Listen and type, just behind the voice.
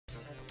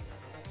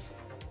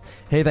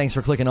Hey, thanks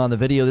for clicking on the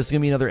video. This is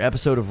going to be another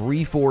episode of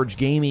Reforge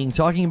Gaming,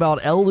 talking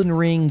about Elden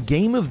Ring.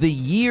 Game of the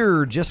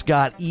Year just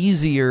got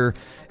easier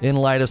in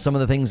light of some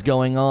of the things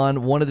going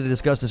on. Wanted to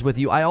discuss this with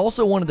you. I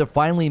also wanted to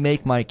finally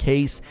make my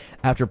case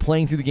after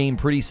playing through the game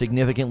pretty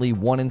significantly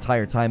one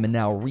entire time and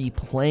now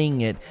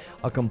replaying it,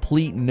 a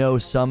complete no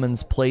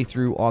summons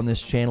playthrough on this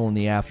channel in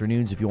the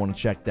afternoons if you want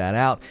to check that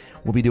out.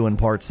 We'll be doing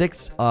part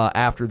 6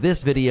 after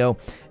this video,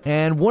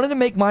 and wanted to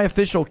make my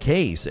official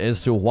case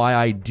as to why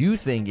I do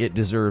think it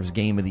deserves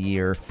Game of the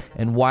Year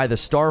and why the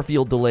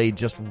Starfield delay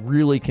just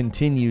really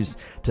continues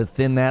to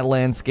thin that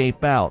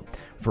landscape out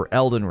for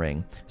Elden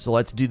Ring. So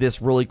let's do this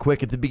really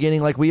quick at the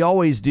beginning like we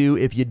always do.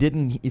 If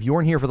you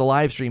weren't here for the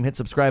live stream, hit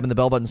subscribe and the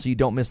bell button so you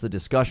don't miss the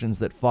discussions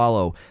that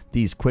follow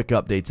these quick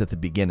updates at the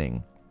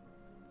beginning.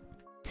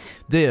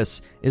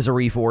 This is a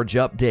Reforge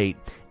update.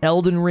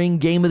 Elden Ring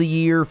Game of the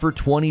Year for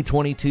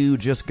 2022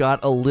 just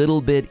got a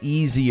little bit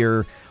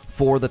easier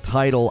for the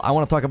title. I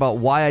want to talk about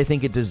why I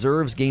think it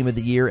deserves Game of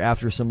the Year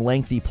after some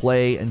lengthy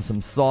play and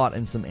some thought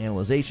and some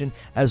analyzation,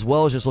 as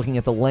well as just looking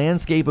at the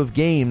landscape of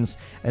games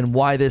and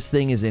why this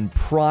thing is in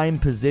prime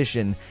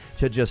position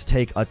to just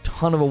take a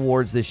ton of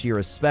awards this year,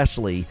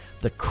 especially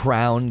the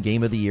Crown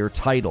Game of the Year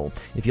title.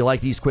 If you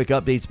like these quick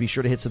updates, be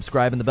sure to hit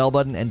subscribe and the bell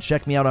button, and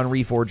check me out on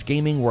Reforge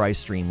Gaming where I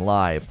stream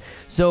live.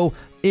 So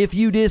if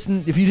you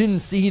didn't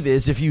see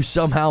this, if you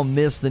somehow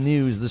missed the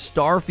news, the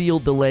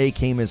Starfield delay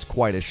came as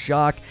quite a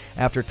shock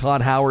after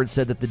Todd Howard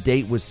said that the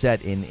date was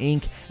set in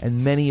ink,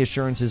 and many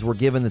assurances were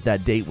given that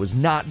that date was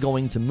not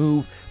going to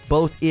move.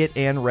 Both it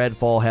and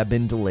Redfall have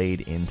been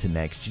delayed into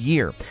next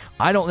year.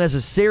 I don't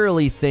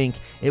necessarily think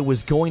it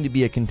was going to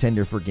be a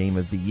contender for Game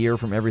of the Year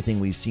from everything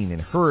we've seen and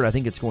heard. I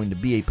think it's going to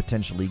be a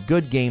potentially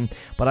good game,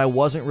 but I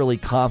wasn't really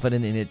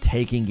confident in it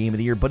taking Game of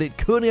the Year. But it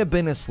could have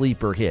been a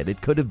sleeper hit.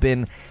 It could have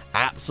been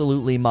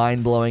absolutely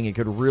mind-blowing. It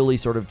could really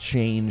sort of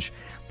change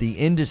the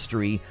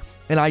industry.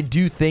 And I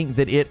do think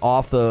that it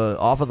off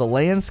of the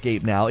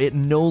landscape now, it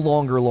no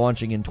longer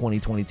launching in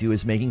 2022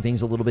 is making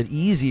things a little bit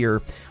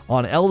easier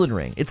on Elden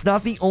Ring. It's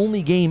not the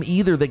only game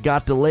either that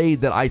got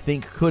delayed that I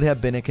think could have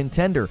been a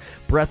contender.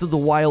 Breath of the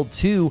Wild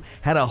 2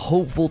 had a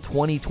hopeful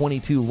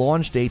 2022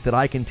 launch date that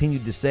I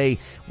continued to say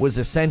was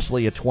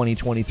essentially a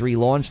 2023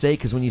 launch date,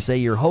 because when you say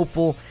you're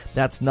hopeful,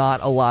 that's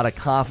not a lot of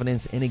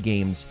confidence in a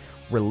game's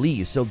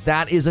release. So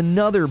that is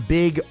another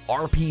big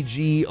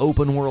RPG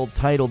open world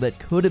title that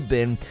could have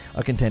been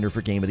a contender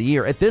for Game of the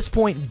Year. At this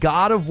point,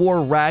 God of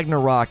War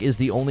Ragnarok is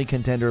the only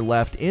contender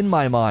left in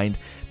my mind,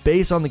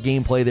 based on the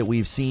gameplay that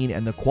we've seen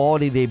and the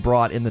quality they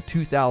brought in the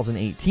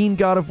 2018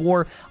 God of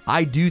War.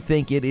 I do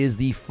think it is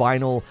the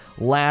final,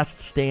 last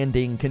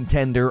standing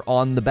contender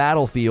on the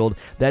battlefield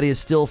that is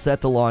still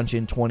set to launch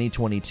in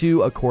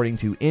 2022, according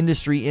to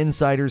industry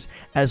insiders,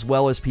 as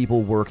well as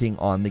people working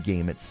on the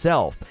game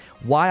itself.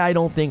 Why I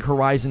don't think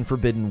Horizon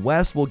Forbidden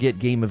West will get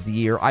Game of the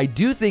Year. I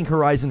do think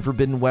Horizon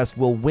Forbidden West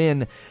will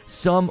win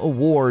some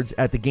awards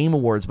at the Game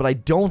Awards, but I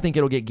don't think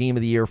it'll get Game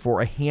of the Year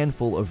for a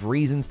handful of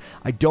reasons.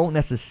 I don't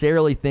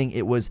necessarily think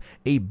it was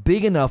a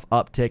big enough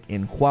uptick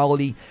in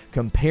quality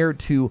compared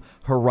to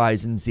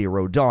Horizon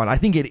Zero Dawn. I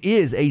think it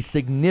is a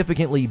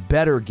significantly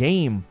better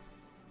game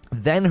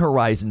than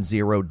Horizon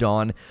Zero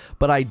Dawn,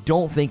 but I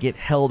don't think it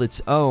held its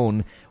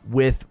own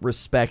with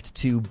respect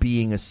to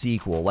being a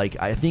sequel. Like,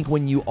 I think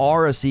when you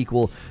are a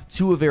sequel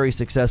to a very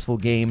successful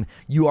game,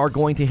 you are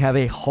going to have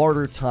a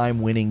harder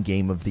time winning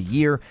Game of the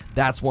Year.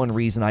 That's one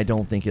reason I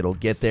don't think it'll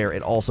get there.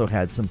 It also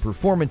had some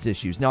performance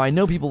issues. Now, I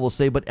know people will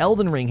say, but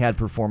Elden Ring had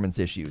performance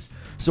issues.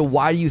 So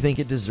why do you think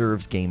it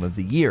deserves Game of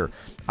the Year?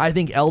 I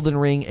think Elden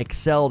Ring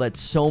excelled at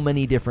so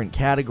many different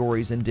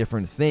categories and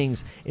different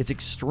things. It's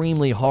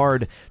extremely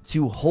hard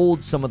to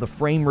hold some of the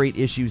frame rate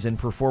issues and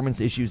performance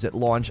issues at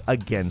launch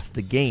against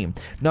the game.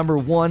 Number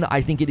one,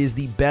 I think it is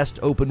the best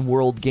open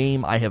world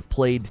game I have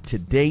played to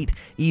date.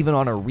 Even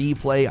on a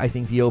replay, I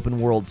think the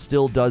open world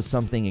still does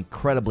something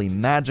incredibly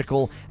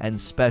magical and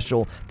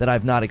special that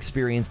I've not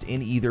experienced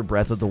in either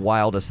Breath of the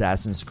Wild,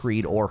 Assassin's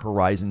Creed, or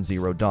Horizon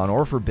Zero Dawn,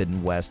 or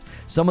Forbidden West.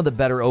 Some of the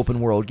better open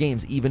world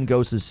games, even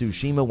Ghost of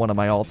Tsushima, one of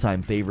my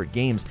all-time favorite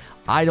games,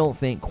 I don't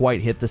think quite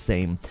hit the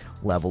same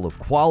level of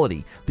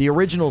quality. The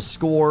original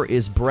score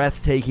is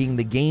breathtaking.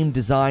 The game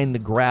design, the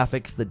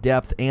graphics, the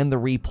depth, and the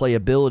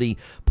replayability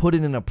put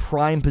it in a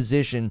prime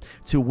position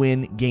to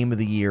win Game of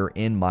the Year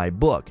in my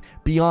book.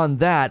 Beyond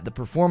that, the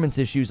performance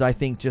issues I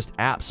think just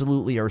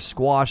absolutely are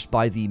squashed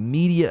by the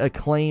media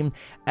acclaim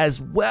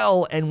as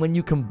well, and when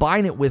you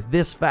combine it with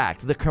this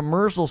fact, the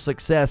commercial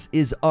success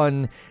is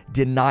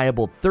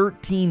undeniable.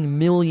 13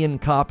 million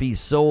copies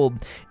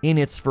sold in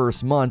its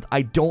first month.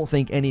 I don't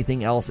think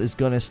anything else is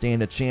going to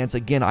stand a chance.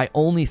 Again, I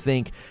only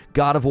think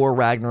God of War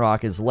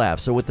Ragnarok is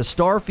left. So with the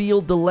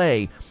Starfield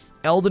delay,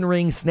 Elden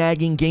Ring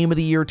snagging Game of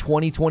the Year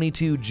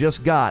 2022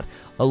 just got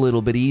a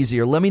little bit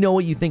easier. Let me know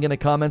what you think in the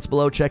comments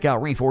below. Check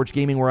out Reforge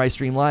Gaming where I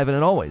stream live, and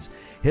as always,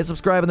 hit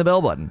subscribe and the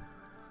bell button,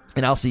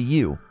 and I'll see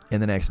you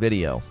in the next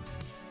video.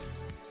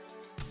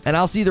 And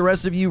I'll see the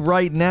rest of you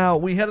right now.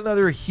 We had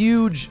another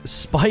huge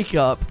spike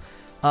up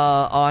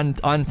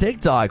on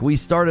TikTok. We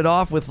started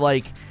off with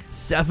like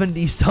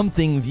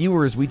 70-something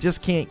viewers. We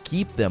just can't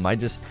keep them. I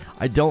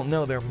don't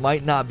know. There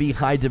might not be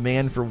high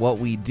demand for what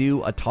we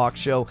do, a talk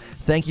show.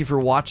 Thank you for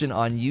watching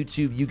on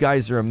YouTube. You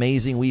guys are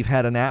amazing. We've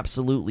had an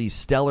absolutely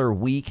stellar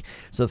week,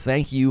 so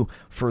thank you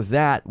for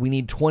that. We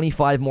need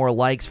 25 more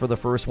likes for the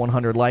first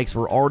 100 likes.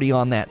 We're already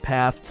on that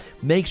path.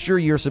 Make sure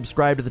you're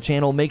subscribed to the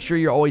channel. Make sure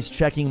you're always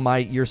checking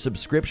your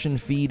subscription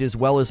feed as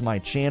well as my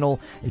channel.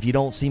 If you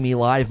don't see me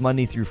live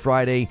Monday through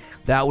Friday,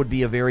 that would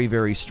be a very,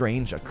 very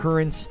strange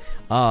occurrence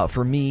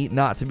for me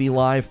not to be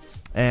live.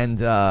 And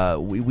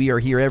we are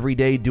here every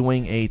day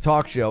doing a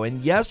talk show.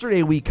 And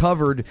yesterday we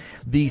covered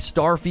the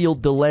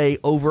Starfield delay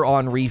over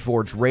on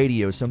Reforge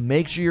Radio. So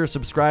make sure you're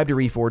subscribed to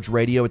Reforge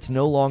Radio. It's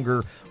no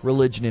longer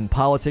religion and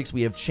politics.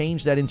 We have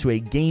changed that into a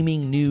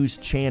gaming news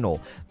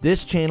channel.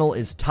 This channel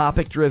is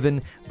topic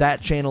driven.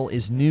 That channel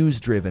is news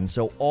driven.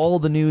 So all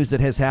the news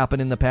that has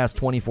happened in the past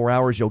 24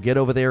 hours, you'll get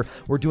over there.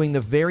 We're doing the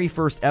very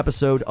first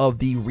episode of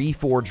the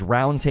Reforge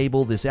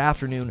Roundtable this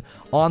afternoon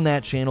on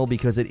that channel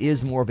because it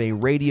is more of a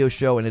radio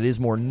show and it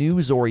is more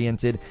news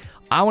oriented.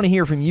 I want to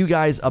hear from you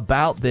guys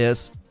about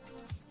this.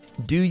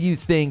 Do you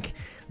think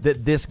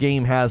that this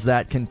game has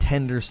that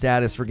contender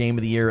status for Game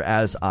of the Year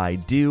as I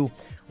do?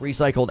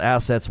 Recycled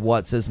assets,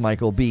 what, says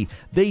Michael B.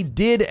 They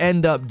did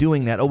end up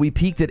doing that. Oh, we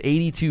peaked at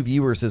 82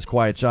 viewers, says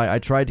Quiet Shy. I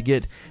tried to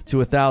get to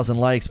 1,000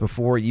 likes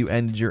before you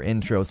ended your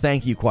intro.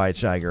 Thank you, Quiet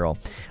Shy Girl.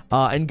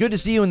 And good to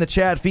see you in the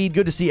chat feed.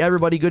 Good to see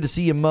everybody. Good to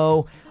see you,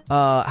 Mo.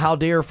 How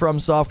dare From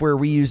Software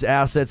reuse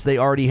assets they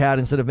already had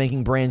instead of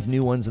making brand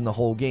new ones in the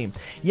whole game?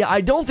 Yeah,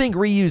 I don't think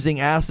reusing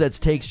assets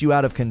takes you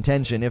out of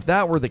contention. If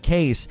that were the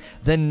case,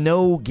 then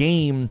no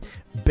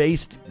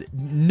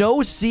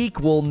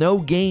sequel, no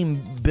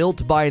game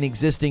built by an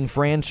existing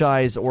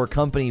franchise or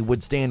company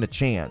would stand a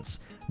chance.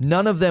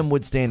 None of them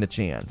would stand a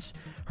chance.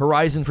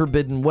 Horizon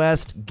Forbidden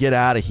West, get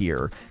out of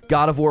here.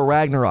 God of War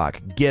Ragnarok,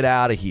 get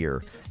out of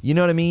here. You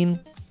know what I mean?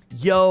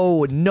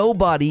 Yo,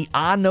 nobody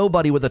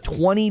with a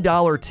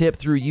 $20 tip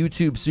through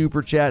YouTube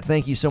Super Chat.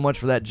 Thank you so much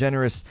for that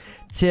generous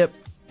tip.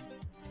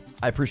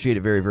 I appreciate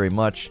it very, very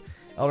much.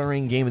 Elden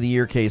Ring Game of the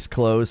Year case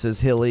closed, says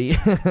Hilly.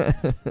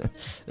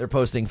 They're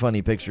posting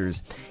funny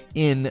pictures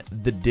in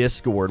the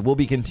Discord. We'll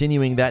be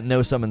continuing that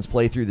No Summons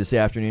playthrough this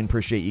afternoon.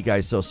 Appreciate you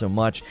guys so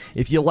much.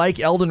 If you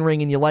like Elden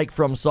Ring and you like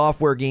From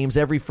Software games,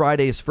 every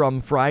Friday is From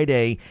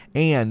Friday.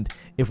 And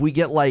if we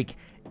get like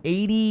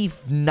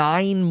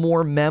 89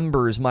 more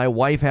members, my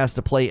wife has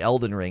to play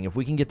Elden Ring. If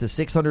we can get to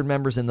 600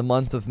 members in the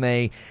month of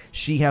May,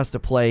 she has to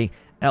play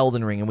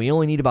Elden Ring, and we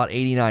only need about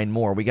 89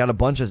 more. We got a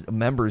bunch of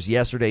members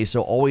yesterday,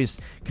 so always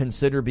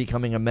consider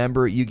becoming a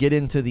member. You get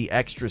into the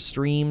extra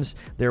streams.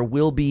 There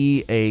will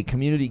be a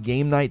community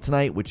game night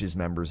tonight, which is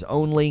members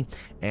only,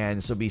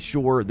 and so be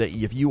sure that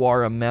if you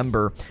are a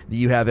member, that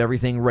you have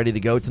everything ready to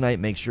go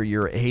tonight. Make sure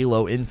your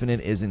Halo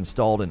Infinite is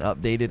installed and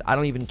updated. I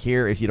don't even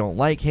care if you don't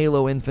like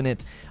Halo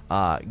Infinite.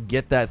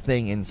 Get that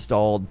thing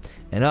installed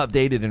and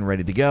updated and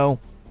ready to go.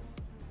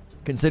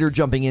 Consider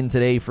jumping in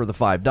today for the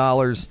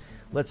 $5.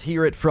 Let's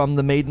hear it from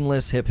the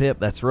maidenless. Hip hip,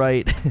 that's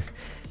right.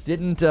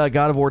 Didn't God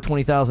of War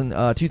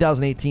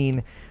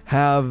 2018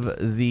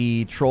 have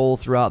the troll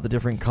throughout the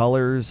different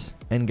colors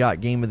and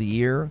got Game of the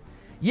Year?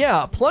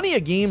 Yeah, plenty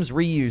of games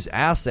reuse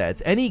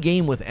assets. Any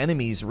game with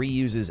enemies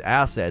reuses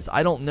assets.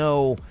 I don't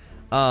know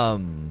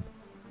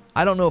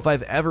if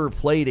I've ever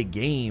played a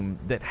game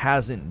that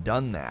hasn't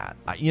done that.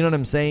 You know what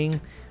I'm saying?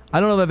 I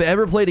don't know if I've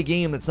ever played a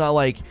game that's not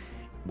like,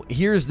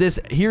 here's this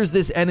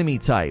enemy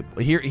type.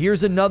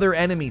 Here's another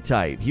enemy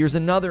type. Here's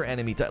another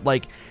enemy type.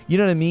 Like, you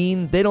know what I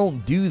mean? They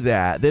don't do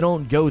that. They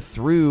don't go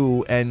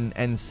through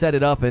and set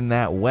it up in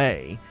that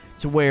way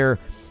to where,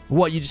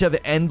 what, you just have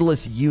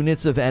endless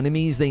units of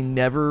enemies. They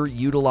never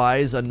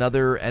utilize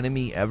another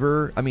enemy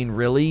ever. I mean,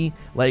 really?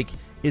 Like,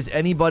 is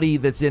anybody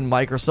that's in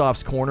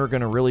Microsoft's corner going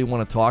to really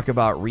want to talk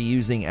about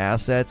reusing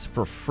assets?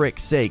 For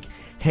frick's sake,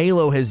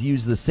 Halo has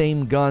used the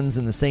same guns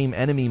and the same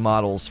enemy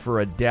models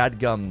for a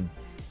dadgum,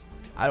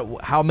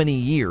 how many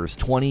years?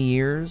 20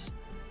 years?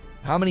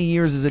 How many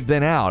years has it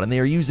been out? And they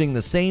are using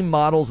the same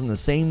models and the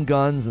same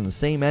guns and the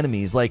same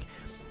enemies. Like,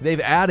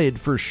 they've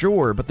added for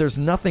sure, but there's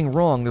nothing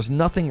wrong. There's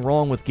nothing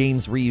wrong with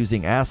games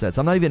reusing assets.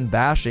 I'm not even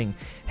bashing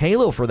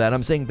Halo for that.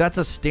 I'm saying that's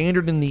a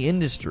standard in the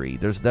industry.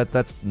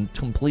 That's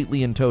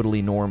completely and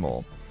totally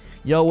normal.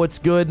 Yo, what's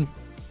good?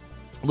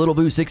 Little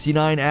Boo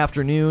 69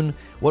 afternoon.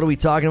 What are we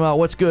talking about?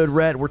 What's good,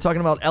 Rhett? We're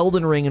talking about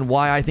Elden Ring and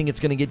why I think it's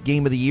going to get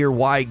Game of the Year.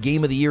 Why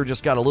Game of the Year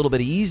just got a little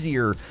bit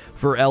easier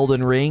for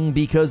Elden Ring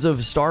because of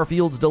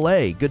Starfield's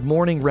delay. Good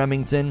morning,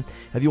 Remington.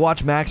 Have you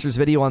watched Maxer's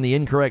video on the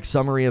incorrect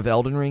summary of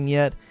Elden Ring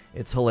yet?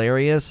 It's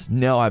hilarious.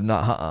 No, I've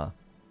not.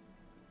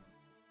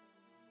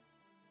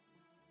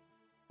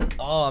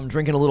 Oh, I'm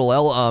drinking a little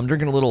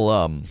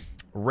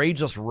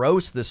Rageous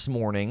Roast this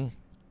morning,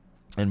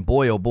 and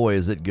boy, oh boy,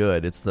 is it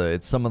good! It's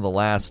some of the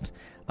last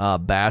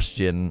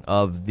bastion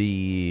of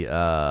the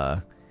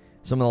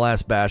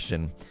Frickmas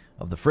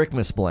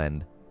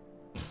blend.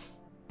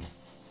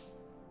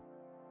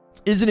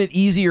 isn't it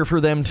easier for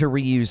them to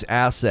reuse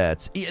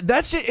assets?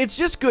 It's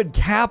just good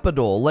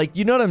capital. Like,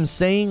 you know what I'm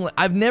saying?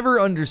 I've never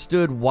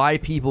understood why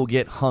people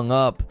get hung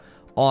up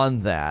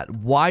on that.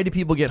 Why do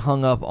people get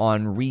hung up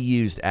on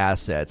reused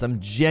assets? I'm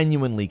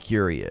genuinely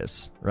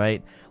curious,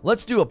 right?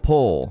 Let's do a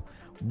poll.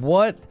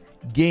 What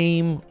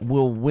game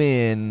will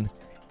win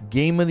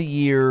Game of the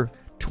Year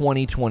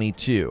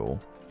 2022?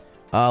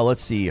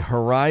 Let's see.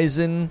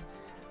 Horizon,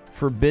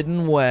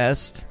 Forbidden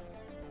West,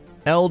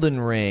 Elden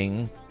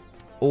Ring,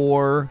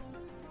 or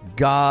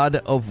God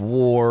of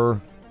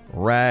War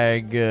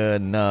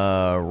Ragnarok.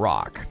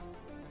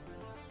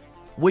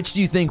 Which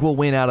do you think will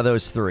win out of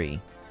those three?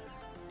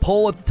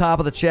 Poll at the top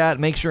of the chat.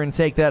 Make sure and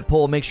take that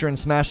poll. Make sure and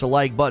smash the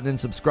like button and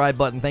subscribe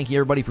button. Thank you,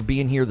 everybody, for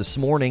being here this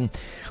morning.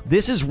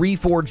 This is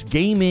Reforged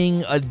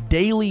Gaming, a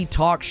daily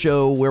talk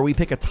show where we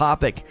pick a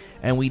topic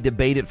and we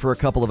debate it for a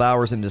couple of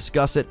hours and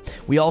discuss it.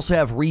 We also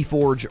have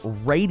Reforge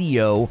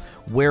Radio,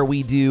 where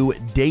we do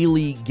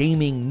daily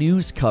gaming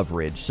news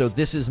coverage. So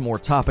this is more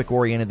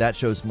topic-oriented. That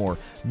show's more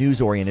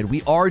news-oriented.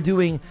 We are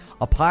doing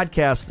a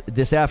podcast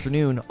this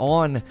afternoon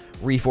on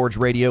Reforge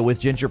Radio with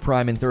Ginger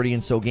Prime and 30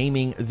 and So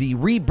Gaming, the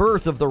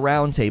rebirth of the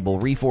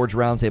Roundtable, Reforge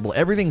Roundtable.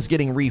 Everything's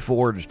getting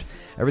reforged.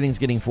 Everything's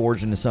getting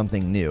forged into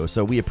something new.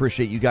 So we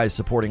appreciate you guys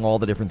supporting all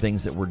the different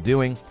things that we're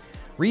doing.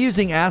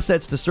 Reusing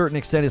assets to a certain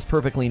extent is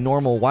perfectly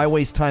normal. Why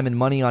waste time and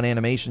money on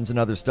animations and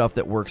other stuff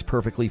that works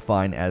perfectly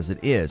fine as it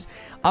is?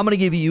 I'm going to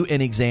give you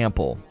an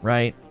example,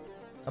 right?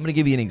 I'm going to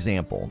give you an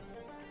example.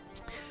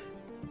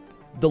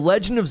 The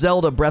Legend of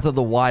Zelda Breath of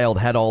the Wild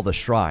had all the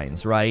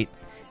shrines, right?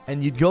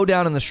 And you'd go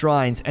down in the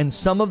shrines, and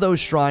some of those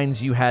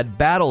shrines you had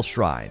battle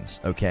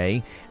shrines,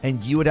 okay?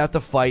 And you would have to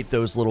fight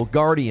those little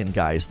guardian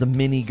guys, the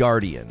mini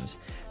guardians.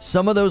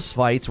 Some of those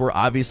fights were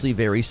obviously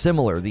very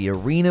similar. The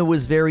arena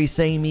was very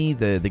samey.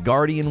 The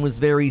Guardian was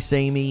very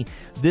samey.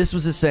 This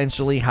was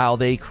essentially how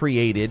they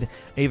created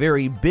a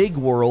very big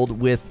world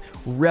with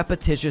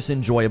repetitious,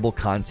 enjoyable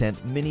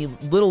content, many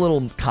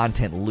little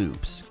content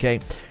loops, okay?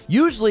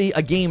 Usually,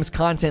 a game's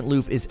content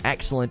loop is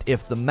excellent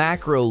if the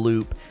macro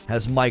loop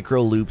has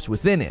micro loops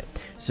within it.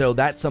 So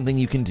that's something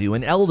you can do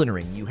in Elden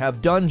Ring. You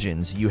have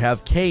dungeons, you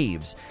have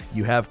caves,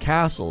 you have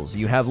castles,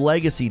 you have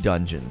legacy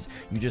dungeons,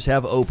 you just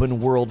have open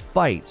world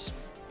fights,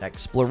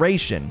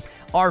 exploration.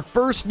 Our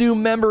first new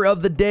member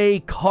of the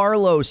day,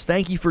 Carlos,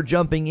 thank you for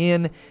jumping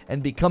in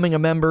and becoming a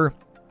member,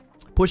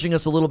 pushing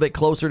us a little bit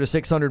closer to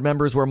 600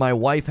 members where my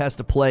wife has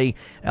to play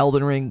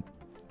Elden Ring.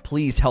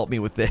 Please help me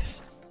with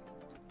this.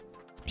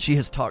 She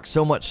has talked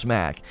so much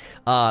smack.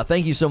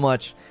 Thank you so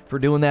much for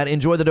doing that.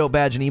 Enjoy the dope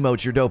badge and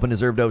emotes. You're dope and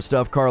deserve dope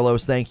stuff.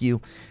 Carlos, thank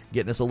you.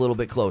 Getting us a little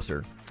bit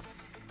closer.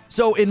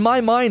 So in my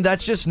mind,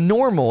 that's just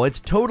normal. It's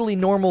totally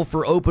normal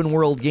for open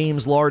world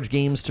games, large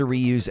games, to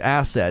reuse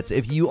assets.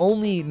 If you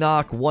only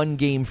knock one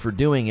game for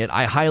doing it,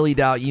 I highly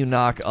doubt you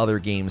knock other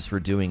games for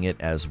doing it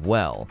as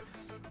well.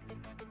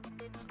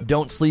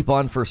 Don't sleep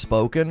on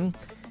Forspoken.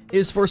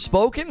 Is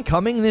Forspoken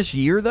coming this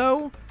year,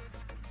 though?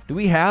 Do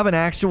we have an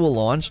actual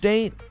launch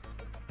date?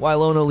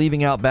 Wylono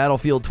leaving out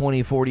Battlefield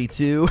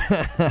 2042.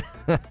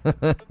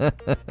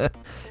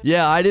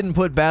 Yeah, I didn't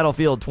put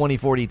Battlefield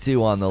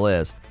 2042 on the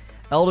list.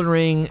 Elden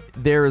Ring,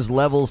 there's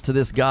levels to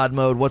this God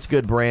mode. What's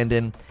good,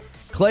 Brandon?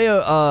 Clay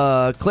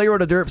Rhoda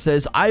Derp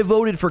says, I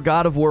voted for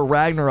God of War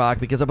Ragnarok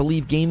because I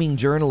believe gaming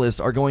journalists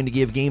are going to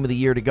give Game of the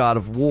Year to God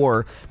of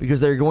War because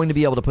they're going to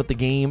be able to put the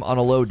game on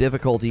a low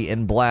difficulty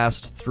and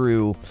blast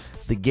through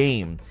the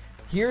game.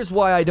 Here's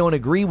why I don't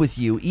agree with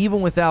you.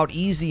 Even without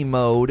easy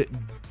mode,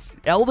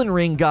 Elden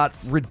Ring got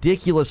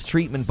ridiculous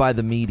treatment by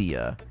the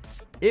media.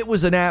 It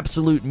was an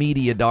absolute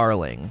media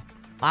darling.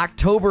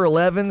 October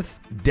 11th,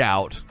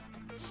 doubt.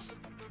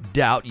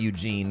 Doubt,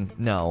 Eugene.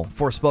 No.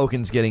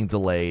 Forspoken's getting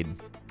delayed.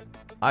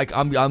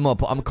 I'm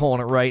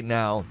calling it right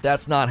now.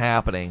 That's not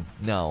happening.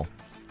 No.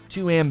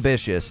 Too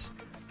ambitious.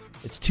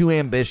 It's too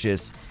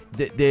ambitious.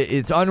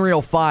 It's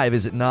Unreal 5,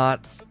 is it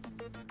not?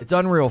 It's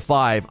Unreal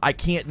 5. I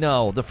can't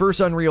know. The first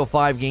Unreal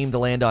 5 game to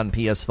land on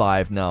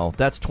PS5, no.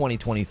 That's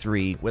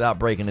 2023 without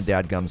breaking a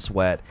dadgum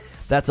sweat.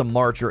 That's a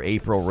March or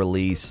April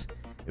release.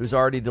 It was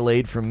already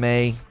delayed from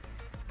May.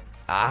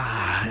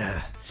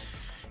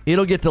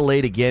 It'll get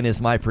delayed again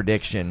is my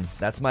prediction.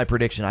 That's my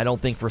prediction. I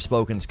don't think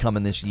Forspoken's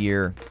coming this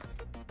year.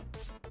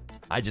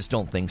 I just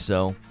don't think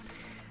so.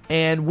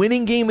 And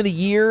winning Game of the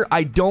Year,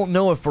 I don't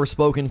know if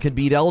Forspoken could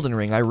beat Elden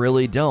Ring. I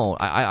really don't.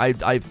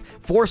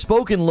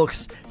 Forspoken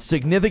looks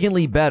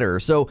significantly better.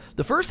 So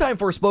the first time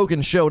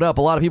Forspoken showed up,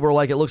 a lot of people were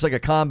like, it looks like a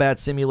combat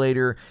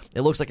simulator.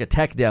 It looks like a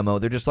tech demo.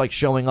 They're just like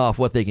showing off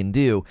what they can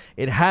do.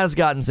 It has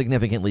gotten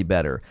significantly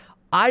better.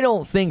 I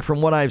don't think,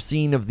 from what I've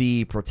seen of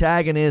the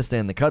protagonist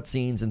and the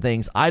cutscenes and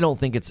things, I don't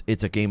think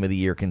it's a Game of the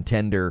Year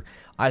contender.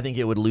 I think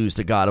it would lose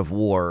to God of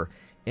War,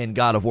 and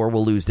God of War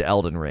will lose to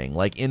Elden Ring.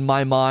 Like, in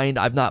my mind,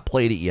 I've not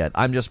played it yet.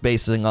 I'm just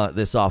basing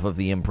this off of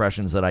the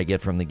impressions that I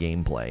get from the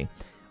gameplay.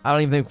 I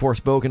don't even think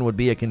Forspoken would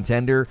be a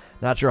contender.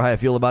 Not sure how I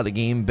feel about the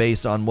game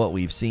based on what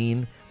we've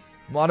seen.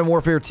 Modern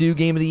Warfare 2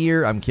 Game of the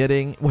Year? I'm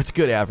kidding. What's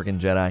good, African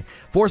Jedi?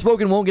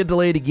 Forspoken won't get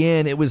delayed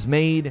again. It was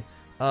made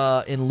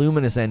in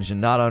Luminous Engine,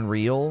 not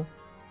Unreal.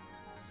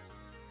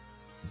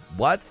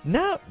 What?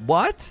 No,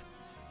 what?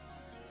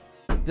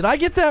 Did I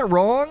get that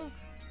wrong?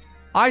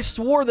 I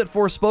swore that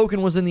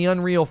Forspoken was in the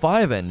Unreal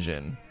 5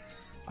 engine.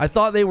 I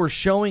thought they were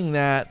showing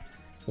that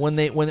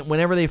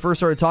whenever they first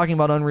started talking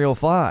about Unreal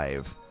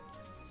 5.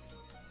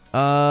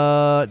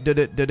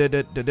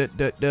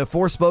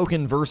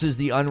 Forspoken versus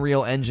the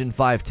Unreal Engine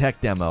 5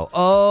 tech demo.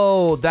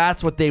 Oh,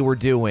 that's what they were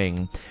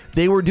doing.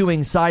 They were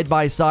doing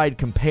side-by-side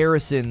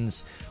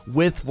comparisons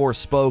with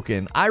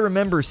Forspoken. I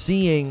remember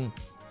seeing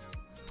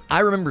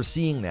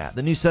that.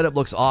 The new setup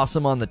looks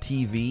awesome on the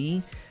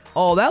TV.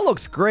 Oh, that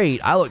looks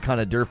great. I look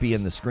kind of derpy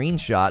in the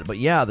screenshot, but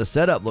yeah, the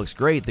setup looks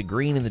great. The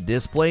green and the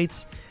disc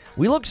plates.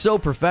 We look so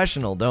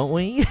professional, don't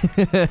we?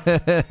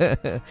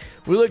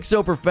 We look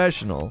so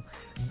professional.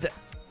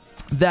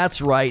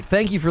 That's right.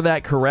 Thank you for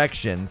that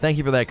correction.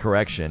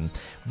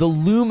 The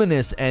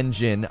Luminous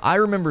engine, I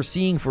remember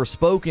seeing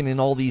Forspoken in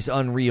all these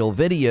Unreal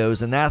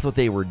videos, and that's what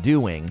they were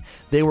doing.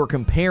 They were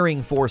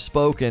comparing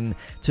Forspoken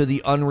to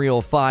the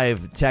Unreal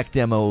 5 tech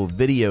demo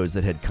videos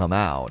that had come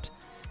out.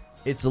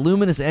 It's a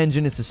Luminous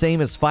engine. It's the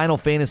same as Final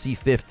Fantasy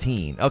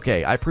 15.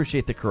 Okay, I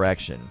appreciate the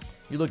correction.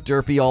 You look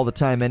derpy all the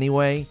time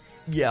anyway.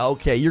 Yeah,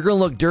 okay. You're going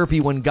to look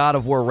derpy when God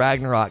of War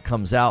Ragnarok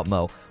comes out,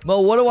 Mo.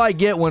 Mo, what do I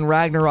get when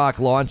Ragnarok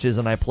launches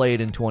and I play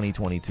it in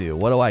 2022?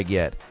 What do I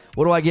get?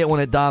 What do I get when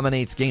it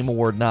dominates Game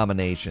Award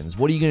nominations?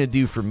 What are you going to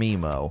do for me,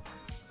 Mo?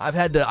 I'll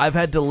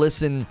have to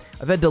listen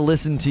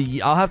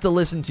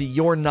to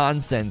your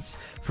nonsense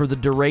for the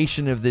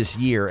duration of this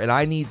year, and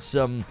I need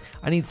some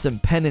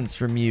penance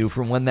from you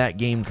from when that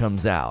game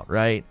comes out,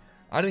 right?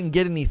 I didn't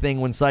get anything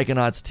when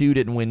Psychonauts 2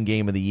 didn't win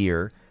Game of the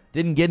Year.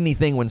 Didn't get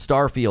anything when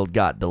Starfield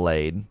got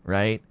delayed,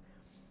 right?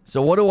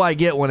 So what do I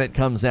get when it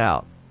comes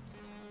out?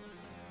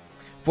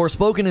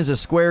 Forspoken is a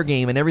Square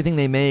game, and everything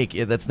they make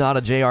that's not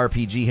a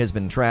JRPG has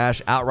been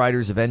trash.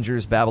 Outriders,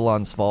 Avengers,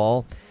 Babylon's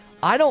Fall.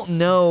 I don't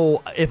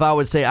know if I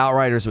would say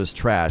Outriders was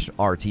trash,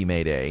 RT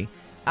Mayday.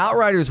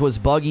 Outriders was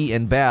buggy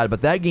and bad,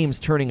 but that game's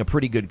turning a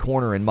pretty good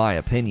corner in my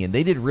opinion.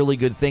 They did really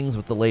good things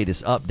with the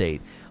latest update.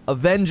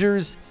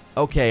 Avengers,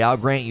 okay, I'll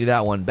grant you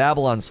that one.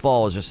 Babylon's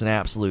Fall is just an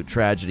absolute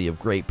tragedy of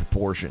great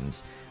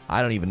proportions.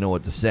 I don't even know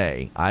what to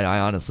say. I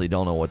honestly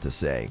don't know what to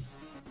say.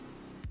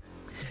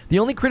 The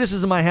only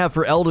criticism I have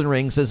for Elden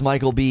Ring, says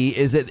Michael B.,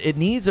 is that it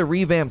needs a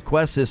revamped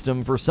quest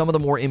system for some of the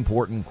more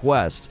important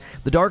quests.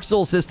 The Dark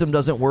Souls system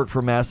doesn't work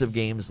for massive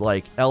games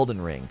like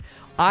Elden Ring.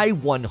 I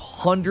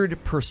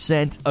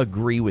 100%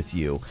 agree with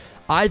you.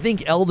 I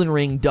think Elden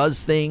Ring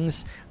does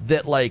things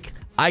that, like,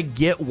 I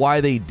get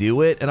why they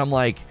do it, and I'm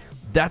like,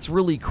 that's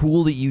really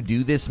cool that you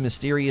do this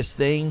mysterious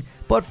thing,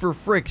 but for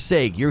frick's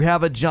sake, you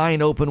have a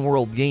giant open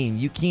world game.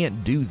 You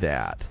can't do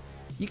that.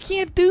 You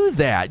can't do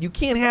that. You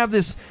can't have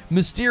this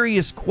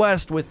mysterious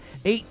quest with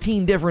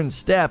 18 different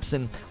steps,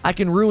 and I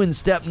can ruin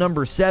step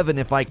number 7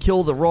 if I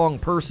kill the wrong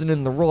person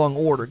in the wrong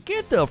order.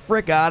 Get the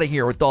frick out of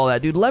here with all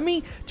that, dude. Let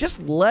me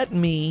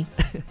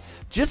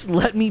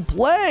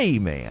play,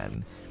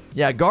 man.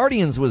 Yeah,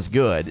 Guardians was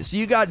good. So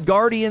you got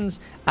Guardians.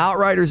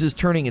 Outriders is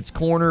turning its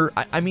corner.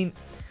 I mean,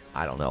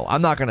 I don't know.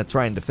 I'm not going to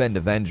try and defend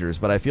Avengers,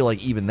 but I feel like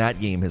even that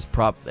game has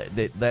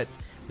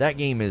that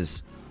game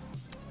is...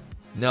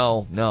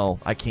 No,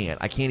 I can't.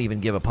 I can't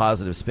even give a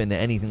positive spin to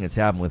anything that's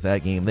happened with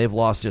that game. They've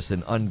lost just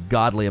an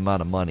ungodly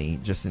amount of money.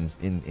 Just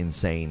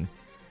insane.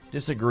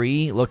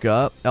 Disagree? Look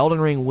up.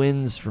 Elden Ring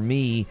wins for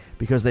me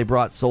because they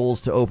brought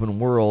Souls to open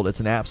world.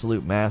 It's an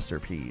absolute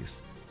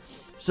masterpiece.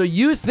 So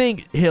you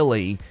think,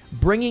 Hilly,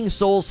 bringing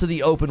Souls to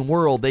the open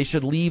world, they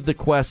should leave the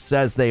quests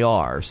as they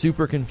are.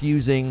 Super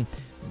confusing.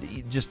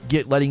 Just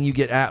letting you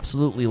get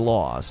absolutely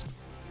lost.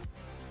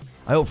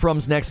 I hope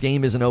From's next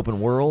game is an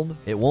open world.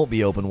 It won't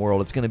be open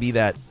world. It's going to be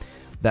that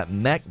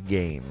mech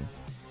game.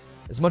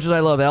 As much as I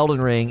love Elden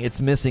Ring,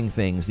 it's missing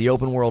things. The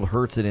open world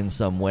hurts it in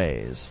some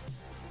ways.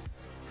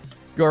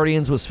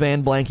 Guardians was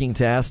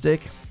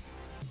fan-blanking-tastic.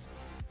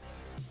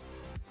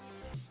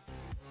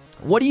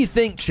 What do you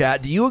think,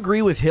 chat? Do you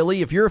agree with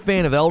Hilly? If you're a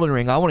fan of Elden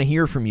Ring, I want to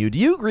hear from you. Do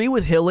you agree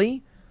with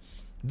Hilly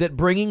that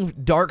bringing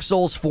Dark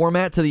Souls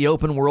format to the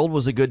open world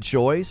was a good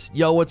choice?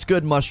 Yo, what's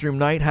good, Mushroom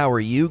Knight? How are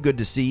you? Good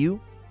to see you.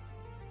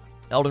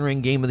 Elden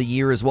Ring Game of the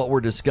Year is what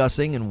we're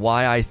discussing and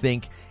why I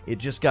think it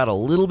just got a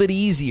little bit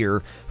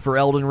easier for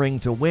Elden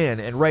Ring to win.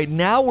 And right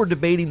now we're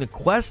debating the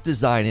quest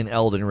design in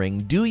Elden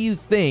Ring. Do you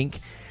think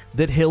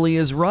that Hilly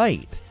is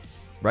right?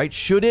 Right?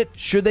 Should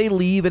they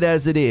leave it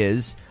as it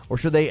is, or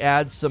should they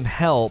add some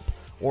help?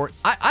 Or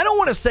I don't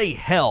want to say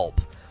help,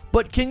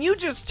 but can you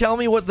just tell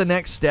me what the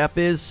next step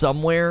is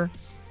somewhere?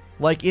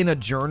 Like in a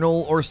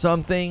journal or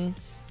something?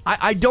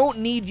 I don't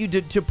need you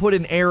to put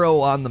an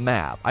arrow on the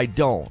map. I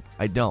don't.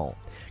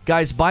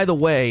 Guys, by the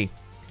way,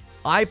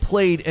 I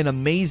played an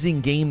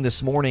amazing game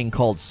this morning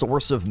called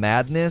Source of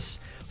Madness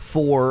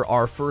for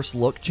our First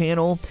Look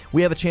channel.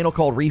 We have a channel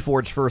called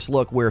Reforge First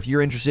Look where if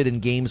you're interested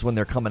in games when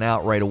they're coming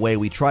out right away,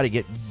 we try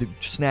to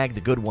snag the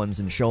good ones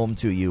and show them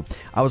to you.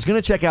 I was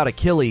going to check out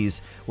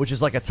Achilles, which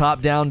is like a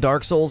top-down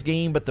Dark Souls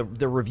game, but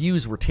the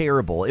reviews were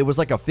terrible. It was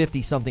like a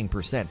 50-something%,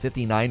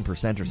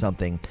 59% or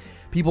something.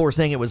 people were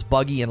saying it was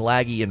buggy and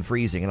laggy and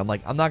freezing. And I'm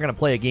like, I'm not going to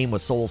play a game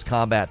with Souls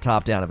Combat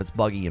top-down if it's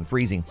buggy and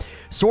freezing.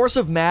 Source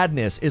of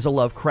Madness is a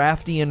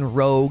Lovecraftian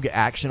rogue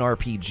action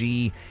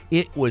RPG.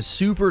 It was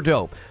super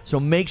dope. So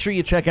make sure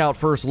you check out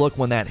First Look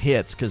when that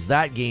hits, because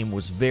that game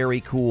was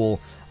very cool.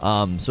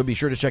 So be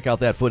sure to check out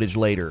that footage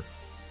later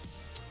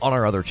on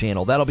our other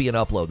channel. That'll be an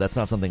upload. That's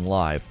not something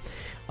live.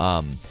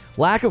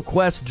 Lack of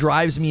quests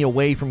drives me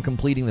away from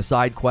completing the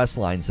side quest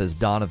line, says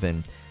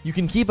Donovan. You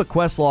can keep a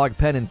quest log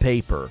pen and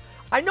paper.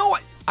 I know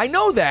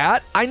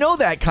that,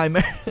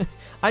 Chimera.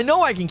 I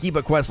know I can keep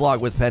a quest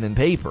log with pen and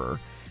paper.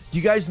 Do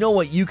you guys know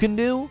what you can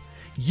do?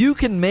 You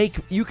can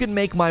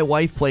make my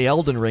wife play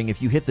Elden Ring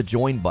if you hit the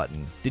join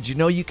button. Did you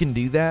know you can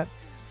do that?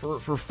 For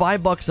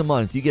 $5 a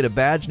month, you get a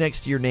badge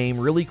next to your name,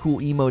 really cool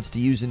emotes to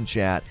use in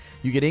chat.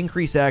 You get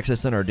increased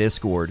access in our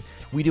Discord.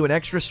 We do an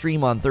extra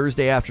stream on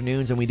Thursday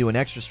afternoons, and we do an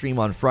extra stream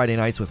on Friday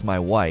nights with my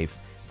wife.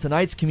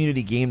 Tonight's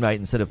community game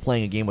night instead of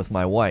playing a game with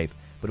my wife.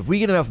 But if we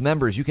get enough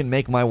members, you can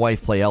make my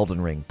wife play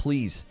Elden Ring.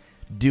 Please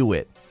do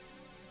it.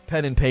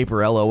 Pen and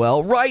paper,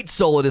 LOL. Right,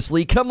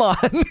 Solidusly, come on.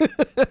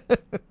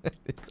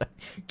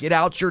 Get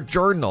out your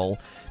journal.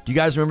 Do you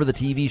guys remember the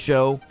TV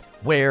show?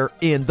 Where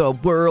in the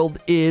world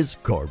is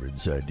Carmen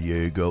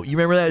Sandiego? You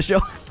remember that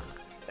show?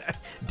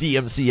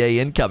 DMCA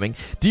incoming.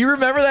 Do you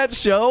remember that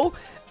show?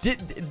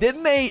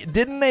 Didn't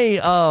they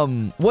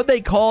what'd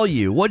they call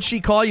you? What'd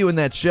she call you in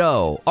that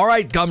show? All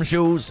right,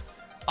 Gumshoes.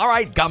 All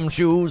right,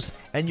 Gumshoes.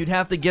 And you'd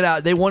have to get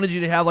out. They wanted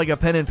you to have like a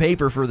pen and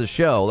paper for the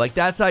show. Like,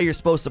 that's how you're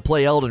supposed to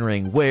play Elden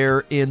Ring.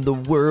 Where in the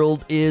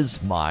world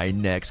is my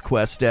next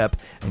quest step?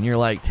 And you're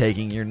like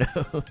taking your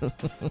notes.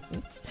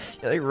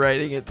 You're like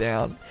writing it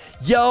down.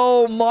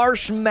 Yo,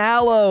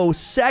 Marshmallow,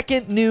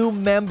 second new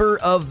member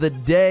of the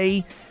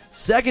day.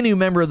 Second new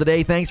member of the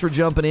day. Thanks for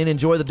jumping in.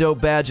 Enjoy the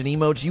dope badge and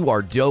emotes. You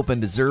are dope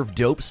and deserve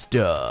dope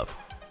stuff.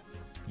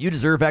 You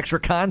deserve extra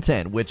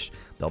content, which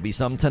there'll be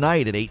some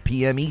tonight at 8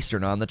 p.m.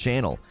 Eastern on the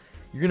channel.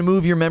 You're going to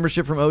move your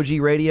membership from OG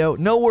Radio?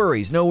 No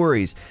worries, no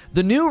worries.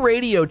 The new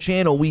radio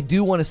channel, we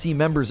do want to see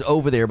members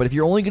over there, but if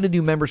you're only going to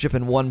do membership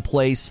in one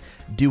place,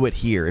 do it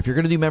here. If you're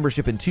going to do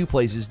membership in two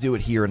places, do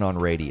it here and on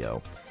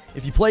radio.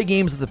 If you play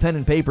games with the pen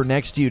and paper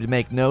next to you to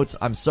make notes,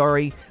 I'm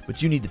sorry,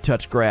 but you need to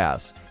touch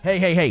grass.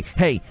 Hey,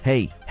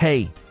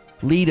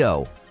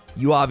 Lido,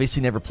 you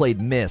obviously never played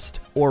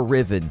Myst or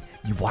Riven.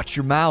 You watch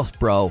your mouth,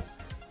 bro.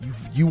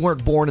 You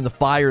weren't born in the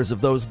fires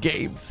of those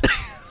games.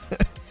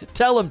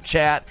 Tell him,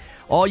 chat.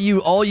 All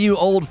you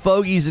old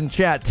fogies in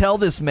chat, tell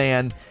this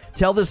man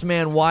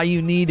why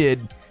you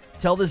needed,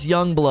 tell this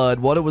young blood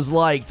what it was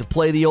like to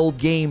play the old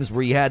games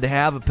where you had to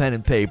have a pen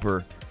and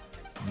paper.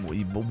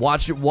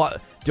 Watch it.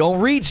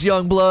 Don't reach,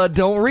 young blood.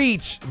 Don't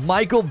reach.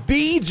 Michael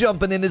B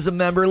jumping in as a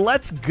member.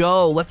 Let's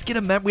go. Let's get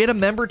a member. We had a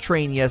member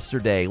train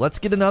yesterday. Let's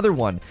get another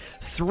one.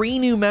 3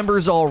 new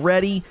members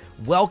already.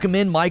 Welcome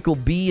in, Michael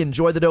B.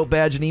 Enjoy the dope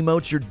badge and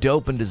emotes. You're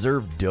dope and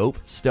deserve dope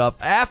stuff.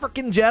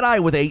 African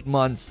Jedi with 8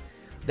 months.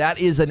 That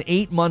is an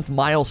 8-month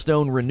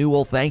milestone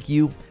renewal. Thank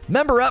you.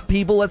 Member up,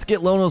 people. Let's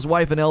get Lono's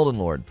wife and Elden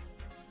Lord.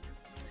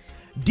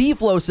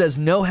 D-Flow says,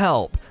 no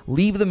help.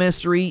 Leave the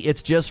mystery.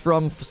 It's just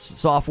from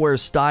software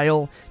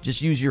style.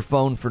 Just use your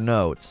phone for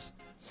notes.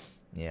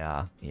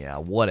 Yeah,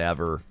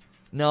 whatever.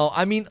 No,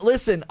 I mean,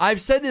 listen, I've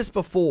said this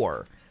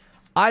before.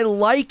 I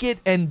like it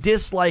and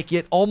dislike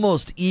it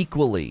almost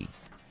equally.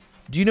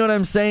 Do you know what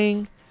I'm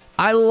saying?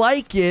 I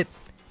like it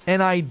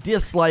and I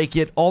dislike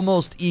it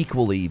almost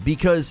equally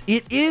because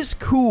it is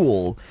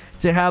cool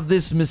to have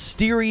this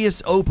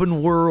mysterious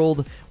open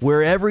world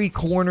where every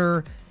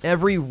corner,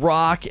 every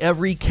rock,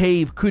 every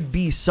cave could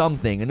be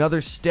something. Another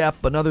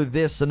step, another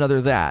this,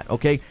 another that,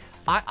 okay?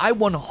 I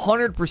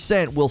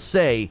 100% will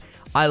say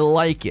I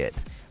like it.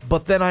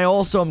 But then I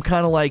also am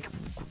kind of like,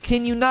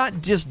 can you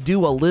not just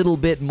do a little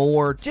bit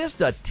more?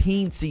 Just a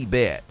teensy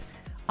bit.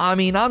 I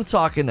mean, I'm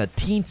talking a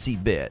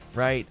teensy bit,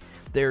 right?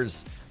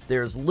 There's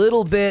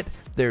little bit,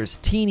 there's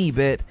teeny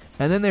bit,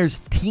 and then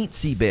there's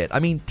teensy bit. I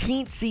mean,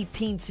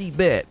 teensy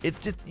bit.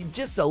 It's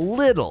just a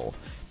little,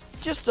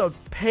 just a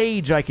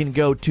page I can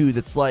go to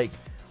that's like,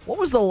 what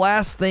was the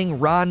last thing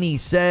Rodney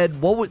said?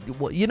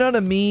 You know what I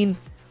mean?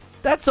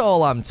 That's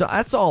all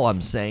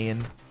I'm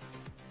saying.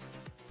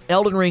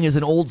 Elden Ring is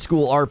an old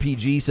school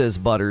RPG, says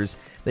Butters.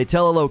 They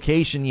tell a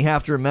location you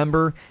have to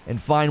remember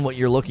and find what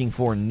you're looking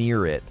for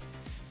near it.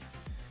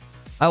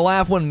 I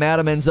laugh when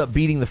Madam ends up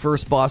beating the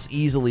first boss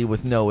easily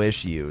with no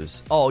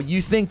issues. Oh,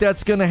 you think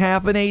that's gonna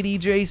happen,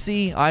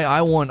 ADJC?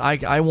 I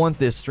want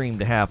this stream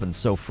to happen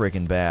so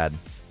freaking bad.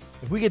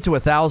 If we get to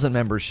 1,000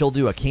 members, she'll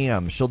do a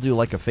cam. She'll do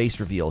like a face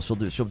reveal.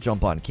 She'll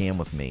jump on cam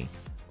with me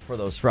for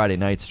those Friday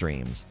night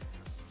streams.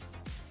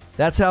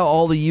 That's how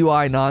all the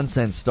UI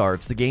nonsense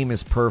starts. The game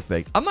is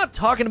perfect. I'm not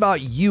talking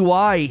about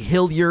UI,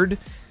 Hilliard.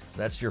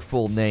 That's your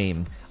full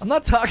name. I'm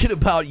not talking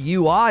about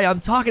UI.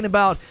 I'm talking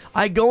about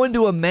I go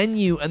into a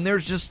menu and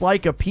there's just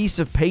like a piece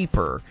of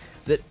paper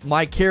that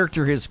my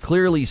character has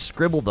clearly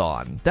scribbled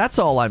on. That's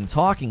all I'm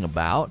talking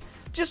about.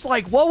 Just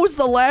like, what was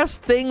the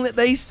last thing that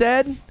they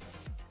said?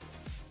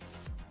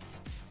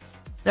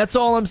 That's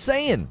all I'm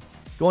saying.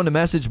 Going to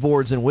message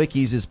boards and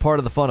wikis is part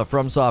of the fun of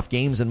FromSoft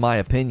games, in my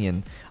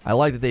opinion. I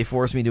like that they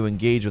force me to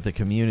engage with the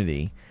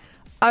community.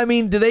 I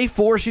mean, do they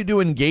force you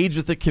to engage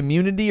with the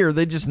community, or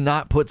they just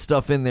not put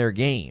stuff in their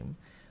game?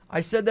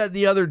 I said that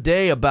the other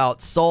day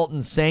about Salt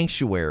and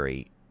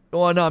Sanctuary.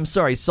 Oh, no, I'm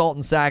sorry, Salt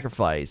and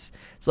Sacrifice.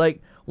 It's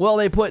like, well,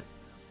 they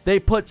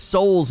put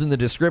souls in the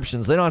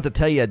descriptions. They don't have to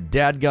tell you a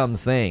dadgum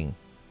thing.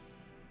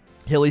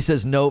 Hilly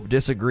says, nope,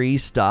 disagree,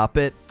 stop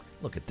it.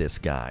 Look at this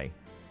guy.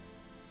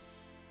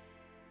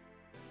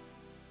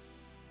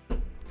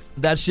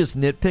 That's just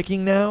nitpicking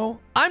now?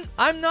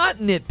 I'm not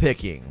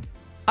nitpicking.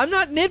 I'm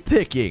not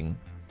nitpicking.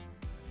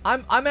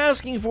 I'm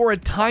asking for a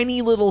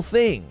tiny little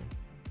thing.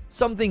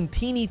 Something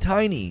teeny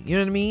tiny. You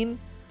know what I mean?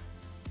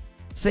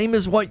 Same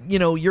as what,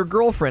 your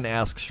girlfriend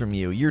asks from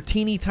you. Your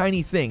teeny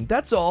tiny thing.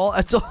 That's all.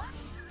 That's all.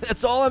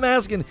 That's all I'm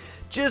asking.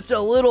 Just a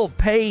little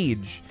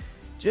page.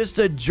 Just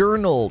a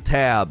journal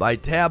tab. I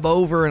tab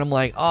over and I'm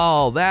like,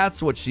 oh,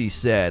 that's what she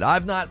said.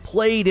 I've not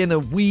played in a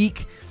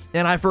week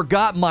and I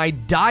forgot my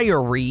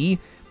diary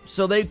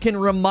so they can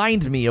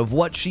remind me of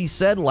what she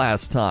said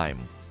last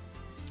time.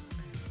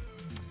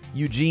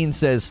 Eugene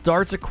says,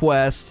 starts a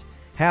quest,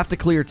 have to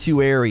clear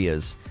 2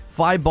 areas.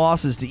 5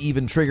 bosses to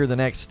even trigger the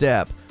next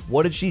step.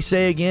 What did she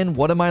say again?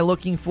 What am I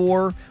looking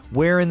for?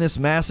 Where in this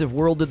massive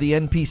world did the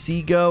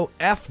NPC go?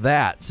 F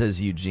that,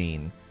 says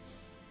Eugene.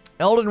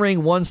 Elden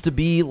Ring wants to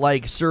be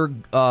like Sir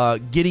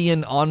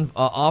Gideon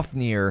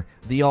Ofnir,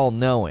 the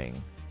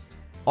all-knowing.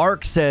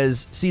 Ark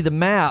says, see the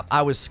map,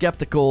 I was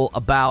skeptical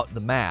about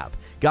the map.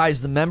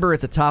 Guys, the member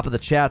at the top of the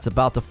chat's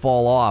about to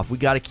fall off. We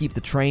got to keep the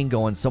train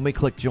going. Somebody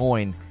click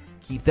join.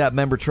 Keep that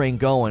member train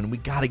going. We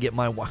got to get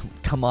my...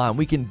 Come on,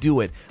 we can do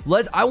it.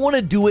 I want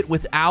to do it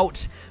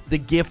without the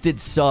gifted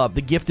sub,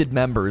 the gifted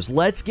members.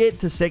 Let's get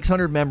to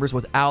 600 members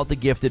without the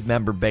gifted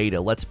member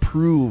beta. Let's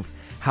prove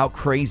how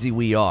crazy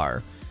we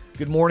are.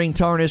 Good morning,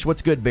 Tarnish.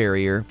 What's good,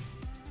 Barrier?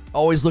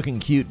 Always looking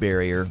cute,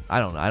 Barrier. I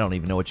don't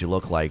even know what you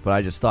look like, but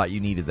I just thought you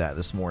needed that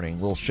this morning.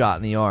 Little shot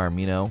in the arm,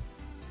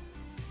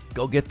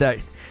 Go get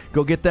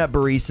that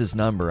barista's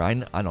number. I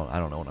don't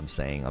know what I'm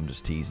saying. I'm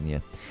just teasing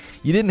you.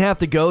 You didn't have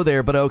to go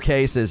there, but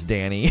okay, says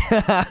Danny.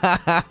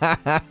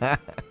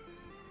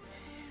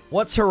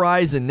 What's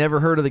Horizon? Never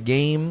heard of the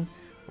game.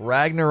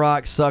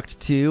 Ragnarok sucked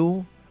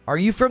too. Are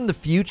you from the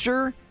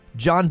future?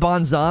 John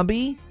Bon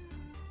Zombie?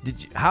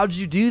 How'd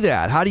you do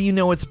that? How do you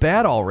know it's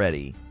bad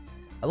already?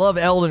 I love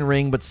Elden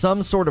Ring, but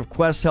some sort of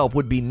quest help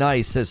would be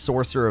nice, says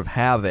Sorcerer of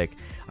Havoc.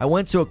 I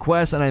went to a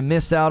quest and I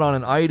missed out on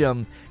an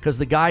item because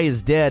the guy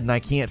is dead and I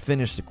can't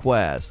finish the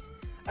quest.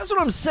 That's what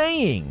I'm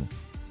saying.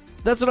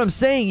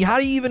 How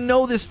do you even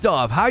know this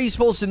stuff? How are you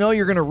supposed to know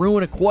you're going to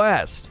ruin a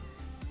quest?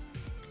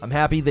 I'm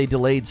happy they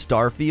delayed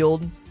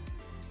Starfield.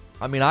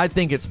 I mean, I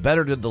think it's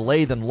better to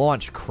delay than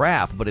launch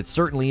crap, but it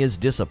certainly is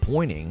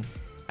disappointing.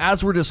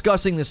 As we're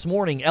discussing this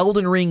morning,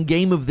 Elden Ring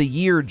Game of the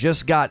Year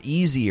just got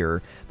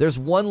easier. There's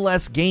one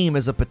less game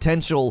as a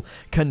potential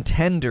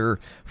contender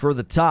for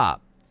the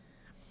top.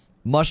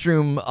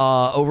 Mushroom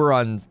over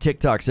on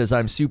TikTok says,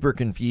 I'm super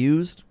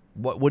confused.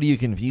 What are you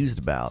confused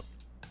about?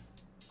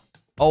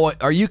 Oh,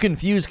 are you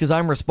confused because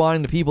I'm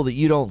responding to people that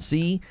you don't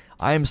see?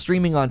 I am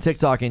streaming on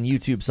TikTok and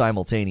YouTube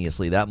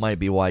simultaneously. That might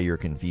be why you're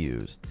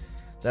confused.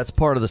 That's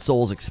part of the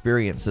Souls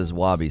experience, says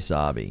Wabi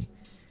Sabi.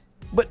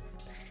 But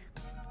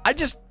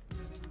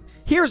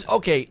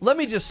okay, let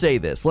me just say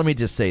this,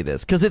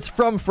 because it's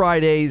From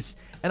Fridays,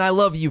 and I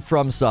love you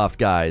FromSoft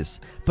guys.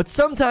 But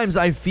sometimes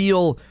I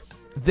feel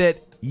that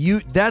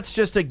that's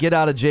just a get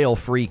out of jail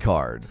free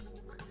card.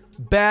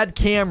 Bad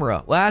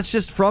camera. Well, that's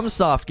just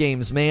FromSoft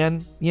games,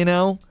 man.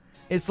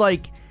 It's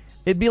like,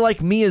 it'd be like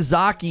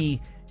Miyazaki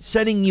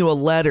sending you a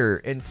letter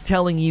and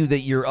telling you that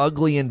you're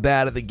ugly and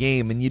bad at the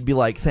game, and you'd be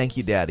like, thank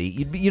you, Daddy.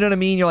 You know what I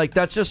mean? You're like,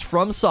 that's just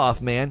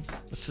FromSoft, man.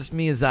 It's just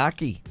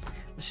Miyazaki.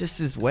 It's just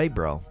his way,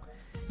 bro.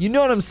 You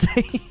know what I'm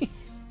saying?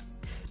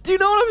 Do you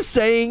know what I'm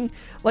saying?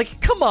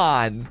 Like, come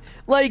on.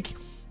 Like,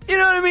 you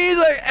know what I mean? It's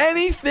like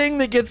anything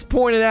that gets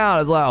pointed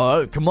out is like,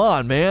 oh, come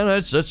on, man.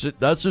 That's just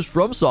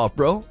FromSoft,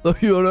 bro. That's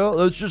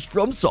just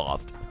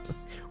FromSoft.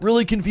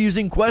 Really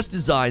confusing quest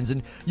designs,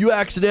 and you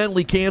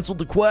accidentally canceled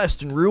the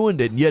quest and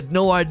ruined it, and you had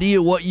no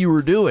idea what you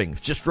were doing.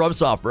 It's just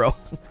FromSoft, bro.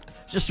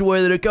 It's just the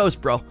way that it goes,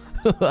 bro.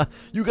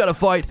 You gotta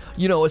fight,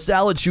 a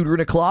salad shooter in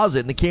a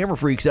closet, and the camera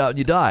freaks out and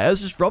you die. That's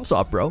just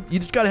FromSoft, bro. You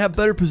just gotta have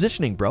better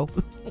positioning, bro.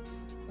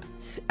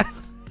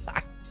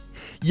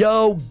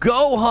 Yo,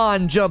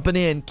 Gohan jumping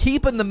in,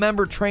 keeping the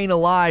member train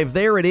alive.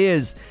 There it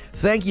is.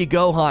 Thank you,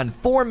 Gohan.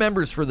 4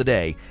 members for the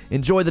day.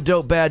 Enjoy the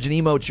dope badge and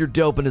emotes. You're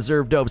dope and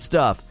deserve dope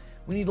stuff.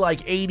 We need like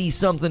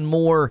 80-something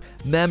more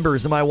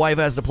members, and my wife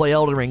has to play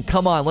Elden Ring.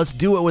 Come on, let's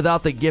do it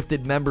without the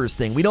gifted members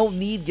thing. We don't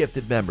need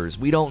gifted members.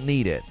 We don't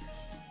need it.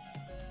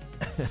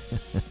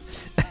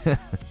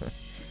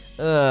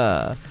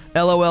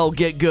 LOL,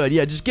 get good.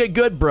 Yeah, just get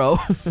good, bro.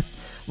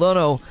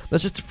 Lono,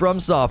 that's just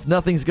FromSoft.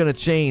 Nothing's going to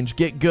change.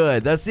 Get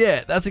good. That's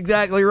it. That's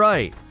exactly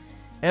right.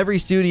 Every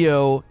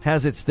studio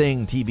has its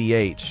thing,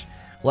 TBH.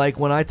 Like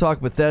when I talk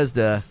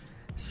Bethesda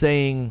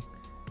saying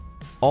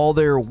all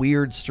their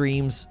weird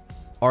streams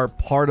are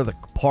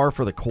par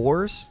for the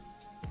course.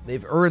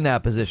 They've earned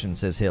that position,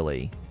 says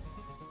Hilly.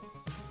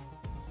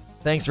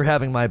 Thanks for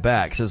having my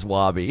back, says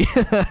Wabi.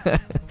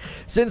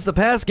 Since the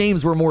past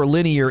games were more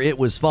linear, it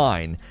was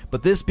fine.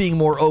 But this being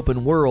more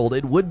open world,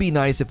 it would be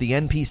nice if the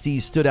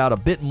NPCs stood out a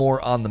bit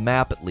more on the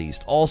map at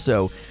least.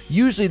 Also,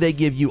 usually they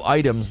give you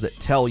items that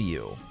tell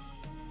you.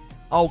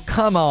 Oh,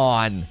 come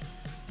on.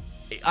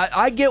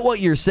 I get what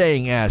you're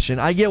saying, Ashen.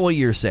 I get what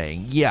you're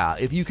saying. Yeah,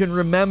 if you can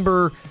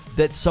remember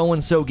that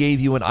so-and-so gave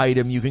you an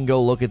item, you can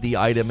go look at the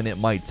item and it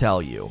might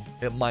tell you.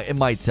 It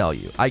might tell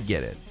you. I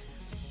get it.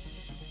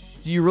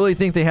 Do you really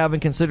think they haven't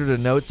considered a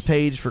notes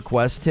page for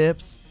quest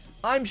tips?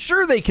 I'm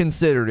sure they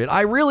considered it.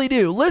 I really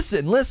do.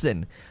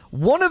 Listen.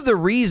 One of the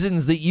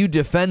reasons that you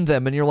defend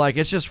them and you're like,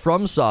 it's just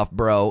FromSoft,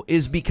 bro,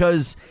 is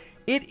because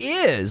it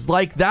is.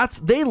 Like,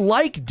 they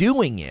like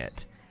doing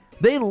it.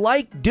 They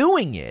like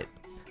doing it.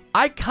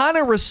 I kind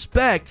of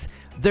respect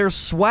their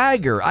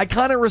swagger. I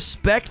kind of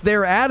respect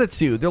their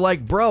attitude. They're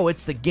like, bro,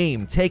 it's the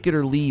game. Take it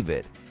or leave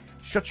it.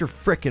 Shut your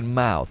frickin'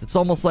 mouth. It's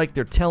almost like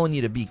they're telling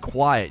you to be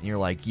quiet, and you're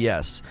like,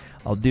 yes,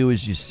 I'll do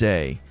as you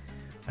say.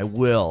 I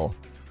will.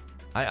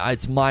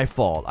 It's my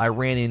fault. I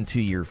ran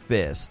into your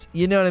fist.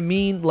 You know what I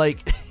mean?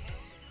 Like,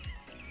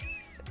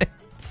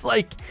 it's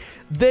like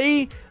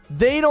they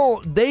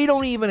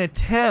don't even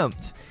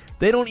attempt.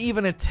 They don't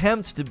even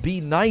attempt to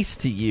be nice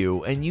to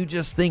you, and you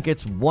just think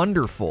it's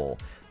wonderful.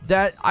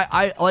 That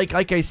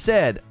like I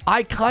said,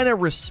 I kind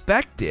of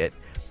respect it,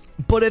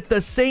 but at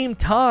the same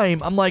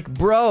time, I'm like,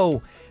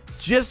 bro,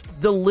 just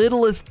the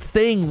littlest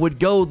thing would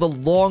go the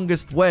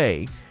longest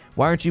way.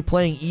 Why aren't you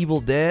playing Evil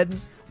Dead?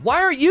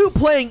 Why are you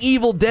playing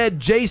Evil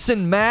Dead,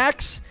 Jason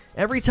Max?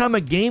 Every time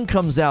a game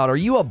comes out, are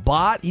you a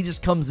bot? He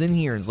just comes in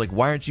here and is like,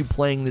 why aren't you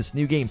playing this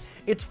new game?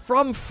 It's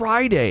from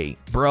Friday,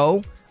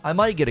 bro. I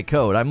might get a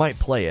code. I might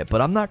play it, but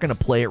I'm not going to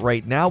play it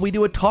right now. We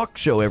do a talk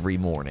show every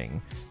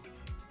morning.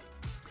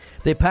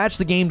 They patched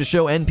the game to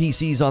show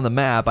NPCs on the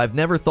map. I've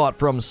never thought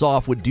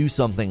FromSoft would do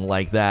something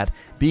like that,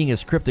 being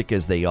as cryptic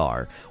as they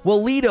are.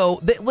 Well,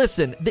 Lido,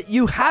 listen,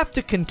 you have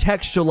to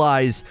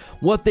contextualize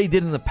what they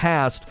did in the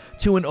past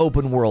to an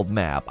open world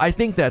map. I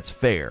think that's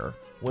fair.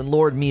 When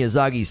Lord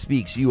Miyazaki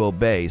speaks, you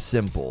obey.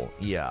 Simple.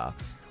 Yeah.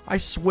 I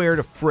swear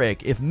to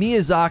frick, if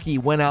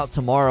Miyazaki went out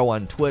tomorrow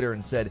on Twitter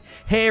and said,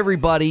 hey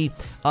everybody,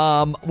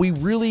 we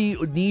really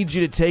need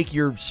you to take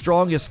your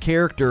strongest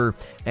character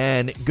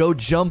and go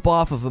jump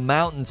off of a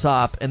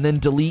mountaintop and then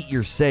delete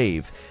your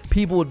save,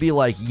 people would be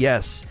like,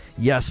 yes,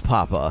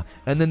 papa,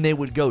 and then they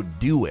would go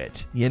do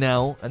it, you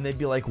know, and they'd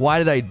be like, why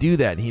did I do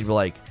that? And he'd be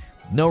like,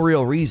 no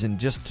real reason,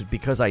 just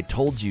because I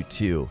told you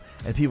to.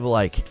 And people are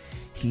like,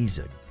 he's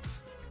a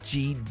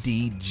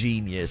GD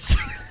genius.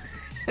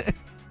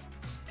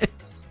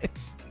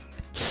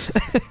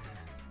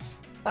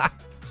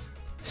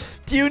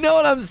 Do you know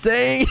what I'm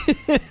saying?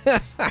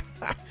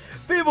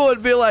 People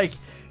would be like,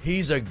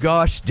 he's a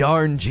gosh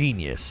darn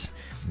genius.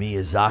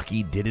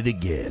 Miyazaki did it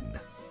again.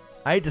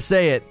 I hate to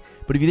say it,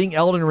 but if you think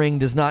Elden Ring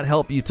does not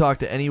help you talk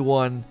to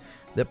anyone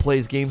that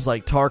plays games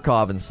like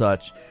Tarkov and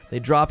such, they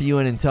drop you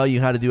in and tell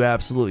you how to do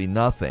absolutely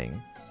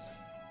nothing.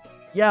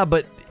 Yeah,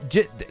 but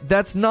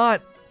that's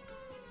not...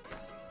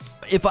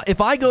 If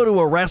I go to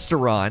a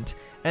restaurant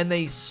and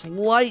they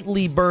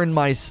slightly burn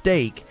my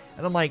steak,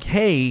 and I'm like,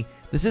 hey,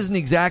 this isn't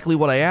exactly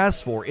what I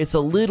asked for. It's a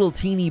little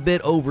teeny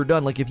bit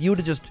overdone. Like, if you would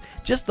have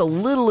just the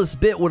littlest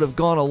bit would have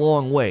gone a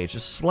long way. It's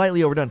just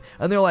slightly overdone.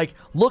 And they're like,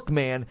 look,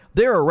 man,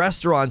 there are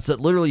restaurants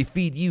that literally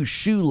feed you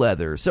shoe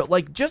leather. So,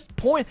 like, just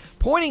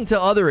pointing to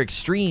other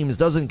extremes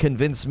doesn't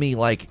convince me,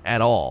 like,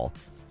 at all.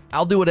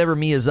 I'll do whatever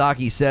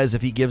Miyazaki says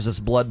if he gives us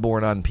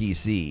Bloodborne on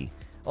PC.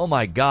 Oh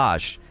my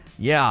gosh.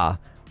 Yeah.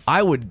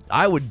 I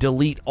would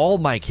delete all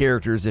my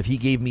characters if he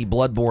gave me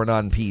Bloodborne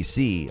on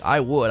PC. I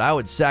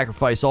would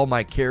sacrifice all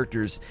my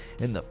characters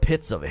in the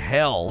pits of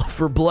hell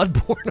for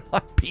Bloodborne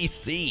on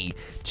PC.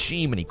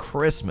 Chimney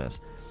Christmas.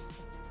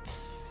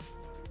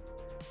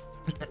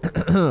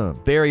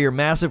 Barrier,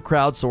 massive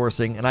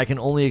crowdsourcing, and I can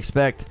only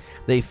expect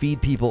they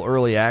feed people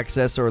early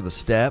access or the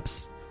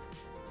steps.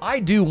 I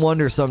do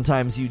wonder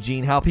sometimes,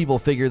 Eugene, how people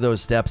figure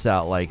those steps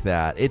out like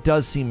that. It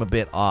does seem a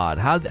bit odd.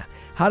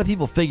 How do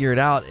people figure it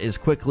out as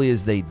quickly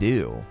as they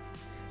do?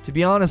 To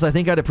be honest, I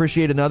think I'd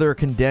appreciate another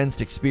condensed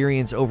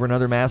experience over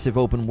another massive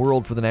open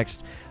world for the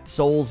next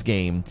Souls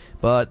game,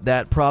 but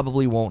that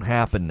probably won't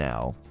happen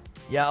now.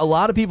 Yeah, a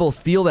lot of people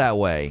feel that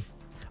way.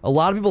 A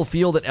lot of people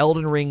feel that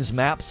Elden Ring's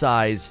map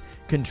size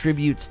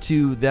contributes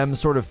to them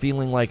sort of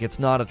feeling like it's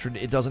not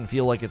it doesn't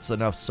feel like it's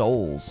enough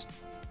Souls,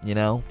 you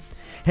know?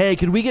 Hey,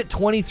 could we get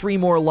 23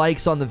 more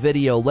likes on the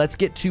video? Let's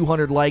get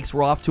 200 likes.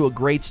 We're off to a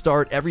great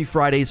start. Every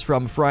Friday's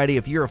From Friday.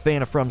 If you're a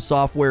fan of From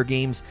Software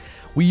games,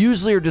 we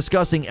usually are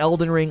discussing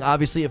Elden Ring.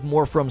 Obviously, if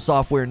more From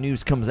Software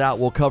news comes out,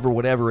 we'll cover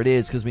whatever it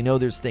is because we know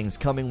there's things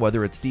coming,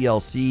 whether it's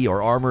DLC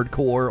or Armored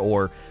Core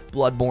or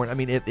Bloodborne. I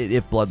mean,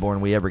 if Bloodborne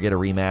we ever get a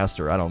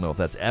remaster, I don't know if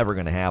that's ever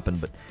going to happen,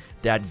 but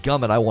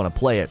dadgummit, I want to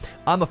play it.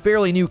 I'm a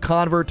fairly new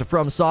convert to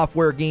From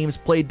Software games.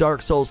 Played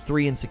Dark Souls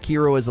 3 and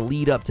Sekiro as a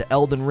lead up to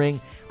Elden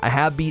Ring. I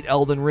have beat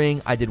Elden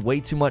Ring. I did way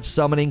too much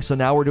summoning, so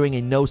now we're doing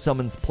a no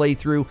summons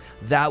playthrough.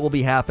 That will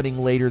be happening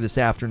later this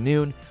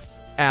afternoon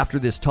after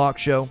this talk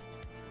show.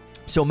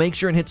 So make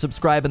sure and hit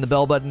subscribe and the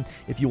bell button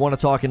if you want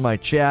to talk in my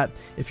chat.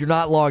 If you're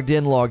not logged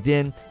in, logged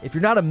in. If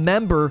you're not a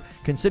member,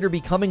 consider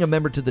becoming a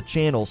member to the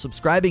channel.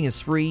 Subscribing is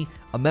free.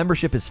 A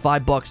membership is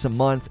 $5 a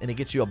month, and it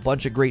gets you a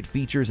bunch of great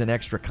features and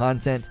extra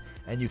content.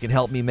 And you can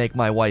help me make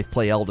my wife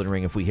play Elden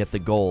Ring if we hit the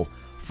goal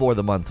for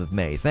the month of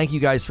May. Thank you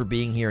guys for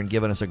being here and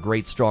giving us a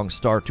great, strong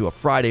start to a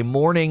Friday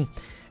morning.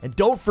 And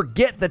don't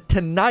forget that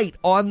tonight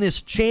on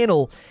this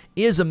channel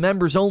is a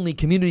members-only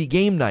community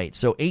game night.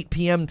 So 8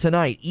 p.m.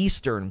 tonight,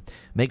 Eastern.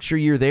 Make sure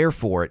you're there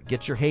for it.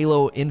 Get your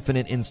Halo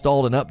Infinite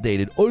installed and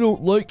updated. I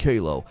don't like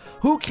Halo.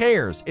 Who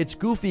cares? It's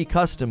goofy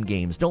custom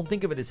games. Don't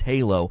think of it as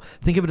Halo.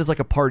 Think of it as like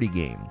a party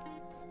game.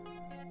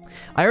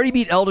 I already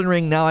beat Elden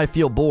Ring. Now I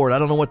feel bored. I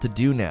don't know what to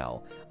do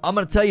now. I'm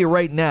going to tell you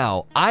right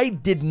now, I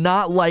did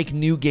not like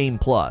New Game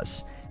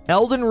Plus.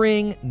 Elden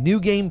Ring New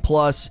Game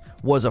Plus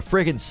was a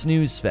friggin'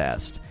 snooze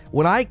fest.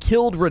 When I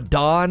killed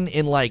Radahn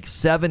in like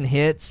 7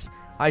 hits,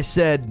 I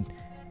said,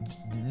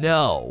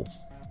 no,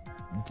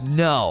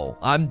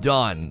 I'm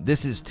done.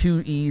 This is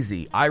too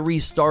easy. I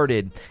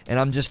restarted, and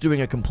I'm just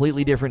doing a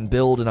completely different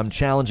build, and I'm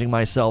challenging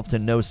myself to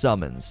no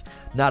summons.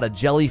 Not a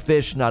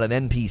jellyfish, not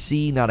an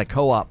NPC, not a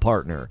co-op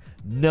partner.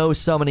 No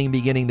summoning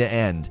beginning to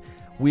end.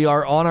 We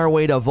are on our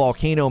way to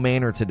Volcano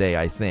Manor today,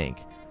 I think.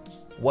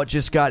 What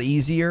just got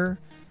easier?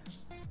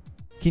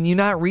 Can you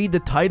not read the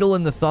title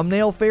and the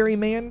thumbnail, Fairy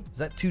Man?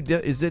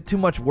 Is it too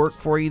much work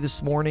for you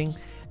this morning?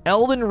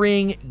 Elden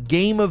Ring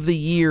Game of the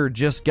Year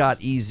just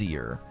got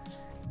easier.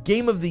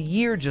 Game of the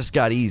Year just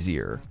got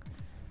easier.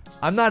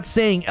 I'm not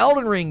saying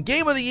Elden Ring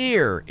Game of the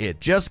Year. It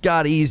just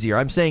got easier.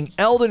 I'm saying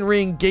Elden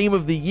Ring Game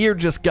of the Year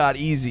just got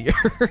easier.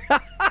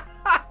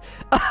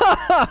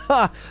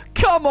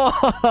 Come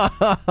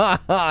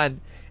on.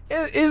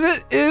 Is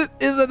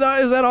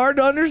that hard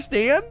to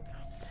understand?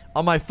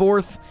 On my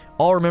 4th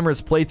All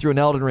Remembrance playthrough in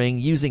Elden Ring,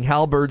 using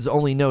halberds,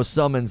 only no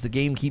summons, the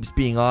game keeps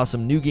being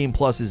awesome. New Game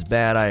Plus is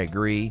bad, I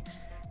agree.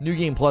 New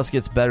Game Plus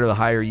gets better the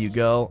higher you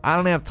go. I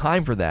don't have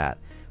time for that.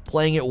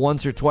 Playing it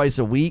once or twice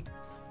a week,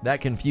 that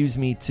confused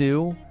me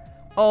too.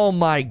 Oh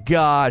my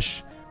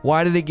gosh.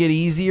 Why did it get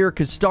easier?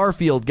 Because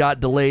Starfield got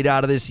delayed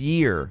out of this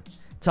year.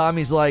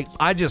 Tommy's like,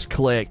 I just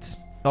clicked.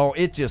 Oh,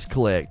 it just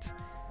clicked.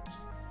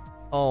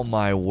 Oh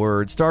my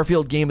word.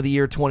 Starfield Game of the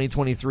Year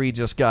 2023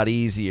 just got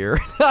easier.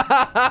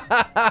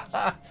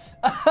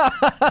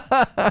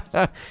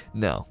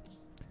 No.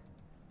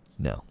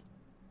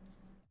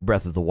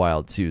 Breath of the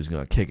Wild 2 is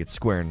going to kick it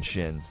square in the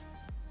shins.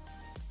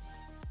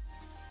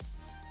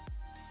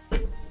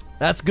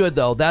 That's good,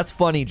 though. That's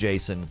funny,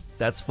 Jason.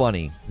 That's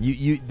funny.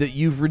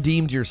 You've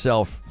redeemed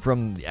yourself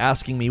from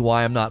asking me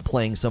why I'm not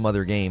playing some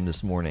other game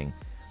this morning.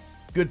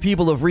 Good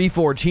people of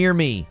Reforge, hear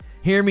me.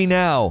 Hear me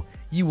now.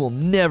 You will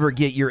never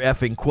get your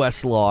effing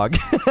quest log.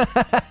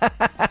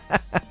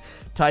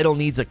 Title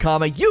needs a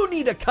comma. You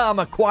need a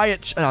comma.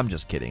 Quiet. I'm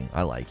just kidding.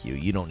 I like you.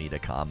 You don't need a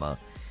comma.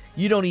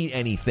 You don't need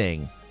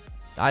anything.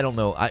 I don't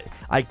know.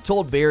 I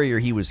told Barrier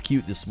he was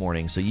cute this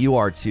morning, so you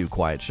are too,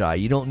 Quiet Shy.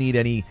 You don't need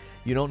any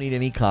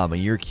comma.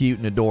 You're cute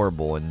and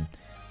adorable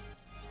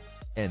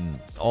and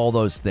all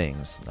those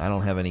things. I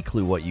don't have any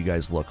clue what you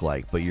guys look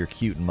like, but you're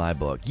cute in my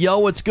book. Yo,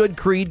 what's good,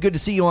 Creed? Good to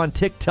see you on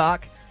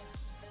TikTok.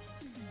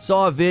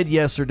 Saw a vid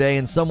yesterday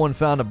and someone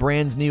found a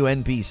brand new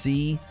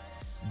NPC,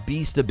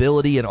 beast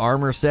ability and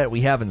armor set we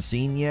haven't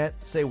seen yet.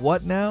 Say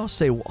what now?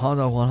 Say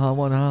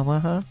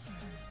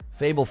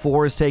Fable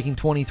 4 is taking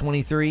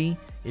 2023.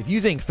 If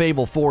you think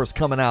Fable 4 is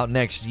coming out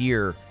next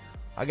year,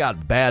 I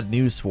got bad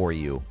news for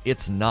you.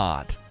 It's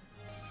not.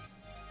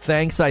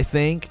 Thanks, I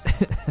think.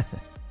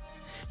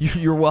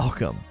 You're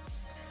welcome.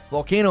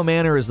 Volcano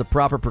Manor is the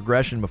proper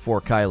progression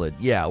before Kylid.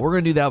 Yeah, we're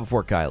going to do that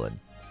before Kylid.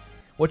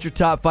 What's your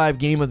top 5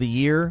 game of the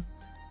year?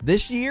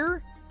 This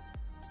year?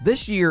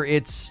 This year,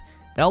 it's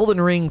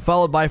Elden Ring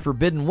followed by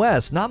Forbidden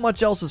West. Not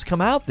much else has come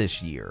out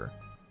this year.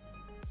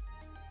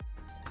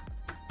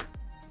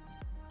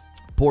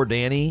 Poor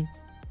Danny.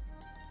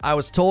 I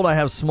was told I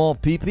have small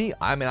pee-pee.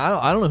 I mean,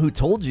 I don't know who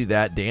told you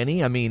that,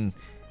 Danny. I mean,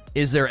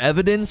 is there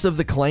evidence of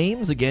the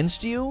claims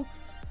against you?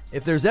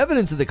 If there's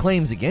evidence of the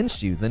claims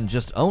against you, then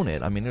just own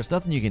it. I mean, there's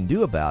nothing you can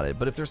do about it.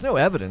 But if there's no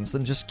evidence,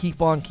 then just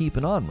keep on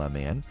keeping on, my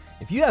man.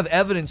 If you have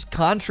evidence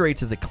contrary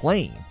to the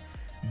claim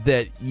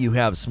that you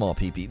have small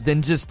pee-pee,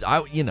 then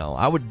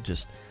I would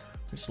just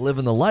live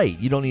in the light.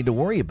 You don't need to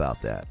worry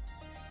about that.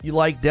 You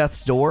like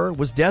Death's Door?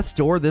 Was Death's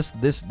Door this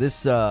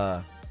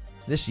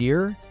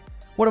year?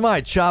 What am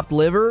I, chopped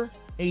liver?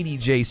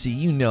 ADJC,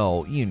 you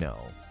know.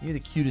 You're the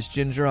cutest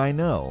ginger I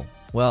know.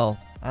 Well,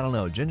 I don't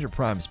know. Ginger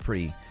Prime's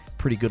pretty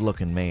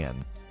good-looking man.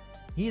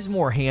 He's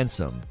more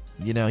handsome.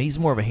 He's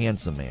more of a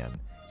handsome man.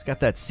 He's got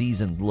that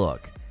seasoned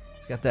look.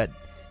 He's got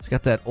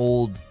that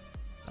old.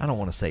 I don't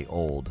want to say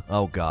old.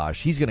 Oh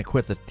gosh, he's gonna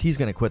quit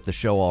the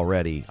show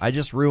already. I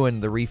just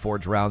ruined the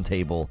Reforge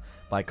Roundtable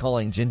by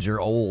calling Ginger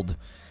old.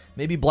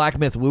 Maybe Black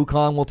Myth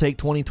Wukong will take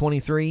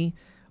 2023.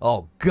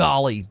 Oh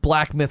golly,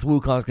 Black Myth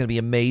Wukong is gonna be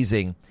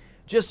amazing.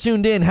 Just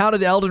tuned in. How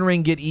did Elden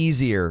Ring get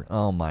easier?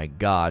 Oh my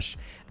gosh.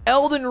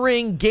 Elden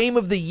Ring Game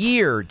of the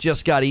Year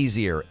just got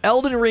easier.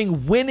 Elden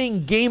Ring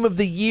winning Game of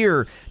the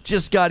Year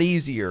just got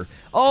easier.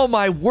 Oh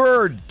my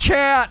word.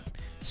 Chat,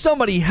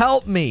 somebody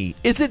help me.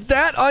 Is it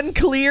that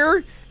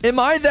unclear? Am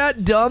I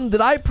that dumb? Did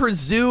I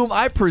presume?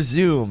 I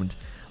presumed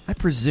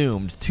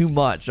too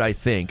much, I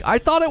think. I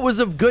thought it was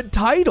a good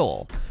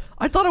title.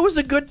 I thought it was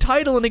a good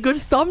title and a good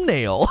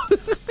thumbnail.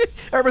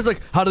 Everybody's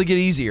like, how did it get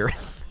easier?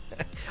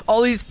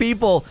 All these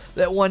people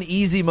that want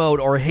easy mode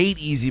or hate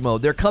easy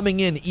mode, they're coming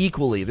in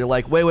equally. They're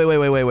like, wait.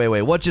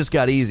 What just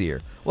got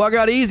easier? What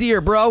got easier,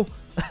 bro?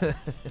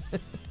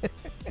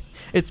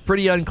 It's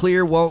pretty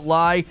unclear, won't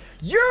lie.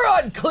 You're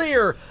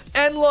unclear,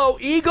 Enlo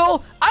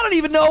Eagle. I don't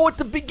even know what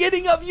the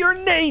beginning of your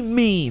name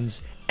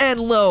means.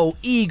 Enlo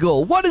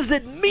Eagle. What does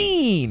it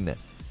mean?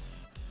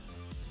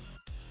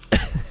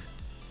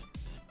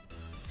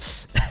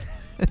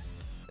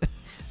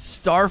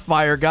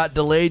 Starfire got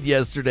delayed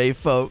yesterday,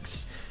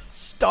 folks.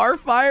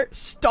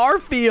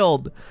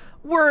 Starfield.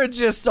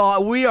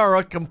 We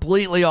are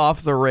completely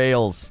off the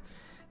rails.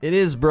 It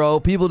is, bro.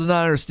 People do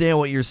not understand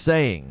what you're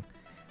saying.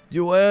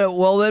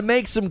 Well, that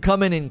makes them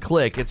come in and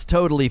click. It's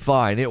totally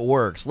fine. It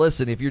works.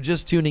 Listen, if you're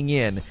just tuning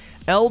in,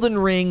 Elden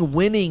Ring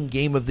winning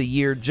Game of the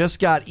Year just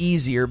got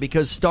easier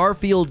because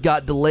Starfield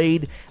got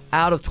delayed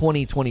out of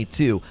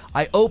 2022.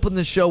 I opened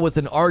the show with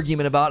an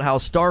argument about how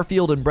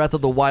Starfield and Breath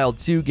of the Wild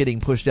 2 getting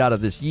pushed out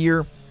of this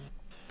year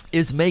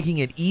is making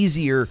it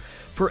easier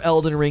for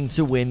Elden Ring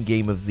to win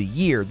Game of the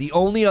Year. The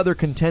only other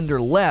contender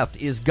left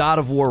is God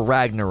of War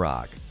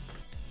Ragnarok.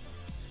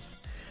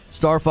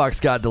 Star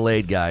Fox got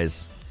delayed,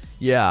 guys.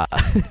 Yeah.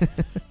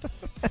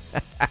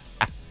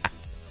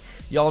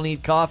 Y'all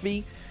need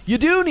coffee? You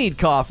do need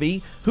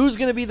coffee. Who's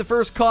going to be the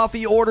first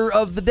coffee order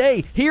of the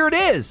day? Here it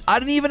is. I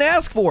didn't even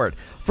ask for it.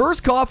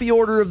 First coffee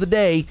order of the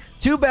day,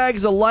 2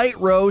 bags of light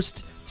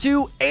roast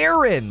to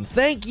Aaron.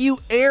 Thank you,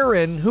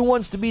 Aaron, who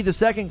wants to be the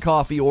second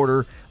coffee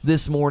order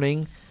this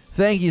morning.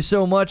 Thank you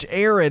so much,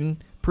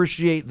 Aaron.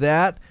 Appreciate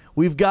that.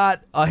 We've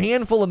got a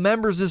handful of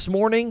members this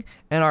morning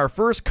and our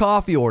first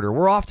coffee order.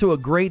 We're off to a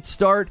great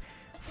start.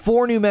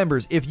 4 new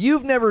members. If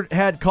you've never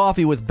had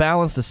coffee with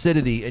balanced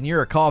acidity and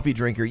you're a coffee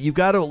drinker, you've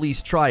got to at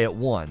least try it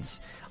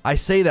once. I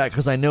say that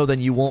because I know then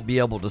you won't be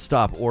able to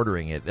stop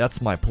ordering it. That's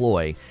my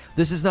ploy.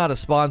 This is not a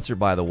sponsor,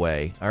 by the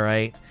way, all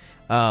right?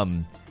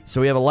 So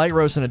we have a light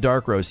roast and a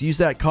dark roast. Use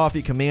that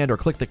coffee command or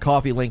click the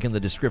coffee link in the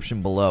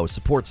description below.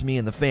 Supports me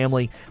and the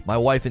family. My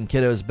wife and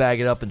kiddos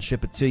bag it up and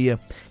ship it to you.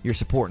 You're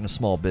supporting a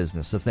small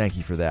business, so thank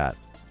you for that.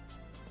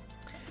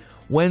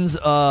 When's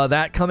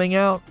that coming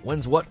out?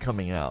 When's what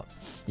coming out?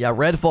 Yeah,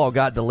 Redfall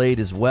got delayed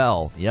as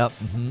well. Yep.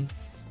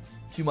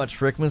 Too much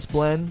Frickmas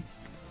blend.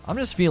 I'm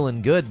just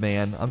feeling good,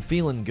 man. I'm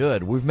feeling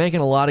good. We're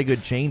making a lot of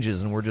good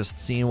changes, and we're just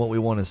seeing what we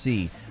want to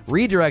see.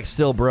 Redirect's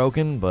still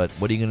broken, but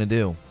what are you going to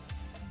do?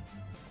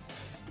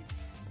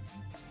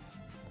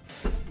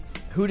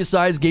 Who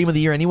decides Game of the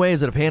Year anyway?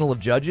 Is it a panel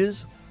of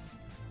judges?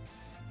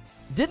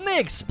 Didn't they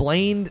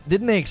explain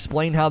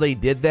how they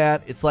did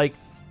that? It's like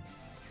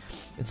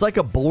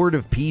a board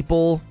of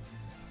people,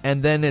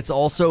 and then it's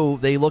also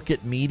they look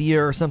at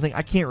media or something.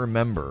 I can't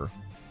remember.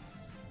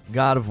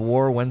 God of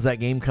War, when's that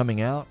game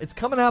coming out? It's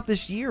coming out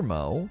this year,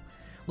 Mo.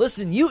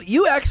 Listen, you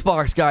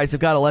Xbox guys have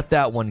got to let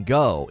that one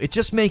go. It's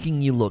just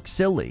making you look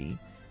silly.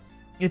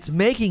 It's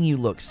making you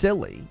look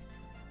silly.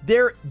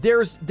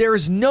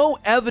 There's no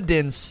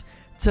evidence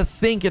to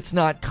think it's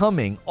not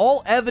coming.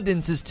 All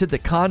evidence is to the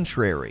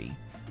contrary.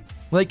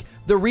 Like,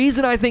 the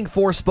reason I think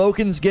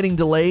Forspoken's getting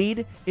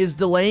delayed is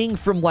delaying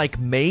from, like,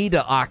 May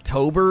to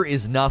October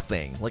is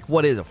nothing. Like,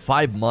 what is it,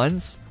 5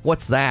 months?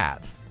 What's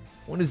that?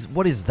 What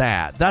is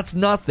that? That's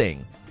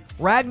nothing.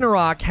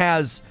 Ragnarok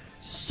has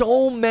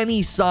so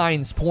many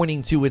signs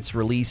pointing to its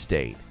release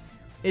date.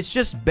 It's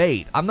just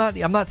bait. I'm not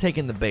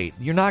taking the bait.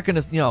 You're not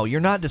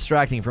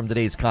distracting from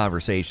today's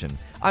conversation.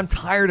 I'm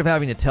tired of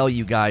having to tell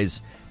you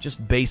guys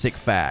just basic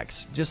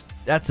facts. Just,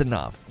 that's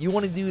enough. You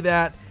want to do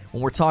that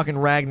when we're talking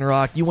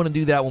Ragnarok. You want to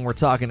do that when we're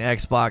talking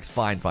Xbox.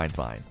 Fine.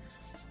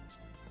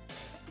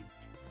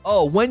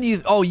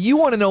 Oh, you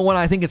want to know when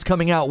I think it's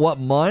coming out? What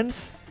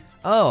month?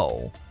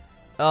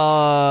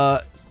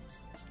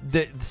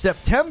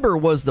 September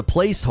was the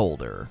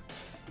placeholder.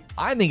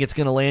 I think it's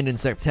going to land in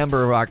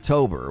September or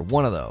October.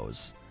 One of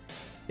those.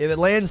 If it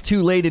lands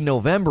too late in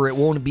November, it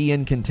won't be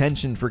in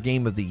contention for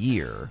Game of the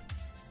Year.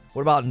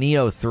 What about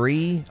Neo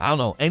 3? I don't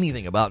know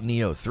anything about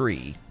Neo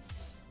 3.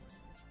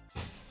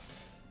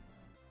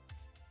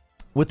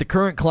 With the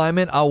current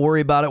climate, I'll worry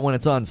about it when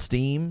it's on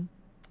Steam.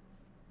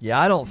 Yeah,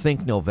 I don't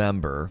think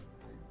November.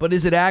 But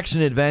is it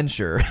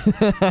action-adventure?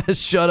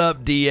 Shut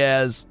up,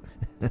 Diaz.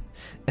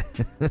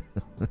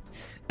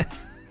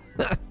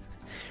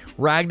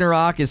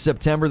 Ragnarok is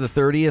September the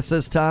 30th,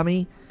 says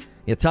Tommy.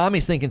 Yeah,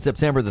 Tommy's thinking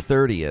September the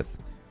 30th.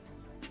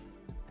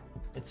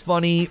 It's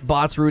funny,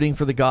 bots rooting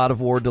for the God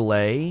of War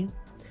delay.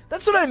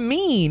 That's what I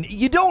mean.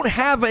 You don't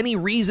have any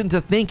reason to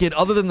think it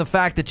other than the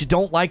fact that you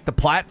don't like the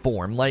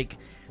platform. Like,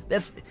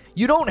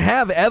 you don't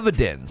have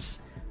evidence.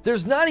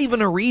 There's not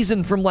even a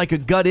reason from like a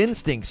gut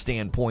instinct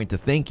standpoint to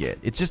think it.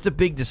 It's just a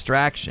big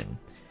distraction.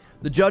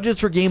 The judges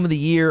for Game of the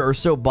Year are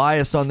so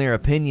biased on their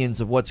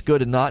opinions of what's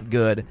good and not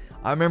good.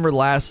 I remember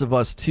Last of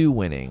Us 2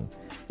 winning.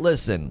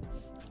 Listen,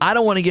 I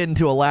don't want to get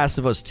into a Last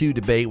of Us 2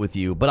 debate with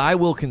you, but I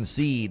will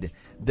concede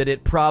that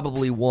it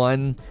probably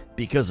won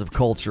because of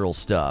cultural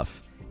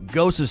stuff.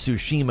 Ghost of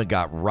Tsushima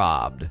got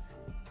robbed.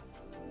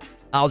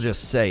 I'll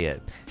just say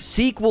it.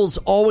 Sequels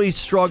always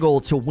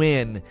struggle to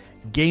win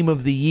Game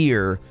of the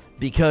Year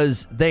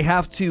because they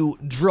have to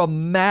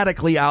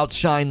dramatically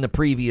outshine the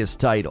previous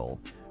title,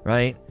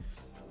 right?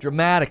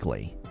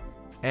 Dramatically.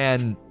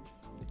 And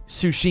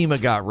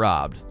Tsushima got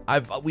robbed.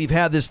 We've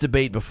had this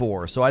debate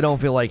before, so I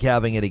don't feel like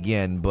having it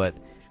again, but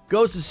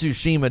Ghost of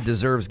Tsushima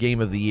deserves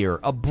Game of the Year.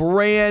 A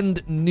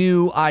brand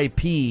new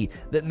IP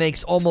that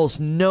makes almost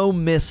no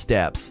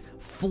missteps.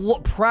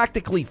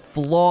 Practically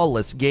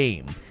flawless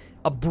game.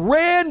 A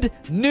brand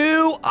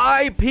new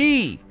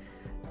IP.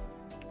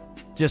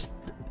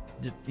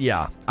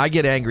 Yeah, I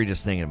get angry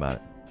just thinking about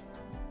it.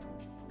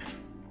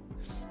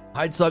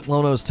 I'd suck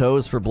Lono's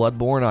toes for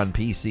Bloodborne on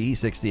PC,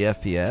 60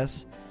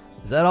 FPS.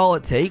 Is that all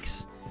it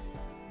takes?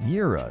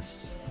 You're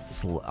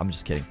I'm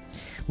just kidding.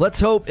 Let's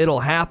hope it'll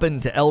happen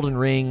to Elden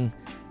Ring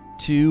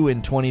 2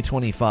 in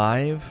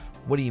 2025.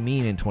 What do you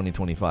mean in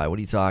 2025? What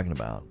are you talking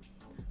about?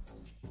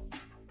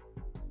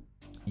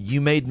 You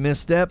made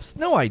missteps?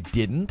 No, I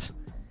didn't.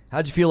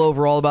 How'd you feel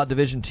overall about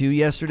Division 2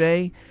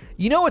 yesterday?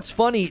 You know what's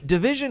funny?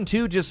 Division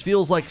 2 just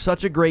feels like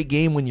such a great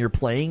game when you're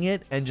playing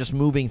it and just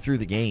moving through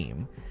the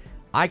game.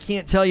 I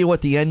can't tell you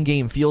what the end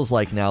game feels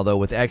like now, though,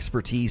 with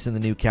expertise in the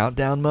new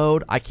countdown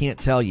mode. I can't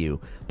tell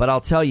you, but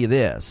I'll tell you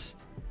this.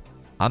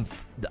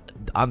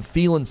 I'm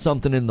feeling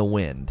something in the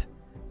wind.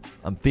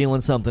 I'm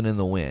feeling something in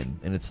the wind,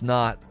 and it's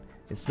not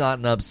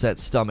an upset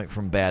stomach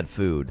from bad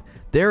food.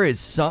 There is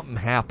something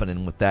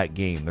happening with that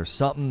game. There's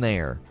something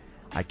there.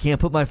 I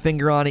can't put my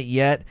finger on it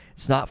yet.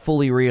 It's not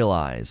fully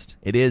realized.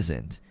 It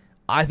isn't.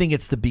 I think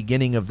it's the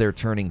beginning of their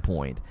turning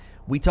point.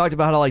 We talked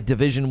about how like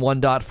Division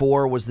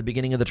 1.4 was the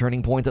beginning of the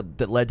turning point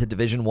that led to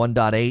Division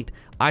 1.8.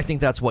 I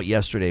think that's what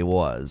yesterday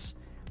was.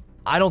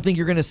 I don't think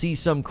you're going to see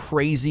some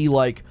crazy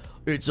like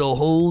it's a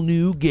whole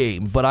new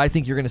game, but I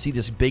think you're going to see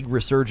this big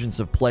resurgence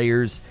of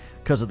players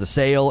because of the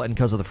sale and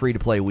because of the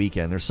free-to-play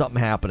weekend. There's something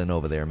happening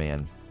over there,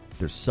 man.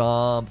 There's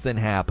something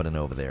happening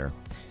over there.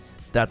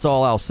 That's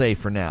all I'll say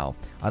for now.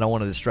 I don't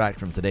want to distract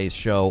from today's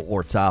show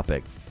or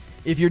topic.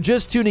 If you're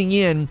just tuning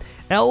in,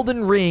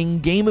 Elden Ring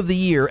Game of the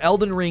Year,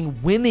 Elden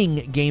Ring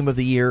winning Game of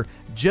the Year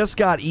just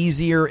got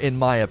easier in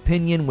my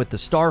opinion with the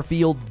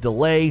Starfield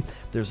delay.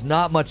 There's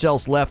not much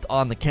else left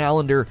on the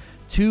calendar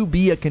to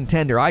be a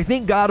contender. I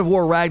think God of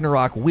War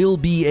Ragnarok will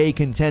be a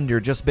contender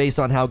just based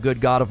on how good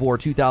God of War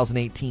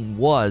 2018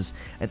 was,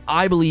 and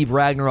I believe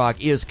Ragnarok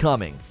is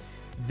coming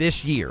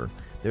this year.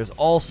 There's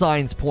all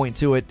signs point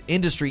to it.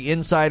 Industry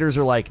insiders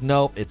are like,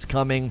 nope, it's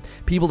coming.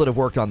 People that have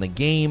worked on the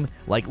game,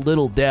 like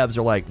little devs,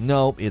 are like,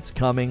 nope, it's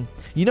coming.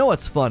 You know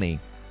what's funny?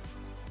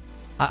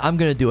 I'm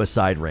going to do a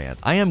side rant.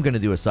 I am going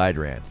to do a side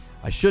rant.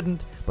 I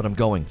shouldn't, but I'm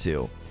going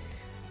to.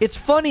 It's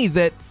funny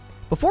that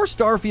before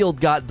Starfield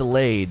got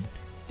delayed,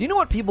 do you know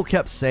what people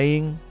kept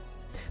saying?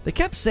 They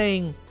kept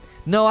saying,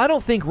 no, I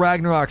don't think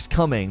Ragnarok's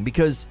coming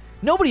because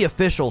nobody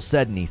official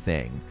said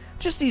anything.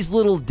 Just these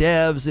little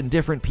devs and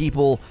different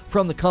people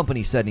from the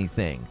company said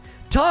anything.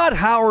 Todd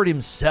Howard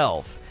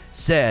himself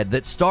said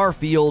that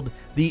Starfield,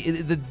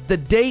 the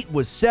date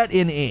was set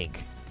in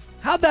ink.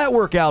 How'd that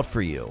work out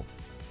for you?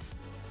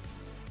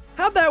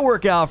 How'd that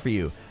work out for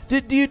you?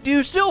 Do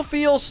you still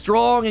feel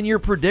strong in your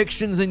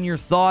predictions and your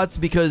thoughts?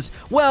 Because,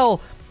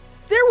 well,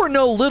 there were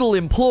no little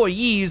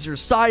employees or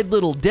side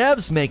little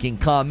devs making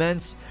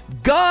comments.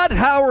 God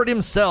Howard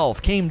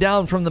himself came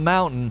down from the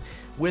mountain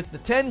with the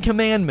 10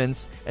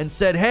 Commandments and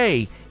said,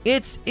 hey,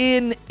 it's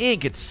in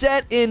ink. It's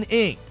set in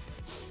ink.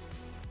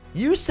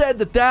 You said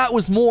that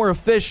was more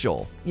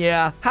official.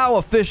 Yeah, how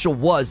official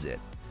was it?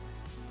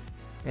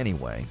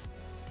 Anyway,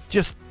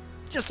 just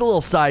a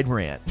little side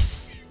rant.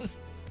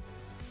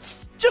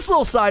 Just a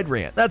little side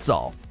rant, that's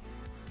all.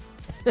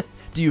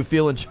 Do you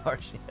feel in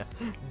charge?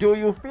 Yeah. Do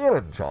you feel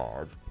in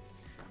charge?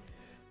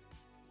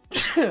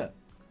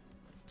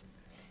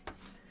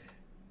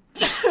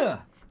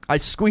 I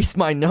squeezed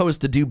my nose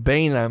to do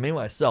Bane and I made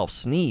myself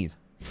sneeze.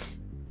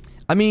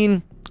 I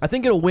mean, I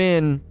think it'll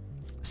win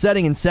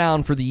setting and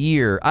sound for the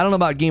year. I don't know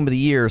about Game of the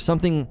Year.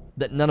 Something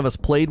that none of us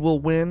played will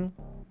win?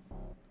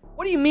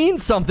 What do you mean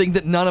something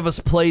that none of us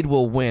played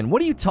will win?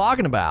 What are you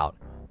talking about?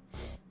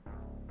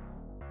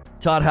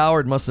 Todd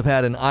Howard must have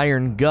had an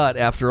iron gut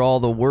after all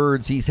the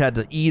words he's had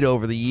to eat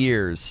over the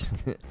years.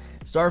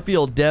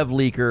 Starfield dev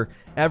leaker.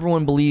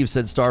 Everyone believes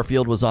said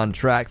Starfield was on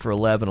track for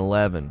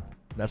 11/11.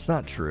 That's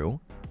not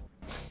true.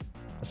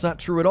 That's not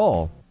true at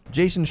all.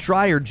 Jason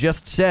Schreier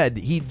just said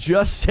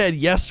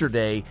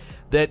yesterday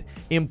that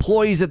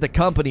employees at the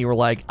company were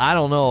like, I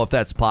don't know if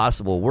that's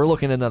possible. We're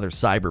looking at another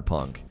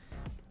Cyberpunk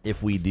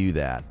if we do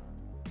that.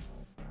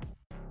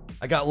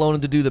 I got Lona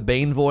to do the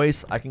Bane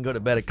voice. I can go to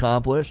bed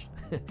accomplished.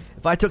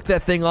 If I took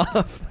that thing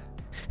off,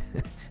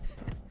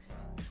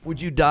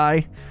 Would you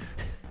die?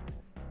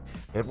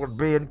 It would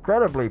be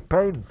incredibly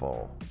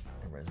painful.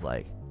 Everybody's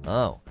like,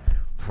 oh,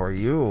 For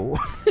you.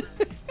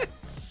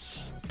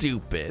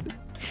 stupid.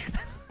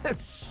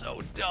 That's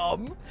so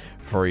dumb.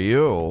 For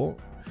you.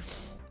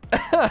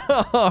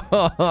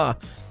 The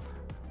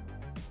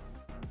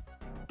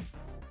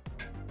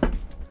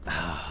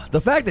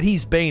fact that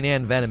he's Bane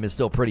and Venom is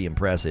still pretty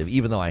impressive,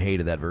 even though I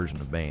hated that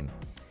version of Bane.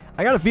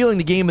 I got a feeling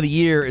the game of the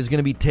year is going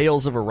to be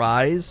Tales of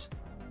Arise.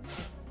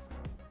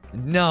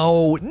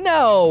 No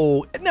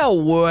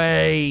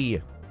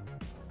way.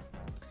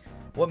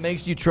 What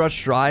makes you trust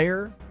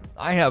Schreier?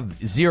 I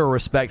have zero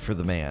respect for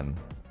the man.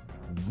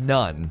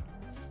 None.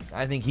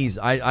 I think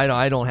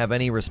I don't have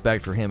any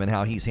respect for him and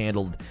how he's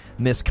handled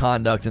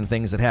misconduct and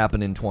things that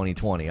happened in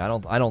 2020. I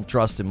don't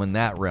trust him in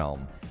that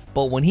realm.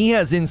 But when he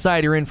has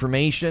insider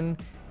information,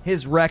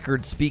 his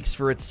record speaks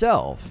for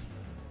itself.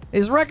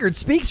 His record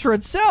speaks for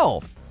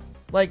itself.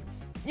 Like,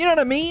 you know what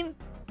I mean?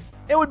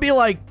 It would be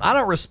like, I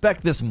don't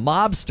respect this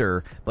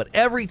mobster, but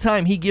every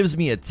time he gives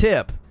me a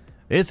tip,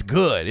 it's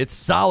good. It's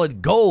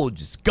solid gold.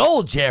 It's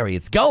gold, Jerry.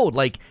 It's gold.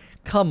 Like,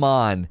 come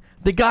on.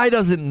 The guy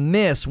doesn't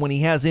miss when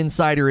he has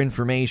insider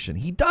information.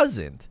 He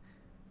doesn't.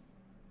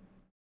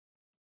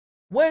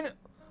 When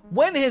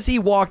has he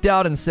walked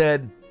out and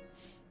said,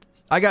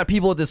 I got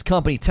people at this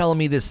company telling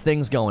me this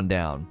thing's going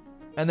down,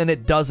 and then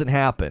it doesn't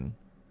happen?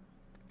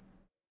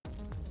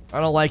 I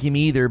don't like him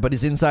either, but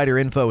his insider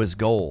info is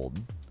gold.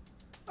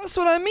 That's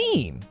what I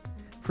mean.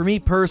 For me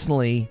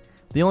personally,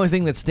 the only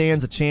thing that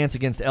stands a chance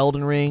against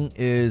Elden Ring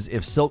is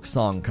if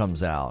Silksong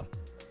comes out.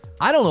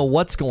 I don't know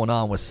what's going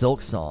on with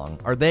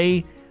Silksong.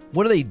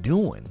 What are they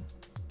doing?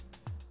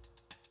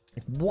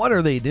 What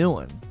are they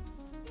doing?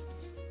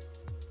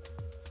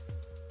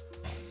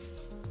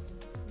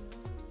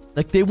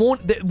 Like,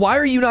 why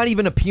are you not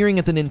even appearing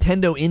at the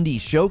Nintendo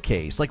Indie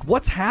Showcase? Like,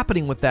 what's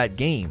happening with that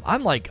game? I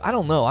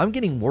don't know. I'm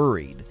getting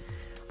worried.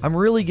 I'm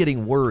really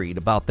getting worried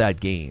about that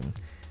game.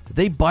 Did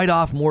they bite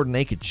off more than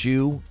they could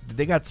chew?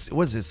 They got,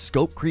 what is this,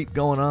 scope creep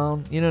going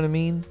on? You know what I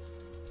mean?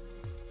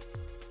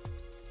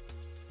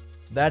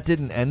 That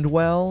didn't end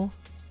well.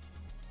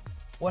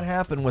 What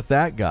happened with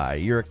that guy?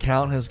 Your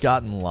account has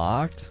gotten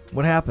locked?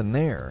 What happened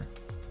there?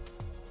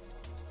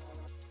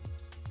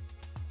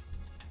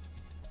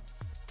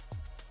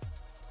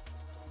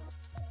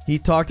 He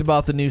talked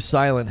about the new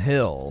Silent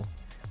Hill.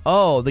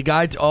 Oh, the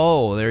guy...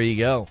 Oh, there you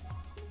go.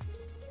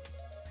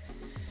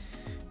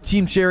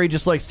 Team Cherry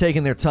just likes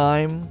taking their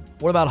time.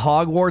 What about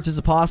Hogwarts as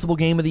a possible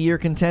Game of the Year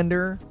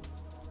contender?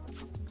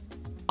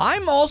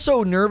 I'm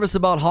also nervous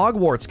about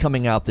Hogwarts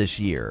coming out this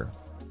year.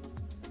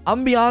 I'm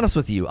going to be honest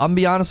with you.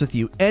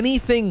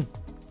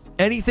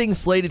 Anything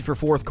slated for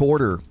fourth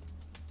quarter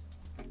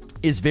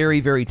is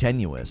very, very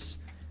tenuous.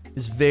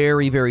 Is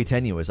very, very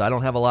tenuous. I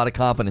don't have a lot of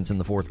confidence in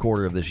the fourth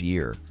quarter of this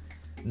year.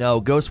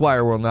 No,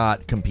 Ghostwire will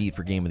not compete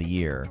for Game of the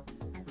Year.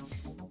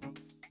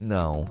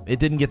 No, it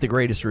didn't get the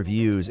greatest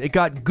reviews. It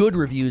got good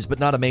reviews, but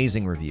not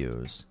amazing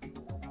reviews.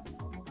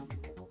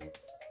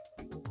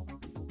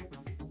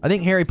 I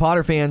think Harry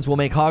Potter fans will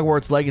make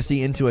Hogwarts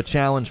Legacy into a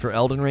challenge for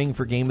Elden Ring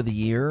for Game of the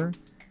Year.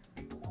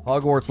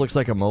 Hogwarts looks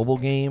like a mobile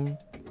game.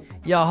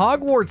 Yeah,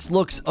 Hogwarts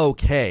looks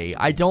okay.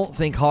 I don't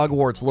think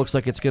Hogwarts looks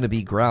like it's going to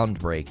be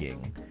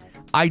groundbreaking.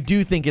 I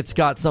do think it's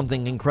got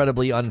something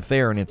incredibly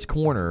unfair in its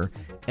corner,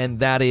 and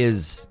that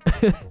is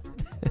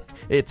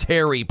it's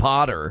Harry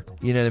Potter.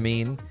 You know what I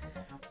mean?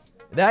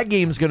 That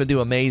game's going to do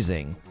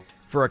amazing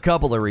for a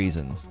couple of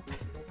reasons.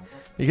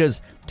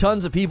 Because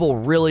tons of people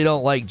really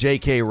don't like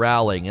J.K.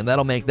 Rowling, and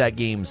that'll make that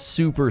game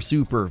super,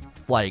 super,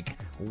 like,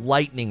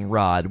 lightning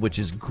rod, which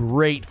is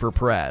great for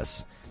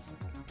press.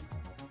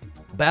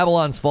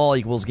 Babylon's Fall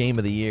equals Game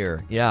of the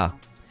Year. Yeah,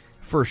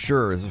 for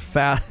sure. It's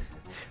the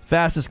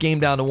fastest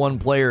game down to one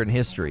player in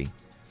history.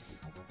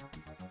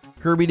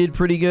 Kirby did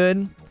pretty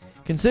good.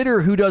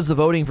 Consider who does the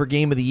voting for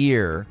Game of the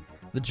Year.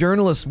 The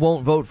journalists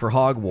won't vote for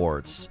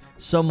Hogwarts.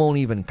 Some won't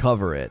even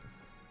cover it.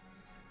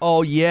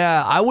 Oh,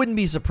 yeah. I wouldn't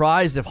be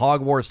surprised if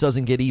Hogwarts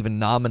doesn't get even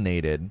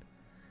nominated.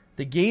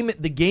 The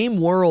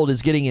game world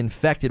is getting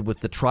infected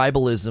with the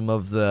tribalism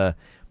of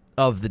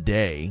the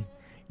day.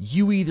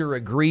 You either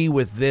agree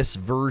with this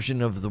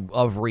version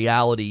of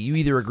reality, you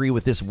either agree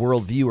with this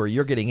worldview, or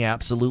you're getting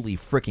absolutely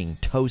freaking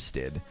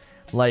toasted.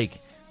 Like,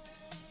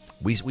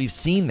 we've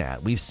seen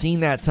that. We've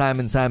seen that time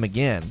and time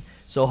again.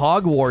 So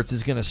Hogwarts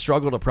is going to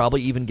struggle to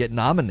probably even get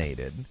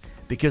nominated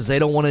because they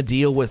don't want to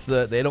deal with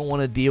the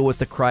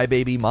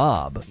crybaby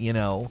mob. You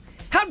know,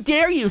 how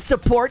dare you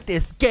support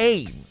this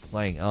game?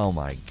 Like, oh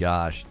my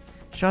gosh,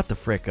 shut the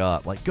frick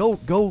up! Like, go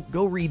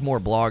read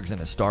more blogs in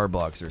a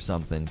Starbucks or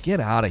something.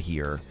 Get out of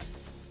here.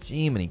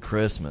 Jiminy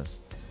Christmas.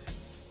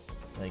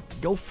 Like,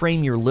 go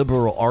frame your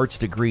liberal arts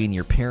degree in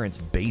your parents'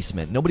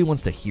 basement. Nobody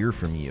wants to hear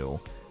from you.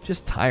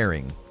 Just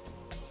tiring.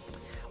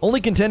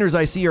 Only contenders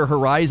I see are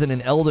Horizon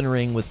and Elden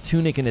Ring, with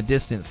Tunic in a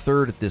distant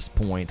third at this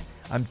point.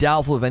 I'm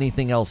doubtful of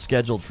anything else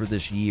scheduled for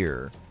this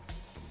year.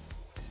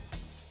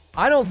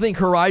 I don't think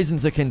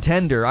Horizon's a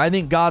contender. I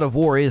think God of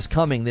War is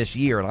coming this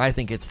year, and I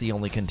think it's the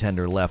only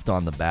contender left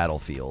on the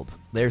battlefield.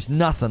 There's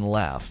nothing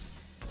left.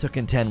 to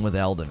contend with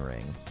Elden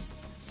Ring.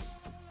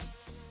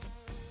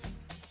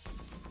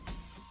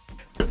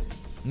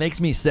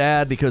 Makes me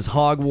sad because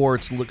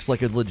Hogwarts looks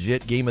like a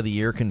legit Game of the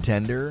Year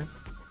contender.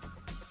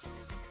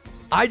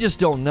 I just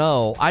don't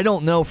know. I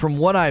don't know. From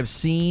what I've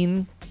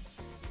seen,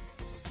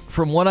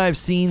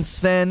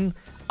 Sven,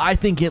 I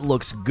think it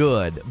looks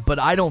good, but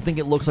I don't think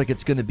it looks like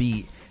it's going to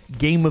be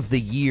Game of the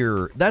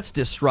Year. That's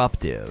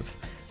disruptive.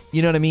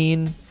 You know what I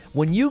mean?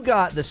 When you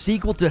got the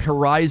sequel to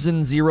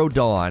Horizon Zero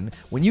Dawn,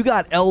 when you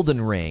got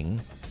Elden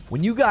Ring,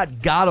 when you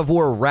got God of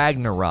War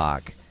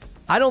Ragnarok,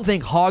 I don't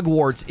think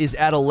Hogwarts is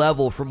at a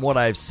level from what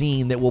I've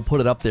seen that will put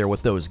it up there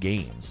with those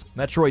games.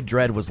 Metroid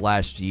Dread was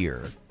last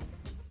year.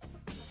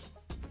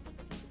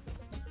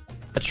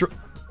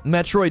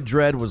 Metroid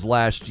Dread was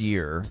last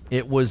year.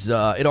 It was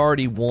it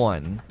already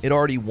won. It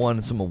already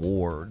won some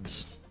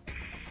awards.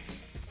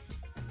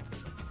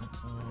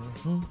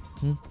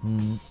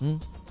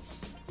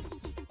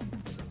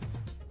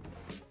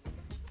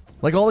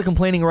 Like all the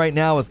complaining right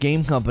now with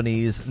game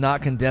companies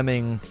not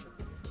condemning.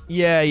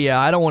 Yeah,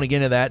 I don't want to get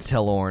into that,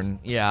 Telorn.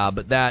 Yeah,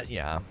 but that,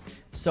 yeah.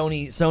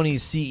 Sony's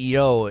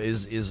CEO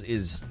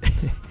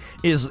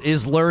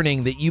is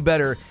learning that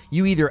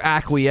you either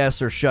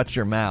acquiesce or shut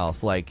your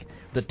mouth. Like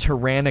the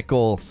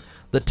tyrannical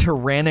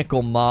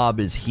mob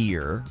is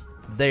here.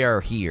 They are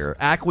here.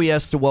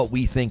 Acquiesce to what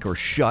we think or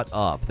shut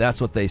up.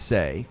 That's what they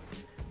say.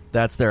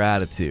 That's their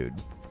attitude.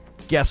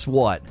 Guess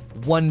what?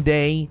 One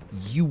day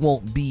you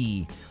won't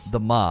be the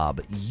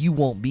mob. You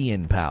won't be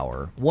in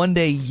power. One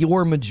day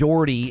your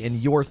majority and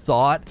your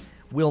thought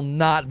will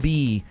not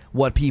be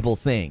what people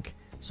think.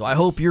 So I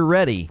hope you're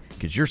ready,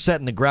 because you're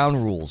setting the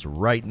ground rules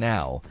right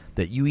now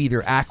that you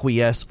either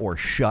acquiesce or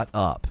shut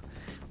up.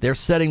 They're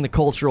setting the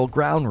cultural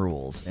ground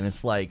rules, and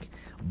it's like,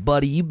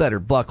 buddy, you better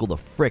buckle the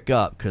frick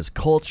up, because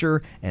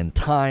culture and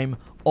time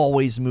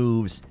always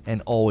moves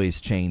and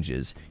always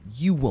changes.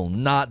 You will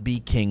not be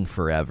king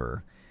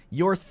forever.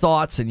 Your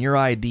thoughts and your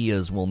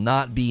ideas will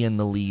not be in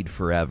the lead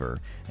forever,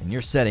 and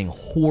you're setting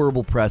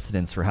horrible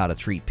precedents for how to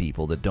treat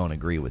people that don't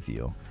agree with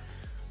you.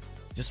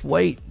 Just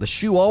wait. The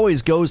shoe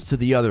always goes to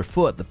the other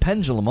foot. The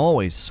pendulum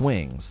always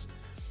swings.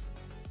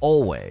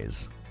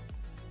 Always.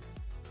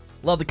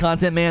 Love the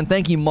content, man.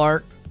 Thank you,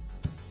 Mark.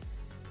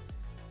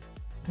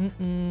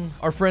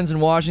 Our friends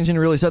in Washington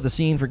really set the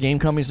scene for game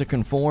companies to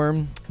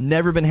conform.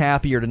 Never been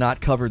happier to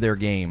not cover their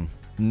game.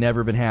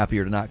 Never been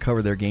happier to not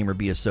cover their game or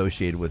be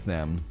associated with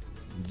them.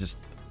 Just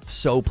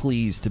so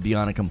pleased to be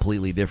on a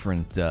completely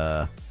different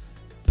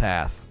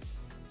path.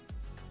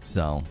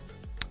 So,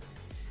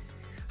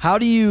 how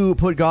do you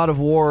put God of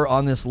War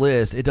on this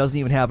list? It doesn't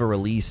even have a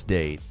release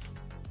date.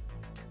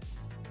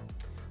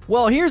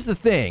 Well, here's the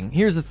thing.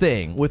 Here's the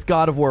thing with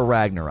God of War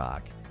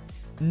Ragnarok.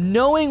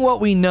 Knowing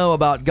what we know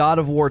about God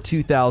of War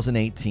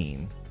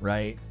 2018,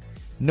 right?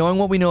 Knowing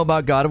what we know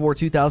about God of War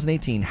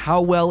 2018,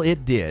 how well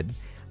it did.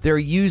 They're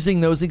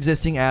using those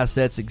existing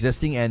assets,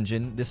 existing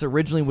engine. This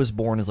originally was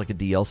born as like a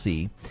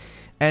DLC.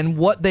 And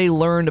what they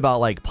learned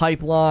about like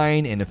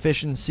pipeline and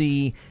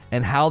efficiency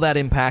and how that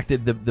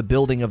impacted the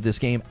building of this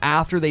game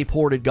after they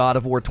ported God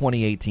of War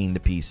 2018 to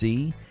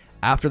PC,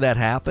 after that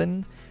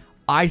happened,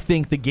 I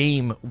think the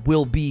game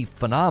will be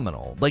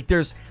phenomenal. Like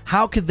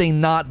how could they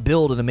not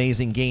build an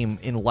amazing game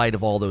in light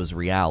of all those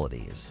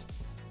realities?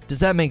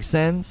 Does that make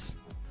sense?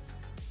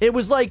 It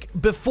was like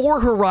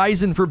before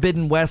Horizon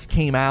Forbidden West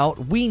came out,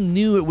 we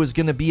knew it was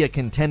going to be a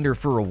contender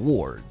for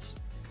awards.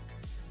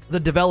 The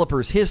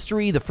developer's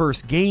history, the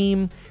first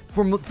game,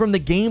 from the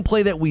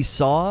gameplay that we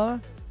saw.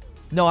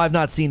 No, I've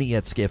not seen it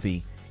yet,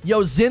 Skiffy.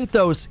 Yo,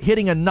 Zinthos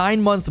hitting a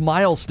 9-month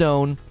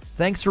milestone.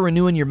 Thanks for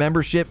renewing your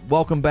membership.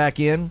 Welcome back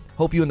in.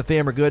 Hope you and the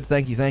fam are good.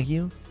 Thank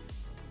you.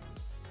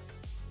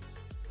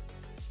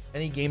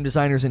 Any game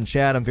designers in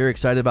chat? I'm very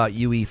excited about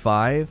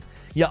UE5.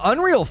 Yeah,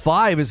 Unreal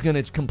 5 is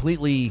going to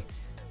completely...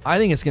 I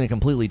think it's going to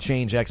completely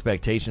change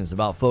expectations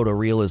about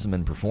photorealism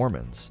and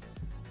performance.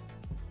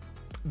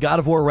 God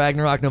of War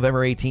Ragnarok,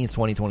 November 18th,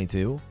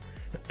 2022.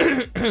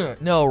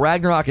 No,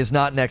 Ragnarok is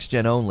not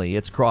next-gen only.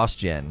 It's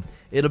cross-gen.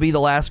 It'll be the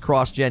last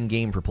cross-gen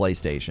game for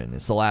PlayStation.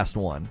 It's the last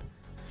one.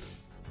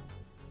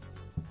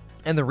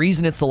 And the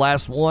reason it's the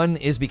last one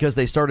is because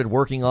they started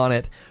working on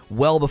it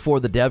well before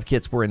the dev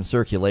kits were in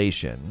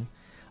circulation.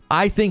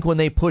 I think when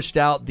they pushed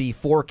out the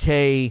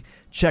 4K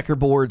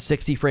checkerboard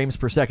 60 frames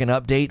per second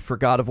update for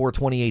God of War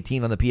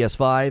 2018 on the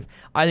PS5,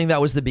 I think that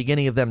was the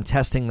beginning of them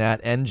testing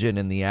that engine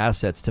and the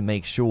assets to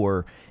make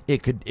sure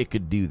it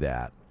could do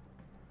that.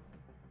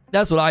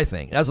 That's what I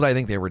think. That's what I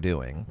think they were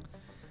doing.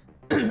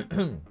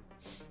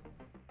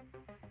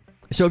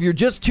 So if you're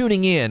just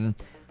tuning in,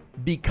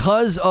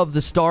 because of the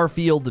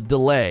Starfield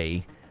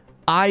delay,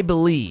 I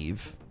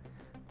believe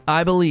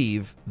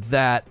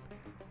that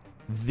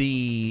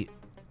the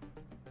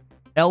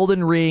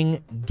Elden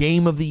Ring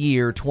Game of the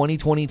Year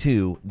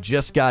 2022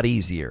 just got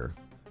easier.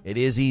 It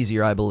is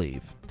easier, I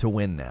believe, to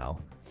win now.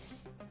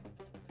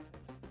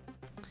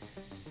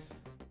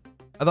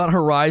 I thought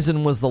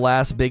Horizon was the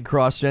last big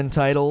cross-gen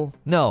title.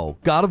 No,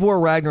 God of War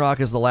Ragnarok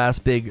is the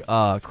last big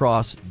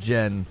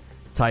cross-gen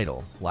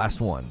title.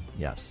 Last one,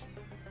 yes.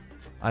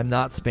 I'm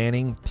not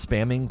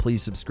spamming.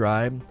 Please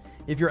subscribe.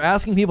 If you're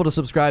asking people to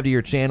subscribe to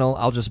your channel,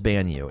 I'll just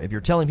ban you. If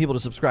you're telling people to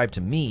subscribe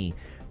to me,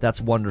 that's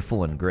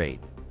wonderful and great.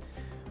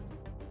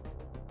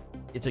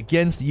 It's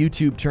against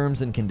YouTube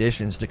terms and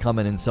conditions to come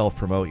in and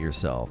self-promote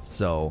yourself,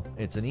 so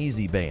it's an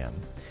easy ban.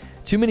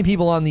 Too many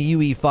people on the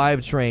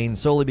UE5 train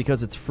solely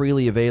because it's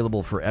freely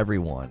available for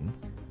everyone.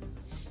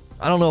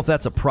 I don't know if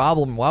that's a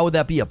problem. Why would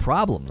that be a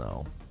problem,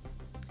 though?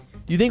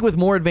 Do you think with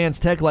more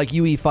advanced tech like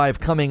UE5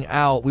 coming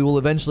out, we will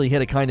eventually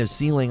hit a kind of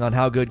ceiling on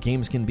how good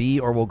games can be,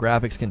 or will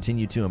graphics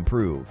continue to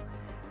improve?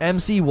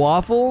 MC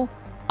Waffle,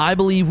 I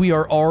believe we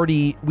are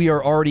already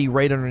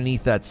right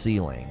underneath that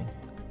ceiling.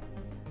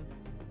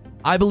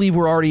 I believe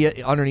we're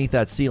already underneath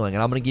that ceiling,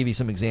 and I'm going to give you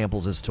some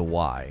examples as to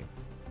why.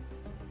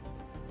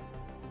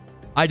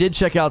 I did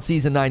check out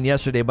Season 9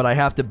 yesterday, but I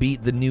have to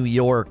beat the New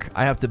York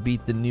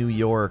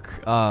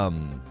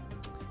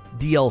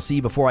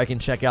DLC before I can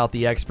check out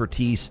the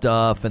expertise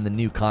stuff and the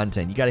new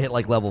content. You got to hit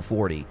like level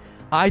 40.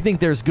 I think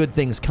there's good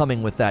things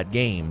coming with that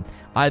game.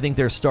 I think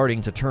they're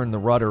starting to turn the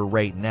rudder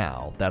right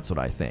now. That's what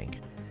I think.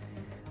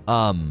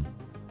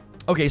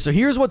 Okay, so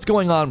here's what's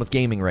going on with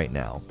gaming right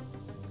now.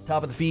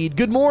 Top of the feed.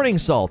 Good morning,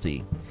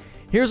 Salty.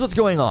 Here's what's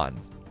going on.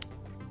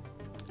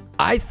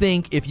 I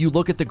think if you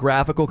look at the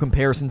graphical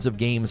comparisons of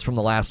games from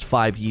the last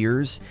 5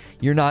 years,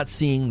 you're not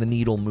seeing the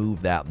needle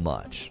move that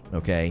much,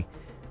 okay?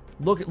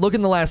 Look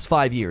in the last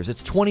 5 years.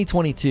 It's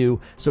 2022,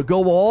 so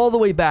go all the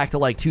way back to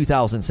like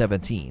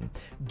 2017.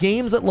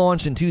 Games that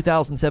launched in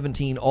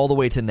 2017 all the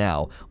way to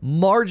now.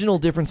 Marginal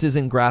differences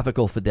in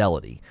graphical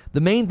fidelity.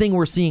 The main thing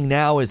we're seeing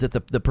now is that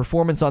the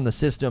performance on the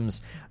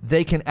systems,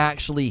 they can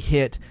actually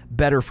hit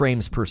better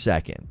frames per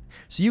second.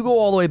 So you go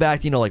all the way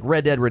back to, like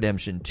Red Dead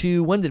Redemption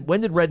 2. When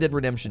did Red Dead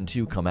Redemption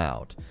 2 come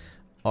out?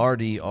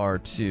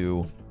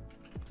 RDR2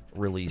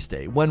 release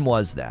date. When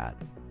was that?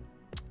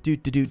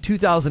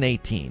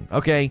 2018.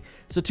 Okay,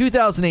 so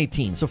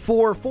 2018. So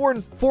four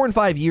and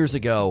 5 years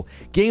ago,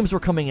 games were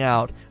coming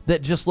out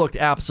that just looked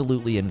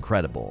absolutely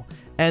incredible.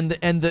 And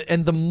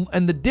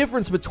the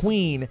difference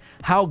between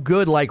how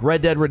good like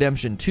Red Dead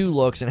Redemption 2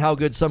 looks and how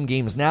good some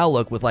games now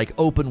look with like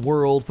open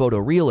world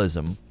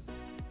photorealism,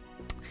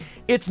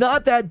 it's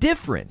not that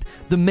different.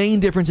 The main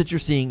difference that you're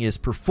seeing is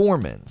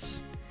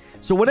performance.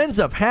 So what ends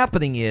up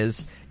happening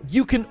is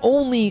you can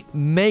only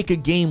make a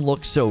game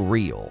look so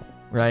real,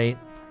 right?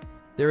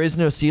 There is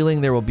no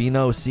ceiling. There will be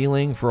no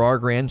ceiling for our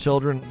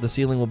grandchildren. The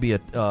ceiling will be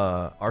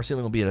our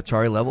ceiling will be at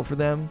Atari level for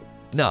them.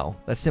 No,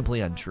 that's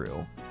simply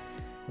untrue.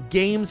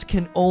 Games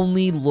can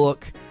only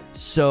look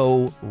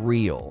so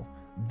real.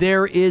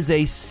 There is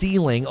a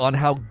ceiling on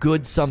how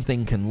good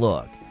something can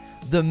look.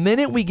 The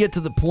minute we get to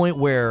the point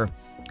where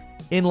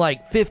in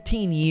like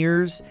 15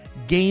 years,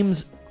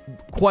 games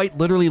quite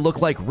literally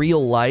look like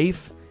real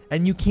life,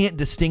 and you can't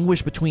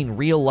distinguish between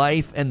real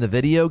life and the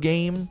video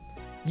game,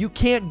 you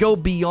can't go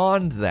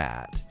beyond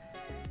that.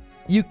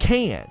 You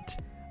can't.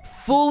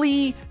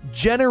 Fully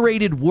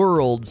generated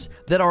worlds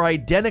that are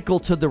identical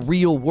to the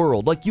real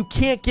world. Like, you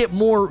can't get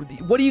more.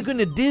 What are you going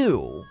to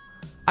do?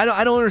 I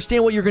don't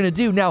understand what you're going to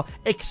do. Now,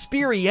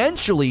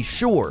 experientially,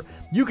 sure,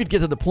 you could get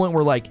to the point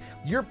where, like,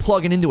 you're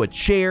plugging into a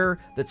chair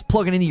that's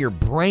plugging into your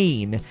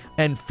brain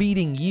and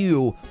feeding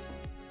you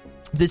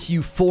this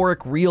euphoric,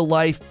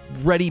 real-life,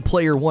 Ready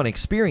Player One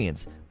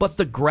experience. But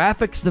the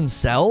graphics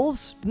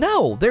themselves?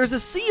 No, there's a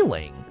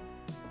ceiling.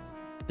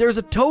 There's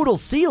a total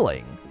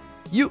ceiling.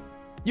 You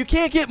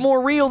can't get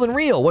more real than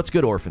real. What's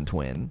good, Orphan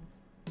Twin?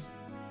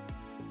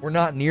 We're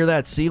not near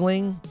that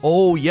ceiling?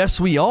 Oh, yes,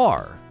 we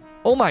are.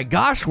 Oh my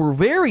gosh, we're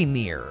very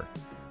near.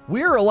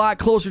 We're a lot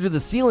closer to the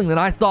ceiling than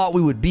I thought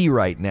we would be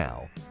right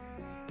now.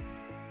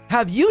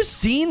 Have you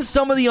seen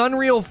some of the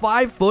Unreal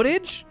 5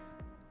 footage?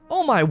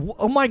 Oh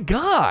my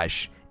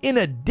gosh. In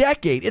a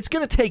decade. It's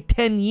going to take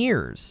 10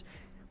 years.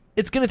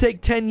 It's going to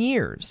take 10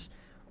 years.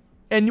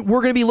 And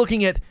we're going to be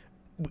looking at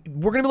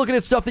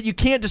stuff that you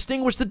can't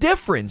distinguish the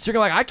difference. You're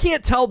going to be like, I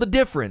can't tell the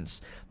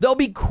difference. There'll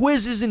be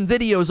quizzes and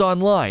videos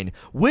online.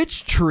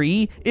 Which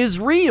tree is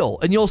real?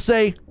 And you'll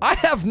say, I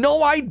have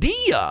no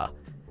idea.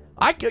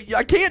 I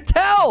can't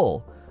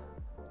tell.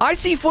 I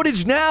see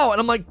footage now,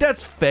 and I'm like,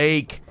 that's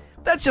fake.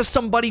 That's just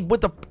somebody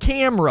with a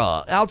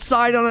camera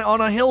outside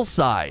on a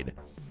hillside.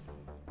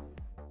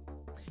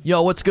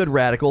 Yo, what's good,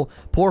 Radical?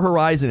 Poor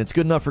Horizon. It's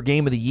good enough for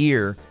Game of the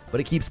Year, but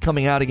it keeps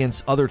coming out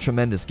against other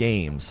tremendous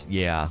games.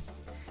 Yeah.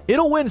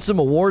 It'll win some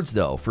awards,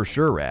 though, for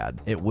sure,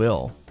 Rad. It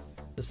will.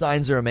 The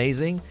signs are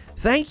amazing.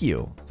 Thank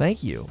you.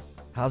 Thank you.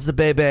 How's the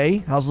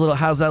bebe? How's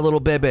that little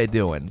bebe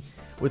doing?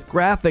 With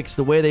graphics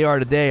the way they are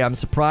today, I'm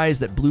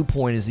surprised that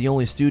Bluepoint is the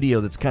only studio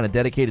that's kind of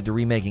dedicated to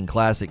remaking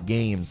classic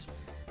games.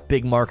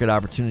 Big market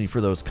opportunity for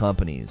those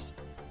companies.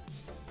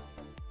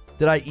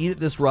 Did I eat at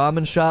this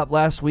ramen shop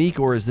last week,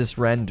 or is this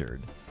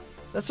rendered?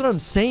 That's what I'm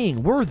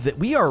saying.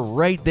 We are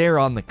right there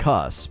on the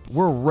cusp.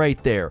 We're right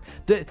there.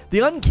 The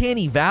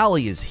uncanny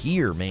valley is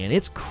here, man.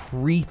 It's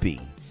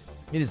creepy.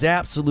 It is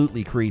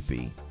absolutely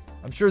creepy.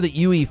 I'm sure that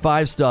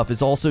UE5 stuff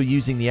is also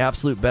using the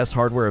absolute best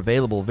hardware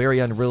available, very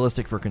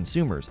unrealistic for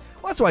consumers.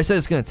 Well, that's why I said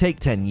it's going to take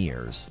 10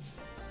 years.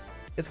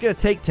 It's going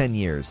to take 10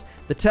 years.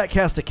 The tech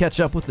has to catch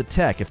up with the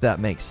tech, if that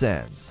makes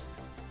sense.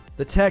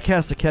 The tech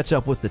has to catch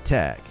up with the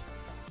tech.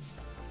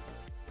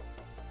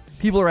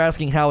 People are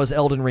asking, how is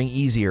Elden Ring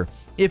easier?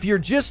 If you're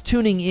just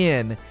tuning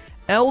in,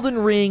 Elden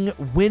Ring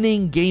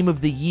winning Game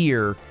of the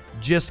Year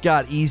just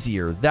got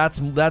easier.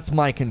 That's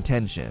my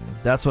contention.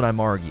 That's what I'm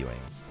arguing.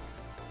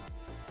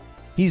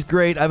 He's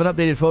great. I have an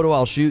updated photo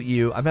I'll shoot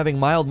you. I'm having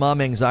mild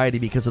mom anxiety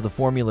because of the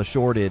formula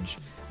shortage.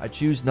 I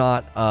choose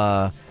not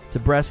to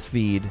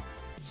breastfeed,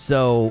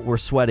 so we're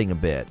sweating a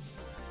bit.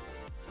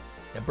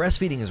 Yeah,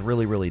 breastfeeding is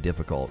really, really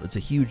difficult. It's a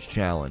huge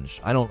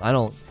challenge. I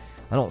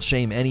don't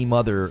shame any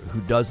mother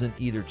who doesn't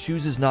either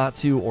chooses not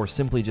to or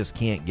simply just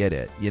can't get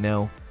it, you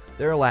know?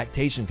 There are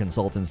lactation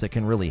consultants that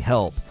can really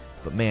help,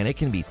 but man, it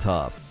can be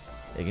tough.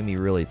 It can be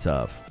really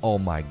tough. Oh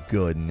my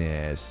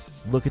goodness.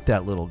 Look at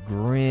that little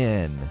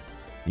grin.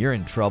 You're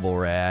in trouble,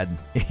 Rad.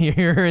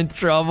 You're in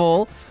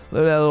trouble.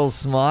 Look at that little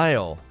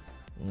smile.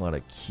 What a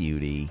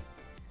cutie.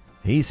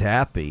 He's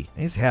happy.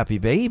 He's a happy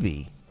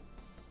baby.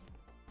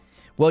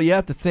 Well, you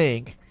have to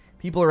think.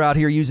 People are out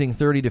here using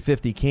 30 to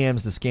 50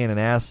 cams to scan an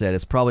asset.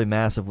 It's probably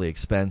massively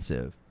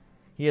expensive.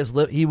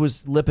 He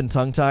was lip and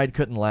tongue-tied,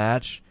 couldn't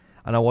latch,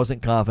 and I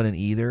wasn't confident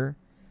either.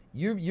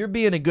 You're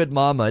being a good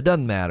mama. It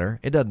doesn't matter.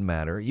 It doesn't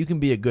matter. You can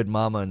be a good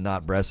mama and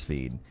not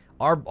breastfeed.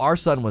 Our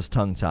son was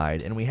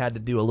tongue-tied, and we had to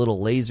do a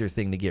little laser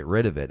thing to get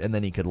rid of it, and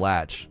then he could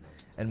latch.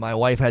 And my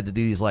wife had to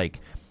do these, like,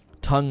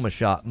 tongue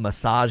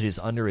massages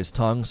under his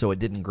tongue so it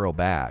didn't grow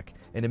back.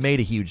 And it made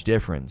a huge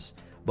difference.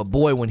 But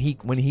boy, when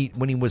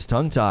he was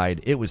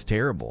tongue-tied, it was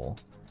terrible.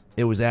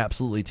 It was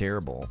absolutely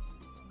terrible.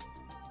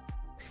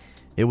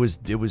 It was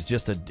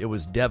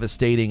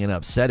devastating and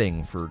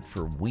upsetting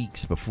for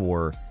weeks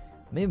before.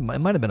 Maybe it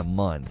might have been a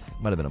month.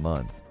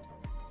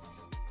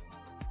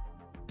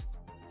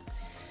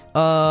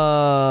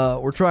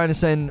 We're trying to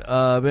send.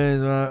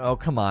 Oh,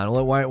 come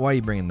on! Why are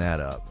you bringing that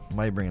up?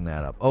 Why are you bringing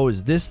that up? Oh,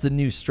 is this the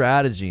new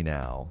strategy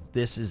now?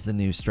 This is the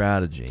new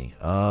strategy.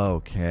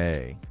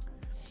 Okay.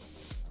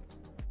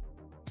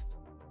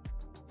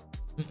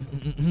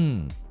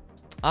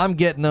 I'm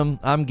getting them.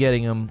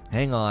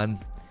 Hang on.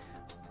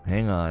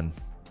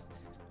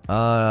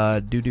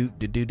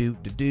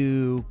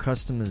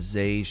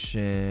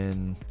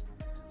 Customization.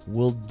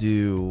 We'll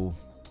do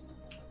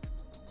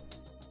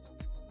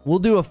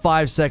a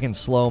 5-second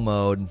slow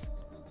mode.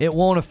 It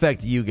won't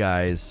affect you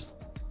guys.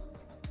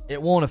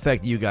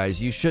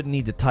 You shouldn't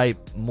need to type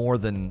more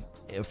than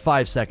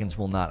 5 seconds.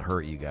 Will not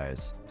hurt you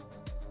guys,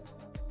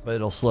 but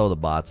it'll slow the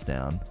bots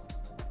down.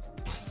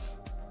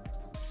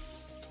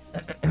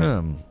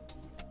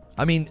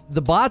 I mean,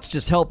 the bots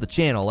just help the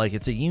channel. Like,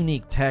 it's a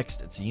unique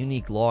text, it's a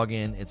unique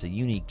login, it's a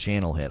unique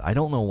channel hit. I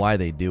don't know why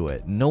they do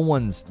it. No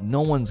one's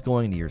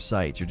going to your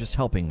sites. You're just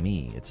helping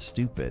me. It's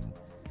stupid.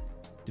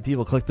 Do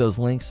people click those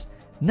links?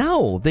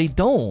 No, they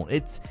don't.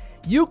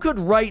 You could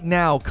right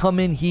now come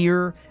in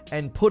here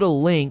and put a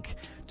link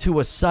to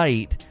a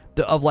site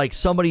of like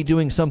somebody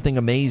doing something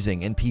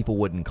amazing and people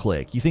wouldn't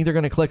click. You think they're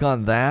going to click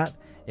on that?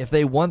 If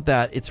they want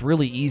that, it's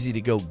really easy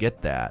to go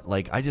get that.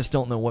 Like, I just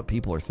don't know what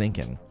people are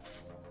thinking.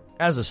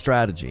 As a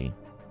strategy.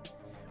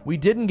 We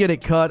didn't get it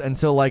cut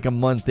until like a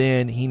month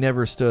in. He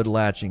never stood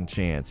latching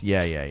chance.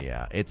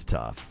 Yeah. It's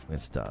tough.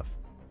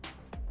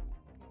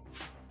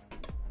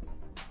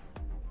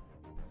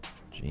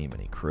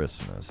 Jiminy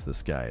Christmas.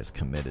 This guy is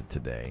committed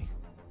today.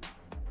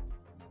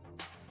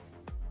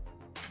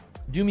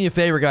 Do me a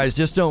favor, guys.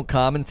 Just don't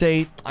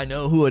commentate. I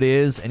know who it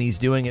is, and he's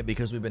doing it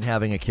because we've been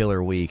having a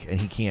killer week, and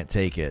he can't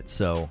take it.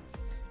 So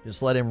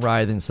just let him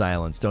writhe in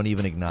silence. Don't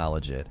even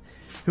acknowledge it.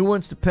 Who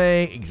wants to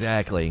pay?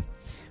 Exactly.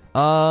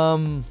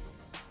 Let's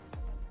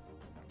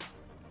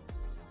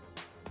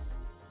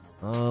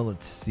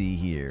see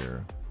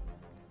here.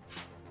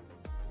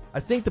 I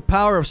think the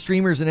power of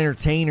streamers and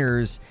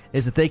entertainers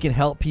is that they can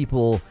help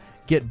people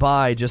get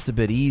by just a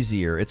bit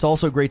easier. It's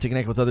also great to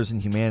connect with others in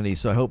humanity,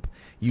 so I hope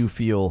you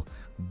feel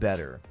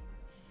better.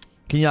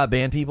 Can you not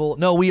ban people?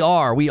 No, we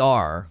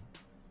are.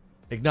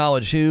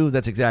 Acknowledge who?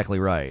 That's exactly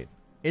right.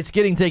 It's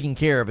getting taken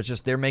care of. It's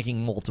just they're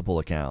making multiple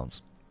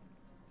accounts.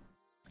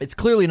 It's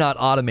clearly not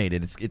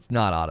automated. It's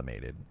not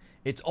automated.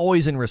 It's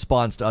always in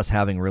response to us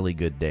having really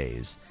good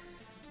days.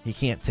 He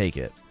can't take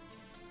it.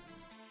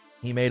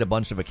 He made a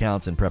bunch of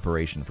accounts in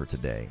preparation for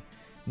today.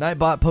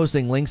 Nightbot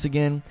posting links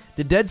again.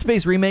 Did Dead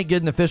Space Remake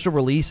get an official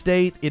release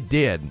date? It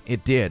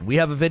did. We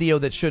have a video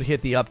that should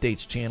hit the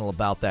updates channel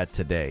about that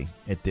today.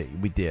 It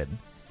did. We did.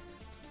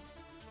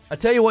 I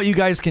tell you what you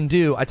guys can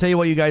do.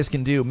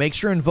 Make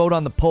sure and vote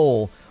on the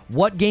poll.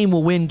 What game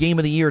will win Game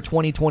of the Year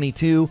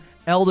 2022?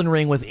 Elden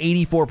Ring with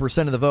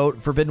 84% of the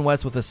vote. Forbidden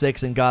West with a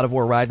 6%. And God of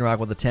War Ragnarok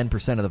with a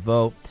 10% of the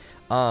vote.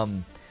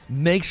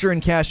 Make sure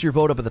and cast your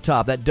vote up at the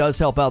top. That does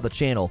help out the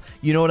channel.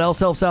 You know what else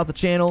helps out the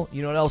channel?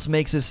 You know what else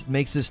makes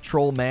this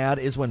troll mad?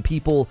 Is when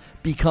people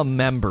become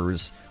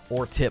members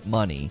or tip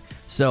money.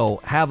 So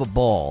have a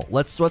ball.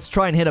 Let's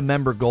try and hit a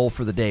member goal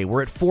for the day.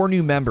 We're at 4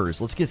 new members.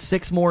 Let's get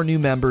 6 more new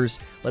members.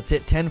 Let's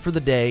hit 10 for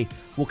the day.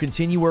 We'll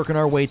continue working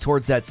our way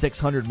towards that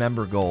 600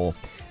 member goal.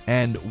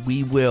 and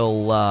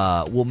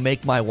we'll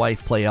make my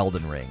wife play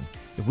Elden Ring.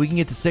 If we can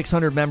get to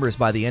 600 members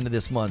by the end of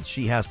this month,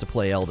 she has to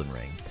play Elden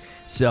Ring.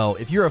 So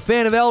if you're a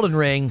fan of Elden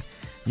Ring,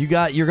 you're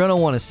going to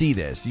want to see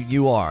this.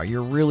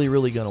 You're really,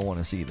 really going to want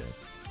to see this.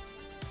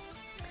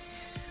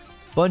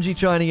 Bungie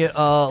trying to get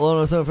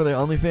Lonos up for their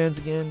OnlyFans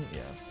again?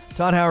 Yeah.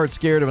 Todd Howard's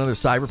scared of another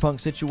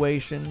Cyberpunk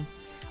situation.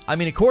 I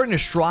mean, according to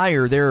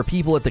Schreier, there are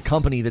people at the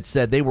company that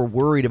said they were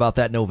worried about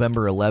that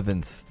November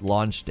 11th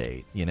launch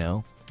date, you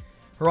know?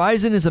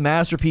 Horizon is a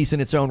masterpiece in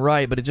its own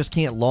right, but it just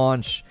can't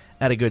launch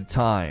at a good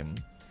time.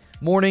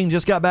 Morning,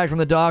 just got back from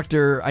the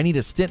doctor. I need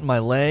a stint in my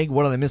leg.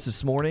 What did I miss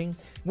this morning?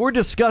 We're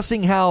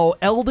discussing how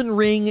Elden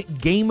Ring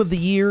Game of the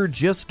Year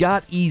just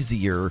got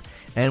easier,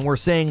 and we're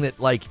saying that,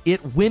 like,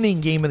 it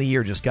winning Game of the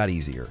Year just got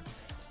easier.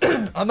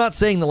 I'm not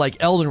saying that, like,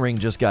 Elden Ring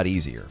just got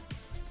easier.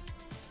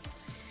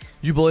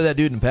 Did you bully that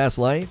dude in past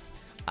life?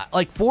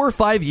 Like, 4 or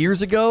 5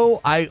 years ago,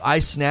 I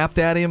snapped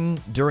at him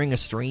during a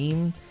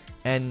stream,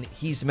 and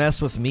he's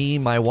messed with me,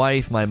 my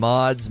wife, my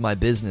mods, my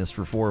business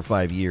for 4 or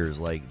 5 years.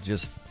 Like,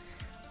 just...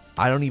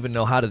 I don't even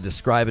know how to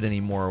describe it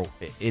anymore.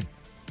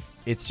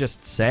 It's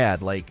just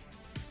sad. Like,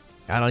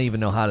 I don't even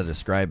know how to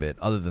describe it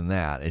other than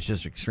that. It's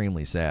just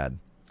extremely sad.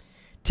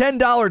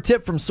 $10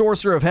 tip from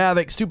Sorcerer of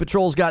Havoc. Stupid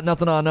Trolls got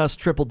nothing on us.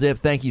 Triple dip.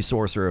 Thank you,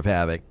 Sorcerer of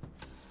Havoc.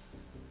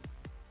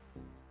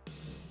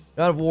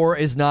 God of War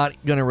is not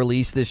going to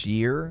release this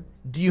year.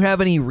 Do you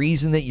have any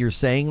reason that you're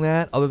saying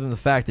that other than the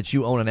fact that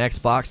you own an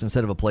Xbox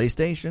instead of a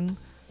PlayStation?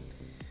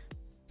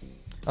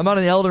 I'm not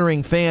an Elden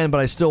Ring fan,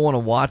 but I still want to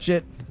watch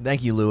it.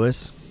 Thank you,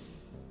 Lewis.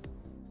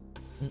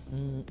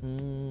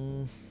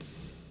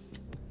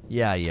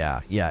 Yeah,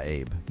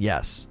 Abe.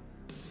 Yes.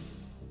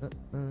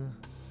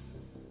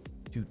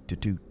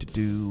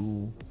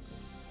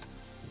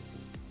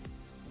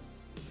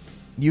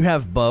 You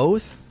have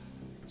both?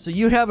 So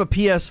you have a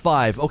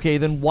PS5. Okay,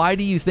 then why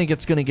do you think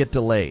it's going to get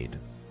delayed?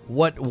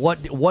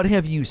 What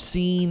have you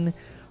seen,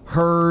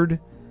 heard?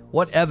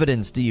 What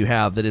evidence do you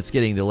have that it's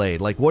getting delayed?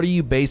 Like, what are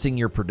you basing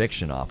your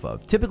prediction off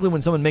of? Typically,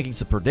 when someone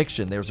makes a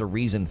prediction, there's a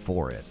reason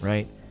for it,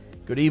 right?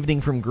 Good evening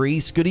from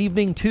Greece. Good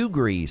evening to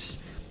Greece.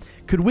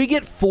 Could we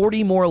get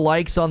 40 more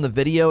likes on the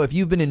video? If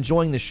you've been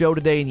enjoying the show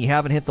today and you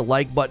haven't hit the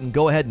like button,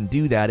 go ahead and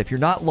do that. If you're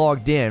not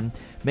logged in,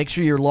 make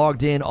sure you're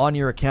logged in on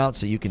your account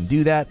so you can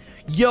do that.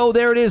 Yo,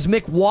 there it is,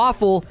 Mick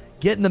Waffle,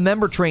 getting the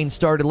member train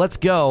started. Let's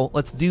go.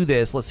 Let's do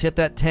this. Let's hit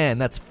that 10.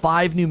 That's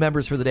 5 new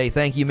members for the day.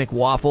 Thank you, Mick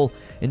Waffle.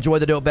 Enjoy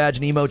the dope badge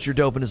and emotes. You're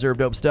dope and deserve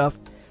dope stuff.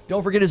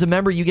 Don't forget, as a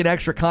member, you get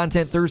extra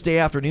content Thursday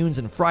afternoons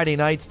and Friday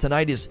nights.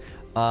 Tonight is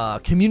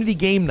community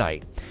game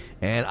night.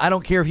 And I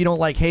don't care if you don't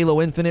like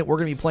Halo Infinite. We're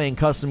going to be playing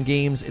custom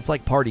games. It's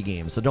like party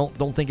games. So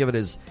don't think of it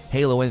as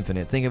Halo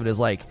Infinite. Think of it as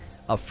like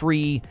a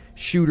free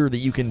shooter that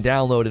you can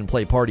download and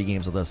play party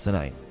games with us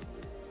tonight.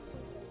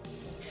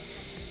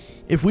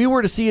 If we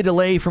were to see a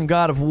delay from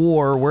God of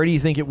War, where do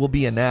you think it will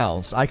be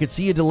announced? I could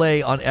see a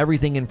delay on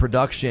everything in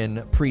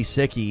production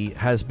pre-Siki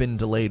has been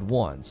delayed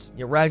once.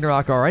 Yeah,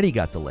 Ragnarok already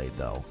got delayed,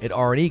 though. It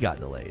already got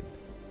delayed.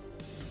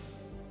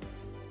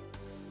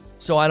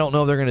 So I don't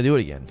know if they're going to do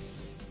it again.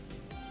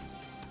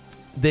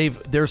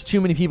 There's too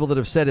many people that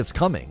have said it's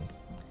coming.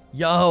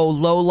 Yo,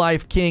 Low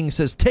Life King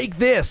says, take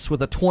this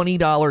with a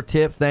 $20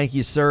 tip. Thank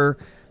you, sir,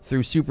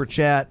 through Super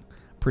Chat.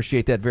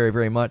 Appreciate that very,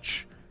 very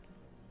much.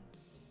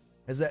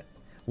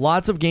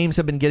 Lots of games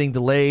have been getting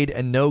delayed,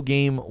 and no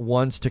game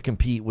wants to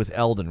compete with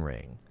Elden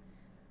Ring.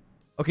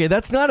 Okay,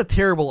 that's not a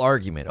terrible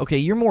argument. Okay,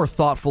 you're more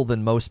thoughtful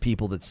than most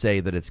people that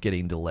say that it's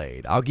getting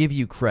delayed. I'll give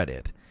you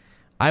credit.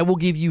 I will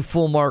give you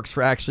full marks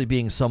for actually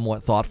being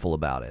somewhat thoughtful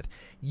about it.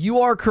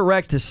 You are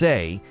correct to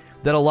say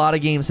that a lot of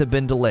games have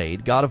been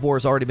delayed. God of War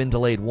has already been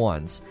delayed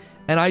once.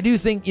 And I do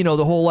think, the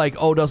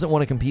whole doesn't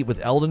want to compete with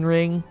Elden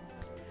Ring.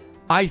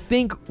 I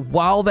think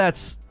while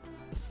that's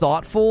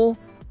thoughtful,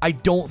 I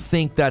don't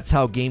think that's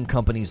how game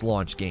companies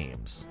launch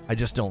games. I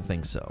just don't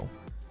think so.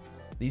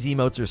 These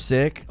emotes are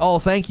sick. Oh,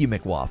 thank you,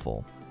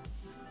 McWaffle.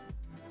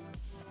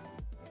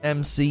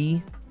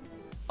 MC.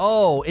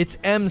 Oh, it's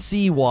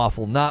MC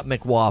Waffle, not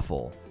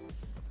McWaffle.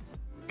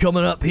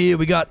 Coming up here,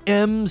 we got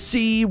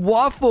MC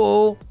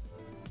Waffle.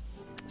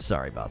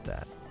 Sorry about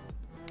that.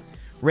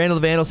 Randall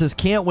the Vandal says,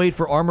 can't wait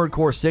for Armored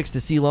Core 6 to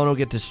see Lono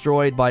get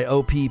destroyed by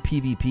OP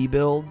PvP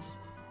builds.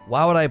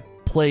 Why would I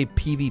play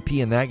PvP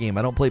in that game?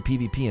 I don't play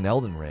PvP in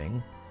Elden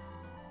Ring.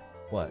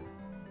 What?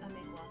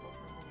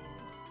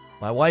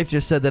 My wife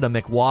just said that a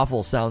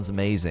McWaffle sounds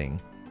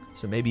amazing.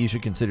 So maybe you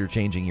should consider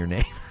changing your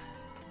name.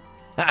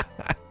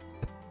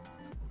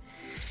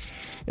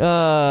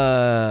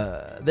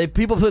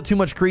 People put too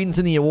much credence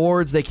in the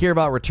awards. They care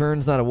about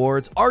returns, not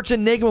awards. Arch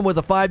Enigma with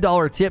a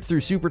 $5 tip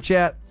through Super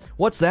Chat.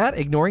 What's that?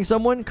 Ignoring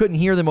someone? Couldn't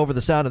hear them over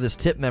the sound of this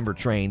tip member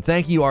train.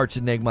 Thank you, Arch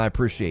Enigma. I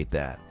appreciate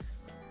that.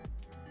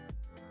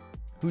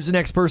 Who's the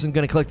next person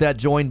going to click that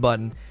join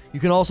button? You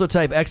can also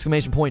type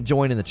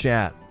 !join in the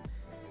chat.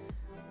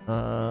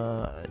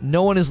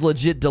 No one is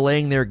legit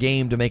delaying their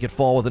game to make it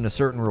fall within a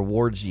certain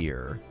rewards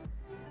year.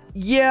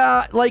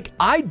 Yeah, like,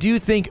 I do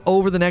think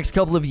over the next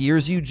couple of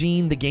years,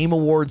 Eugene, the Game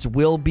Awards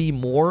will be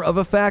more of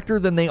a factor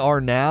than they are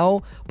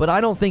now, but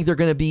I don't think they're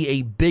going to be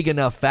a big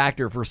enough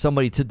factor for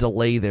somebody to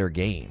delay their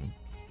game.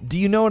 Do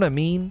you know what I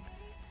mean?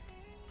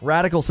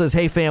 Radical says,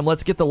 hey, fam,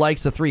 let's get the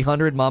likes to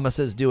 300. Mama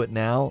says, do it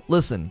now.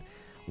 Listen,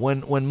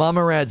 when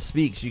Mama Rad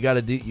speaks, you got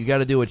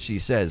to do what she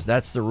says.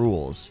 That's the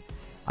rules.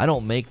 I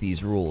don't make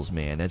these rules,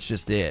 man. That's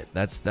just it.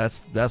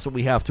 That's what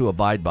we have to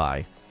abide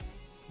by.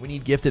 We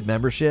need gifted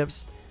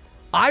memberships.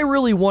 I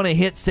really want to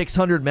hit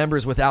 600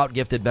 members without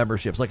gifted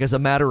memberships, like as a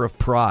matter of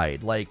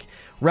pride. Like,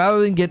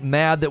 rather than get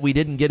mad that we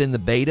didn't get in the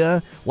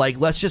beta, like,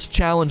 let's just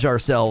challenge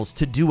ourselves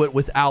to do it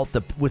without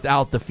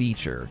the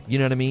feature. You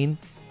know what I mean?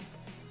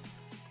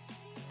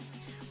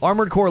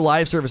 Armored Core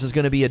live service is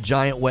going to be a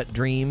giant wet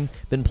dream.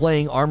 Been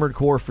playing Armored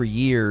Core for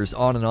years,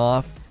 on and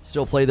off.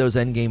 Still play those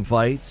endgame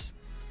fights.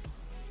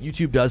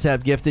 YouTube does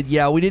have gifted.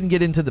 Yeah, we didn't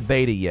get into the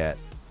beta yet.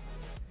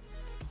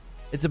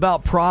 It's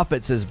about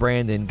profit, says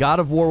Brandon.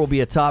 God of War will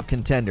be a top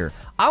contender.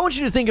 I want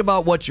you to think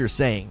about what you're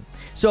saying.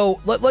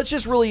 So let's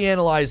just really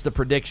analyze the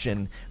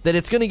prediction that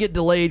it's going to get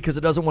delayed because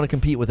it doesn't want to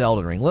compete with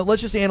Elden Ring.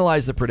 Let's just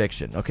analyze the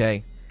prediction,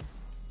 okay?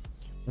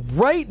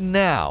 Right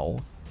now,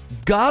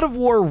 God of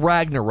War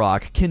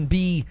Ragnarok can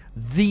be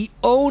the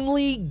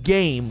only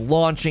game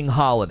launching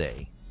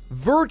holiday.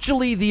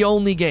 Virtually the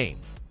only game.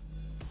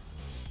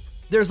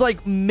 There's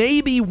like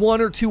maybe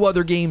one or two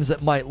other games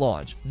that might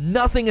launch.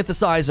 Nothing at the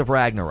size of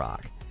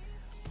Ragnarok.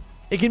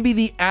 It can be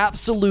the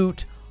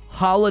absolute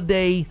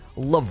holiday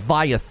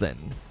leviathan.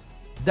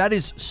 That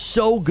is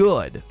so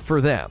good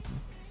for them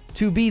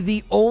to be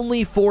the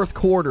only fourth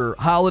quarter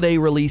holiday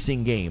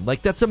releasing game.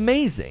 Like, that's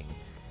amazing.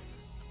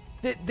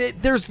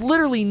 There's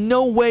literally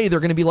no way they're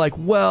going to be like,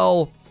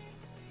 well,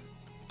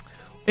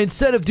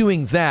 instead of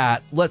doing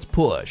that, let's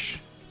push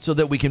so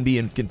that we can be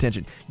in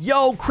contention.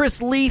 Yo,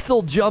 Chris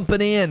Lethal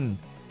jumping in.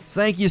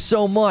 Thank you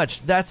so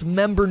much. That's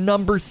member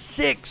number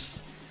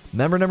 6.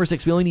 Member number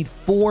 6. We only need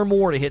 4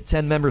 more to hit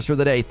 10 members for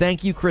the day.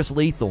 Thank you, Chris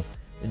Lethal.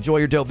 Enjoy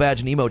your dope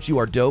badge and emotes. You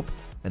are dope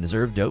and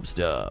deserve dope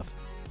stuff.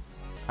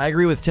 I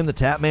agree with Tim the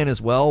Tapman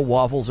as well.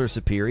 Waffles are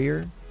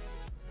superior.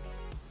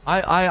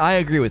 I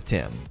agree with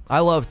Tim. I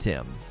love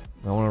Tim.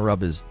 I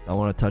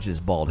want to touch his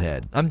bald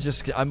head. What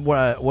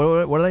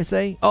did I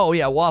say? Oh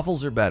yeah,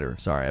 waffles are better.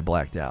 Sorry, I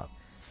blacked out.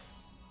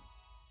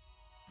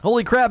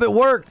 Holy crap, it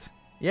worked.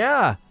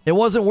 Yeah, it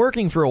wasn't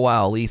working for a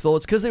while, Lethal.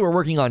 It's because they were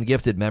working on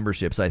gifted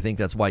memberships. I think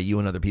that's why you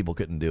and other people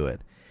couldn't do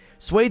it.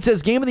 Swade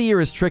says, Game of the Year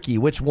is tricky.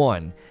 Which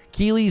one?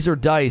 Keeley's or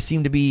DICE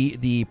seem to be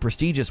the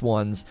prestigious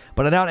ones,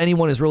 but I doubt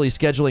anyone is really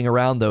scheduling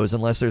around those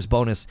unless there's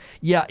bonus.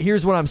 Yeah,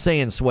 here's what I'm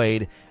saying,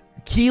 Swade.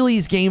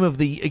 Keeley's Game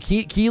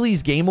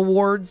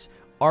Awards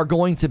are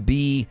going to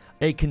be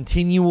a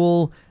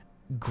continual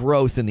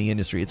growth in the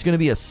industry. It's going to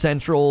be a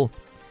central...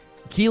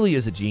 Keeley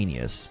is a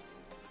genius.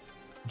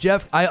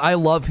 Jeff, I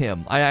love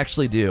him. I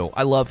actually do.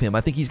 I love him.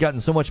 I think he's gotten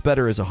so much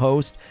better as a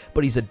host,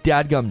 but he's a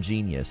dadgum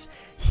genius.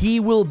 He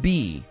will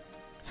be...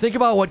 Think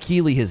about what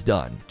Keeley has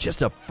done.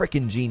 Just a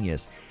freaking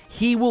genius.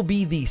 He will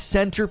be the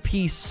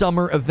centerpiece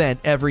summer event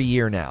every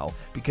year now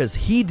because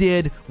he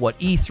did what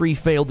E3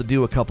 failed to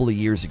do a couple of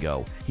years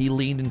ago. He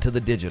leaned into the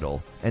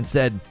digital and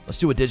said, let's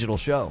do a digital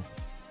show.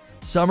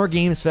 Summer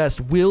Games Fest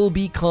will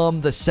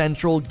become the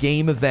central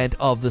game event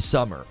of the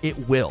summer.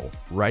 It will.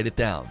 Write it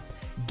down.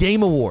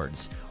 Game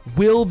Awards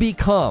will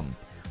become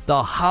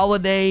the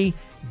holiday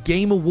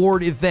Game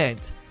Award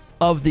event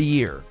of the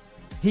year.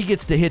 He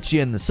gets to hit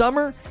you in the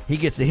summer. He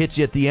gets to hit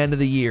you at the end of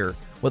the year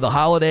with a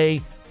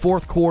holiday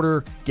fourth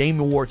quarter Game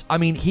Awards. I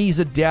mean, he's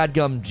a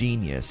dadgum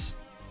genius.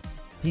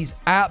 He's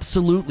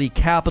absolutely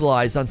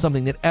capitalized on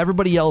something that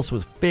everybody else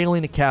was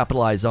failing to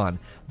capitalize on.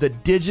 The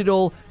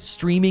digital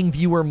streaming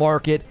viewer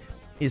market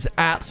is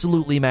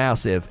absolutely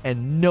massive,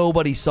 and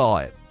nobody saw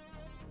it.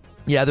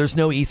 Yeah, there's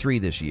no E3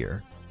 this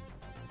year.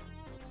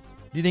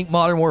 Do you think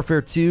Modern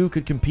Warfare 2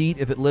 could compete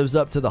if it lives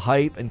up to the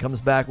hype and comes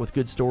back with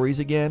good stories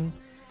again?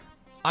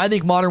 I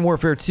think Modern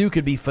Warfare 2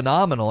 could be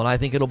phenomenal, and I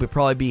think it'll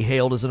probably be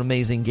hailed as an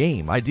amazing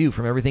game. I do,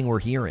 from everything we're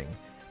hearing.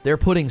 They're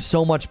putting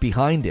so much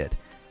behind it.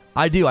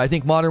 I do. I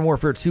think Modern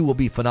Warfare 2 will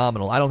be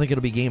phenomenal. I don't think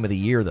it'll be Game of the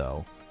Year,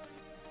 though.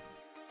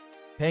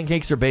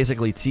 Pancakes are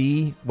basically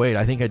tea. Wait,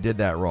 I think I did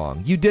that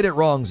wrong. You did it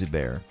wrong,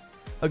 Zubair.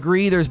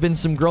 Agree, there's been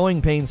some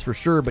growing pains for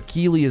sure, but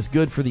Keeley is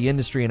good for the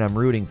industry, and I'm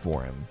rooting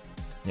for him.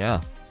 Yeah.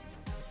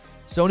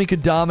 Sony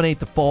could dominate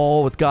the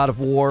fall with God of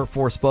War,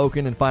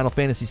 Forspoken, and Final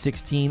Fantasy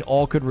 16.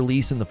 All could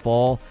release in the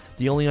fall.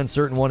 The only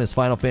uncertain one is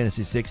Final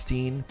Fantasy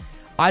 16.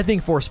 I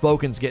think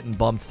Forspoken's getting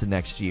bumped to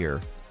next year.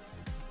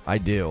 I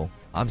do.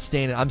 I'm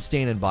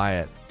standing by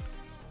it.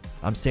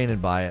 I'm standing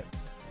by it.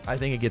 I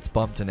think it gets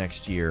bumped to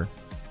next year.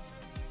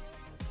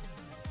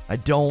 I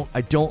don't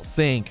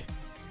think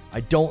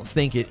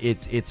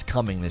it's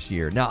coming this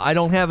year. Now, I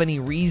don't have any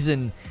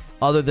reason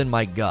other than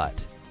my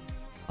gut.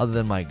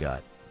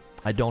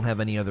 I don't have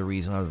any other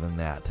reason other than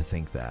that to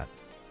think that.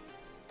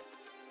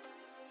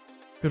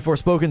 Could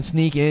Forspoken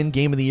sneak in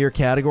Game of the Year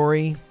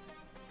category?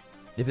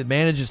 If it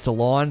manages to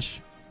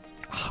launch,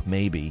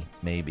 maybe.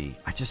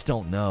 I just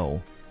don't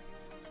know.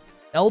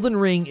 Elden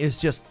Ring is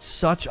just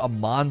such a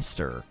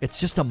monster. It's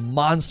just a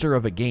monster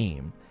of a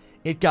game.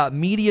 It got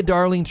media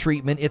darling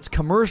treatment. Its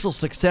commercial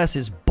success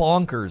is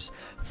bonkers.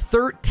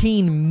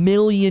 13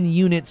 million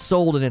units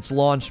sold in its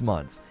launch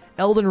month.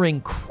 Elden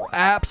Ring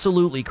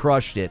absolutely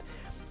crushed it.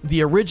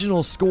 The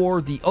original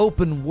score, the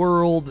open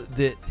world,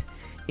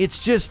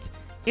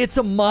 it's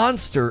a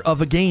monster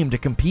of a game to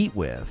compete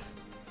with.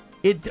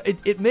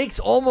 It makes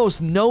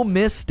almost no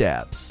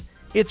missteps.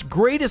 Its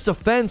greatest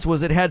offense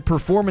was it had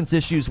performance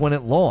issues when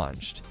it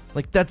launched.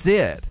 Like, that's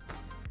it.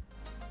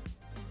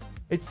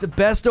 It's the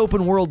best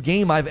open world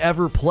game I've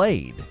ever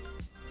played.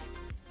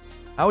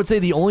 I would say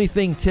the only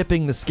thing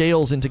tipping the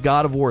scales into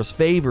God of War's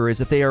favor is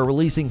that they are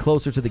releasing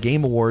closer to the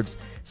Game Awards,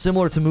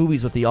 similar to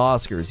movies with the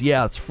Oscars.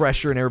 Yeah, it's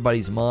fresher in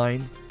everybody's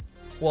mind.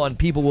 Well, and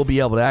people will be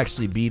able to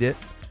actually beat it.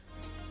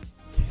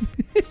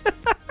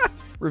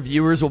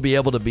 Reviewers will be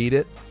able to beat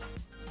it.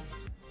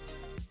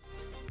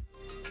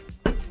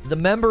 The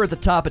member at the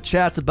top of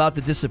chat's about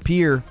to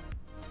disappear.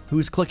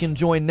 Who's clicking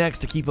join next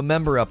to keep a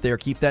member up there?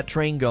 Keep that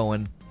train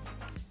going.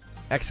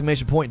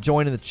 Exclamation point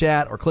join in the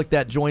chat or click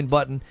that join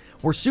button.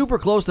 We're super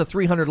close to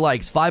 300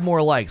 likes. 5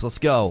 more likes. Let's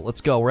go.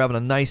 Let's go. We're having a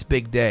nice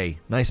big day.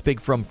 Nice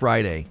big From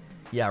Friday.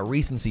 Yeah,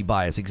 recency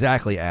bias.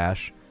 Exactly,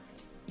 Ash.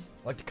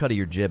 I like the cut of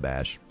your jib,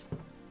 Ash.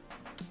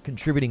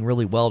 Contributing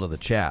really well to the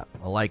chat.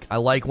 I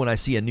like when I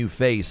see a new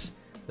face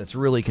that's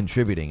really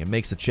contributing. It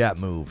makes the chat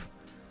move.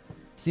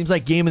 Seems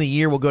like Game of the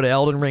Year will go to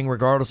Elden Ring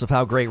regardless of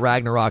how great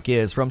Ragnarok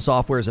is. From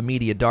Software is a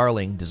media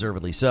darling,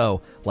 deservedly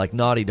so, like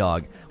Naughty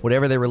Dog.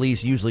 Whatever they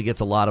release usually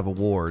gets a lot of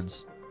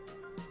awards.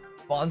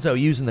 Bonzo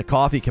using the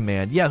coffee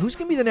command. Yeah, who's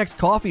going to be the next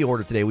coffee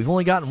order today? We've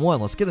only gotten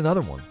one. Let's get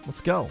another one. Let's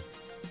go.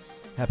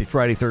 Happy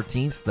Friday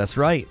 13th. That's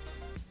right.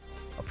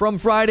 From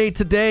Friday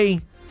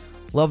today.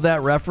 Love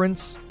that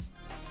reference.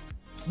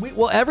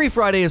 Well, every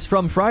Friday is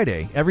From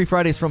Friday. Every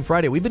Friday is From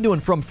Friday. We've been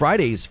doing From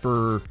Fridays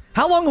for...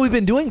 How long have we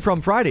been doing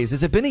From Fridays?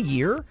 Has it been a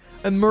year?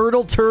 A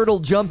Myrtle Turtle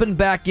jumping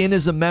back in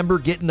as a member,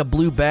 getting a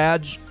blue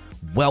badge.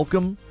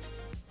 Welcome.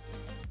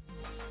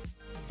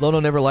 Lono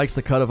never likes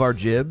the cut of our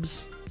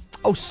jibs.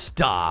 Oh,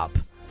 stop.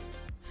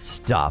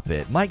 Stop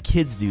it. My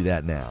kids do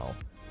that now.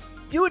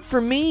 Do it for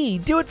me.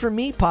 Do it for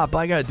me, Pop.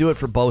 I got to do it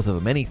for both of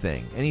them.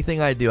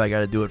 Anything I do, I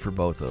got to do it for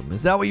both of them.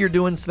 Is that what you're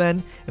doing,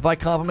 Sven? If I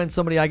compliment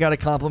somebody, I got to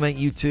compliment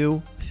you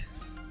too?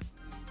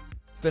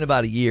 It's been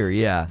about a year,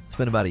 yeah. It's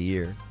been about a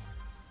year.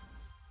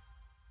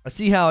 I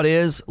see how it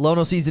is.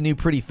 Lono sees a new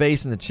pretty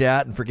face in the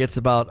chat and forgets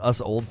about us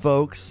old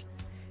folks.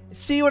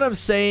 See what I'm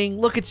saying?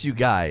 Look at you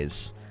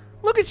guys.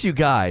 Look at you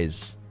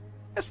guys.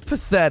 That's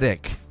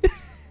pathetic.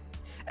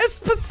 It's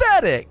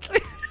pathetic.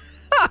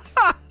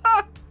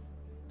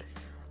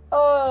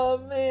 Oh,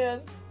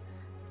 man.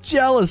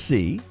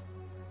 Jealousy.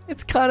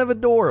 It's kind of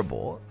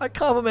adorable. I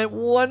compliment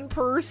one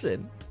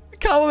person.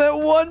 Look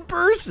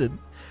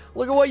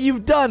at what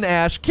you've done,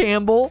 Ash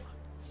Campbell.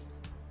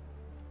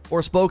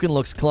 Forspoken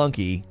looks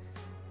clunky.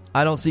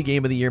 I don't see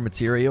Game of the Year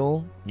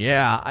material.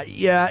 Yeah,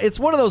 it's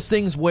one of those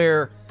things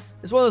where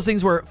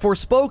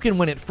Forspoken,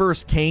 when it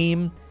first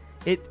came,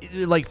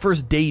 it like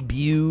first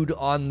debuted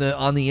on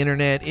the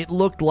internet, it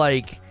looked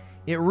like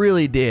it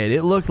really did.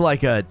 It looked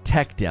like a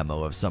tech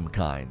demo of some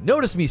kind.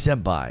 Notice me,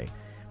 senpai.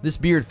 This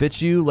beard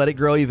fits you. Let it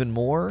grow even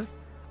more.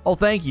 Oh,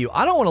 thank you.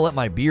 I don't want to let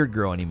my beard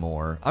grow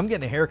anymore. I'm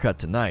getting a haircut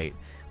tonight.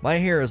 My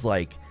hair is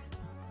like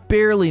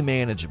barely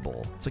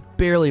manageable. It's like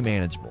barely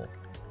manageable.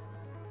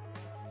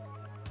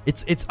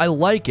 It's I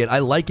like it. I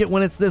like it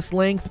when it's this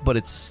length, but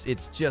it's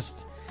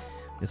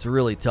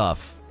really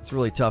tough. It's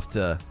really tough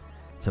to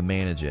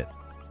manage it.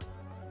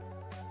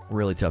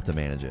 Really tough to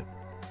manage it.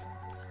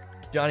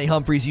 Johnny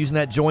Humphreys using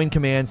that join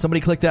command.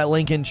 Somebody click that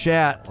link in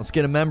chat. Let's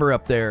get a member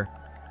up there.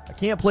 I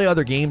can't play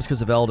other games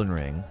because of Elden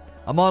Ring.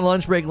 I'm on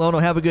lunch break, Lono.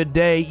 Have a good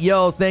day.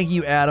 Yo, thank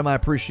you, Adam. I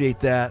appreciate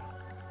that.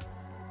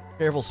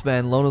 Careful,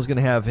 Sven. Lono's going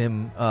to have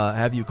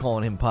you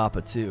calling him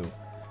Papa, too.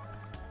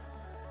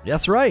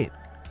 That's right.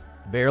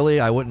 Barely.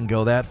 I wouldn't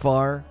go that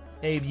far.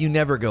 Abe, you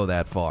never go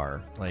that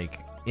far, like,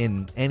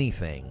 in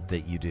anything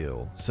that you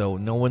do. So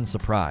no one's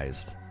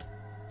surprised.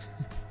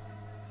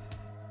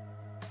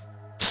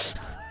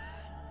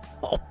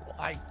 Oh,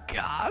 my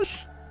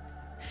gosh.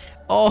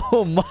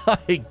 Oh,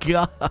 my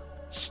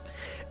gosh.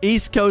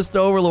 East Coast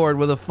Overlord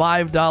with a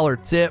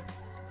 $5 tip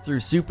through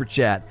Super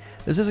Chat.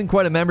 This isn't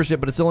quite a membership,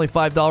 but it's only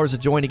 $5 a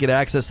join to get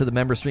access to the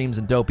member streams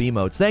and dope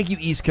emotes. Thank you,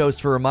 East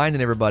Coast, for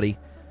reminding everybody.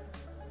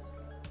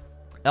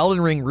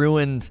 Elden Ring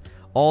ruined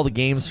all the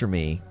games for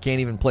me. Can't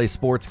even play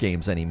sports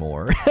games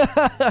anymore.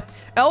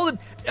 Elden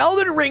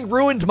Ring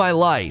ruined my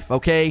life,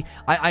 okay?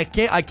 I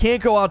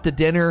can't go out to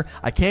dinner.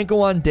 I can't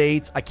go on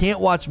dates. I can't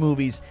watch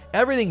movies.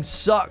 Everything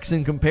sucks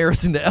in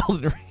comparison to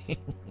Elden Ring.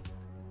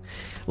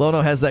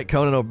 Lono has that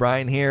Conan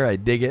O'Brien hair. I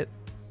dig it.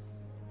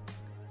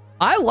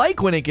 I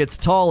like when it gets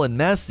tall and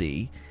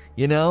messy.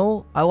 You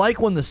know, I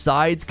like when the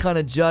sides kind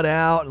of jut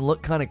out and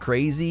look kind of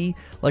crazy.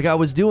 Like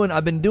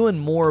I've been doing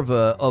more of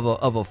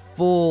a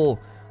full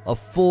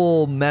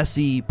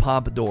messy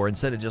pompadour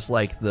instead of just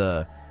like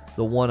the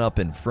one up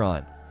in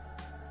front.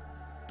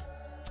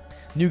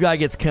 New guy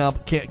gets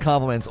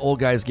compliments, old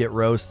guys get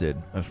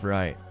roasted. That's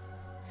right.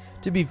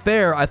 To be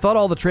fair, I thought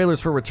all the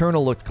trailers for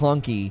Returnal looked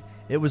clunky.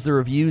 It was the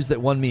reviews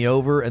that won me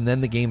over, and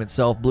then the game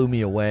itself blew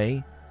me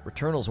away.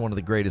 Returnal's one of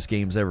the greatest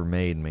games ever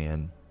made,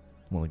 man.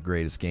 One of the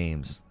greatest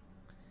games.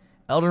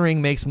 Elden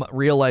Ring makes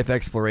real-life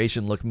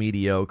exploration look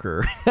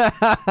mediocre.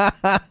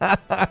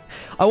 I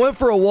went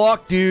for a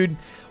walk, dude.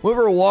 Went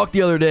for a walk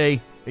the other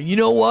day, and you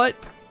know what?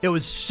 It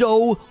was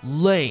so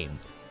lame.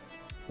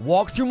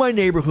 Walked through my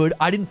neighborhood.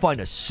 I didn't find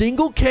a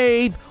single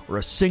cave or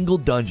a single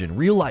dungeon.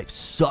 Real life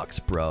sucks,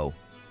 bro.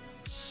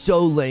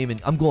 So lame, and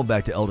I'm going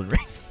back to Elden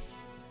Ring.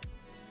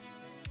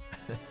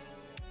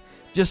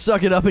 Just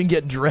suck it up and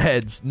get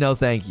dreads. No,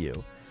 thank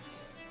you.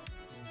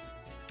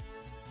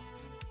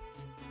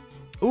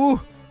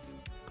 Ooh.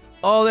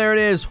 Oh, there it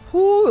is.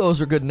 Whoo, those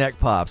are good neck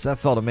pops. That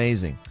felt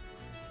amazing.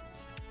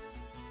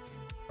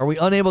 Are we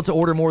unable to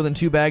order more than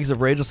 2 bags of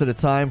Rageless at a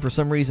time? For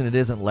some reason, it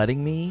isn't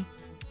letting me.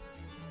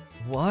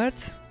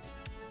 What?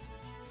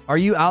 Are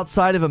you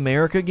outside of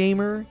America,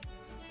 gamer?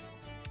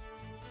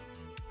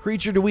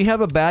 Creature, do we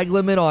have a bag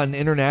limit on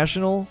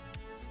international?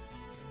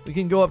 We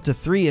can go up to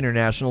 3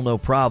 international, no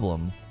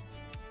problem.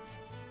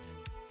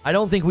 I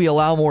don't think we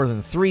allow more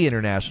than 3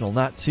 international,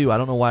 not 2. I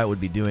don't know why it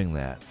would be doing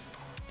that.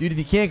 Dude, if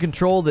you can't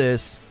control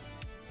this,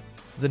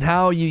 then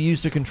how you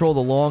used to control the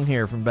long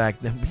hair from back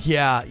then?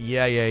 Yeah.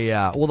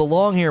 Well, the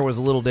long hair was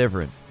a little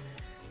different.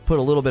 Put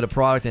a little bit of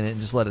product in it and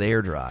just let it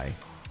air dry.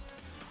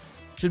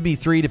 Should be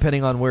 3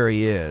 depending on where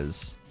he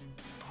is.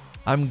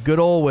 I'm good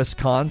old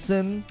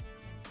Wisconsin.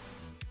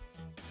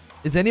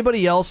 Is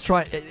anybody else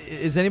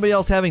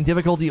having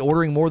difficulty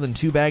ordering more than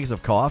 2 bags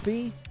of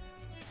coffee?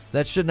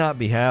 That should not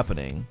be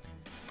happening.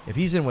 If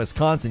he's in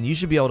Wisconsin, you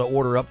should be able to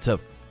order up to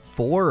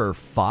 4 or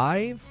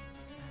 5.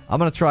 I'm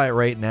going to try it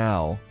right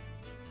now.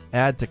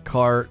 Add to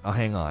cart. Oh,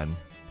 hang on.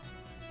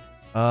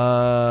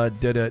 I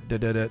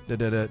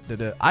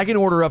can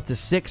order up to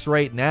 6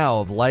 right now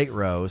of light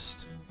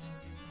roast.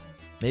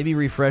 Maybe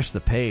refresh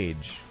the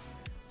page.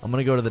 I'm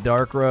going to go to the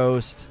dark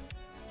roast.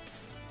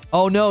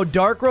 Oh no,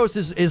 dark roast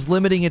is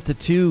limiting it to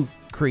 2,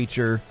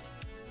 creature.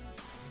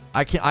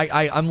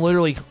 I'm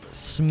literally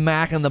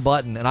smacking the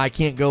button and I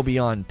can't go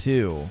beyond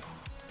 2.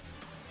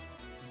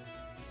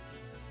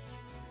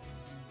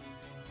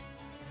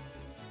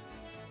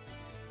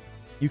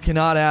 You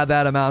cannot add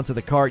that amount to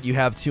the cart. You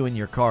have 2 in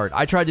your cart.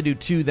 I tried to do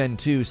 2, then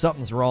 2.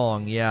 Something's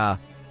wrong. Yeah.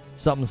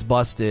 Something's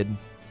busted.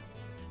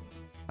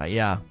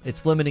 Yeah.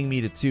 It's limiting me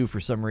to 2 for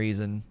some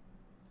reason.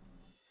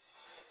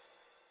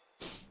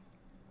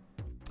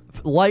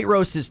 Light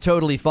roast is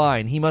totally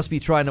fine. He must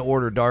be trying to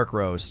order dark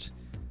roast.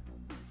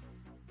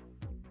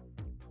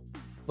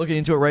 Looking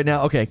into it right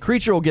now. Okay,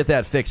 creature will get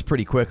that fixed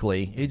pretty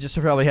quickly. He just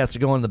probably has to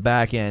go on the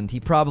back end.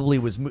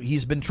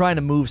 He's been trying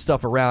to move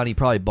stuff around. He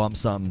probably bumped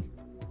something.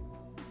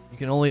 You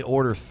can only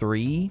order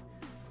 3.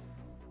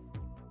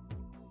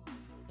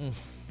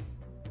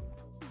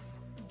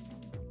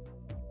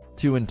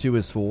 2 and 2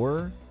 is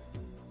 4.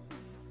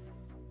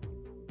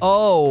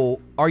 Oh,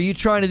 are you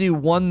trying to do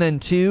 1 then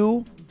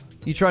 2?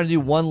 You trying to do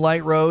 1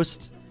 light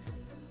roast?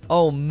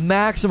 Oh,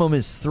 maximum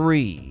is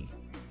 3.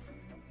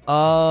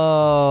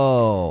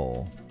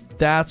 Oh,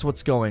 that's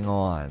what's going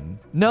on.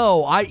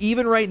 No,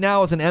 even right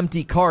now with an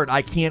empty cart,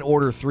 I can't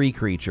order 3,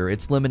 creature.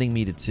 It's limiting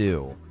me to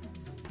 2.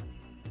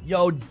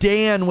 Yo,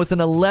 Dan with an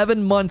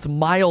 11-month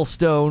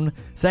milestone.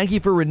 Thank you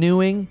for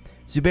renewing.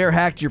 Zubair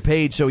hacked your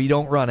page so you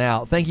don't run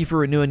out. Thank you for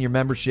renewing your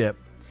membership.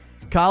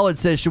 Khaled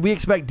says, should we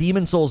expect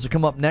Demon Souls to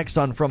come up next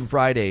on From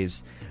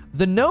Fridays?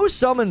 The no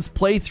summons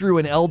playthrough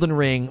in Elden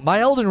Ring, my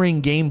Elden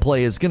Ring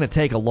gameplay is going to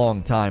take a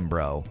long time,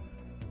 bro.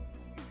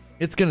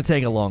 It's going to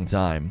take a long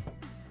time.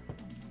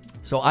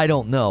 So I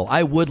don't know.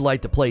 I would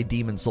like to play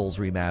Demon Souls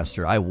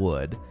Remaster. I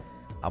would.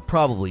 I'll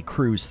probably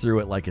cruise through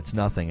it like it's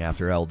nothing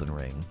after Elden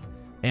Ring.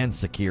 And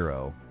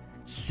Sekiro.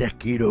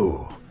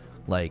 Sekiro.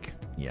 Like,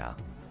 yeah.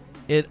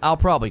 I'll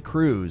probably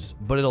cruise,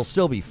 but it'll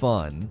still be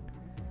fun.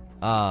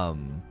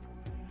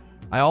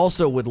 I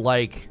also would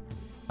like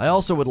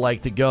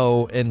to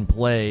go and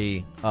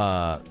play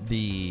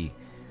the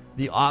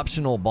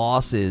optional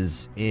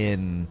bosses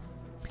in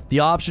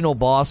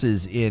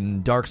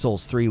Dark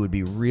Souls 3 would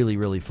be really,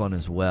 really fun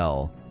as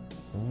well.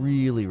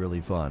 Really,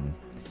 really fun.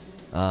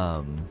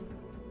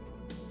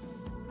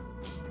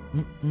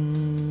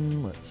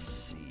 Let's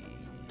see.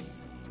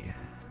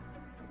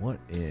 What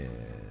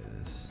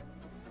is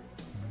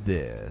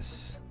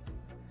this?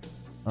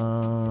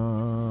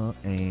 And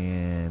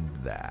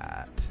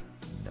that.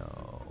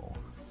 No.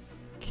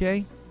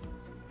 Okay.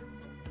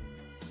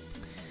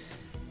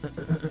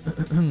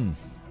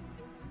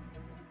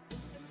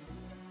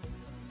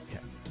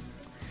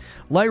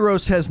 Light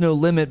roast has no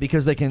limit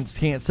because they can't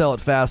sell it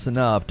fast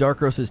enough.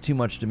 Dark roast is too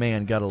much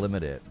demand. Gotta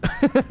limit it.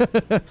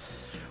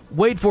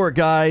 Wait for it,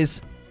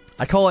 guys.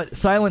 I call it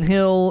Silent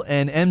Hill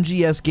and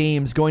MGS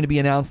games going to be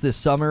announced this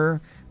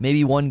summer.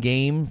 Maybe 1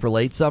 game for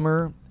late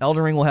summer.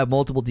 Elden Ring will have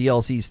multiple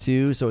DLCs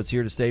too, so it's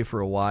here to stay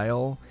for a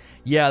while.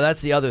 Yeah,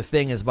 that's the other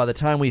thing is by the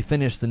time we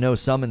finish the No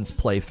Summons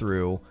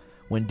playthrough,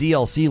 when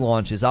DLC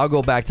launches, I'll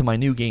go back to my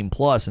New Game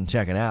Plus and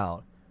check it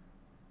out.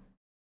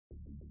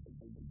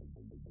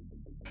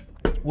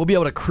 we'll be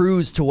able to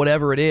cruise to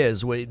whatever it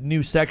is.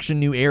 New section,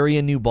 new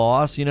area, new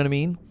boss. You know what I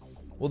mean?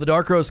 Will the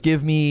Dark Roast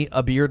give me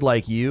a beard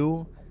like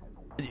you?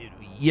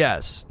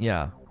 Yes.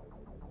 Yeah.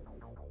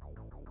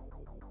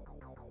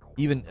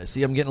 Even,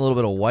 see, I'm getting a little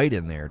bit of white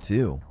in there,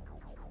 too.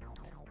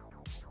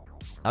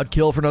 I'd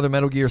kill for another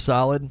Metal Gear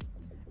Solid.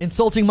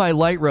 Insulting my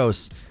light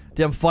roast.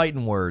 Damn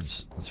fighting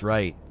words. That's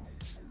right.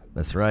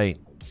 That's right.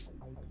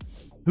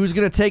 Who's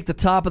going to take the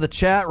top of the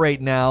chat right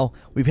now?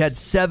 We've had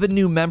 7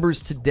 new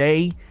members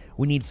today.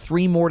 We need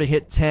 3 more to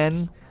hit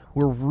 10.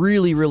 We're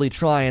really, really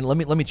trying. Let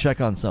me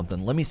check on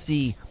something. Let me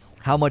see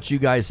how much you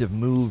guys have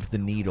moved the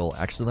needle.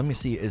 Actually, let me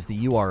see. Is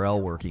the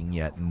URL working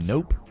yet?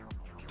 Nope.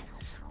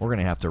 We're going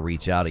to have to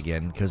reach out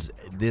again because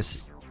this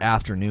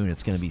afternoon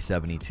it's going to be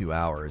 72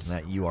 hours, and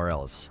that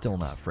URL is still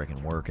not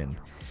freaking working.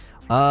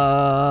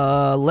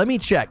 Let me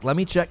check.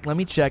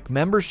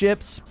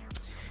 Memberships.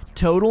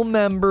 Total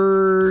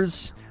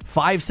members.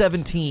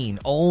 517.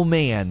 Oh,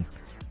 man.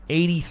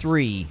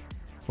 83.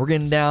 We're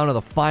getting down to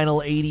the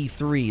final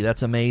 83.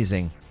 That's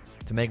amazing.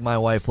 To make my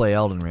wife play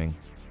Elden Ring.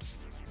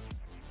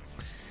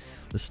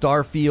 The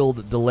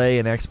Starfield delay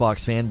in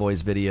Xbox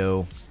Fanboys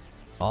video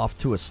off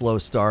to a slow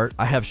start.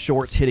 I have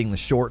shorts hitting the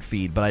short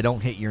feed, but I don't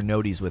hit your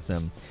noties with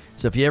them.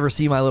 So if you ever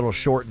see my little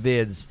short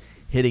vids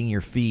hitting your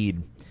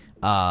feed,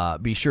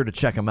 be sure to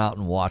check them out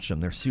and watch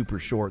them. They're super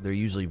short. They're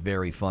usually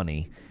very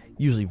funny.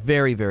 Usually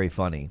very, very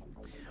funny.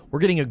 We're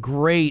getting a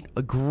great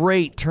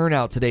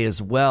turnout today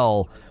as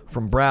well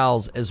from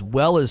Browse, as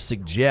well as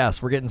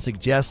Suggest. We're getting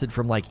suggested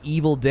from like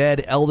Evil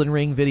Dead, Elden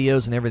Ring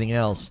videos, and everything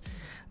else.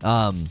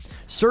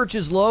 Search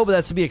is low, but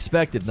that's to be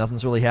expected.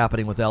 Nothing's really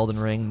happening with Elden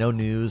Ring. No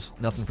news.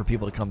 Nothing for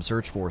people to come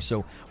search for.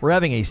 So we're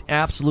having a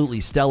absolutely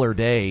stellar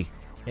day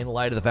in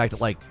light of the fact that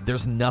like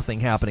there's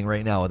nothing happening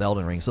right now with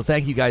Elden Ring. So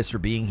thank you guys for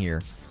being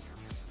here.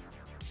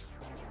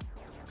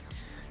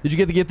 Did you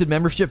get the gifted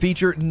membership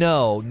feature?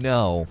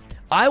 No.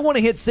 I want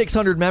to hit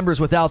 600 members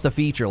without the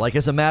feature, like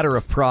as a matter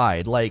of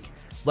pride. Like,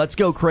 let's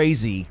go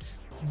crazy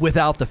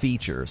without the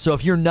feature. So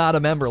if you're not a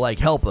member, like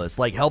help us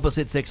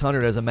hit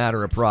 600 as a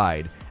matter of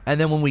pride. And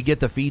then when we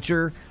get the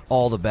feature,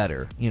 all the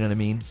better. You know what I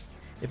mean?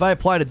 If I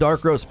applied a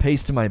dark roast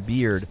paste to my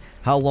beard,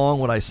 how long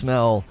would I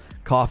smell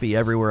coffee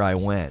everywhere I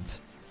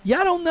went?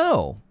 Yeah, I don't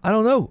know,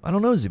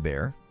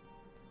 Zubair.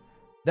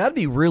 That'd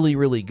be really,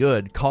 really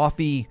good.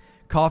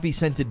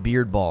 Coffee-scented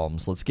beard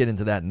balms. Let's get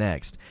into that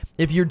next.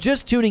 If you're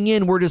just tuning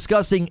in, we're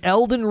discussing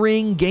Elden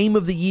Ring Game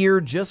of the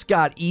Year just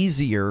got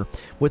easier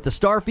with the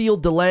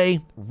Starfield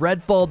delay,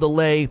 Redfall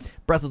delay,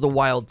 Breath of the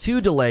Wild 2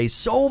 delay,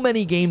 so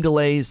many game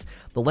delays.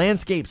 The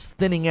landscape's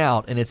thinning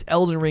out, and it's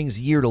Elden Ring's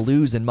year to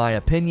lose, in my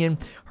opinion.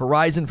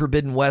 Horizon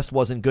Forbidden West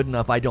wasn't good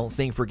enough, I don't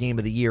think, for Game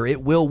of the Year.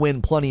 It will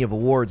win plenty of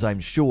awards, I'm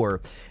sure.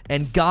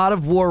 And God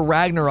of War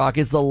Ragnarok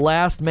is the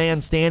last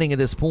man standing at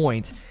this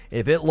point.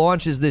 If it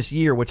launches this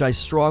year, which I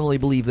strongly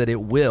believe that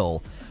it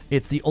will,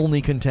 it's the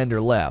only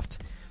contender left.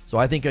 So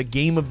I think a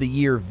Game of the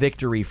Year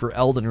victory for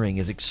Elden Ring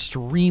is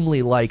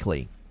extremely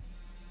likely.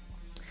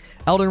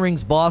 Elden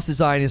Ring's boss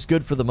design is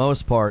good for the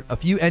most part. A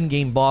few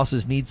endgame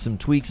bosses need some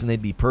tweaks and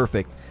they'd be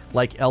perfect,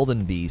 like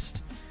Elden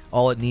Beast.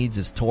 All it needs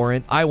is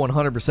Torrent. I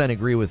 100%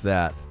 agree with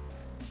that.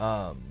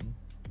 Now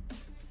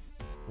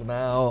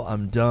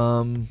I'm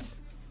dumb.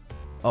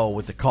 Oh,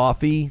 with the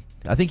coffee?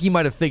 I think he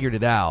might have figured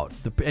it out.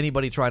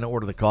 Anybody trying to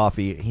order the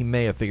coffee, he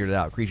may have figured it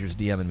out. Creature's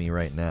DMing me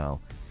right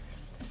now.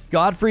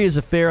 Godfrey is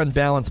a fair and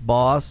balanced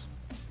boss.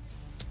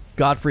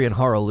 Godfrey and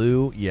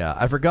Haraloo. Yeah,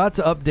 I forgot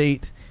to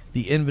update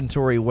the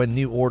inventory when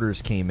new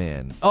orders came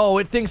in. Oh,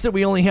 it thinks that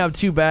we only have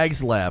 2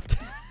 bags left.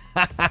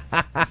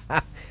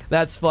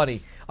 That's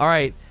funny. All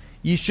right,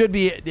 you should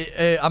be.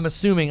 I'm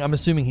assuming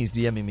he's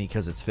DMing me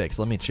because it's fixed.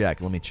 Let me check.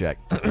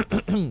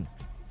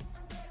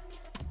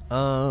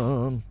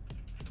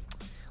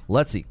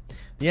 Let's see.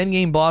 The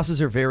endgame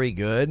bosses are very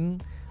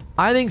good.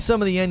 I think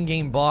some of the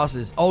endgame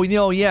bosses... Oh,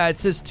 yeah, it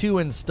says 2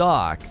 in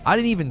stock. I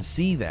didn't even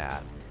see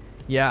that.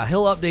 Yeah,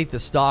 he'll update the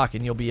stock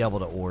and you'll be able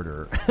to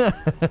order.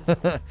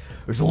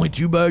 There's only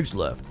 2 bags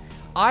left.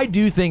 I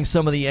do think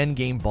some of the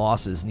endgame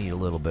bosses need a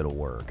little bit of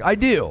work. I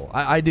do.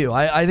 I do.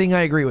 I think I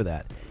agree with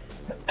that.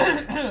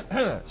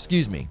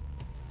 Excuse me.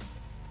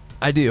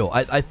 I do.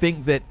 I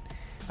think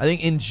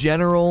in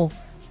general...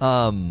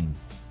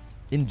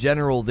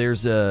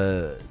 there's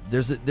a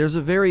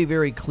very,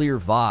 very clear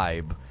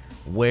vibe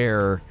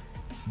where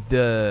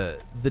the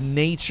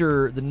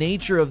nature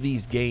of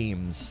these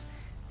games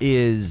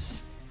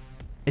is,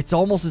 it's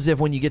almost as if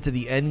when you get to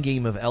the end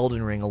game of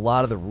Elden Ring, a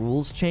lot of the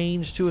rules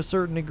change to a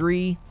certain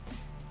degree.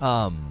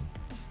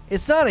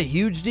 It's not a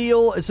huge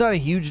deal,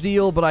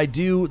 but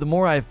the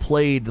more I've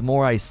played, the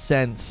more I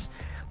sense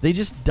they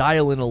just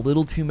dial in a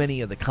little too many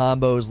of the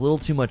combos, a little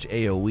too much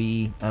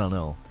AoE. I don't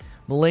know.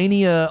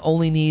 Melania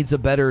only needs a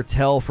better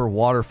tell for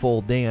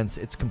Waterfall Dance.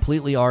 It's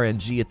completely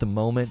RNG at the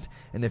moment,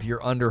 and if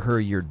you're under her,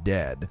 you're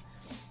dead.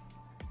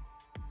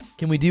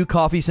 Can we do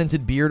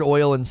coffee-scented beard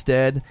oil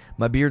instead?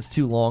 My beard's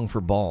too long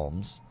for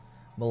balms.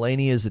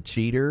 Melania's a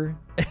cheater.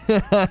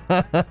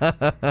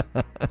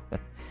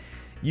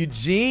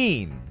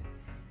 Eugene,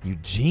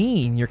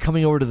 you're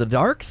coming over to the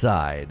dark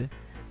side.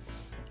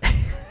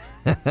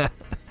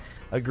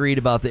 Agreed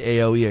about the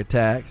AoE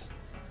attacks.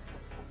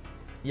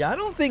 Yeah, I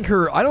don't think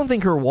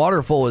her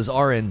waterfall is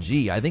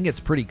RNG. I think it's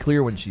pretty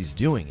clear when she's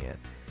doing it.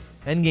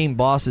 Endgame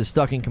bosses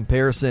suck in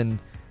comparison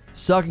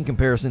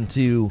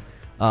to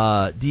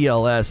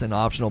DLS and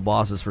optional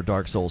bosses for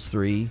Dark Souls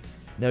 3.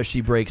 No,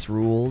 she breaks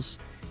rules.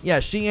 Yeah,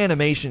 she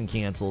animation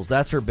cancels.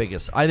 That's her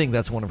biggest. I think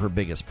that's one of her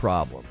biggest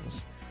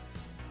problems.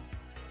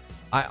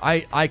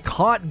 I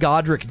caught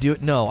Godric do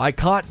it. No, I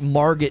caught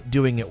Margit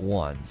doing it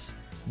once.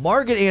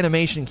 Margit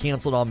animation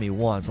canceled on me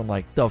once. I'm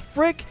like, the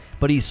frick?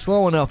 But he's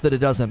slow enough that it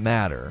doesn't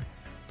matter.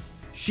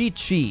 She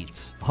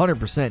cheats.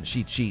 100%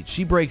 she cheats.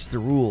 She breaks the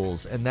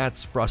rules, and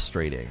that's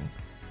frustrating.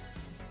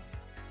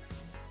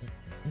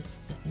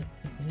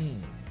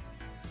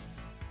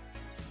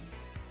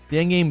 The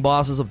endgame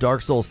bosses of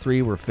Dark Souls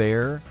 3 were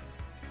fair.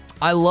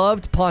 I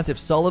loved Pontiff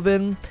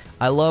Sullivan.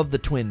 I loved the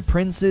Twin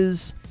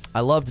Princes. I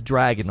loved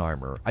Dragon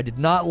Armor. I did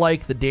not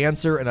like the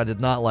Dancer, and I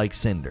did not like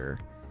Cinder.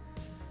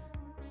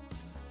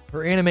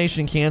 Her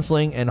animation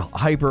canceling and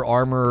hyper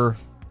armor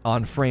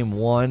on frame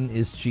 1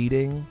 is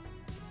cheating.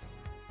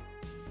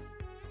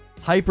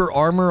 Hyper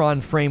armor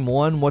on frame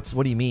 1? What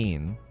do you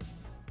mean?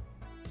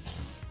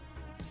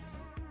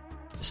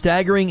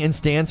 Staggering and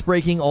stance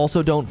breaking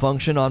also don't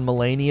function on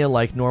Malenia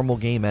like normal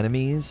game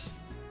enemies.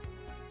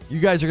 You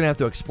guys are going to have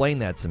to explain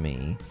that to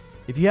me.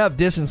 If you have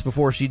distance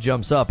before she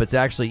jumps up, it's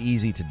actually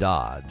easy to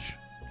dodge.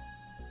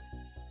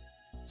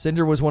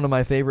 Cinder was one of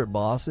my favorite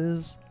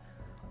bosses.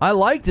 I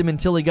liked him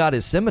until he got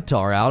his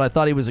scimitar out. I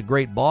thought he was a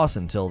great boss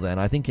until then.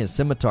 I think his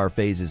scimitar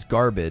phase is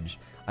garbage.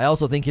 I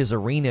also think his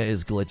arena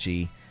is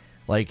glitchy.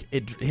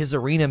 His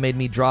arena made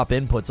me drop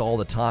inputs all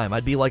the time.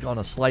 I'd be like on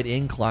a slight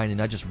incline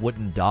and I just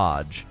wouldn't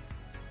dodge.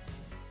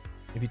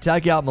 If you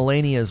take out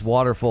Malenia's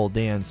waterfall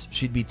dance,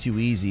 she'd be too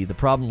easy. The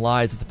problem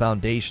lies at the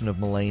foundation of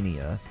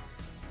Malenia.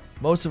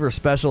 Most of her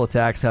special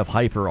attacks have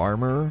hyper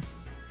armor.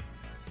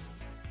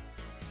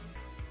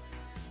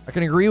 I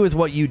can agree with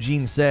what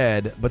Eugene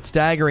said, but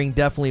staggering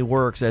definitely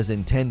works as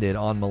intended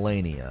on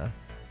Malenia.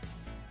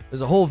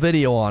 There's a whole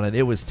video on it.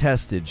 It was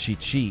tested. She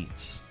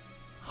cheats.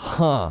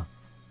 Huh.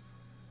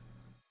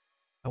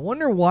 I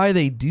wonder why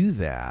they do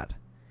that.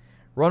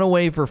 Run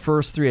away for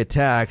first 3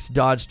 attacks,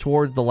 dodge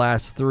toward the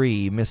last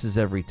 3, misses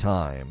every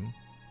time.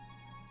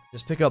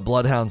 Just pick up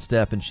Bloodhound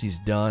Step and she's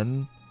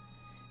done.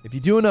 If you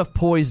do enough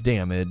poise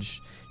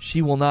damage,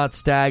 she will not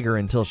stagger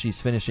until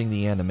she's finishing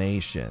the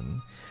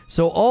animation.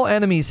 So all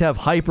enemies have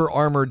hyper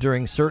armor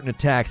during certain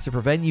attacks to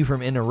prevent you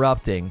from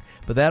interrupting,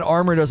 but that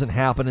armor doesn't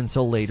happen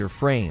until later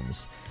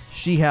frames.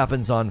 She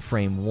happens on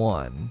frame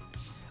 1.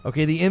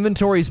 Okay, the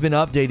inventory's been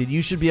updated.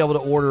 You should be able to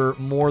order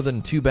more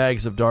than 2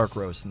 bags of Dark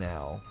Roast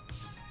now.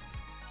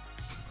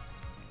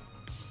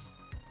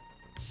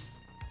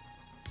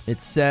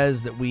 It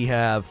says that we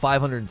have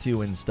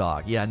 502 in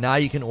stock. Yeah, now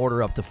you can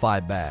order up to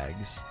 5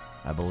 bags,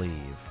 I believe.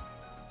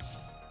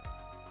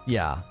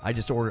 Yeah, I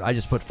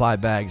just put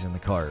 5 bags in the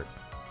cart.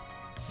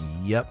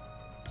 Yep.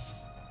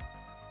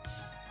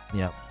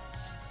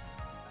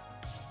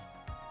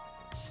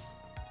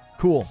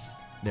 Cool.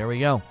 There we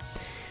go.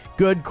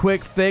 Good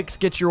quick fix.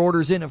 Get your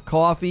orders in of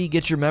coffee.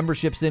 Get your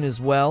memberships in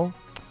as well,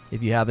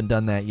 if you haven't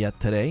done that yet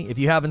today. If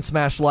you haven't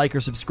smashed like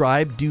or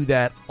subscribe, do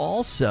that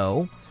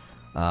also.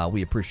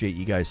 We appreciate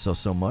you guys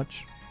so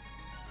much.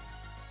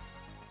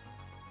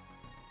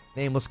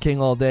 Nameless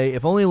King all day.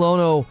 If only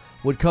Lono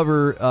would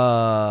cover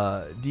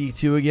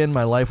D2 again,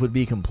 my life would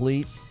be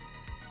complete.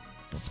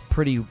 It's a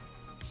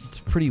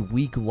pretty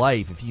weak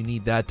life if you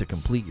need that to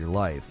complete your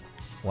life.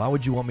 Why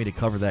would you want me to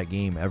cover that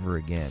game ever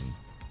again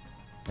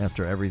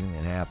after everything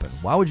that happened?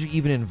 Why would you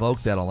even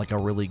invoke that on like a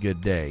really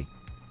good day?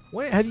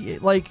 What have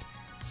you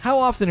how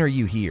often are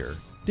you here?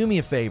 Do me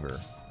a favor.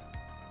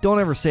 Don't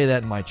ever say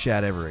that in my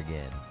chat ever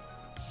again.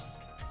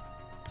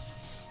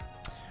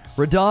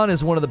 Radahn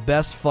is one of the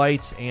best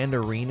fights and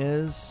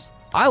arenas.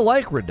 I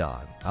like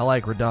Radahn. I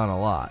like Radahn a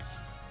lot.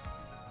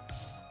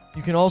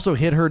 You can also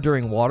hit her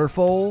during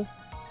Waterfall.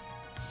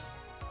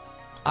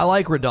 I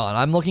like Radahn.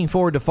 I'm looking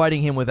forward to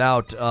fighting him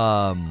without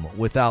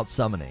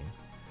summoning.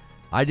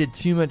 I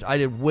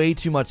did way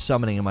too much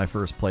summoning in my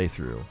first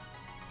playthrough.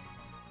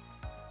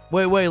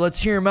 Wait,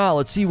 let's hear him out.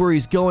 Let's see where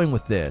he's going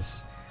with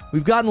this.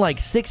 We've gotten like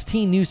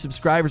 16 new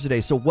subscribers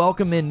today, so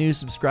welcome in new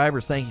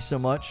subscribers. Thank you so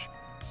much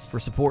for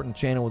supporting the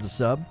channel with a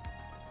sub.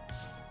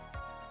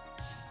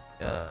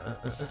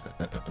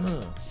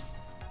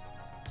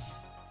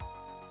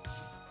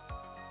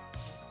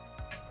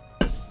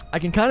 I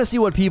can kind of see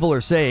what people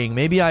are saying.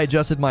 Maybe I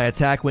adjusted my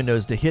attack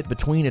windows to hit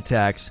between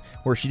attacks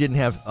where she didn't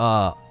have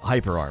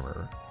hyper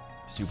armor,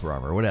 super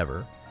armor,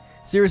 whatever.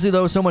 Seriously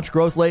though, so much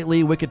growth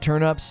lately. Wicked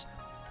Turnips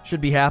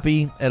should be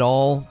happy at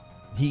all.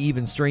 He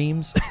even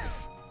streams.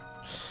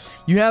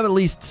 You have at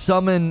least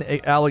summon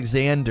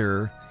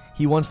Alexander.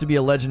 He wants to be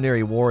a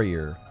legendary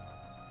warrior.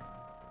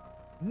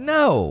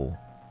 No.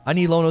 I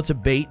need Lono to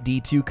bait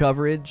D2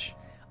 coverage.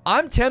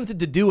 I'm tempted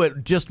to do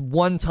it just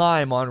one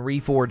time on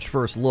Reforged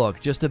First Look,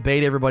 just to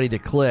bait everybody to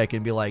click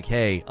and be like,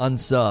 hey,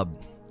 unsub.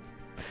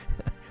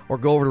 Or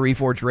go over to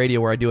Reforged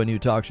Radio where I do a new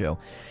talk show.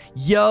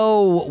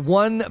 Yo,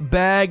 1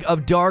 bag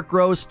of dark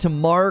roast to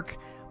Mark.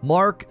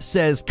 Mark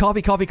says,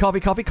 coffee, coffee, coffee,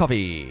 coffee,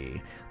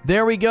 coffee.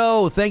 There we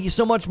go. Thank you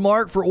so much,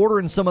 Mark, for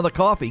ordering some of the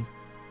coffee.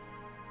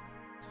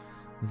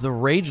 The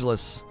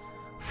Rageless,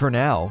 for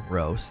now,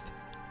 roast.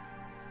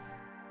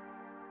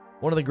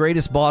 One of the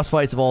greatest boss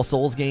fights of all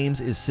Souls games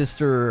is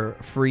Sister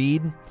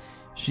Freed.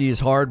 She is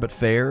hard but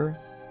fair.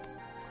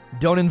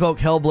 Don't invoke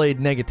Hellblade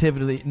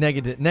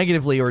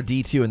negatively or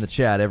D2 in the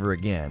chat ever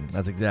again.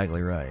 That's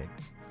exactly right.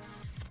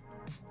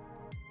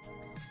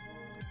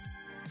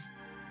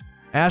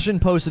 Ashen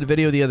posted a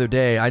video the other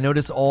day. I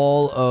noticed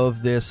all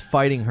of this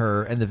fighting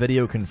her, and the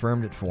video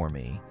confirmed it for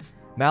me.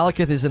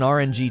 Malekith is an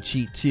RNG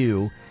cheat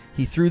too.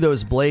 He threw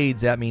those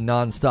blades at me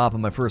non-stop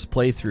on my first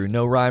playthrough.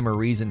 No rhyme or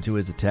reason to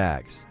his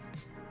attacks.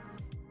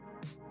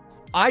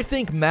 I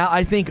think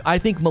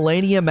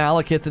Malenia,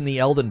 Malekith, and the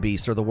Elden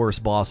Beast are the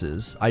worst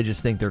bosses. I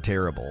just think they're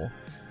terrible.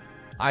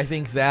 I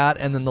think that,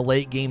 and then the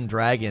late game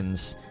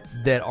dragons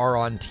that are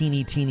on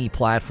teeny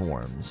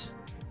platforms.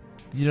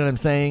 You know what I'm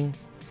saying?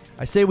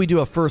 I say we do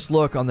a first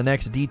look on the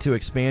next D2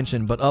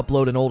 expansion, but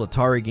upload an old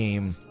Atari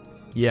game.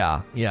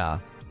 Yeah.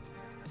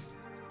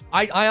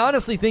 I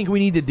honestly think we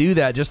need to do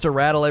that just to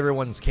rattle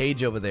everyone's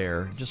cage over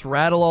there. Just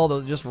rattle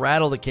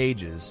the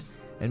cages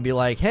and be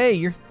like, hey,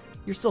 you're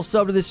still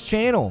subbed to this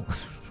channel.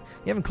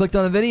 You haven't clicked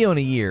on a video in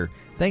a year.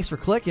 Thanks for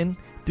clicking.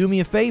 Do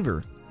me a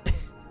favor.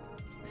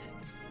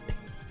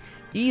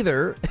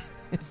 Either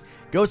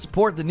go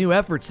support the new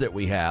efforts that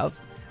we have,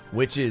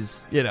 which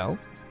is,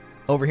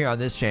 over here on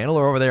this channel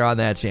or over there on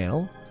that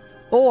channel,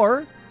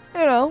 or,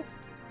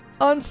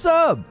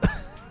 unsub.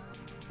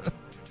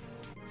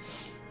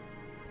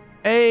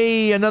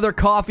 Hey, another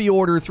coffee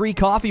order. 3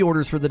 coffee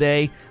orders for the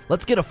day.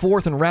 Let's get a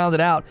 4th and round it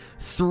out.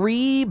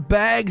 3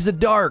 bags of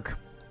dark.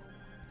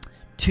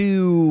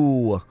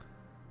 To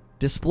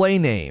display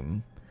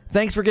name.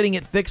 Thanks for getting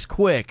it fixed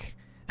quick.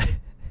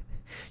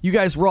 You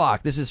guys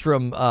rock. This is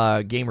from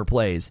Gamer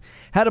Plays.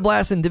 Had a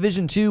blast in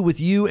Division 2 with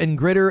you and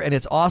Gritter, and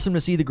it's awesome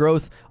to see the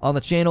growth on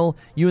the channel.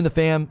 You and the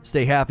fam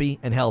stay happy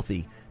and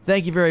healthy.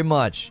 Thank you very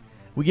much.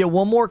 We get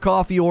 1 more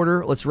coffee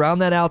order. Let's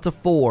round that out to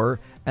 4,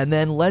 and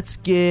then let's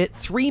get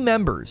 3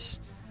 members.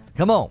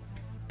 Come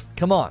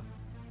on.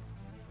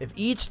 If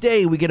each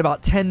day we get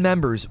about 10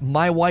 members,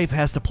 my wife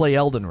has to play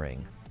Elden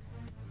Ring.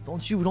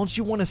 Don't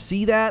you want to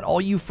see that?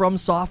 All you From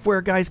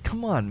Software guys,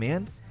 come on,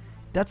 man.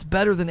 That's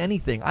better than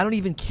anything. I don't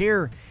even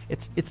care.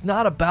 It's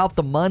not about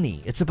the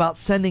money. It's about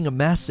sending a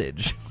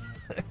message.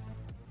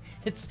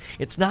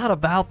 It's not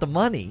about the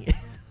money.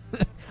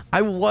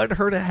 I want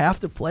her to have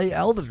to play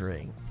Elden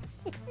Ring.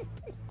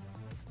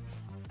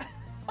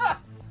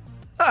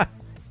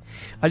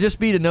 I just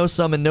beat a no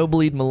summon, no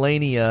bleed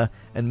Malenia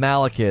and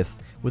Malekith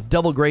with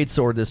double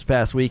greatsword this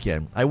past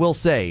weekend. I will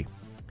say,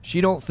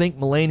 still don't think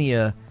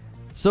Malenia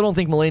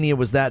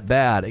was that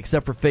bad,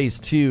 except for phase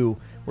 2,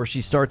 where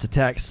she starts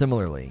attacks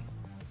similarly.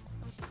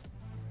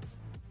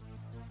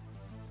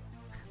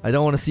 I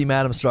don't want to see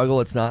Madam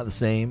struggle. It's not the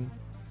same.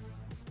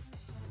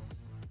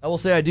 I will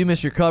say I do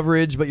miss your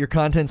coverage, but your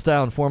content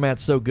style and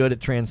format's so good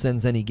it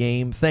transcends any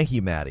game. Thank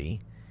you,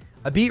 Maddie.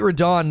 I beat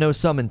Radahn no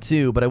summon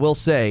too, but I will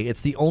say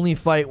it's the only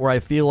fight where I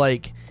feel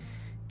like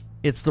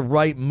it's the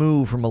right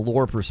move from a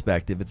lore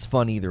perspective. It's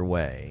fun either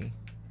way.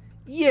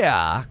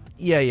 Yeah.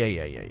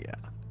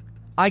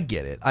 I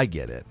get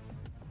it.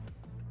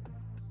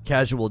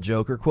 Casual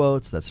Joker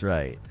quotes, that's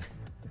right.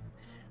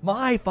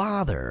 My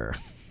father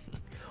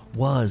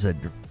was a...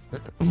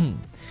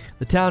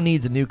 The town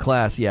needs a new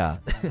class, yeah.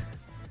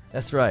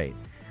 That's right.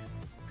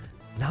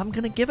 Now I'm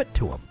going to give it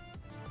to him.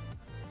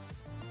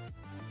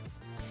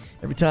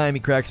 Every time he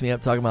cracks me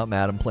up talking about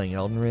Madam playing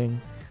Elden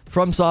Ring.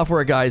 From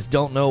Software guys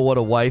don't know what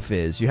a wife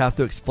is. You have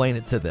to explain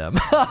it to them.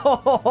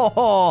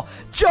 Oh,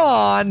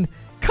 John!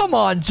 Come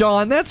on,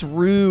 John. That's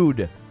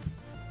rude.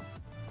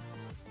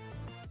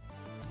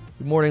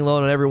 Good morning,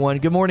 Lone, and everyone.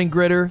 Good morning,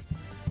 Gritter.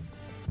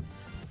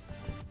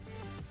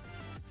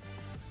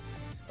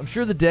 I'm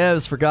sure the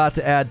devs forgot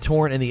to add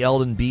Torrent in the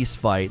Elden Beast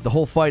fight. The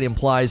whole fight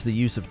implies the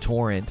use of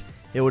Torrent.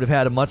 It would have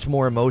had a much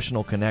more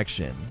emotional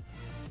connection.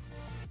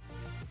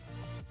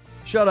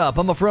 Shut up.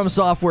 I'm a From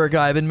Software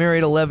guy. I've been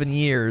married 11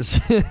 years.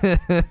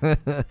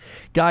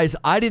 Guys,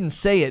 I didn't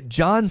say it.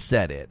 John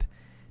said it.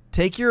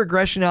 Take your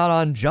aggression out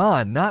on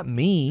John, not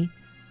me.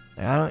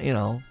 I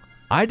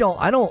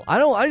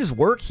just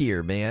work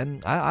here,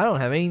 man. I don't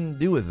have anything to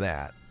do with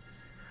that.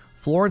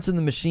 Florence and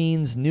the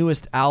Machine's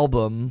newest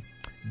album,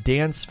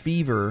 Dance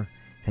Fever,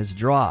 has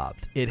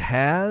dropped. It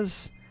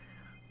has?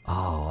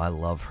 Oh, I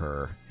love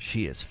her.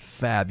 She is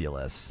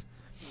fabulous.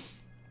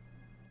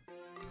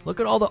 Look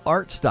at all the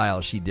art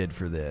style she did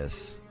for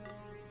this.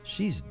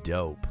 She's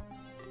dope.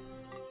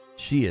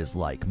 She is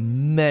like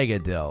mega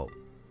dope.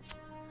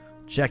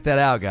 Check that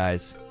out,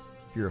 guys.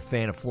 If you're a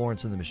fan of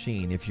Florence and the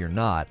Machine. If you're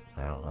not,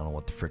 I don't know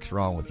what the frick's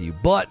wrong with you.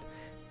 But,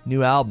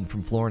 new album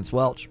from Florence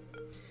Welch.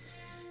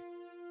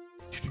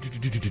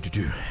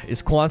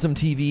 Is Quantum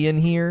TV in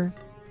here?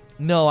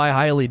 No, I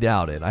highly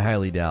doubt it.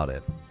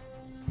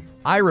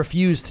 I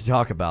refuse to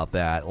talk about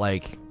that.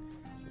 Like,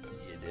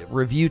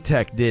 Review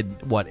Tech did,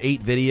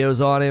 8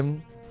 videos on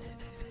him?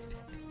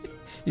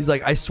 He's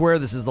like, I swear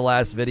this is the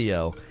last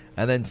video.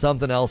 And then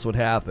something else would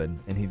happen.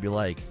 And he'd be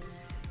like,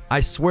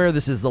 I swear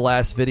this is the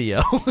last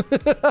video.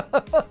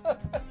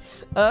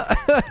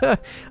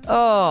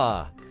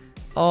 Oh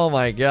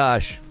my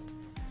gosh.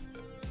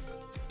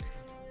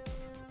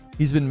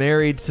 He's been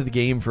married to the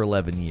game for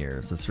 11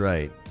 years. That's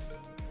right.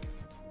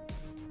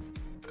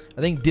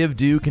 I think Div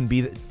 2 can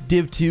be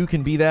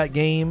that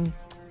game.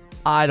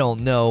 I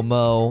don't know,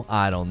 Mo.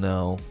 I don't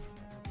know.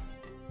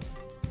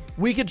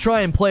 We could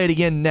try and play it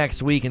again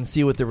next week and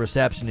see what the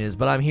reception is,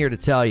 but I'm here to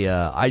tell you,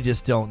 I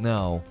just don't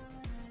know.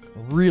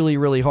 Really,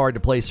 really hard to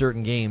play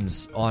certain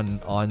games on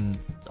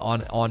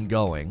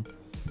ongoing.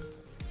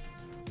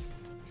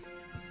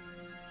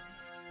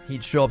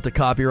 He'd show up to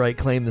copyright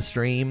claim the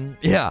stream.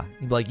 Yeah,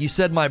 he'd be like, you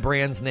said my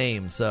brand's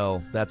name,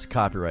 so that's a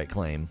copyright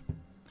claim.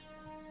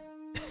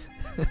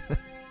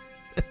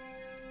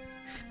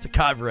 It's a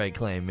copyright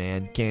claim,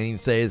 man. Can't even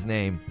say his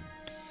name.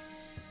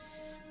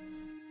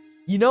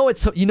 You know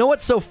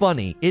what's so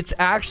funny? It's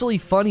actually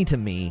funny to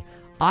me.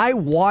 I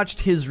watched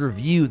his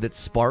review that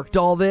sparked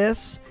all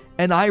this,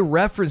 and I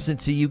referenced it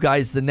to you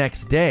guys the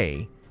next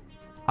day.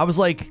 I was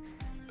like,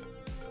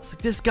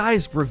 this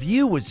guy's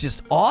review was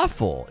just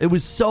awful. It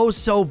was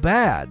so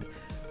bad.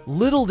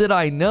 Little did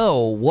I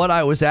know what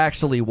I was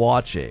actually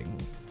watching.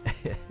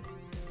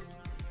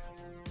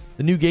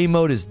 The new game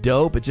mode is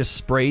dope. It just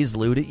sprays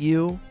loot at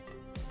you.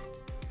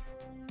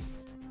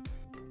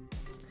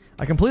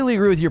 I completely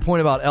agree with your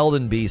point about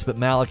Elden Beast, but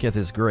Malekith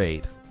is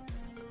great.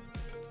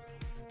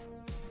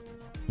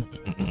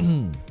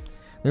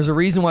 There's a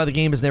reason why the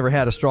game has never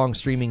had a strong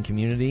streaming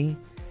community.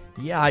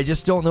 Yeah, I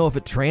just don't know if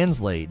it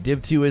translates.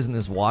 Div 2 isn't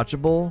as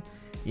watchable.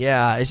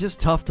 Yeah, it's just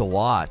tough to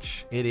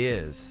watch. It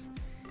is.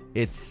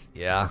 It's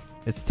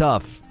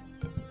tough.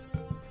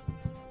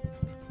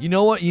 You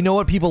know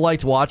what people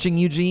liked watching,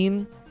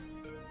 Eugene?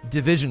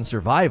 Division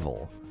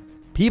Survival.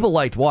 People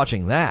liked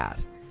watching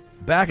that.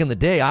 Back in the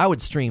day, I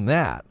would stream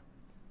that.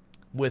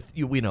 With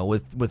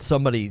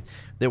somebody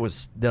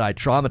that I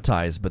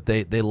traumatized, but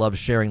they loved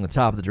sharing the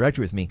top of the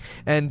directory with me,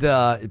 and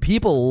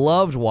people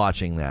loved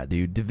watching that,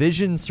 dude.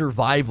 Division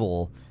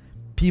Survival,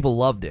 people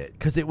loved it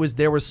because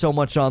there was so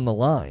much on the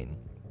line.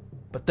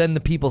 But then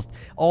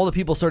all the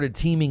people started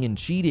teaming and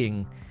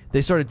cheating.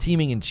 They started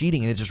teaming and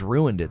cheating, and it just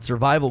ruined it.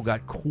 Survival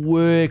got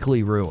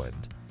quickly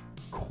ruined.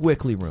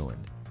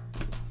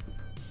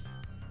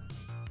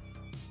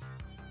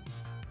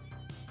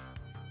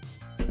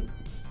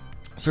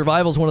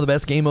 Survival's one of the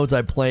best game modes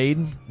I played.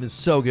 It's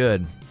so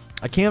good.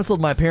 I canceled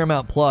my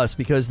Paramount Plus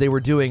because they were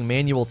doing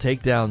manual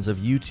takedowns of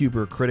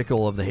YouTuber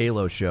critical of the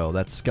Halo show.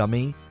 That's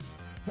scummy.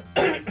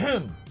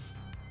 I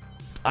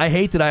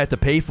hate that I have to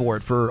pay for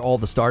it for all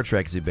the Star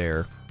Trek,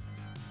 Zubair.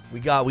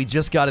 We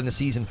just got into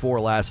Season 4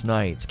 last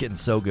night. It's getting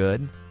so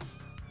good.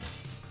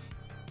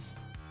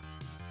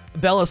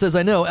 Bella says,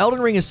 I know,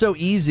 Elden Ring is so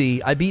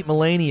easy. I beat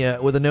Melania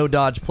with a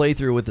no-dodge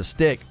playthrough with a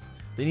stick.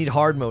 They need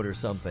hard mode or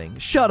something.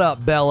 Shut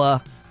up,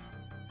 Bella.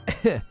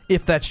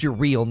 If that's your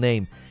real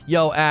name.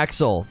 Yo,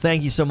 Axel,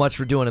 thank you so much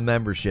for doing a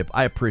membership.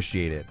 I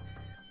appreciate it.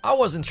 I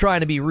wasn't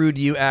trying to be rude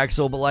to you,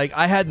 Axel, but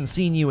I hadn't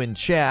seen you in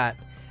chat,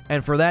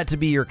 and for that to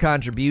be your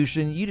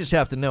contribution, you just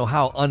have to know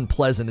how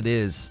unpleasant it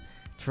is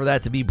for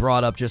that to be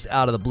brought up just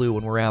out of the blue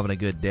when we're having a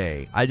good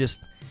day.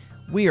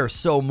 We are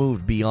so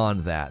moved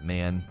beyond that,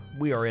 man.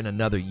 We are in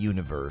another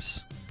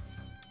universe.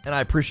 And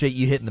I appreciate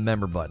you hitting the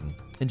member button.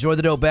 Enjoy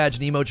the dope badge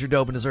and emote your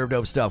dope and deserve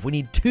dope stuff. We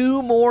need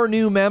 2 more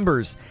new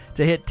members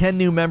to hit 10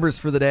 new members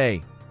for the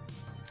day.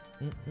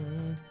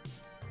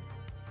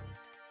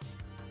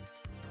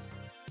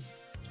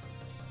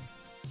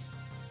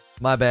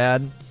 My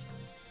bad.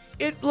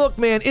 Look,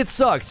 man, it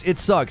sucks. It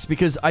sucks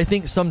because I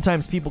think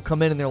sometimes people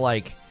come in and they're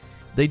like,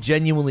 they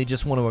genuinely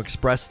just want to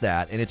express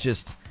that, and it's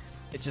just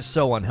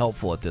so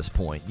unhelpful at this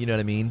point. You know what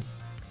I mean?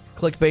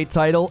 Clickbait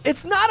title.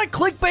 It's not a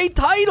clickbait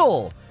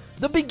title.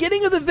 The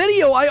beginning of the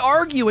video, I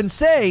argue and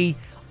say,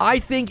 I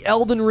think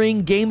Elden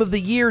Ring Game of the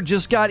Year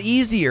just got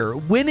easier.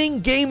 Winning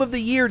Game of the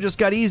Year just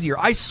got easier.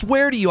 I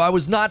swear to you, I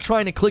was not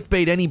trying to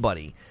clickbait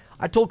anybody.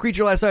 I told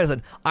Creature last night, I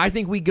said,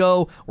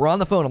 we're on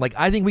the phone, I'm like,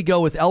 I think we go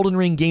with Elden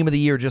Ring Game of the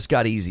Year just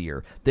got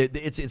easier.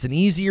 It's an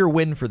easier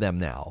win for them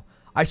now.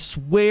 I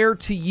swear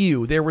to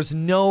you, there was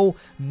no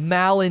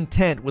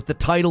malintent with the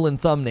title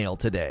and thumbnail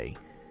today.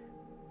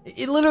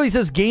 It literally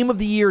says Game of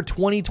the Year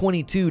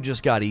 2022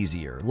 just got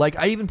easier.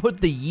 I even put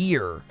the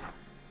year.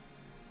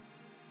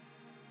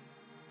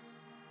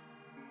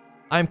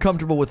 I'm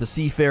comfortable with the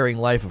seafaring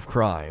life of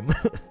crime.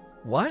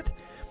 What?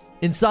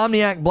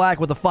 Insomniac Black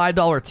with a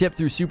 $5 tip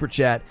through Super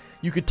Chat.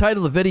 You could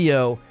title the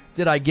video,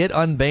 Did I Get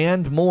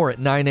Unbanned? More at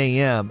 9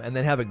 a.m. and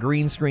then have a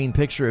green screen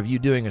picture of you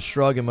doing a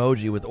shrug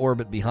emoji with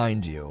Orbit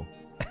behind you.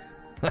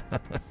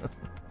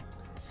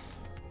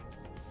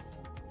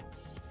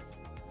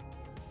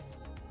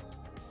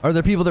 Are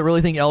there people that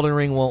really think Elden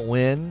Ring won't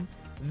win?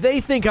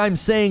 They think I'm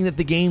saying that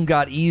the game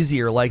got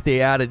easier, like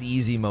they added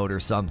easy mode or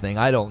something.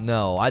 I don't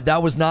know.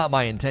 That was not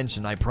my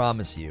intention, I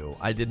promise you.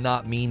 I did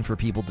not mean for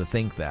people to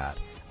think that.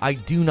 I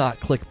do not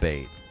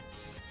clickbait.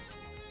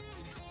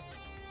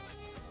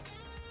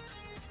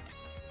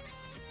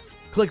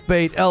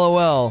 Clickbait,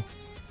 LOL.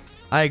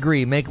 I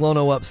agree. Make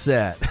Lono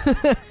upset.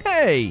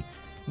 Hey,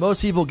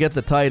 most people get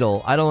the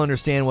title. I don't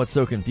understand what's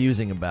so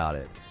confusing about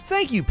it.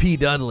 Thank you, P.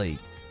 Dudley.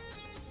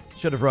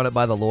 Should have run it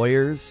by the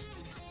lawyers.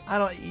 I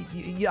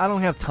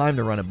don't have time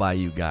to run it by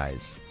you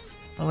guys.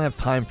 I don't have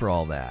time for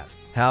all that.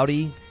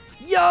 Howdy.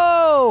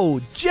 Yo,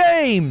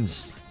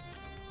 James.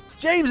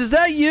 James, is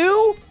that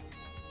you?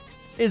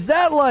 Is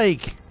that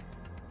like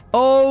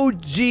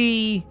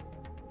OG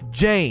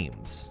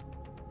James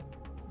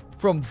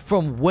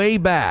from way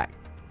back?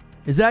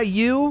 Is that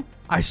you?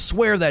 I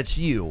swear that's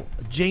you.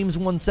 James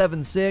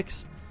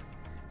 176.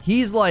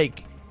 He's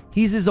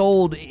as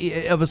old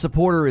of a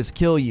supporter as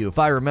Kill You, if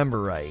I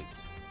remember right.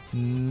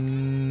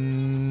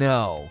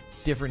 No,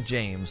 different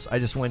James. I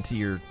just went to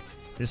your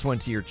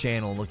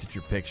channel and looked at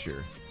your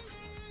picture.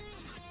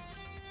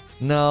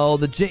 No,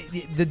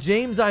 the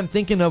James I'm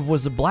thinking of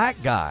was a black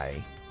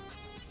guy.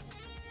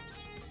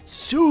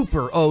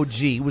 Super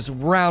OG, was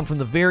around from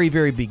the very,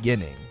 very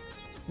beginning.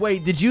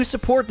 Wait, did you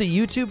support the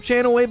YouTube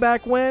channel way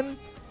back when?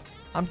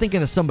 I'm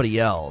thinking of somebody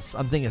else.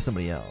 Lone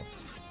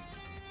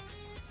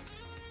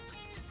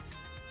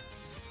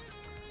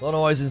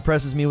always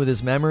impresses me with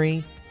his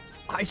memory.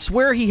 I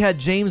swear he had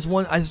James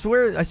 1. I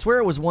swear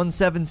it was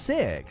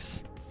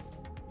 176.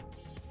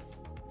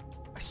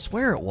 I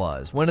swear it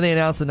was. When do they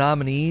announce the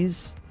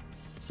nominees?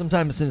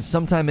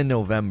 Sometime in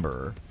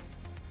November.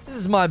 This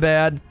is my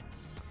bad.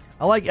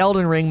 I like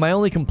Elden Ring. My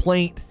only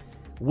complaint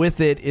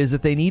with it is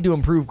that they need to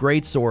improve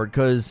Greatsword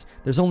because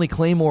there's only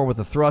Claymore with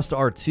a thrust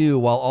R2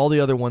 while all the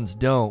other ones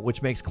don't,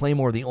 which makes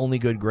Claymore the only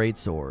good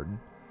Greatsword.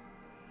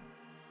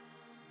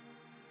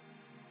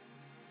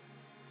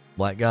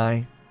 Black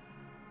guy.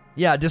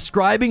 Yeah,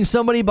 describing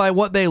somebody by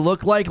what they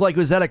look like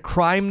is that a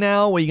crime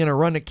now? Are you going to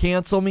run to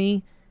cancel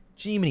me?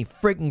 Jiminy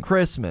freaking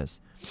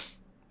Christmas.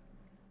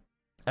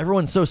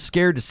 Everyone's so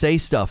scared to say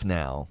stuff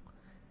now.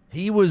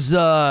 He was,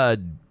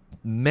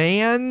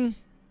 man?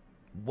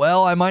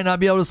 Well, I might not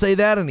be able to say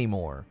that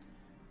anymore.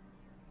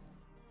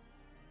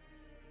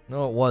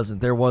 No, it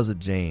wasn't. There was a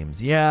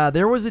James. Yeah,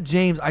 there was a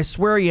James. I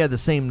swear he had the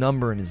same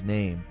number in his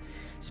name.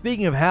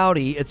 Speaking of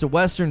howdy, it's a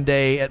Western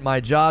day at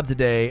my job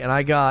today, and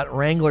I got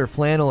Wrangler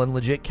flannel and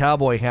legit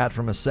cowboy hat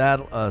from a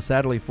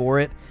Saddly for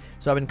it.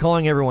 So I've been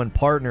calling everyone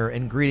partner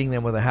and greeting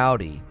them with a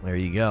howdy. There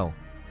you go.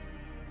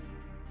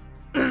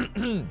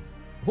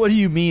 What do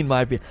you mean,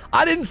 my people?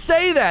 I didn't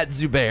say that,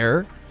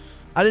 Zubair.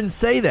 I didn't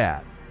say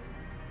that.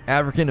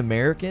 African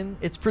American?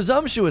 It's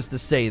presumptuous to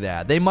say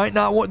that. They might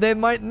not. They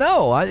might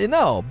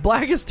no.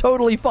 Black is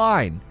totally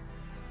fine.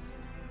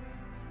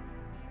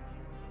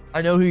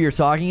 I know who you're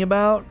talking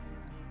about.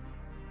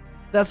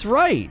 That's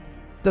right.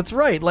 That's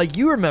right. Like,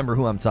 you remember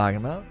who I'm talking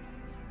about.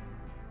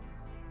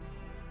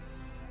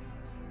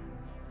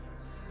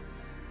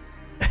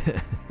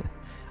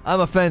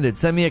 I'm offended.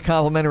 Send me a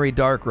complimentary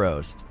dark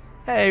roast.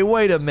 Hey,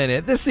 wait a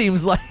minute. This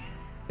seems like...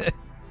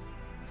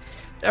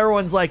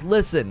 Everyone's like,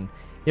 listen,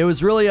 it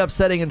was really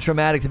upsetting and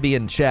traumatic to be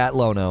in chat,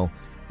 Lono.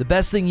 The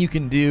best thing you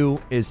can do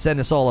is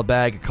send us all a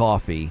bag of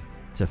coffee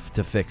to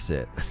fix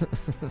it.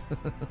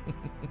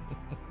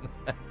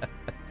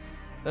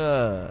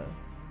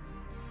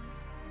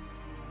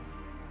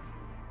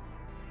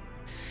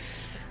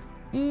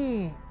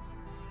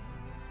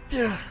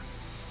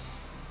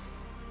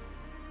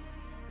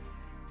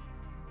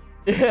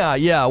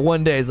 Yeah,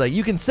 one day it's like,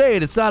 you can say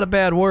it, it's not a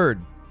bad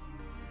word.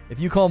 If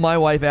you call my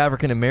wife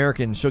African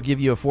American, she'll give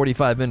you a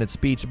 45-minute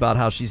speech about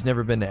how she's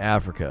never been to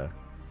Africa.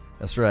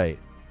 That's right.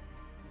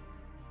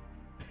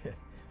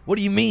 What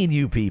do you mean,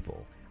 you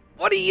people?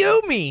 What do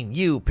you mean,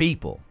 you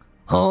people?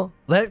 Huh?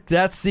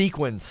 That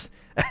sequence.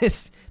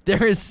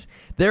 There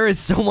is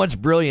so much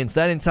brilliance,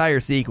 that entire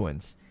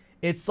sequence.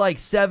 It's like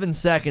 7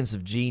 seconds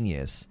of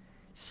genius.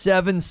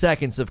 7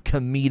 seconds of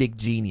comedic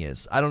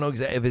genius. I don't know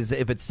exactly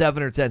if it's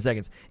 7 or 10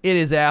 seconds. It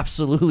is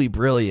absolutely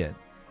brilliant.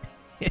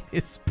 It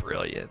is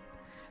brilliant.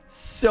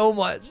 So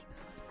much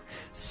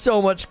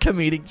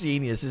comedic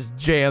genius is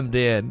jammed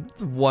in.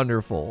 It's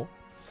wonderful.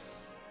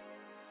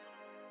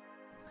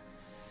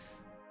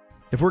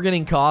 If we're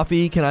getting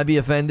coffee, can I be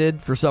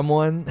offended for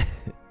someone?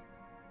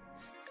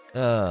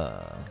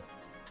 That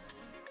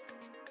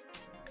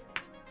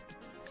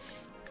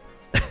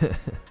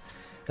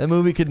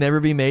movie could never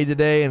be made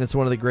today, and it's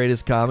one of the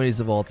greatest comedies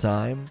of all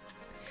time.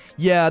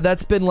 Yeah,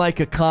 that's been like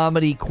a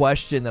comedy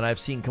question that I've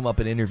seen come up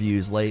in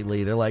interviews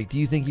lately. They're like, do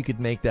you think you could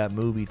make that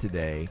movie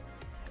today?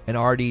 And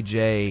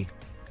RDJ,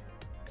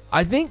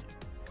 I think,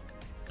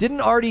 didn't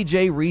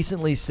RDJ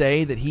recently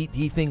say that he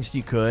thinks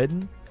you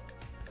could?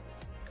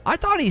 I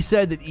thought he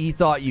said that he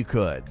thought you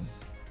could.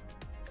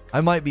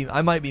 I might be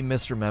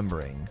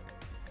misremembering.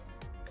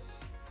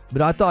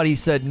 But I thought he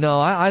said,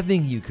 no, I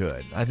think you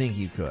could. I think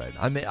you could.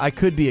 I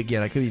could be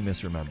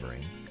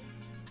misremembering.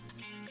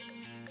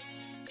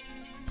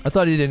 I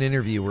thought he did an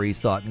interview where he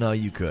thought, no,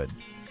 you could.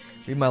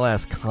 Read my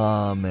last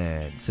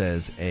comment,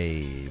 says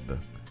Abe.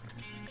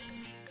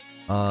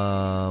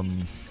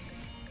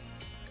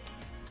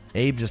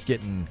 Abe just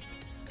getting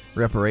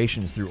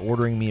reparations through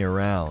ordering me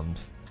around.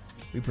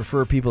 We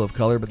prefer people of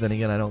color, but then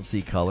again, I don't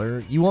see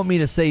color. You want me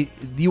to say...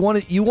 You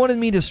wanted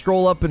me to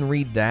scroll up and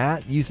read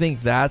that? You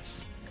think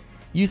that's...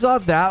 You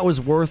thought that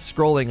was worth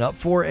scrolling up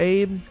for,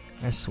 Abe?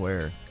 I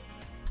swear.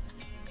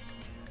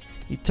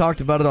 You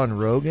talked about it on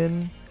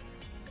Rogan?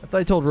 I thought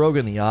he told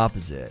Rogan the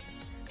opposite.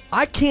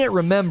 I can't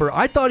remember.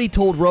 I thought he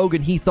told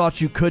Rogan he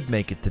thought you could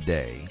make it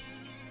today.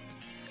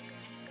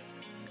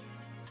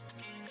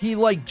 He,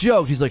 like,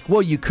 joked. He's like,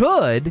 well, you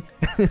could.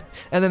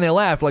 And then they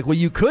laughed, like, well,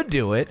 you could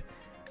do it.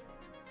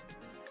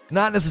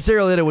 Not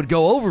necessarily that it would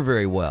go over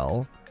very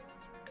well.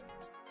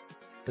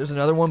 There's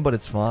another one, but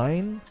it's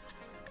fine.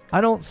 I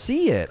don't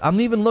see it.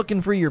 I'm even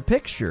looking for your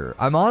picture.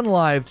 I'm on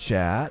live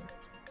chat.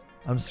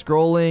 I'm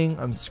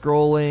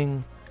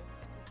scrolling.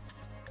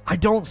 I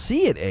don't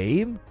see it,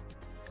 Abe.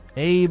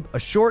 Abe, a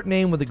short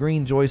name with a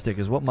green joystick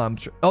is what mom...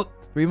 Oh,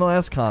 read my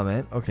last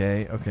comment.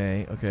 Okay.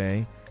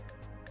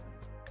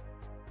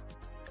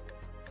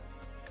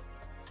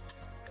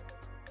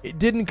 It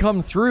didn't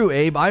come through,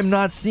 Abe. I'm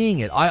not seeing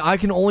it. I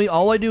can only...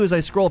 All I do is I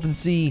scroll up and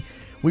see...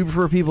 We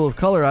prefer people of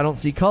color. I don't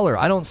see color.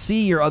 I don't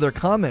see your other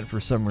comment for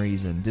some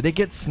reason. Did it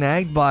get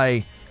snagged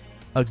by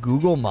a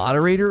Google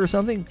moderator or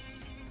something?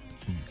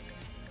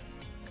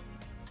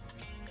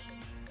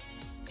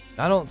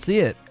 I don't see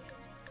it.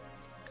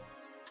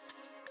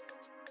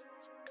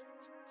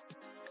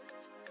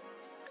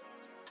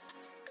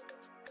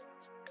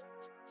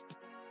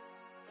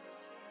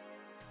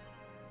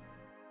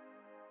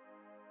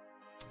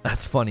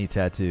 That's funny,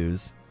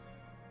 tattoos.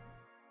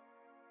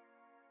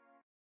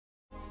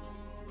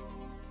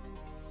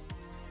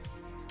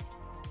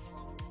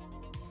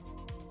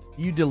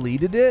 You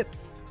deleted it?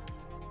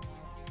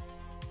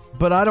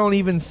 But I don't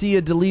even see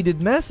a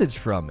deleted message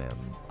from him.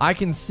 I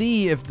can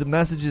see if the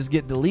messages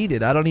get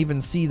deleted. I don't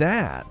even see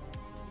that.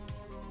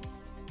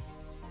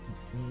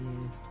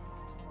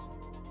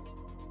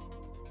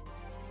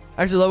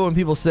 I actually love it when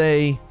people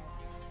say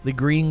the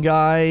green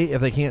guy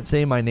if they can't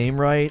say my name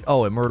right.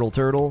 Oh, a Myrtle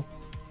Turtle.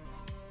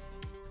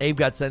 Abe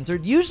got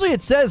censored. Usually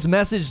it says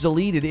message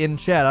deleted in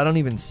chat. I don't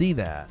even see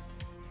that.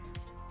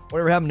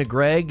 Whatever happened to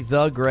Greg?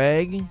 The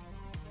Greg?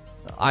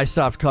 I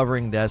stopped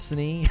covering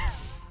Destiny.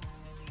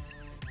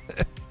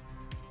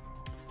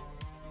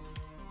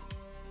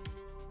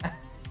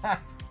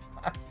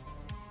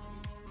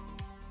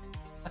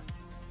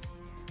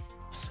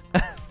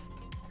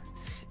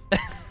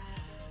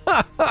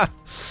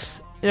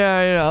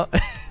 Yeah, you know.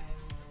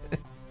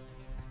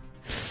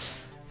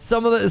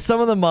 Some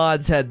of the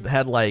mods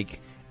had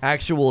like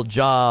actual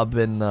job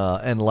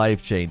and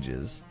life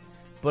changes,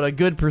 but a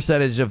good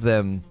percentage of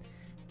them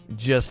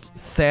just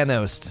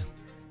Thanos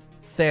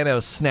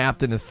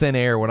snapped into thin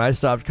air when I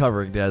stopped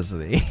covering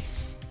Destiny.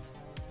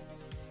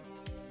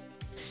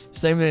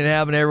 Same thing that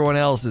happened to everyone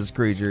else's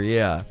creature,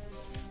 yeah.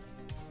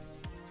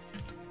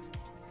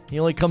 He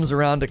only comes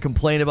around to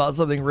complain about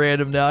something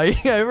random now.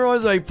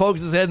 Everyone's like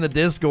pokes his head in the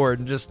Discord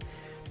and just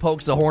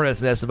pokes a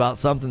hornet's nest about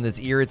something that's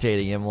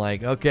irritating him.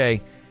 Like,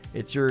 okay,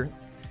 it's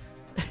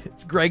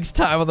Greg's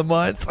time of the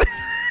month.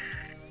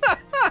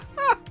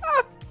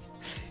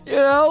 You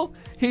know,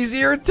 he's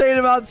irritated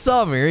about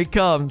something. Here he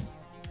comes.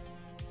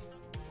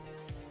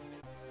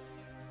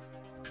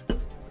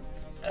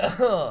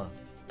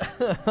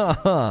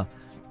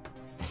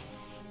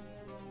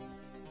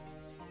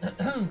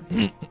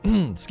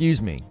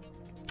 Excuse me.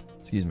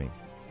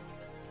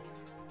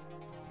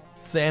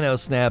 Thanos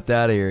snapped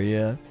out of here,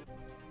 yeah.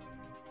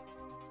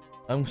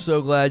 I'm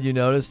so glad you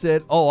noticed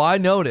it. Oh, I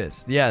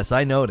noticed. Yes,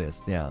 I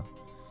noticed. Yeah.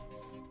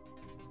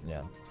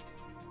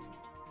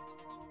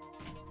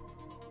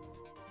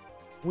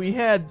 We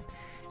had...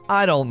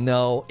 I don't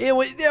know. It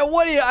was... Yeah,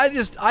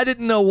 I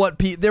didn't know what...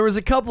 There was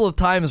a couple of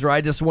times where I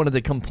just wanted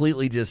to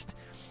completely just...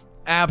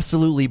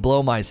 absolutely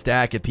blow my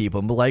stack at people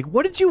and be like,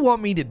 what did you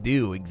want me to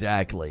do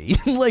exactly?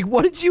 Like,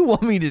 what did you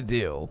want me to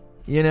do?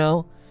 You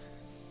know?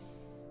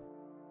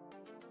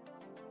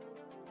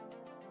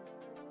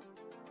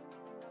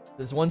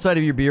 Does one side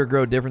of your beard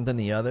grow different than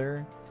the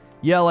other?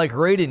 Yeah, like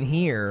right in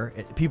here,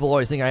 people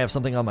always think I have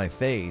something on my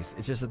face.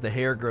 It's just that the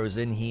hair grows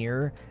in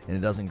here and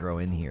it doesn't grow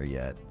in here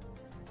yet.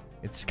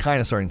 It's kind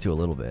of starting to a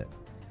little bit.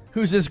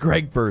 Who's this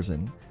Greg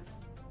person?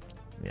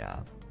 Yeah.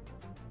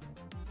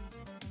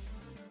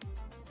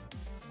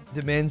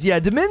 Demins. Yeah,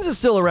 Demins is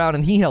still around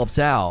and he helps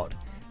out.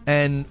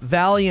 And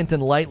Valiant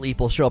and Lightleap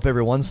will show up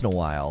every once in a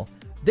while.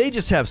 They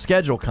just have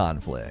schedule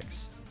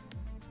conflicts.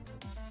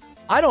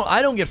 I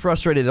don't get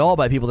frustrated at all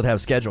by people that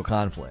have schedule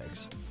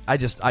conflicts. I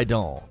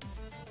don't.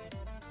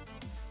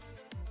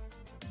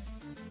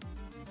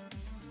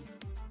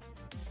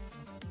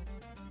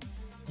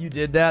 You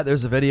did that?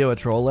 There's a video a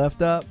troll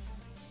left up?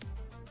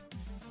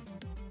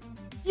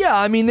 Yeah,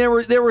 I mean there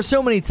were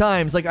so many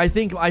times. Like I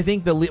think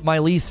my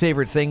least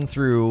favorite thing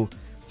through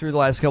the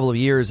last couple of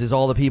years is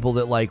all the people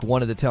that like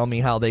wanted to tell me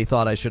how they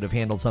thought I should have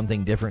handled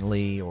something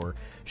differently or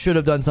should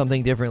have done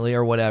something differently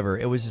or whatever.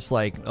 It was just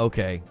like,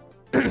 okay.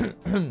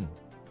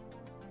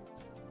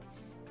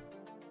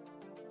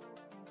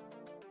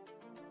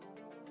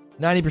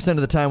 90% of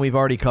the time we've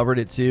already covered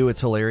it too.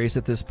 It's hilarious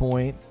at this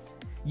point.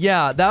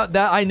 Yeah, that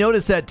I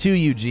noticed that too,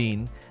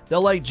 Eugene.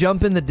 They'll like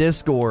jump in the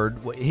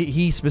Discord,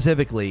 he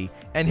specifically,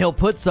 and he'll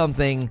put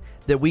something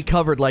that we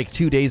covered like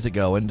 2 days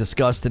ago and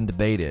discussed and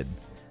debated.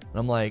 And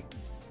I'm like,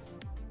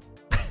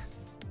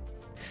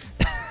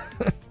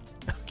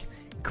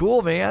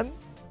 cool, man.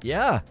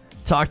 Yeah.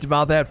 Talked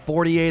about that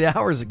 48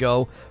 hours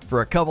ago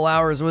for a couple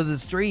hours with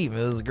his stream.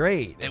 It was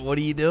great. And what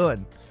are you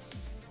doing?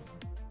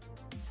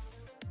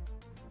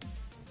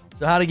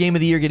 So how did Game of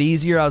the Year get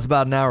easier? I was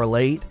about an hour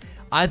late.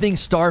 I think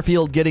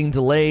Starfield getting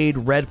delayed,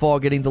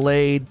 Redfall getting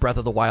delayed, Breath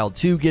of the Wild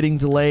 2 getting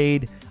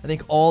delayed. I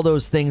think all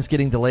those things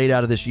getting delayed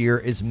out of this year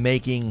is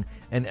making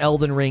an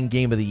Elden Ring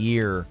Game of the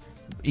Year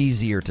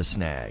easier to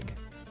snag.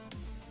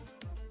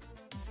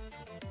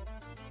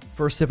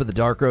 First sip of the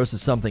dark roast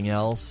is something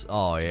else.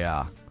 Oh,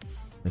 yeah.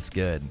 It's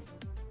good.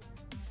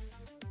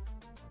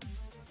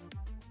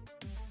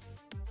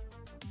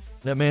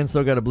 That man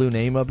still got a blue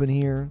name up in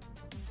here.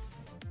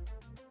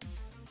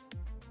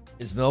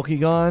 Is Milky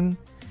gone?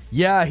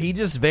 Yeah, he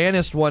just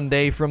vanished one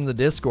day from the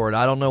Discord.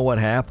 I don't know what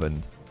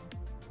happened.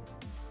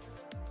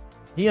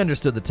 He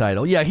understood the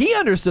title. Yeah, he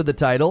understood the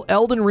title.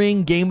 Elden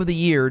Ring Game of the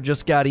Year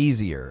just got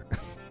easier.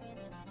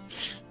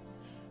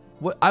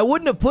 I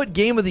wouldn't have put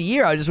Game of the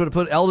Year. I just would have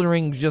put Elden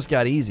Ring just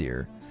got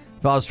easier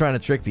if I was trying to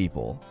trick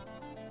people.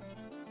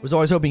 Was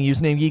always hoping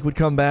Username Geek would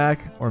come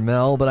back or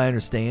Mel, but I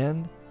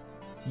understand.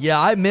 Yeah,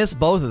 I miss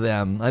both of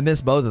them.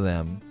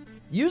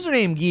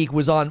 Username Geek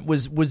was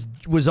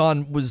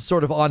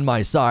sort of on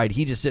my side.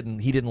 He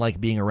didn't like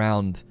being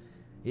around.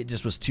 It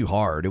just was too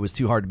hard. It was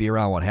too hard to be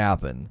around what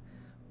happened.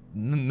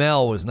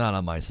 Mel was not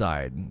on my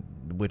side,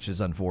 which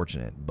is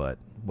unfortunate, but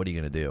what are you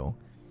going to do?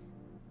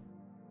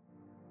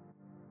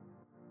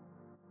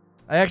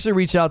 I actually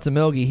reached out to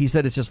Milgy. He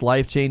said it's just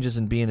life changes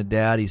and being a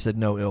dad. He said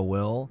no ill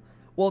will.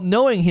 Well,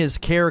 knowing his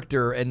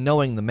character and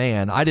knowing the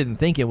man, I didn't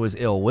think it was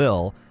ill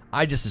will.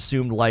 I just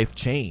assumed life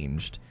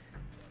changed.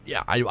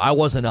 Yeah, I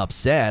wasn't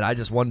upset. I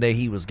just, one day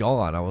he was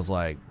gone. I was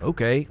like,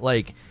 okay,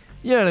 like,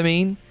 you know what I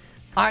mean?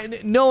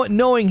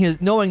 Knowing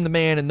the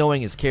man and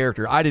knowing his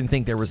character, I didn't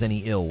think there was any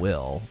ill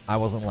will. I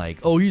wasn't like,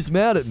 oh, he's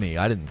mad at me.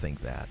 I didn't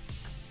think that.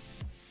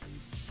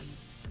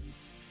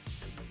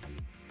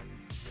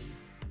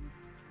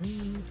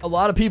 A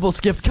lot of people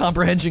skipped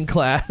comprehension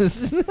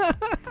class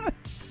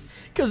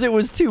because it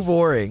was too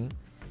boring.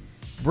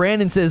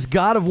 Brandon says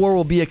God of War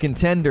will be a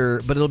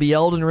contender, but it'll be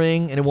Elden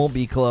Ring and it won't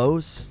be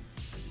close.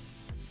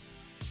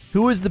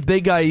 Who was the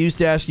big guy who used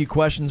to ask you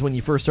questions when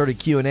you first started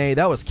Q&A?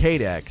 That was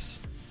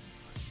Kadex.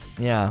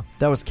 Yeah,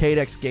 that was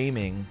Kadex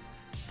Gaming.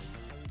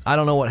 I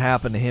don't know what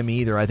happened to him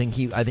either. I think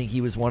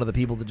he was one of the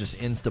people that just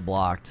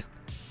insta-blocked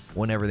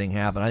when everything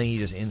happened. I think he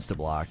just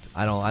insta-blocked.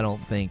 I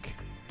don't think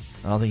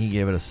he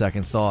gave it a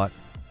second thought.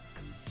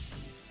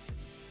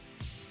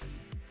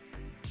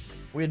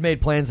 We had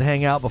made plans to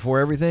hang out before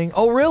everything.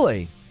 Oh,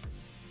 really?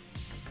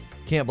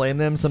 Can't blame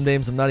them. Some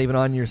days I'm not even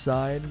on your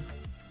side.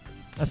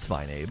 That's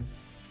fine, Abe.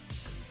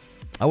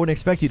 I wouldn't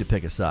expect you to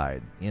pick a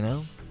side, you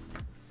know?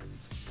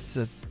 It's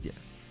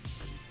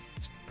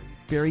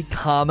very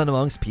common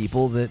amongst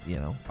people that, you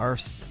know, are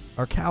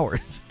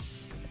cowards.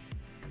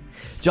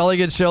 Jolly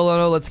good show,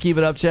 Lono. Let's keep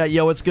it up, chat.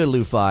 Yo, what's good,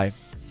 Lufi?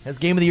 Has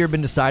Game of the Year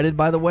been decided,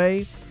 by the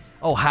way?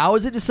 Oh, how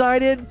is it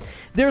decided?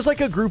 There's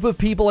like a group of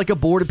people, like a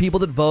board of people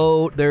that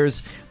vote.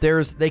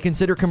 They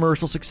consider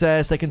commercial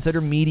success. They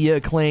consider media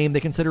acclaim. They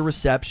consider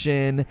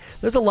reception.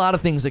 There's a lot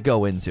of things that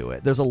go into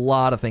it.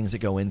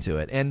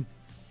 And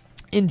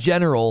in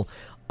general,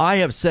 I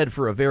have said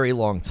for a very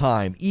long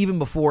time, even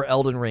before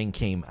Elden Ring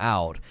came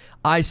out,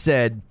 I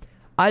said,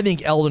 I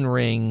think Elden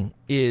Ring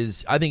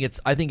is, I think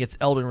it's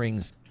Elden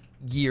Ring's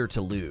year to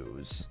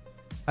lose.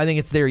 I think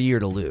it's their year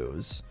to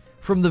lose.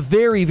 From the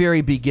very, very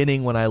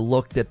beginning, when I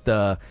looked at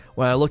the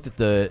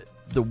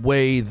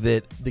way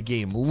that the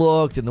game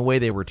looked and the way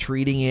they were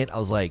treating it, I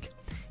was like,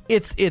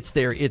 it's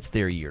their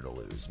year to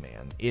lose,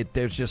 man.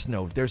 There's just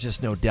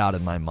no doubt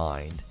in my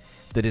mind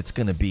that it's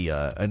going to be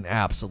an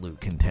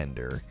absolute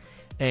contender.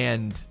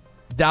 And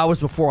that was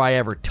before I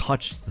ever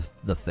touched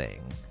the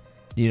thing.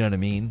 You know what I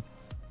mean?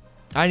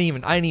 I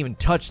didn't even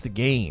touch the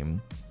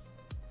game.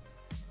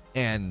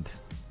 And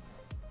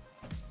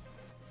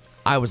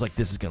I was like,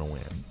 this is going to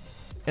win.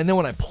 And then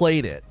when I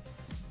played it,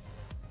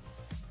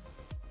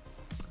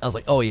 I was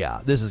like, oh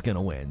yeah, this is going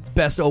to win. It's the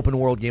best open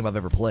world game I've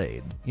ever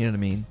played. You know what I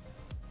mean?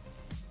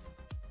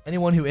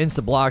 Anyone who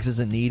insta-blocks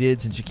isn't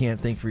needed since you can't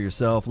think for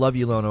yourself. Love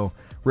you, Lono.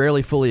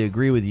 Rarely fully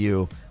agree with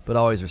you, but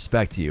always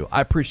respect you.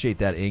 I appreciate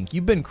that, Ink.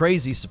 You've been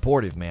crazy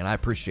supportive, man. I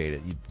appreciate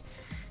it. You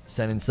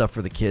sending stuff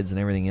for the kids and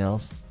everything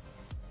else.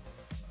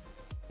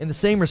 In the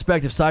same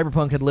respect, if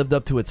Cyberpunk had lived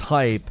up to its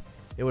hype,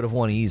 it would have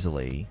won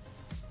easily.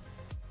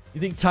 You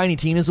think Tiny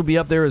Tina's will be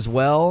up there as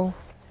well?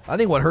 I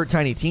think what hurt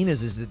Tiny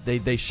Tina's is that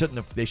they should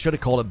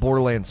have called it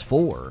Borderlands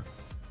 4.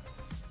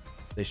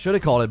 They should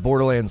have called it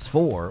Borderlands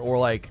 4, or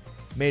like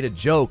made a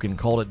joke and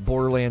called it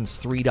Borderlands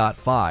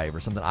 3.5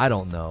 or something. I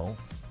don't know.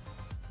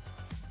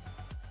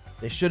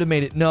 They should have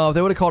made it. No, if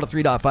they would have called it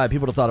 3.5,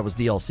 people would have thought it was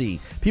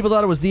DLC. People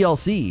thought it was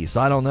DLC, so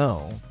I don't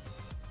know.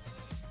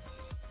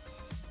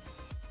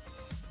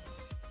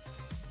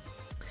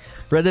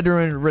 Red Dead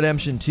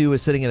Redemption 2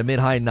 is sitting at a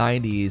mid-high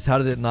 90s. How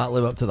did it not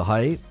live up to the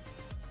hype?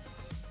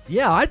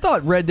 Yeah, I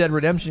thought Red Dead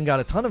Redemption got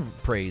a ton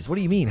of praise. What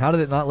do you mean? How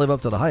did it not live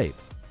up to the hype?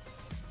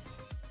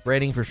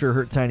 Rating for sure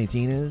hurt Tiny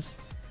Tina's.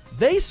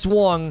 They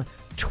swung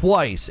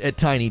twice at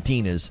Tiny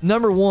Tina's.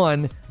 Number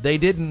one, they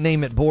didn't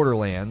name it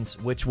Borderlands,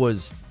 which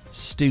was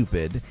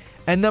stupid.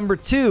 And number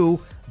two,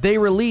 they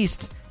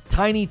released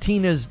Tiny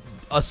Tina's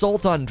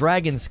Assault on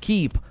Dragon's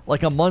Keep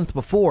like a month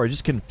before. It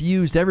just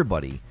confused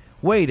everybody.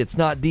 Wait, it's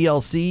not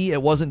DLC?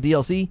 It wasn't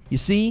DLC? You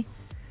see?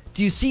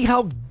 Do you see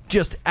how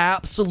just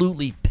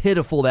absolutely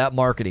pitiful that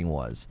marketing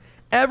was?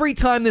 Every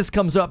time this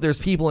comes up, there's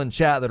people in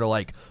chat that are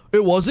like,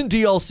 it wasn't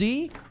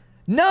DLC?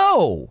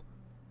 No!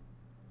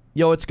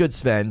 Yo, it's good,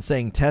 Sven,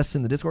 saying tests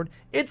in the Discord.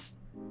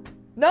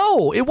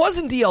 No, it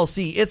wasn't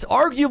DLC. It's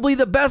arguably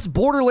the best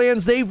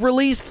Borderlands they've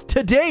released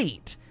to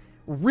date.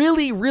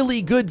 Really,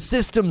 really good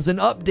systems and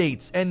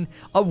updates and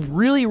a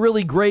really,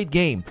 really great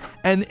game.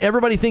 And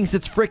everybody thinks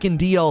it's frickin'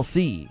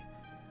 DLC.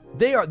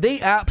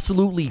 They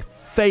absolutely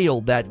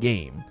failed that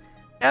game.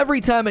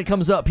 Every time it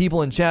comes up,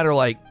 people in chat are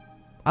like,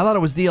 I thought it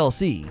was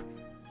DLC.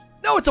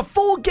 No, it's a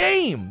full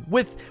game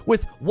with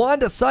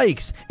Wanda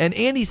Sykes and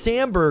Andy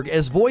Samberg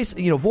as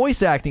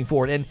voice acting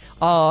for it,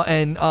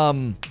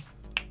 and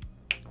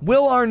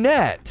Will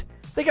Arnett.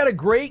 They got a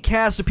great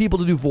cast of people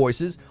to do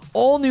voices,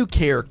 all new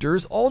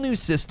characters, all new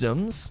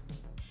systems.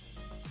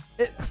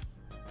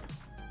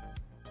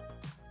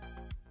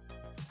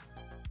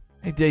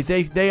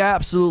 They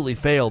absolutely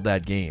failed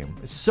that game.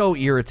 It's so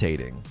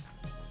irritating.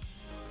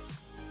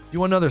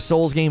 You want another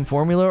Souls game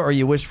formula, or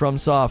you wish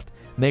FromSoft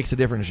makes a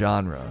different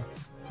genre?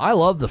 I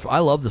love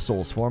the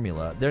Souls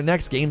formula. Their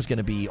next game's going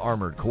to be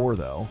Armored Core,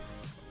 though.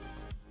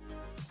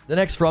 The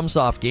next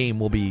FromSoft game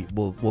will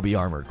be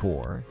Armored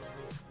Core.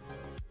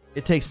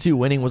 It Takes Two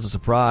winning was a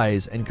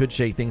surprise and could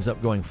shake things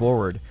up going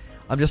forward.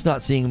 I'm just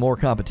not seeing more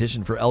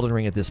competition for Elden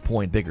Ring at this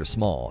point, big or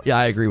small. Yeah,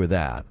 I agree with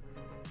that.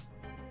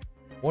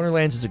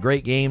 Wonderlands is a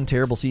great game,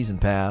 terrible season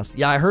pass.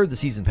 Yeah, I heard the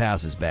season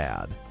pass is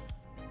bad.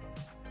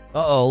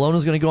 Uh-oh,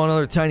 Lona's going to go on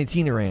another Tiny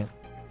Tina rant.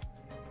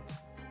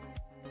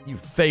 You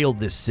failed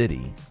this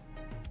city.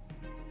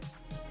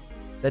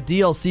 That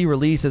DLC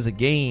release as a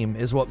game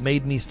is what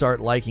made me start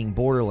liking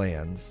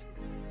Borderlands.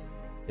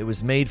 It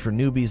was made for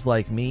newbies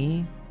like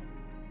me.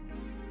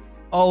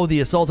 Oh, the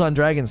Assault on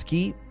Dragon's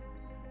Keep?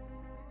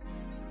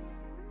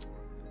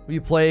 Will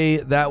you play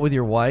that with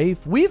your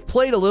wife? We've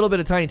played a little bit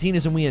of Tiny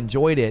Tina's and we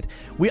enjoyed it.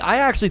 I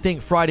actually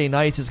think Friday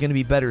nights is going to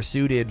be better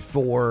suited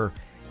for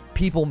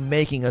people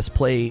making us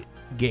play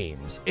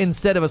games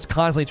instead of us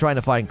constantly trying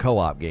to find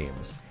co-op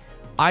games.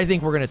 I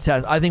think we're going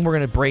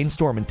to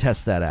brainstorm and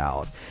test that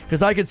out.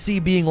 Because I could see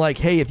being like,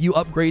 hey, if you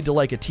upgrade to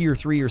like a tier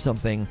 3 or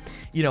something,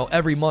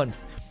 every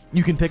month,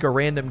 you can pick a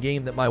random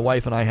game that my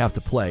wife and I have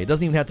to play. It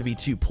doesn't even have to be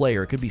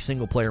 2-player. It could be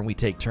single player and we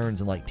take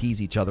turns and like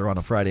tease each other on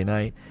a Friday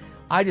night.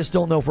 I just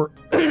don't know if we're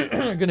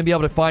going to be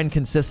able to find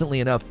consistently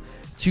enough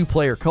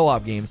 2-player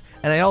co-op games.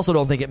 And I also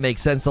don't think it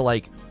makes sense to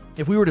like,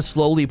 if we were to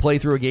slowly play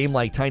through a game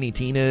like Tiny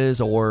Tina's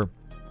or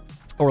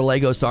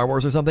Lego Star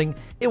Wars or something,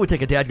 it would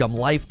take a dadgum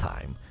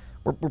lifetime.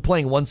 We're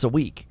playing once a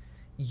week.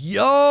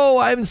 Yo,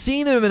 I haven't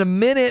seen him in a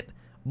minute.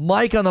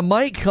 Mike on the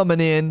mic coming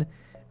in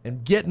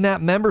and getting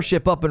that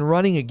membership up and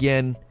running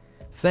again.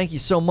 Thank you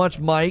so much,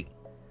 Mike.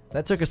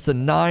 That took us to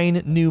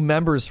 9 new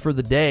members for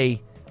the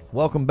day.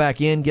 Welcome back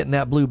in, getting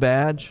that blue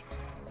badge.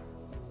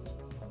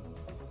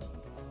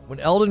 When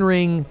Elden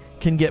Ring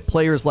can get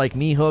players like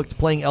me hooked,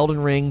 playing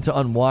Elden Ring to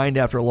unwind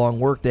after a long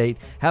work date.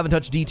 Haven't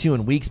touched D2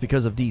 in weeks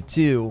because of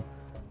D2.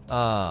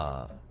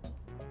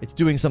 It's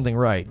doing something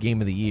right. Game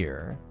of the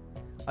year.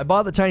 I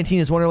bought the Tiny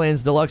Tina's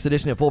Wonderlands Deluxe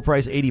Edition at full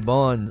price, 80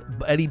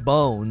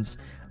 bones.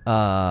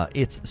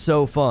 It's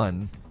so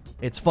fun.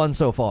 It's fun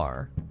so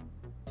far.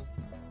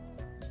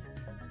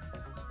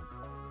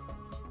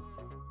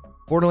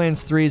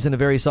 Borderlands 3 is in a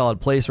very solid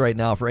place right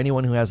now. For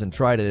anyone who hasn't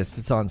tried it, if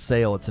it's on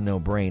sale, it's a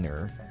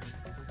no-brainer.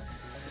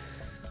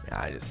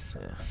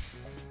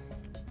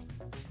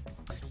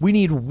 We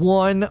need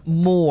one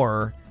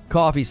more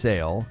coffee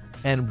sale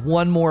and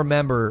one more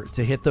member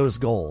to hit those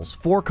goals.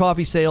 4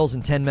 coffee sales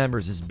and 10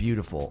 members is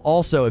beautiful.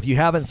 Also, if you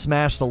haven't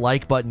smashed the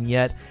like button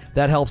yet,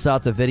 that helps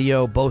out the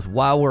video both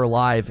while we're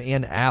live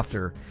and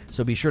after.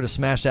 So be sure to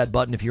smash that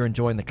button if you're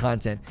enjoying the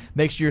content.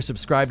 Make sure you're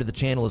subscribed to the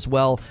channel as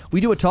well. We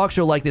do a talk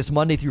show like this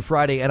Monday through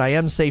Friday, and I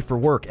am safe for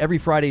work. Every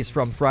Friday is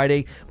From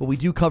Friday, but we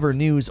do cover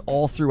news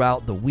all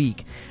throughout the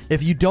week.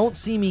 If you don't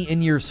see me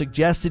in your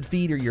suggested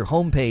feed or your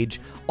homepage,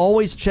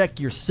 always check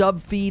your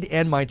sub feed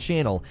and my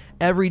channel.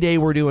 Every day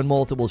we're doing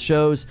multiple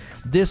shows.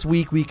 This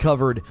week we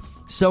covered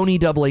Sony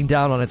doubling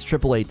down on its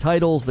AAA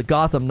titles, the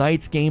Gotham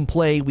Knights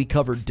gameplay. We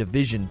covered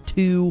Division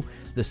 2.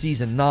 The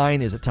Season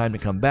 9 is a time to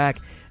come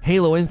back.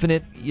 Halo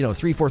Infinite,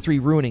 343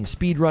 ruining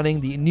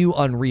speedrunning, the new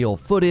Unreal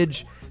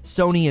footage,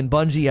 Sony and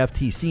Bungie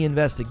FTC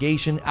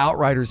investigation,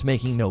 Outriders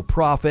making no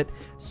profit.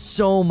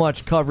 So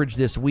much coverage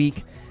this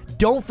week.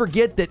 Don't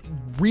forget that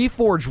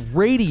Reforge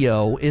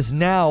Radio is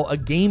now a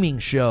gaming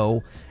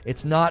show.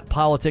 It's not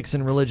politics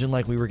and religion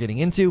like we were getting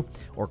into,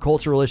 or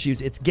cultural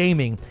issues. It's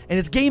gaming, and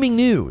it's gaming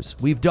news.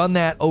 We've done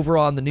that over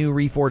on the new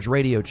Reforge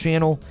Radio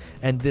channel,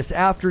 and this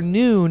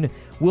afternoon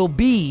will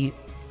be,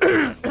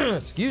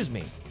 excuse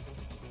me,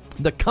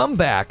 the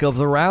comeback of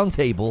the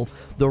Roundtable,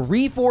 the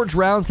Reforge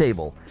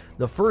Roundtable.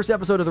 The first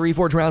episode of the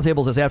Reforge Roundtable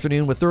is this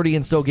afternoon with 30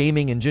 and Still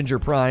Gaming and Ginger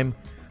Prime.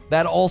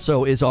 That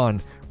also is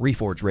on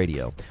Reforge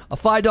Radio. A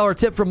 $5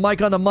 tip from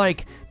Mike on the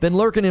Mic. Been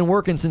lurking and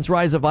working since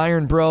Rise of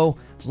Iron, bro.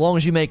 As long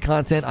as you make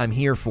content, I'm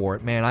here for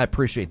it. Man, I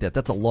appreciate that.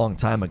 That's a long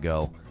time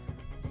ago.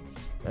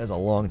 That is a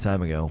long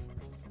time ago.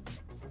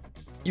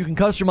 You can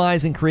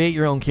customize and create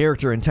your own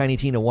character in Tiny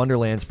Tina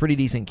Wonderlands. Pretty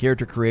decent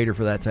character creator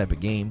for that type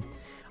of game.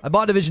 I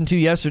bought Division 2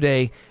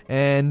 yesterday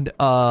and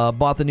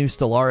bought the new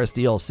Stellaris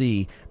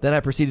DLC. Then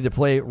I proceeded to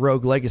play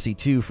Rogue Legacy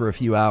 2 for a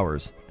few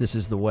hours. This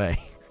is the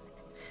way.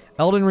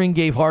 Elden Ring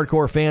gave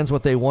hardcore fans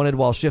what they wanted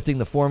while shifting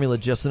the formula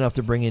just enough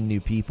to bring in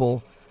new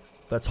people.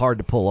 That's hard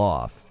to pull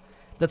off.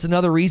 That's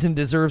another reason it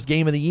deserves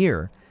Game of the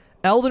Year.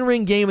 Elden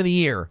Ring Game of the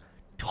Year.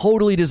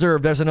 Totally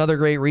deserved. That's another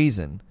great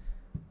reason.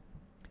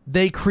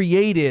 They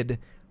created,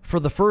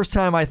 for the first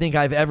time I think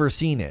I've ever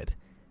seen it,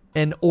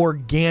 an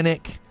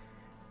organic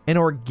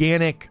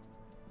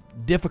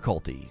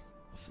difficulty.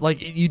 It's like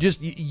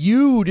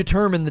you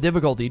determine the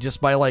difficulty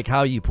just by like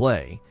how you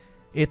play.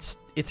 It's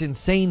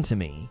insane to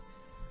me.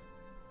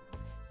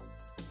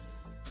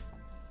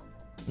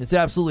 It's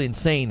absolutely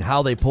insane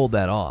how they pulled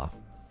that off.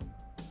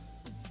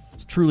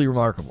 It's truly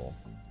remarkable.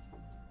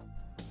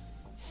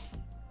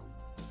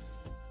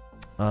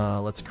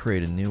 Let's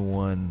create a new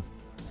one.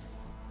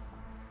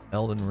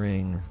 Elden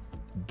Ring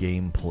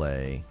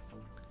gameplay.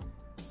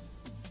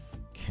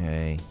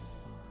 Okay.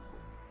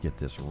 Get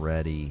this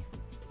ready.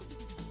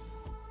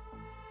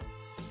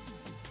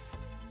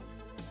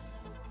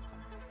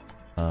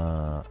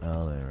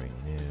 Elden Ring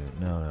new.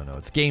 No.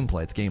 It's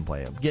gameplay. It's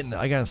gameplay.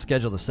 I gotta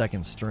schedule the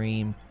second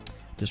stream.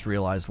 Just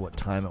realized what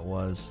time it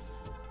was.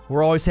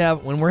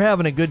 When we're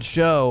having a good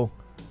show.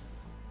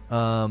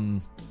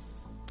 Hang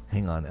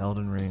on,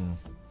 Elden Ring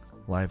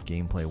live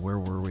gameplay. Where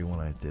were we when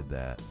I did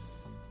that?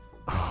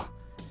 Oh,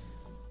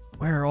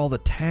 where are all the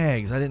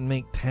tags? I didn't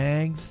make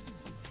tags.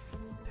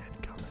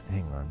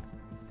 Hang on.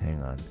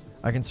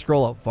 I can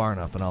scroll up far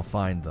enough and I'll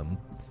find them.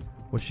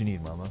 What you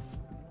need, Mama?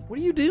 What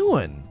are you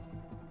doing?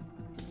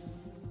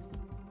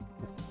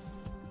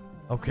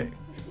 Okay.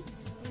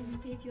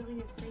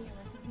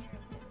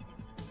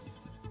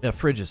 Yeah,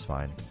 fridge is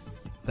fine.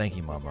 Thank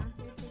you, Mama.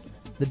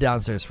 The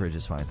downstairs fridge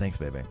is fine. Thanks,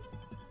 baby.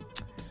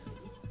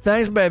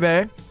 Thanks,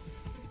 baby.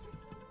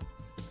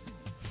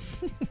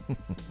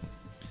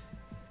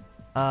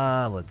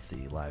 Let's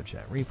see. Live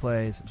chat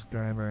replay,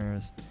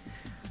 subscribers.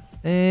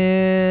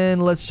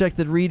 And let's check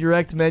the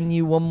redirect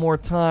menu one more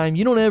time.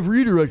 You don't have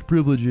redirect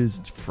privileges.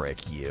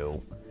 Frick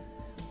you.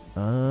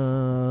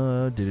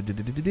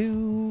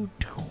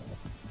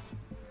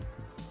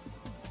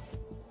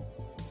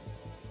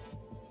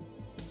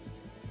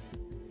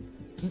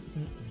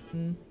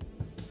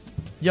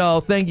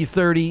 Yo, thank you,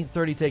 30.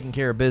 30 taking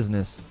care of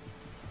business.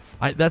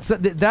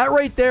 That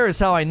right there is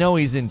how I know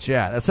he's in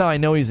chat. That's how I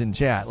know he's in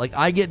chat. Like,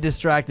 I get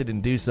distracted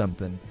and do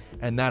something,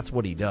 and that's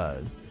what he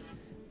does.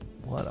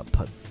 What a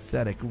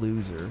pathetic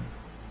loser.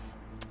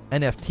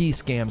 NFT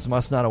scams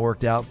must not have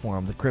worked out for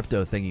him. The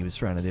crypto thing he was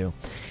trying to do.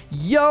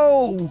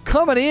 Yo,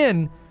 coming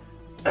in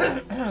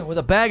with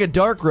a bag of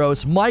dark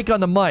roast. Mike on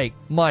the mic.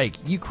 Mike,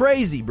 you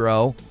crazy,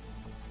 bro.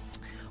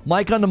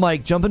 Mike on the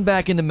mic, jumping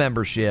back into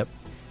membership,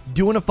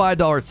 doing a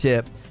 $5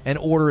 tip, and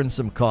ordering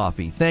some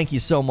coffee. Thank you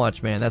so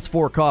much, man. That's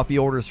 4 coffee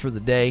orders for the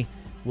day.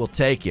 We'll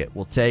take it.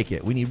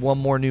 We need one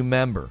more new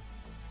member.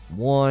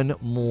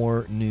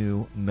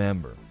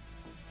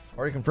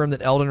 Already confirmed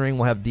that Elden Ring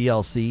will have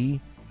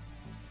DLC.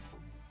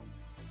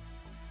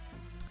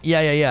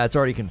 Yeah. It's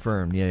already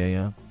confirmed.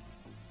 Yeah.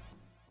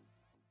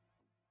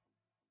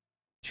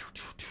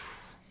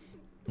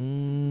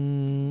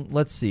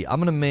 Let's see. I'm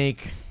gonna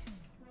make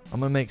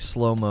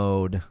slow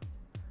mode.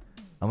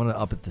 I'm gonna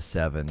up it to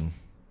 7.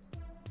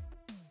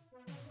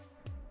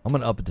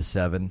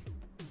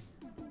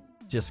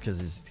 Just because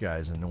this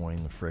guy's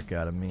annoying the frick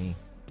out of me.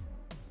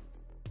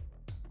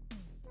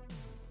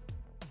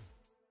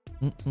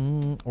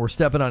 We're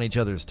stepping on each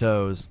other's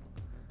toes.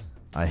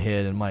 I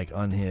hid and Mike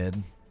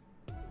unhid.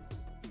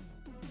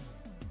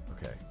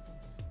 Okay.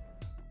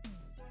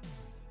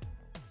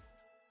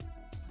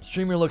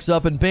 Streamer looks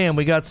up and bam,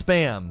 we got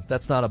spam.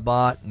 That's not a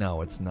bot.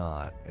 No, it's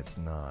not.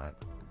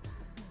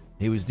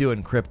 He was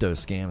doing crypto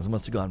scams.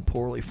 Must have gone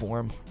poorly for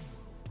him.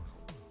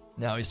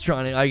 Now he's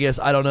trying to, I guess,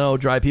 I don't know,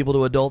 drive people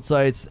to adult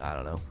sites. I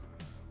don't know.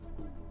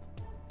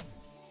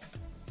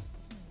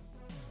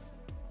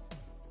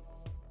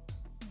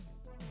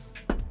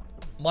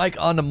 Mike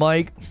on the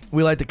mic.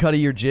 We like the cut of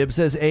your jib,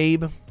 says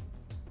Abe.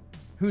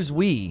 Who's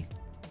we?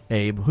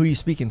 Abe, who are you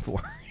speaking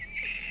for?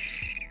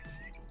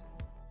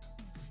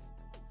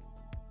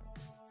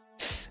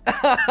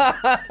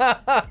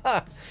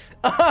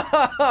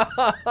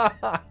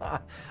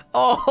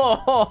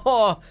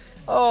 Oh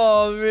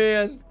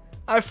man.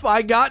 I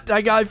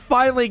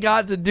finally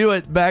got to do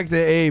it back to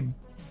Abe.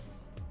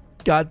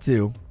 Got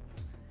to.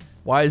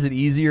 Why is it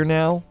easier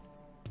now?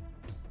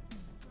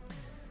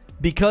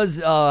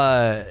 Because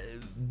of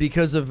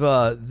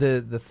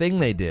the thing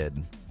they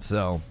did.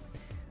 So,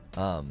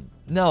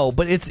 no,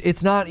 but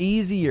it's not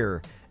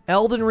easier.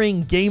 Elden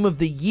Ring Game of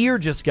the Year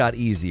just got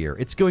easier.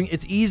 It's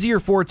easier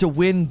for it to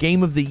win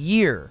Game of the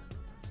Year.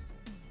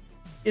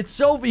 It's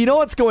so, you know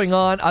what's going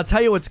on? I'll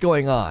tell you what's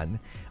going on.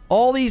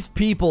 All these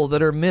people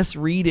that are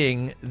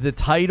misreading the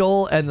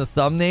title and the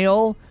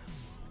thumbnail,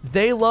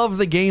 they love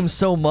the game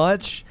so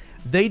much,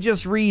 they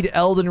just read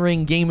Elden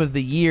Ring Game of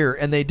the Year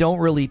and they don't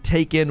really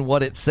take in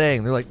what it's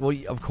saying. They're like, well,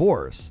 of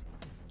course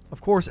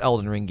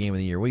Elden Ring Game of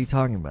the Year. What are you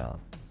talking about?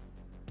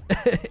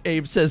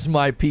 Abe says,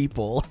 my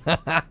people.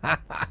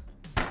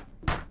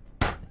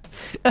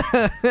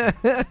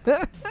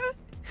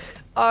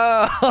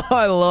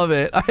 I love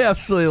it. I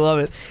absolutely love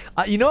it.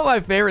 You know what my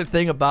favorite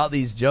thing about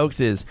these jokes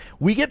is?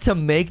 We get to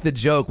make the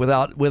joke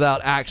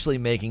without actually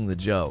making the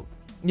joke.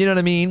 You know what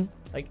I mean?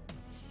 Like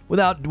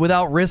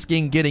without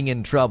risking getting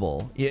in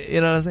trouble. You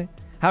know what I'm saying?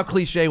 How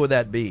cliche would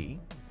that be?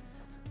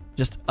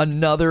 Just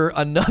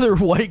another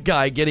white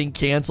guy getting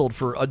canceled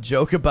for a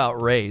joke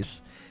about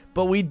race.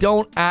 But we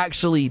don't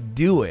actually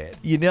do it.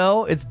 You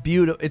know? It's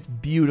beautiful. It's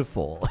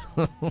beautiful.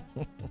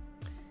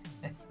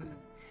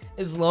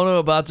 Is Lono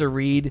about to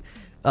read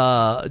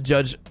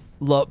judge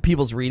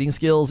people's reading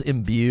skills?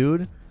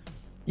 Imbued?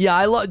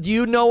 Yeah, do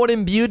you know what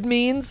imbued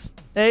means,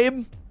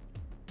 Abe?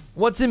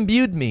 What's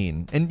imbued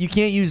mean? And you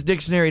can't use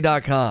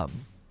dictionary.com.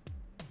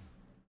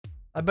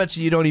 I bet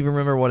you don't even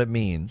remember what it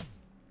means.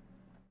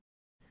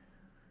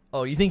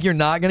 Oh, you think you're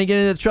not going to get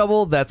into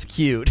trouble? That's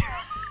cute.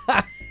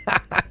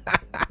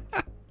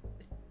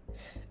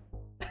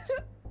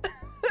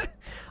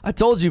 I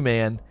told you,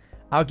 man.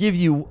 I'll give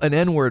you an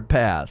N-word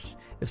pass.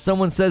 If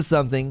someone says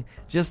something,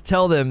 just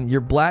tell them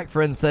your black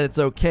friend said it's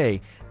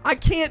okay. I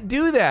can't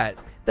do that.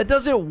 That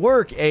doesn't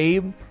work,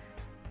 Abe.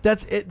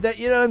 That's it.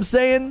 You know what I'm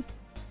saying?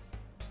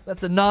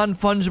 That's a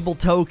non-fungible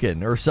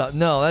token or something.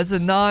 No, it's a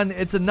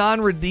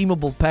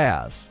non-redeemable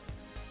pass.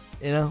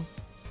 You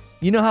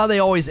know how they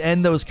always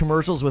end those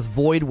commercials with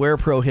void where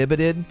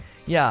prohibited?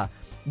 Yeah,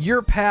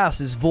 your pass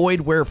is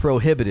void where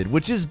prohibited,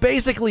 which is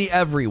basically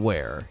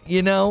everywhere.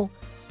 You know,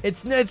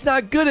 it's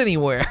not good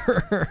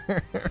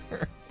anywhere.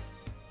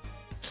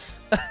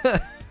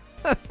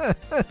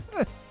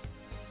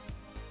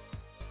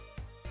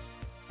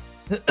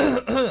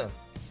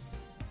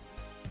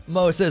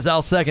 Mo says,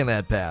 I'll second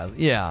that path.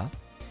 Yeah.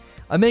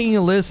 I'm making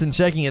a list and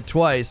checking it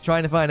twice,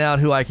 trying to find out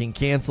who I can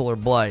cancel or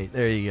blight.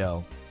 There you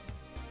go.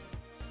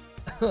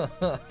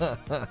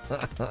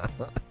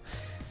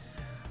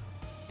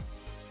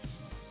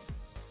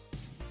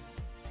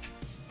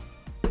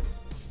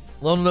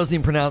 Lona doesn't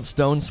even pronounce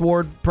Stone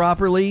Sword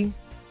properly.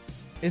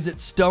 Is it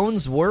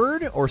Stone's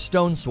Word or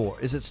Stone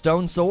Sword? Is it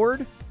Stone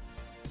Sword?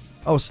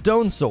 Oh,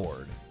 Stone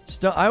Sword.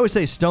 I always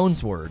say Stone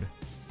Sword.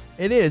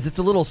 It is. It's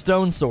a little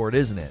stone sword,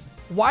 isn't it?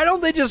 Why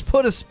don't they just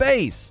put a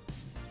space?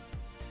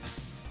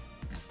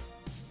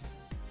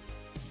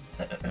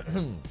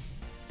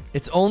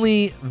 It's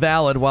only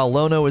valid while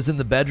Lono is in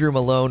the bedroom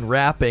alone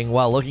rapping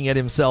while looking at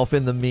himself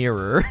in the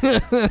mirror.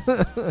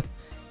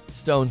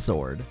 Stone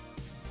Sword.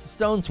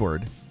 Stone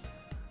Sword.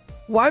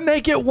 Why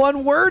make it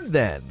one word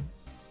then?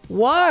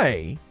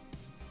 Why?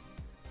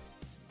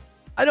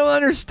 I don't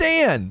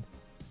understand.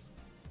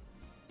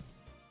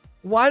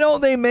 Why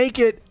don't they make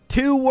it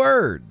 2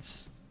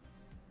 words?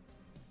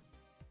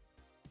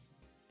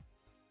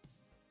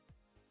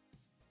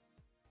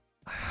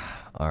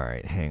 All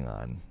right, hang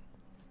on.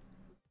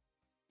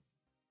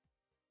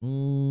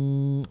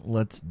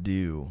 Let's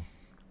do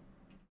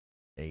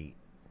 8.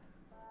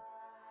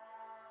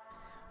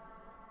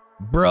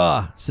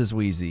 Bruh, says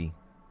Wheezy.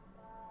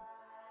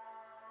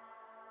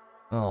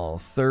 Oh,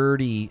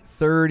 30.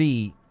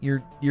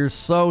 You're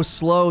so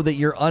slow that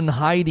you're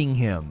unhiding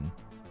him.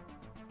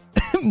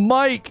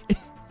 Mike.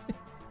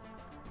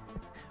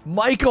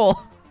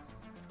 Michael.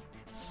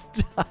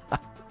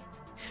 Stop.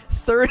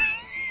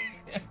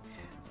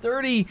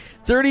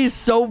 30's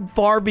so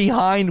far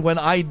behind when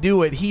I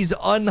do it. He's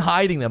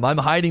unhiding them. I'm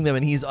hiding them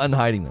and he's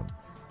unhiding them.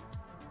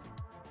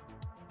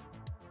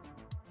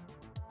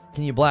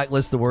 Can you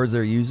blacklist the words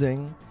they're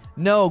using?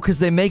 No, because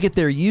they make it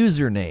their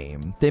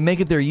username. They make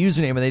it their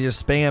username and they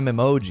just spam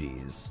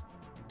emojis.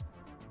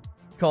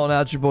 Calling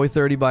out your boy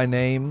 30 by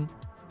name.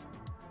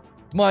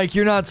 Mike,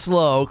 you're not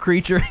slow.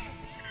 Creature.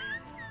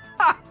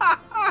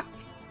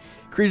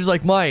 Creature's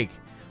like, Mike,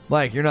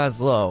 you're not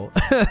slow.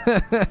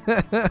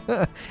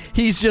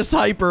 He's just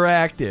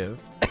hyperactive.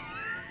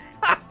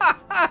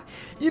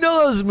 You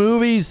know those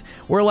movies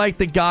where like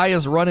the guy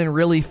is running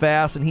really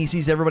fast and he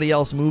sees everybody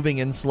else moving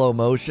in slow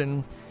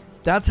motion?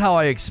 That's how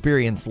I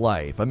experience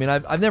life. I mean,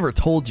 I've never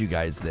told you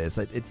guys this.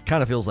 It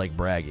kind of feels like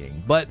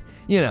bragging, but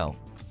you know,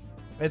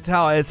 it's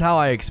how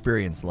I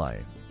experience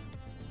life.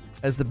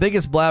 As the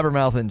biggest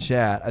blabbermouth in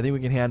chat, I think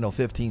we can handle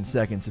 15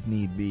 seconds if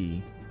need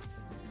be.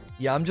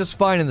 Yeah, I'm just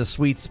finding the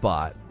sweet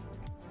spot.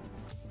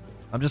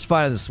 I'm just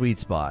finding the sweet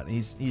spot.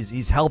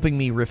 He's helping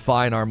me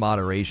refine our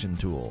moderation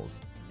tools.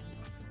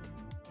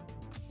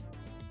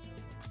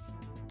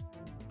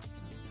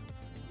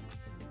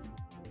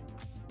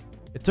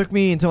 It took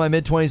me until my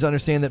mid-20s to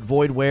understand that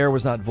void wear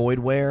was not void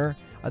wear.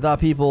 I thought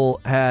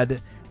people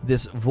had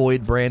this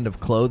void brand of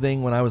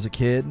clothing when I was a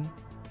kid.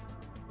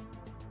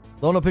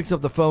 Lono picks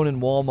up the phone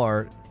in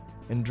Walmart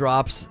and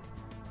drops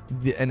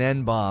an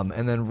N-bomb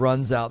and then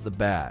runs out the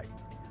back.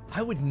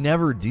 I would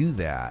never do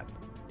that.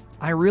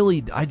 I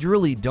really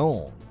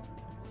don't.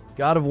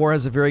 God of War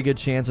has a very good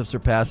chance of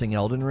surpassing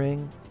Elden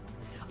Ring.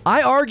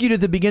 I argued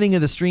at the beginning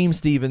of the stream,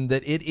 Steven,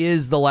 that it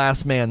is the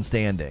last man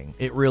standing.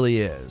 It really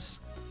is.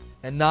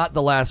 And not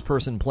the last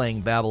person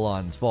playing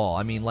Babylon's Fall.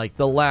 I mean, like,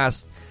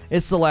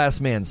 it's the last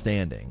man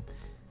standing.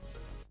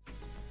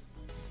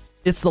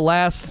 It's the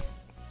last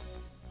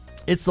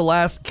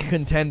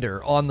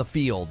contender on the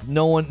field.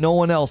 No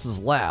one else is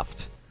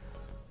left.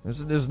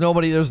 There's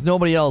nobody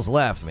else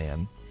left,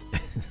 man.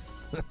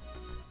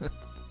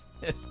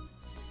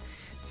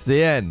 It's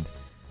the end.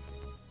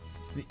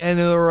 The end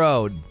of the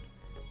road.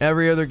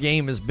 Every other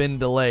game has been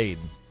delayed.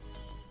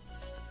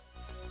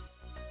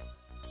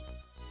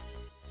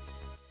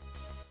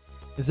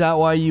 Is that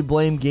why you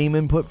blame game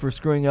input for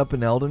screwing up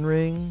in Elden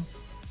Ring?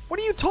 What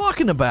are you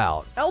talking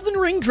about? Elden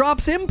Ring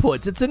drops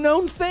inputs. It's a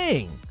known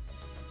thing.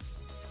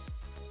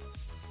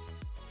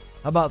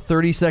 How about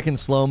 30-second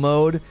slow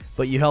mode,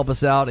 but you help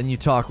us out and you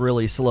talk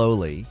really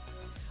slowly?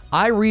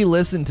 I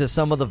re-listened to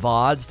some of the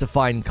VODs to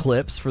find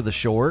clips for the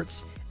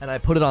shorts, and I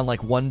put it on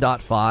like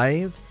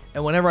 1.5,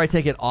 and whenever I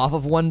take it off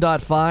of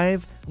 1.5,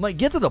 I'm like,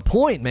 get to the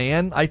point,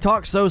 man. I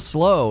talk so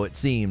slow, it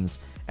seems,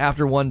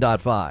 after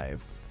 1.5.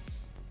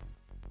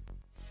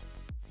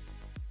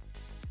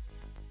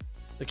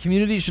 The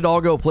community should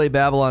all go play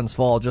Babylon's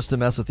Fall just to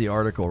mess with the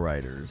article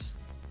writers.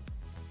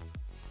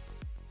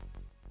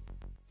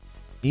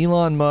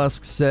 Elon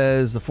Musk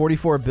says the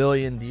 $44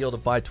 billion deal to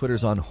buy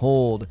Twitter's on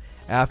hold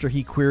after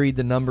he queried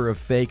the number of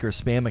fake or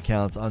spam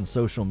accounts on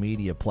social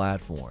media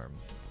platform.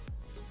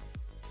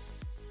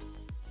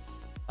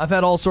 I've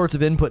had all sorts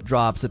of input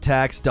drops,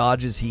 attacks,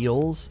 dodges,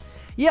 heals.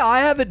 Yeah, I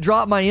have it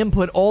drop my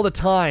input all the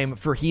time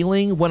for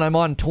healing when I'm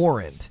on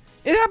torrent.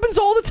 It happens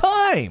all the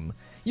time.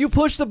 You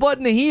push the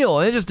button to heal,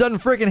 and it just doesn't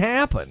freaking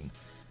happen.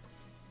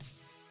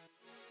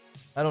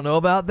 I don't know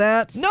about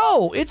that.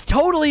 No, it's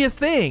totally a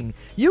thing.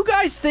 You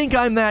guys think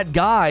I'm that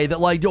guy that,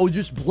 like,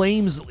 just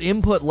blames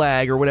input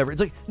lag or whatever.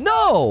 It's like,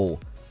 no!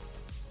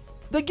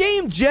 The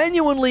game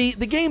genuinely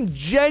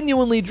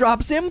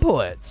drops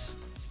inputs.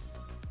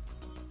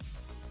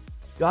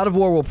 God of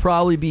War will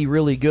probably be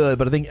really good,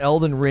 but I think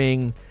Elden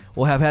Ring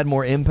will have had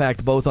more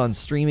impact both on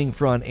streaming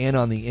front and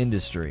on the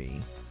industry.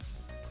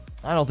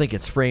 I don't think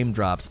it's frame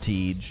drops,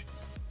 Tej.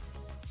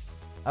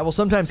 I will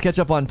sometimes catch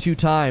up on 2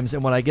 times,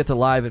 and when I get to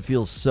live, it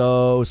feels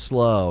so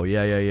slow.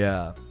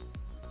 Yeah.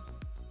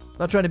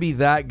 Not trying to be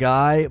that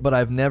guy, but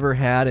I've never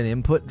had an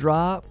input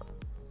drop.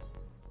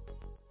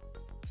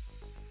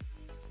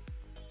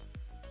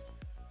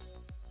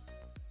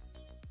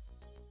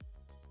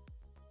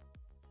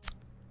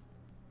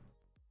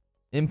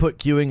 Input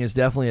queuing is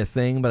definitely a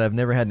thing, but I've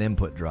never had an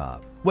input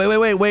drop. Wait,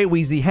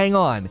 Weezy, hang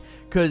on.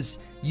 Because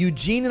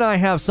Eugene and I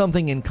have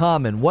something in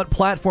common. What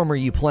platform are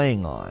you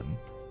playing on?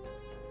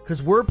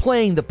 Because we're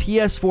playing the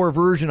PS4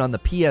 version on the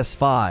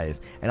PS5,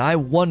 and I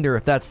wonder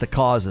if that's the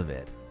cause of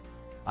it.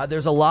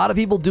 There's a lot of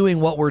people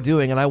doing what we're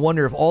doing, and I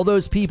wonder if all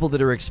those people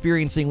that are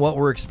experiencing what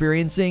we're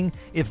experiencing,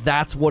 if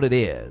that's what it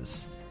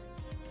is.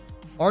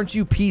 Aren't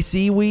you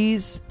PC,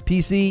 Weez?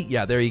 PC?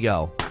 Yeah, there you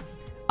go.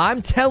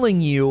 I'm telling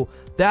you,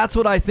 that's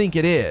what I think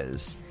it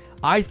is.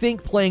 I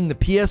think playing the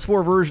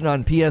PS4 version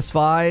on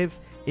PS5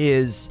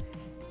 is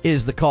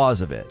the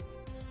cause of it.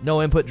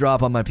 No input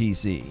drop on my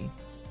PC.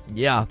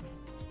 Yeah.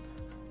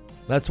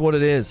 That's what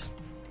it is.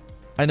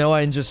 I know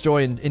I just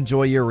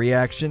enjoy your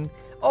reaction.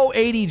 Oh,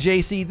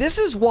 80JC, this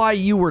is why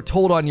you were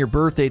told on your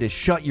birthday to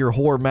shut your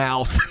whore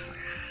mouth.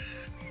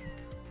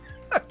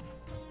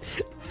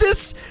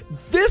 This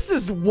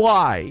is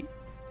why.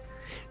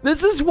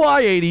 This is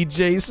why,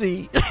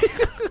 80JC.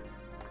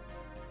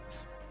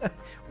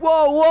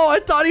 Whoa,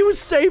 I thought he was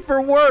safe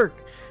for work.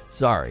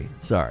 Sorry.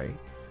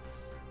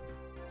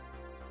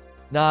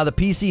 Nah, the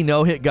PC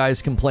no-hit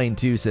guys complain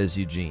too, says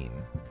Eugene.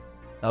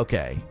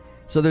 Okay.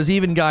 So there's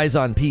even guys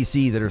on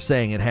PC that are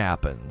saying it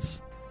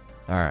happens.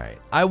 All right.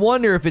 I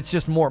wonder if it's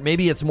just more,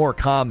 maybe it's more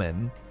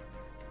common.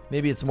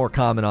 Maybe it's more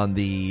common on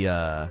the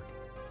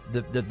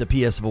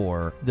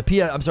PS4. The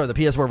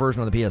PS4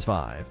 version of the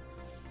PS5.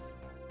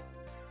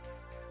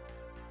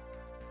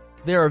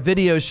 There are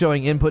videos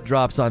showing input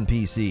drops on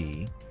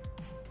PC.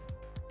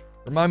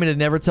 Remind me to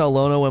never tell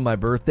Lono when my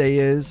birthday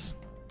is.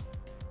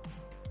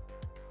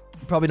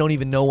 You probably don't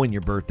even know when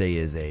your birthday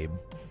is, Abe.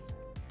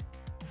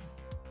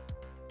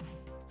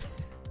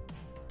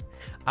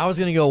 I was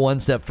going to go one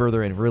step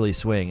further and really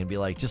swing and be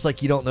like, just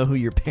like you don't know who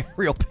your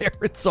real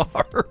parents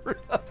are.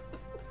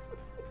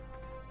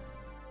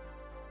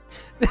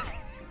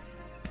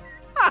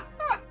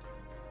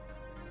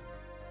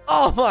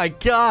 Oh my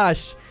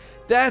gosh.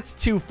 That's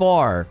too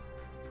far.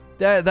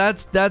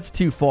 That's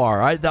too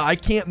far. I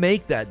can't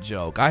make that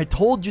joke. I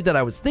told you that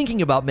I was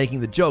thinking about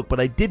making the joke,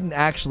 but I didn't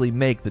actually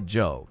make the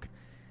joke.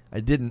 I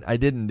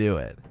didn't do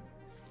it.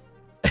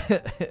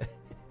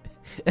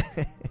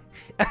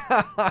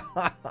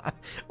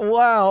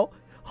 Wow.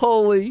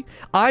 Holy.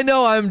 I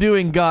know I'm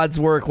doing God's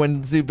work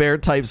when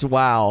Zubair types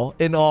wow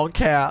in all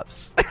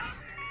caps.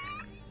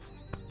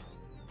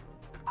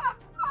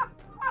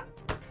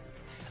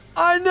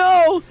 I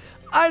know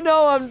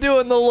I'm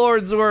doing the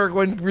Lord's work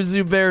when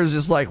Zubair is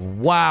just like,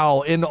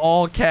 wow, in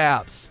all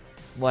caps.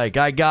 Like,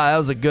 that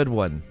was a good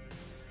one.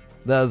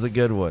 That was a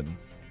good one.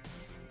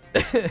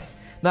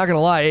 Not gonna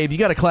lie, Abe, you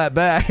gotta clap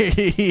back.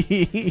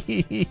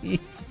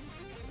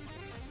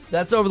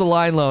 That's over the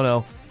line,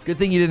 Lono. Good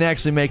thing you didn't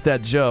actually make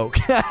that joke.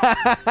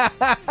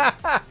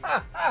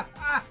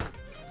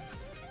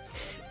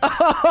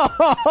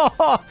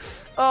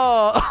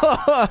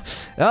 Oh,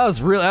 that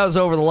was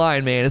over the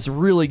line, man. It's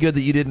really good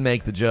that you didn't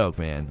make the joke,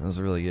 man. That was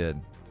really good.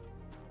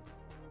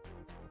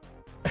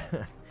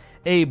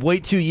 Abe,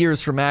 wait 2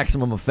 years for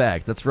maximum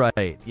effect. That's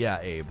right. Yeah,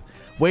 Abe.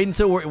 Wait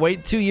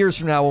 2 years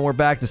from now when we're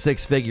back to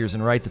six figures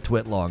and write the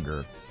twit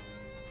longer.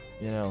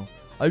 You know,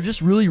 I've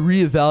just really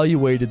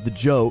reevaluated the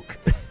joke.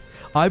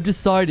 I've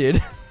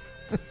decided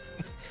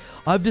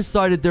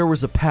there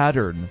was a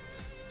pattern.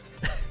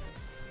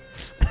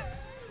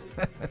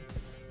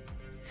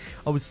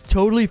 I was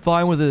totally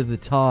fine with it at the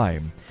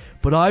time,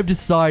 but I've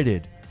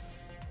decided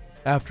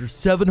after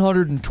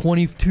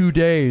 722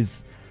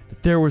 days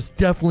that there was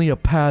definitely a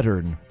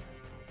pattern.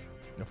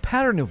 A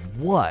pattern of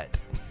what?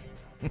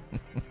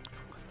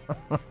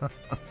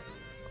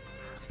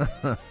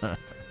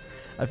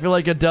 I feel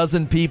like over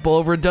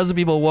a dozen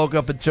people woke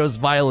up and chose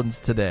violence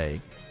today.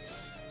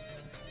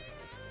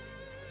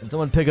 Can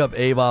someone pick up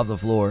Abe off the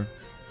floor?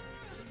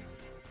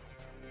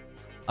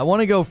 I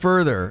want to go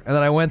further, and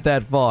then I went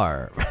that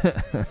far.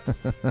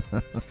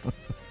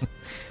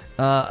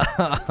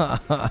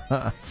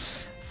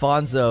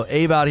 Fonzo,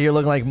 Abe out here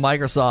looking like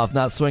Microsoft,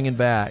 not swinging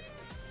back.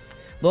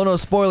 Lono,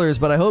 spoilers,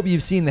 but I hope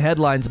you've seen the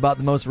headlines about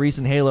the most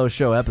recent Halo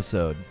show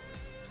episode.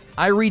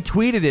 I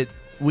retweeted it,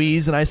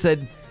 Wheeze, and I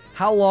said,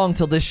 how long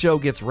till this show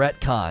gets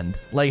retconned?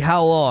 Like,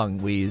 how long,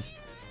 Wheeze?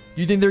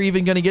 You think they're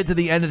even going to get to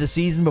the end of the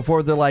season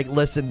before they're like,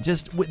 listen,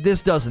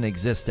 this doesn't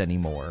exist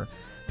anymore?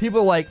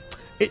 People are like...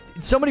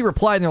 somebody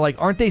replied and they're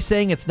like, aren't they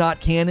saying it's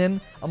not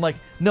canon? I'm like,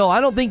 no, I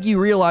don't think you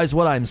realize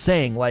what I'm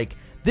saying. Like,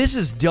 this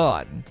is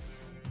done.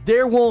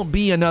 There won't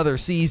be another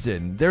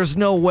season. There's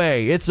no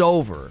way. It's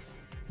over.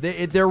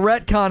 They're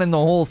retconning the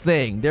whole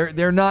thing.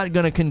 They're not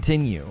going to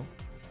continue.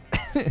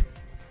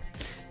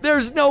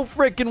 There's no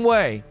freaking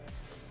way.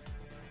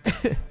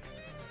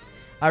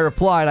 I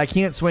replied, I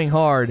can't swing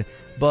hard,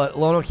 but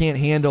Lono can't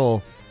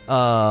handle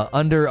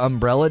under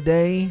Umbrella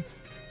Day.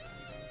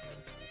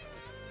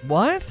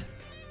 What?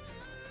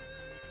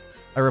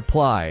 I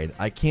replied,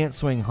 I can't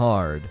swing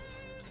hard,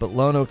 but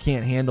Lono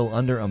can't handle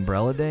under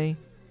Umbrella Day?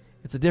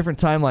 It's a different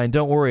timeline.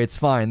 Don't worry, it's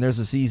fine. There's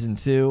a season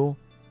 2.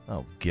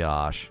 Oh,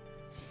 gosh.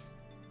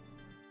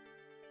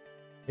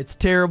 It's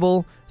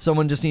terrible.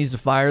 Someone just needs to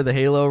fire the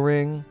Halo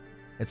ring.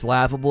 It's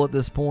laughable at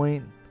this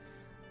point.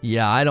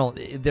 Yeah,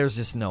 there's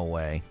just no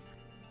way.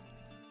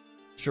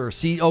 Sure,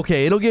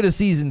 okay, it'll get a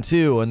season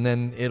 2, and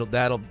then it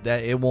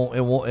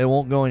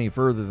won't go any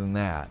further than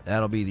that.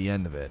 That'll be the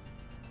end of it.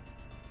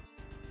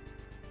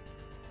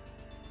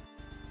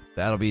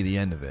 That'll be the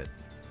end of it.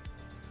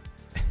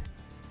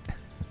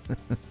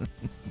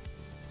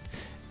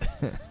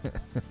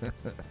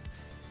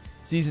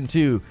 Season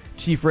 2,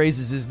 Chief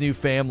raises his new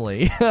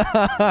family.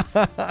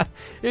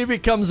 He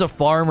becomes a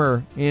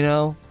farmer, you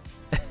know?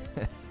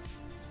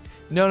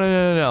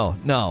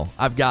 No.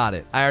 I've got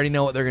it. I already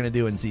know what they're going to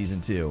do in Season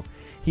 2.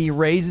 He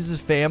raises his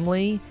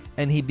family,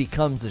 and he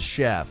becomes a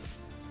chef.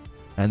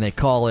 And they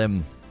call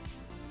him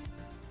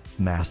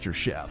Master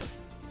Chef.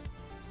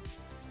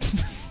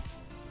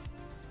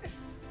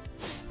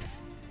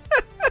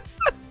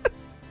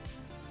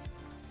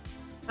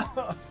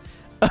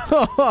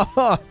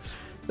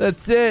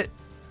 That's it.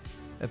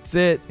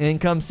 In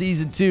comes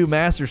Season 2,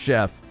 Master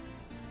Chef.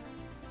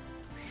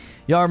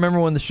 Y'all remember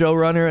when the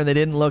showrunner and they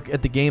didn't look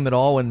at the game at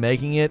all when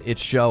making it?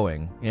 It's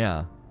showing.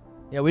 Yeah,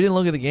 we didn't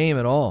look at the game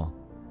at all.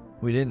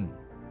 We didn't.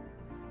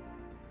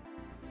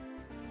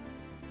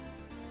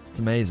 It's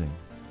amazing.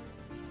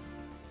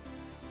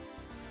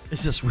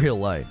 It's just real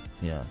life.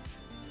 Yeah.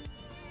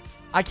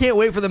 I can't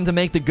wait for them to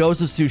make the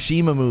Ghost of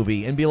Tsushima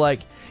movie and be like,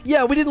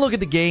 yeah, we didn't look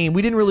at the game.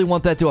 We didn't really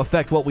want that to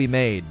affect what we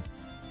made.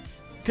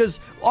 Because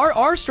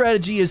our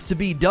strategy is to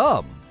be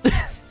dumb.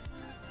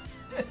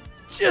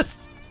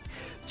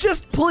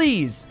 Just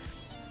please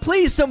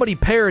somebody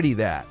parody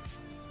that.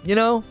 You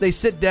know, they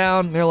sit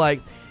down and they're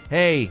like,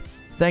 hey,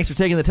 thanks for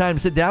taking the time to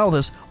sit down with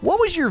us. What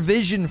was your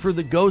vision for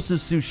the Ghost of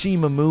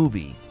Tsushima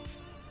movie?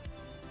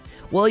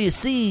 Well, you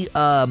see,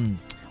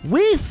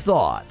 we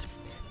thought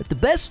that the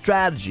best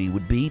strategy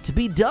would be to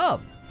be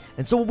dumb.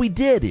 And so what we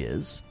did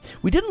is,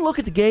 we didn't look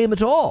at the game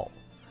at all.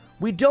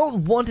 We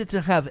don't want it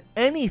to have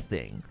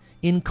anything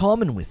in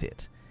common with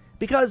it.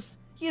 Because,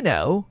 You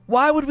know,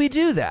 why would we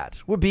do that?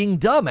 We're being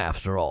dumb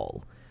after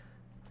all.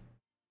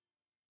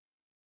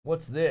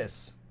 What's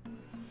this?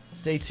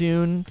 Stay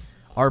tuned.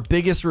 Our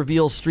biggest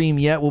reveal stream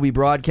yet will be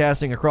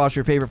broadcasting across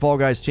your favorite Fall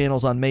Guys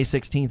channels on May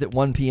 16th at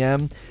 1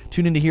 p.m.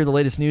 Tune in to hear the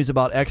latest news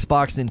about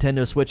Xbox,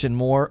 Nintendo Switch, and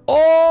more.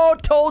 Oh,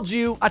 told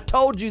you. I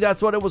told you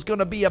that's what it was going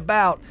to be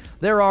about.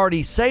 They're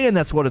already saying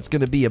that's what it's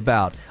going to be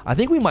about. I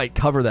think we might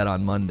cover that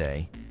on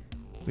Monday.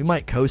 We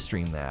might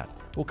co-stream that.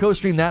 We'll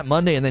co-stream that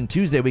Monday, and then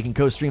Tuesday we can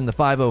co-stream the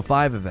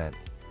 505 event.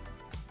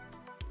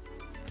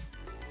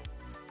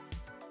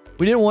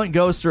 We didn't want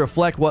Ghost to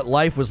reflect what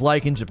life was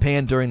like in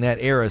Japan during that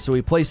era, so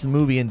we placed the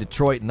movie in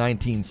Detroit in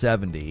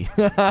 1970.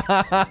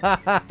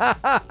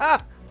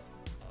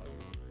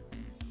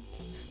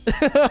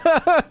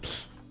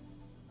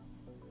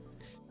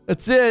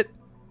 That's it.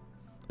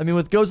 I mean,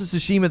 with Ghost of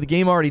Tsushima, the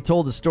game already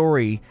told the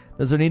story.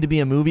 Does there need to be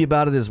a movie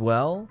about it as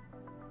well?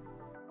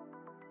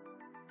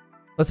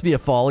 Let's be a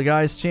Fall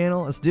Guys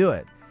channel. Let's do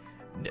it.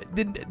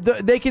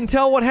 They can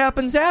tell what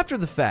happens after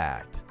the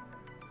fact.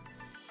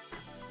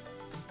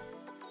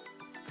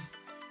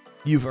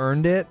 You've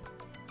earned it?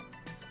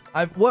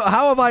 How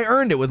have I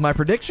earned it? With my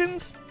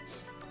predictions?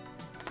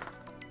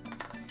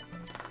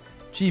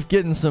 Chief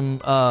getting some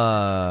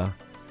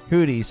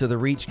hootie so the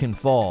reach can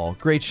fall.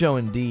 Great show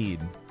indeed.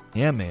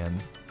 Yeah, man.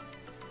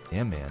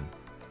 Yeah, man.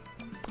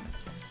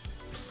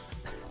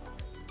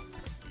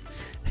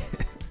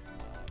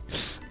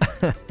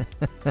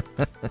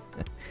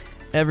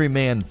 Every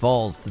man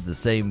falls to the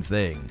same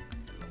thing.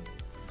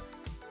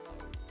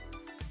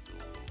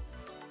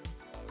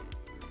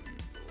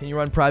 Can you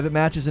run private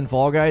matches in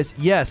Fall Guys?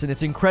 Yes, and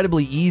it's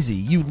incredibly easy.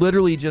 You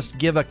literally just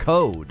give a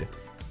code.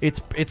 It's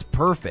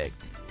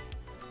perfect.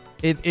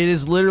 It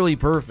is literally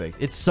perfect.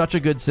 It's such a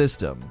good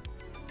system.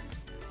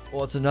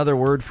 Well, it's another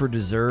word for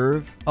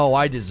deserve. Oh,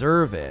 I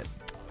deserve it.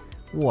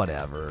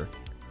 Whatever.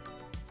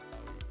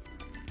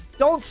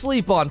 Don't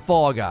sleep on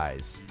Fall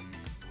Guys.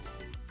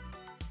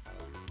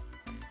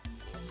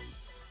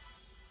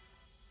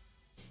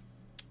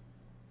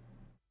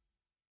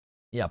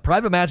 Yeah,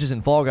 private matches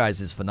in Fall Guys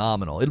is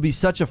phenomenal. It'll be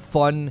such a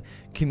fun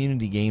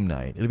community game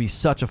night. It'll be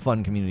such a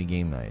fun community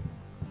game night.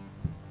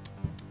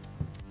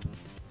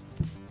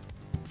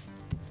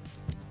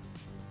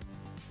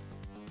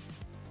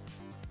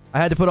 I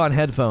had to put on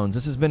headphones.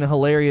 This has been a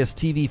hilarious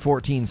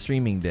TV14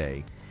 streaming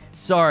day.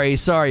 Sorry,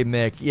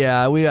 Mick.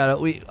 Yeah,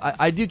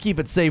 I do keep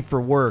it safe for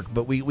work,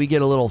 but we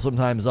get a little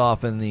sometimes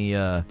off in the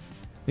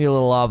we get a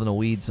little off in the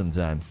weeds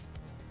sometimes.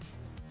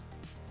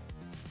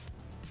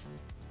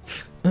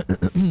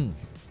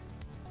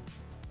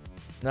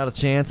 Not a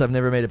chance. I've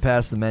never made it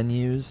past the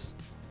menus.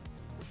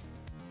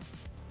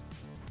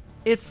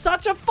 It's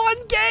such a fun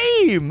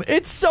game.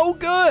 It's so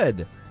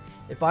good.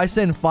 If I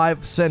send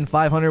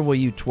 500, will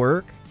you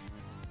twerk?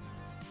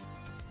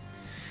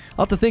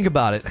 I'll have to think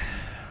about it.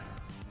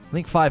 I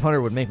think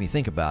 500 would make me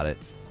think about it.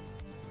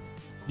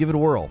 Give it a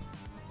whirl.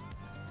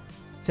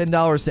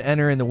 $10 to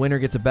enter, and the winner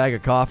gets a bag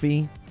of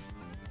coffee.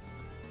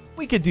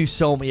 We could do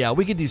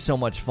we could do so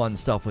much fun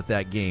stuff with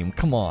that game.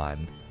 Come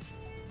on.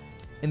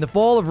 In the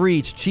Fall of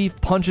Reach, Chief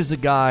punches a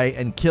guy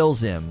and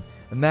kills him.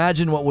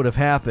 Imagine what would have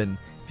happened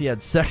if he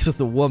had sex with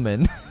a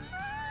woman.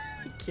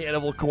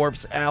 Cannibal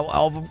Corpse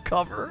album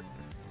cover.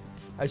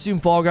 I assume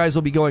Fall Guys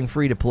will be going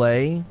free to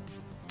play.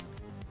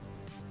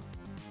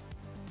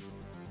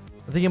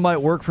 I think it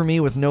might work for me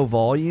with no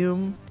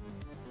volume.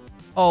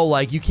 Oh,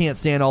 like you can't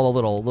stand all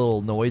the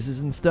little noises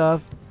and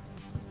stuff.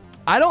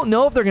 I don't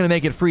know if they're going to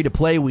make it free to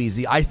play,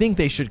 Wheezy. I think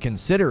they should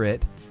consider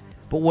it.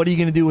 But what are you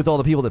going to do with all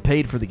the people that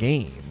paid for the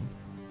game?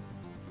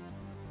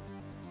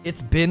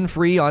 It's been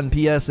free on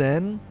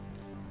PSN?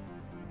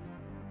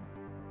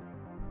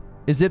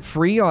 Is it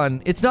free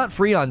on... It's not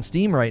free on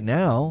Steam right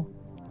now.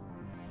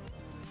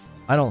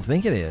 I don't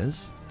think it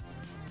is.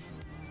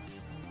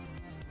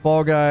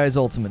 Fall Guys,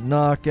 Ultimate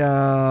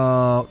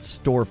Knockout,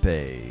 store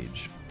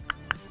page.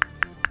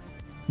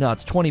 No,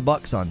 it's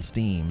 $20 on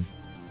Steam.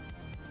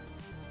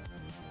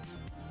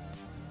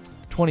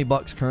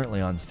 $20 currently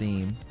on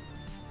Steam.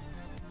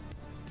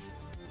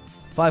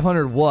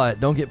 500 what?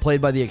 Don't get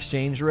played by the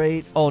exchange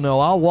rate? Oh no,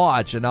 I'll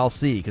watch and I'll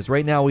see, because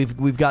right now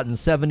we've gotten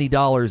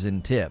 $70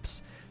 in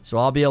tips. So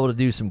I'll be able to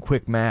do some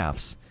quick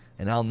maths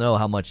and I'll know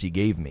how much he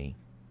gave me.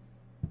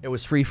 It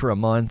was free for a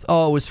month.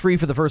 Oh, it was free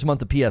for the first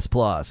month of PS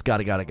Plus. Got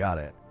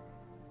it.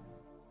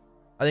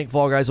 I think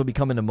Fall Guys will be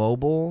coming to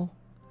mobile.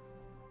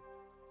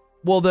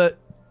 Well, the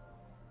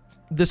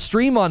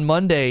stream on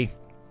Monday,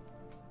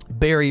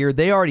 Barrier,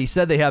 they already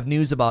said they have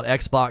news about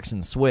Xbox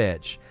and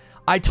Switch.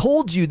 I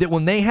told you that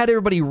when they had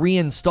everybody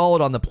reinstall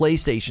it on the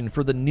PlayStation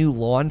for the new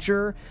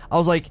launcher, I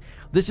was like,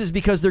 this is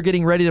because they're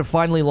getting ready to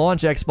finally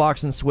launch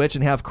Xbox and Switch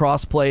and have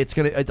crossplay.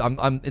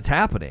 It's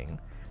happening.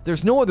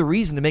 There's no other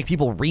reason to make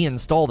people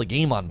reinstall the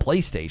game on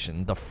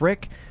PlayStation. The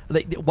frick?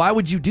 Why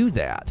would you do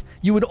that?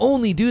 You would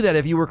only do that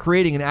if you were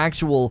creating an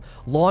actual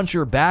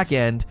launcher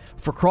backend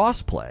for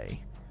crossplay.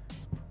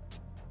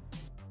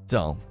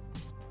 So,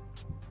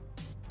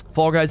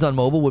 Fall Guys on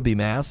mobile would be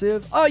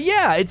massive. Oh,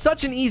 yeah, it's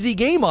such an easy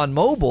game on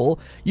mobile.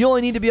 You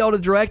only need to be able to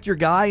direct your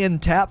guy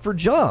and tap for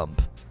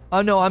jump.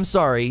 Oh, no, I'm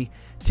sorry.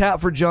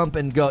 Tap for jump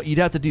and go. You'd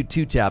have to do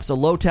 2 taps, a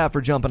low tap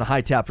for jump and a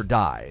high tap for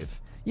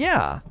dive.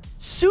 Yeah,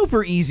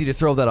 super easy to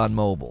throw that on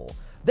mobile.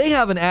 They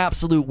have an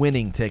absolute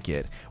winning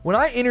ticket. When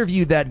I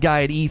interviewed that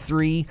guy at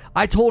E3,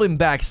 I told him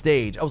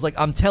backstage, I was like,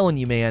 I'm telling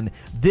you, man,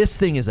 this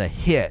thing is a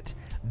hit.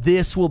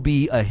 This will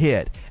be a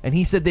hit. And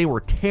he said they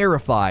were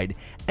terrified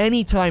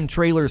anytime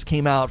trailers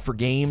came out for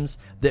games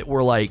that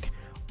were like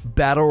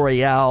Battle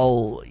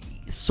Royale,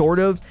 sort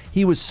of.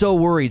 He was so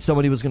worried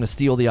somebody was going to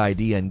steal the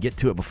idea and get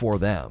to it before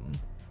them.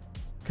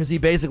 Because he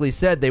basically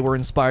said they were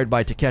inspired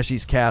by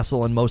Takeshi's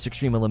Castle and Most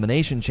Extreme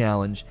Elimination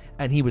Challenge,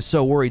 and he was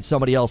so worried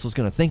somebody else was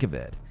going to think of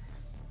it.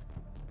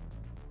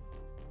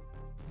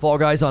 Fall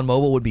Guys on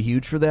mobile would be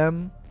huge for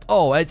them.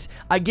 Oh,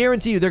 I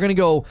guarantee you they're going to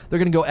go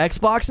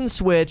Xbox and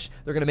Switch.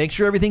 They're going to make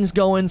sure everything's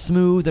going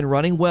smooth and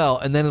running well,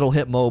 and then it'll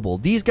hit mobile.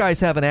 These guys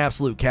have an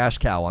absolute cash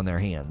cow on their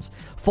hands.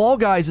 Fall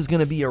Guys is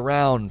going to be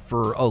around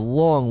for a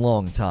long,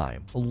 long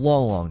time. A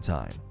long, long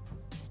time.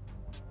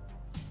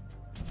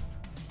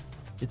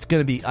 It's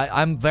going to be,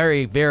 I'm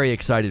very, very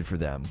excited for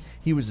them.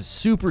 He was a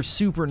super,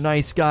 super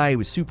nice guy. He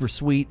was super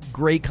sweet.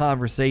 Great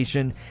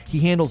conversation. He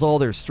handles all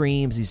their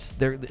streams.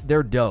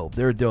 They're dope.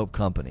 They're a dope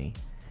company.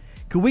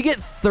 Could we get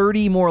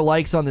 30 more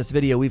likes on this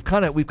video? We've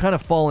kind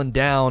of fallen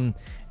down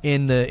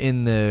in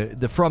the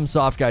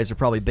FromSoft guys are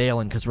probably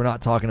bailing because we're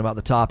not talking about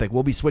the topic.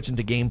 We'll be switching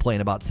to gameplay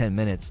in about 10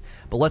 minutes.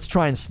 But let's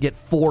try and get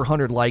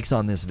 400 likes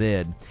on this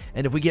vid.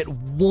 And if we get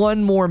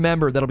one more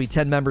member, that'll be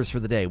 10 members for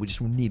the day. We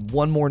just need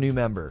one more new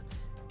member.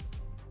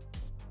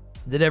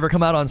 Did it ever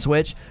come out on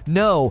Switch?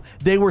 No.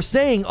 They were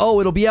saying, oh,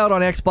 it'll be out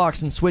on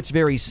Xbox and Switch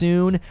very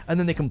soon, and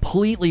then they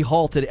completely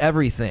halted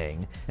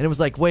everything. And it was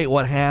like, wait,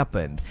 what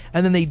happened?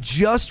 And then they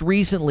just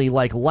recently,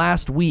 like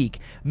last week,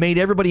 made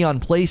everybody on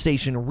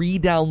PlayStation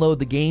re-download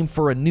the game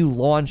for a new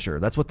launcher.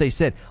 That's what they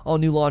said. Oh,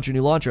 new launcher,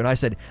 new launcher. And I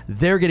said,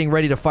 they're getting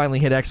ready to finally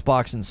hit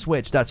Xbox and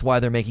Switch. That's why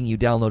they're making you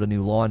download a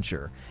new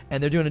launcher.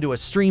 And they're going to do a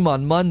stream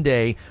on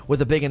Monday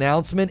with a big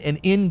announcement. And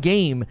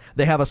in-game,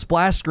 they have a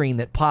splash screen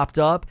that popped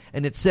up,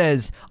 and it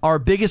says, our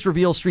biggest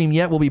reveal stream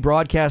yet will be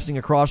broadcasting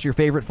across your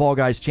favorite Fall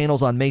Guys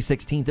channels on May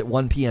 16th at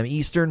 1 p.m.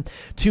 Eastern.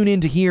 Tune in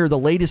to hear the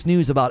latest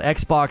news about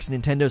Xbox,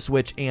 Nintendo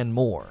Switch, and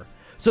more.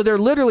 So they're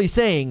literally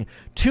saying,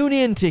 tune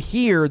in to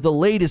hear the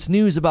latest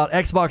news about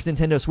Xbox,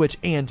 Nintendo Switch,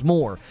 and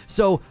more.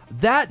 So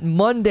that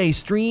Monday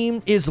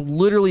stream is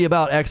literally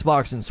about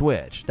Xbox and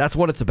Switch. That's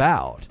what it's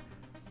about.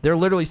 They're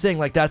literally saying,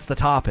 like, that's the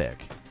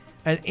topic.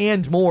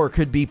 And more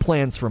could be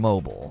plans for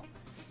mobile.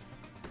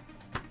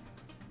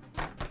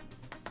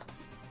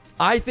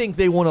 I think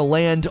they want to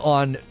land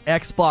on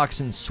Xbox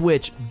and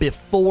Switch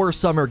before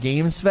Summer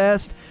Games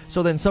Fest,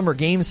 so then Summer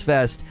Games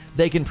Fest,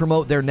 they can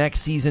promote their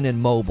next season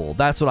in mobile.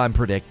 That's what I'm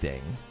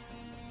predicting.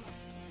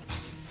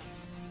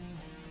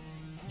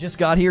 Just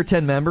got here,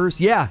 10 members.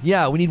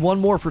 Yeah, we need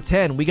one more for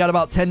 10. We got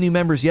about 10 new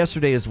members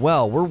yesterday as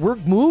well. We're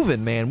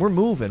moving, man. We're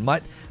moving.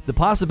 The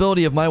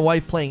possibility of my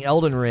wife playing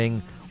Elden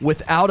Ring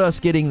without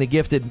us getting the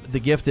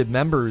gifted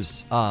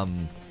members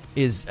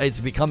it's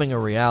becoming a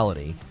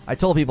reality. I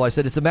told people, I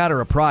said, it's a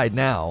matter of pride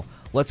now.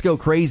 Let's go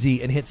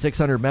crazy and hit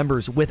 600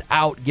 members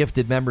without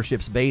gifted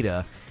memberships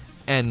beta,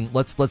 and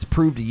let's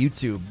prove to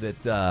YouTube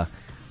that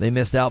they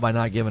missed out by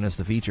not giving us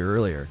the feature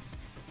earlier.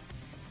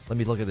 Let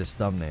me look at this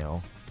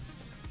thumbnail.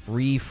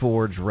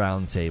 Reforge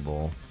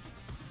Roundtable.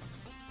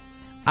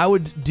 I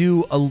would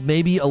do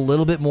maybe a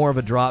little bit more of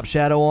a drop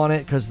shadow on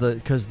it because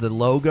the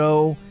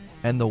logo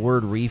and the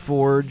word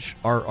Reforge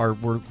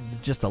were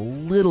just a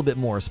little bit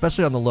more,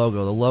 especially on the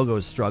logo. The logo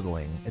is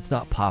struggling. It's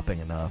not popping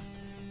enough.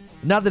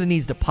 Not that it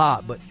needs to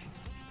pop, but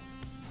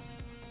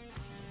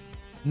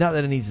not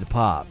that it needs to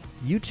pop.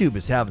 YouTube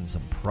is having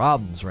some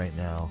problems right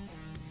now.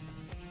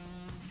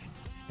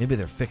 Maybe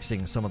they're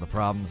fixing some of the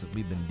problems that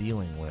we've been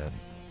dealing with.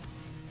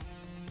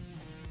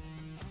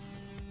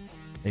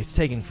 It's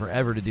taking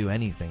forever to do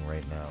anything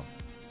right now.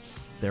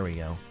 There we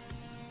go.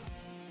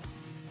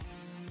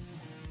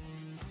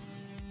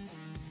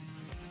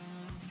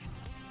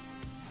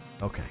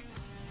 Okay.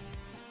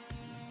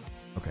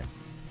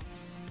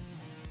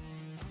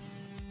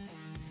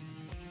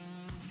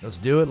 Let's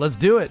do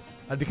it.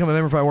 I'd become a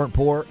member if I weren't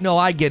poor. No,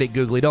 I get it,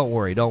 Googly. Don't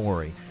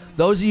worry.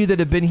 Those of you that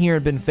have been here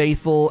and been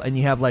faithful and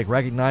you have like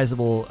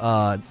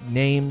recognizable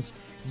names,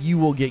 you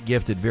will get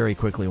gifted very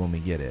quickly when we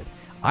get it.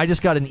 I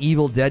just got an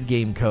Evil Dead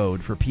game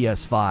code for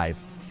PS5.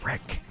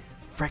 Frick.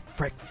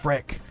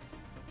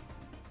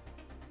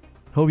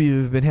 Hope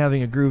you've been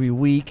having a groovy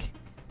week.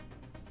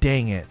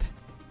 Dang it.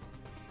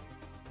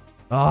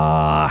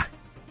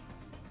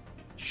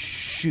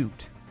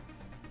 Shoot.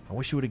 I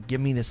wish you would have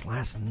given me this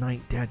last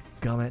night,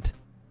 dadgummit.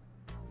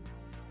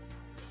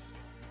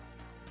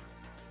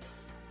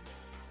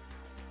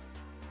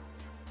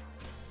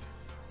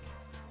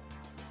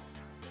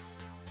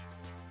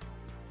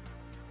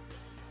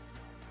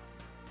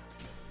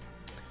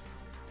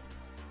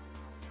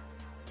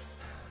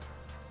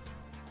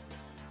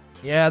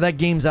 Yeah, that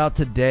game's out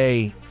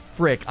today.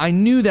 frick. I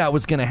knew that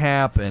was going to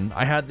happen.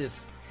 I had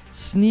this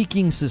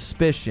sneaking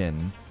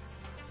suspicion.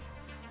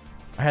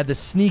 I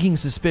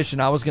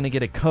was going to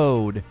get a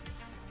code.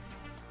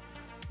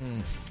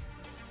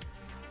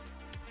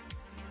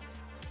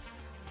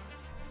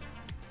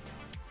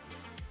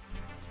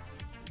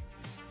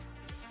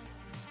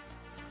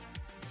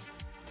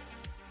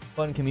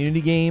 Fun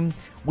community game.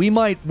 We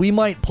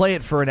might play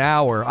it for an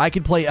hour. I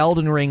could play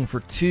Elden Ring for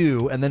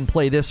 2 and then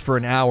play this for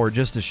an hour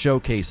just to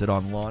showcase it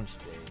on launch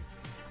day.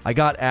 I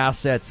got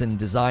assets and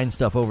design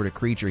stuff over to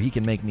Creature. He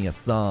can make me a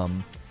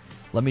thumb.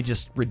 Let me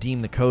just redeem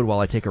the code while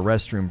I take a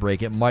restroom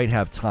break. It might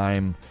have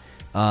time.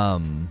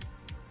 How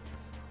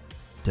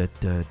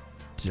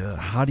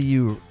do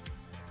you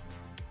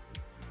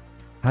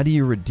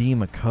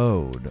redeem a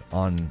code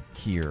on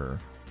here?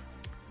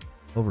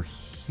 Over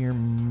here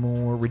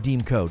more.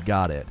 Redeem code.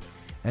 Got it.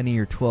 Enter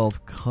your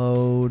 12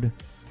 code.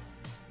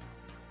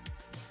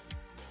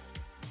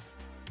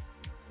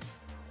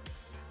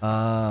 Do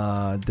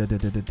I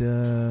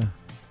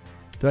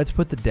have to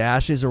put the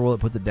dashes, or will it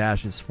put the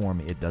dashes for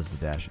me? It does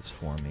the dashes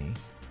for me.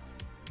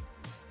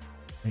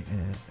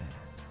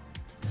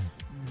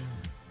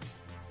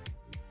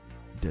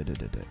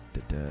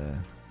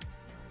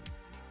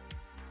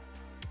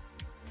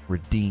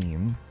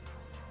 Redeem.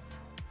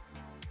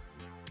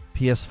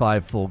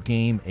 PS5 full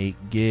game, 8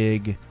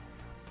 gig.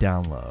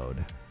 Download.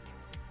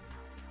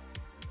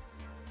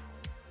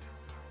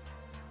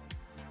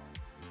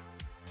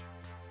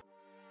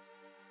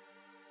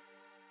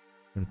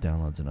 Go to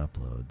downloads and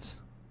uploads.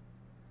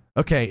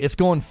 Okay, it's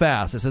going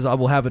fast. It says I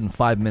will have it in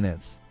 5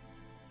 minutes.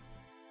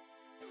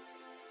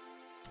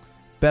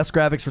 Best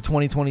graphics for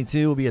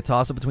 2022 will be a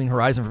toss-up between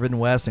Horizon Forbidden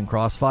West and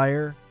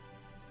Crossfire.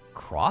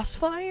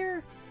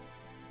 Crossfire?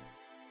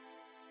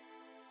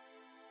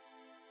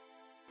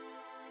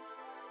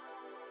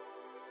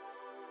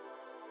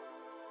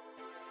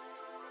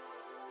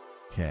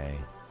 Okay.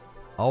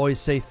 Always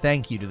say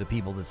thank you to the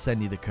people that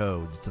send you the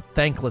codes. It's a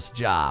thankless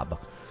job.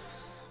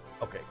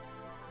 Okay.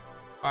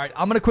 All right,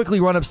 I'm going to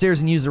quickly run upstairs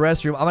and use the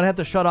restroom. I'm going to have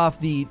to shut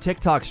off the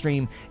TikTok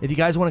stream. If you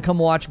guys want to come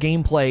watch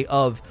gameplay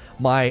of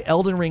my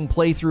Elden Ring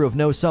playthrough of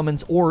No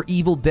Summons or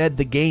Evil Dead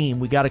the game,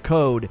 we got a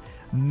code.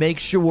 Make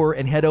sure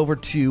and head over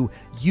to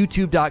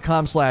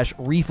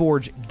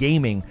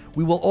youtube.com/ReforgeGaming.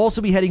 We will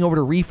also be heading over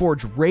to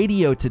Reforge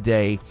Radio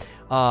today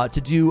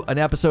to do an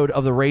episode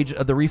of the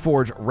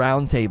Reforge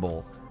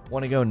Roundtable.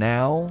 Want to go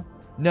now?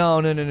 No.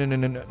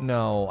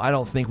 I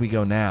don't think we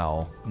go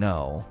now.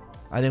 No.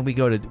 I think we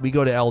go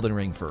to Elden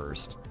Ring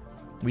first.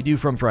 We do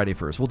From Friday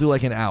first. We'll do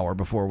like an hour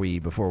before we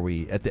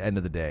at the end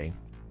of the day.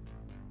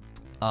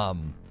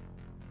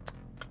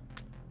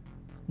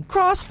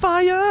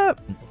 Crossfire.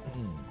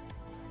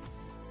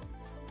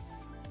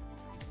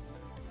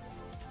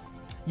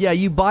 Yeah,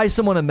 you buy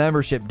someone a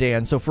membership,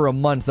 Dan, so for a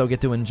month they'll get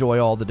to enjoy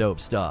all the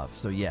dope stuff.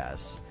 So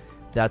yes,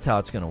 that's how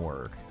it's going to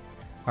work.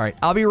 All right,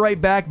 I'll be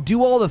right back.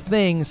 Do all the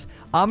things.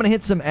 I'm going to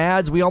hit some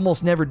ads. We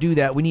almost never do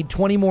that. We need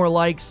 20 more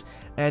likes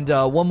and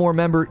one more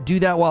member. Do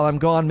that while I'm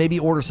gone. Maybe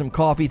order some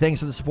coffee. Thanks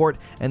for the support.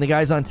 And the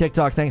guys on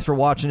TikTok, thanks for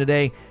watching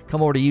today.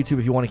 Come over to YouTube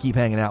if you want to keep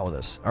hanging out with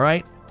us. All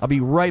right? I'll be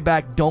right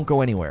back. Don't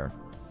go anywhere.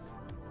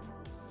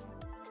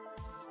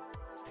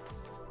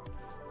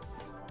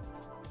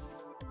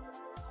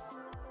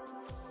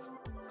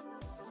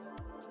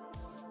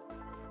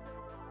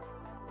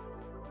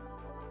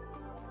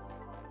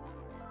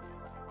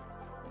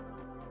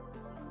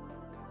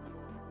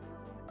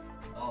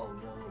 Oh,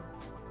 no.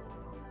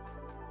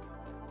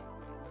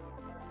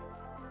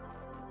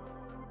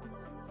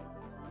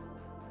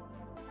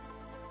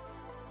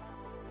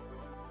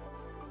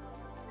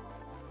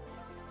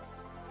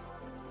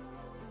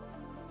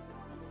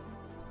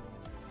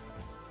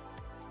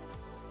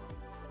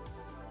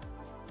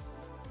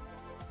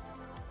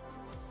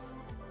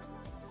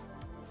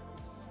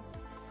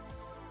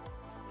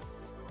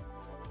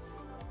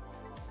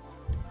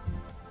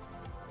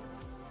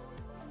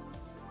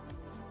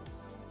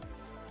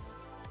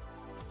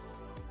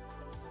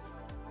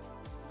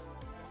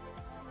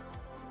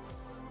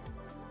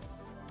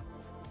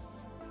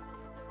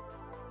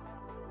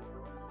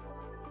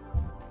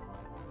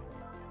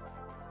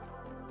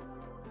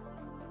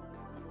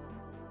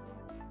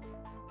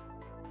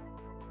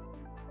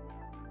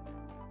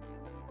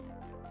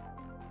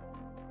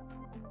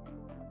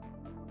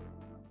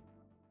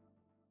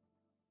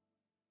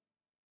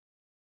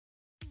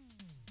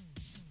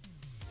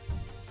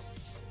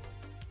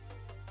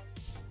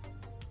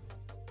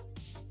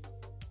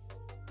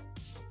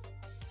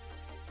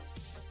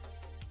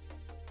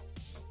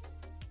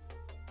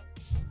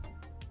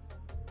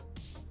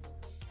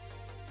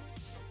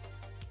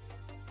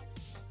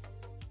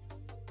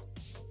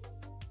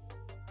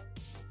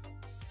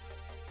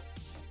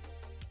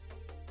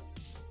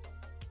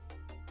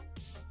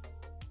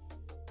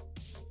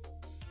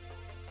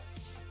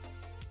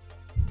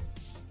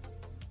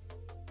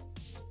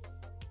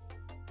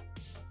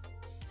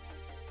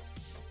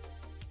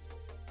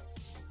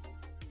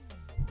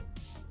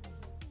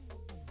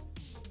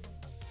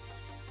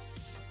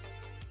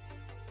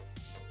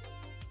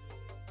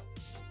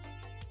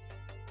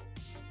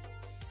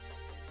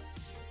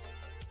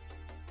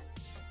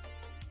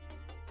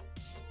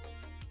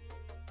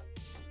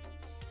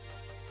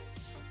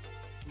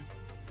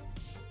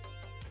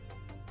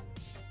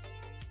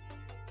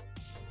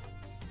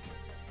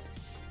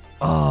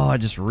 Oh, I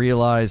just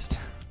realized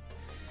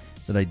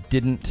that I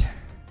didn't.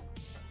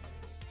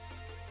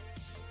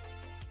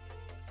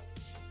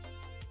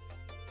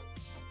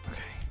 Okay.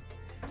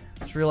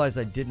 Just realized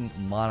I didn't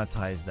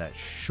monetize that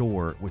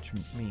short, which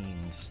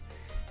means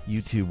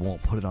YouTube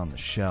won't put it on the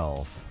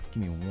shelf.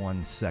 Give me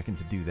 1 second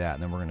to do that,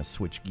 and then we're going to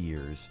switch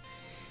gears.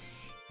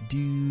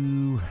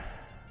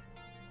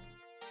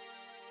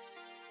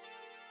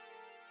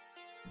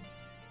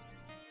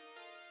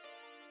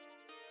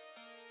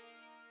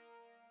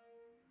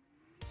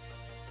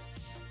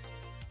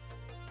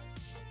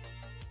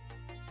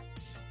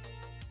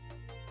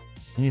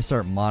 I need to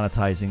start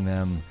monetizing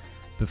them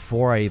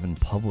before I even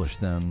publish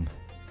them.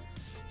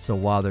 So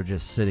while they're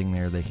just sitting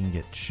there, they can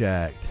get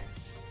checked.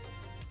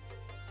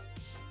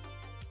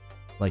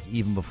 Like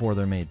even before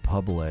they're made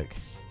public.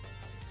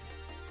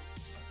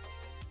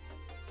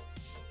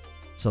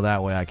 So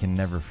that way I can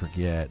never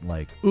forget,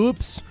 like,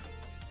 oops.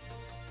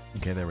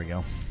 Okay, there we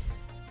go.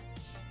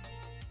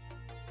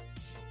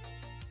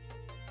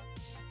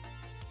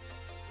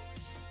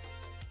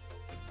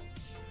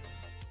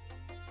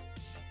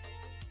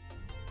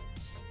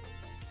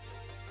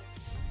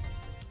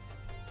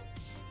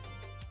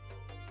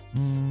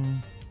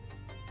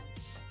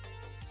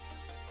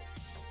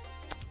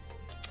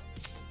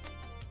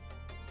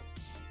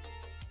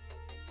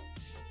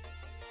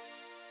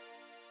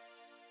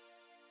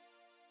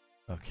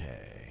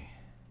 Okay.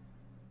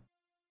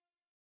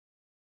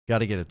 Got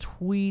to get a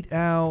tweet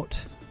out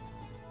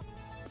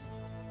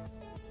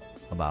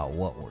about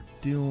what we're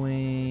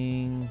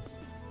doing.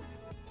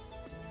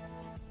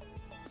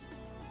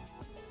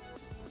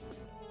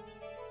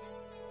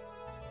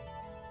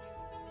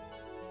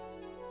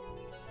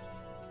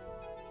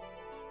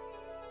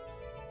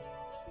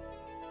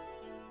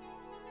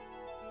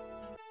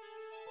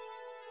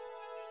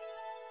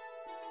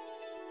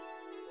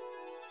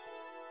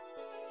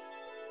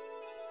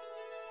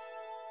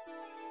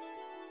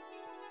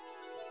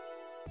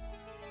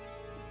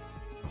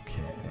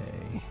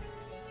 Okay.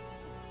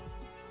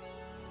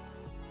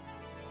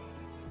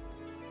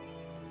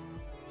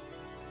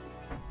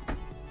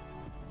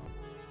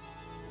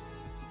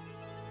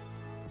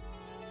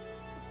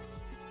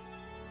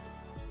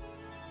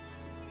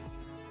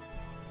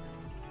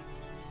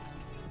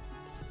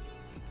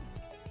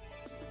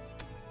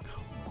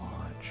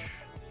 Watch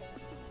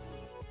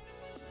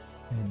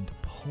and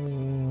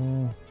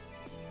poll.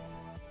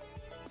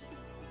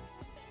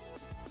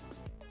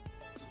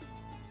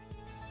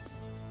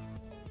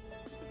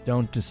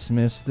 Don't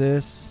dismiss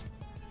this.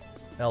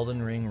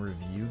 Elden Ring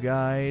review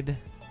guide.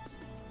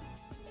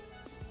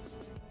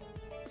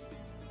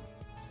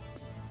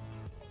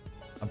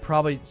 I'm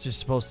probably just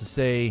supposed to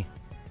say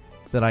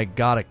that I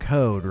got a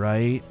code,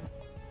 right?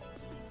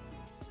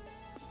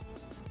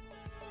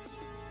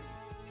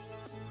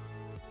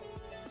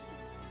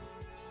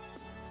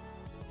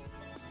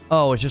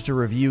 Oh, it's just a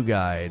review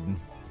guide.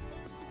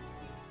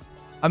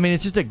 I mean,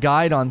 it's just a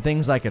guide on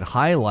things I could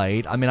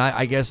highlight. I mean,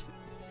 I guess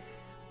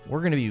we're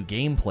going to view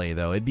gameplay,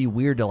 though. It'd be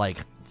weird to, like,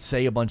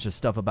 say a bunch of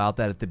stuff about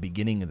that at the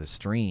beginning of the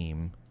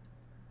stream.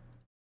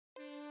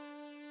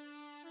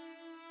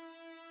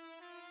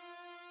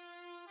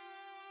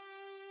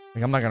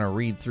 Like, I'm not going to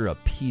read through a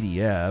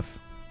PDF.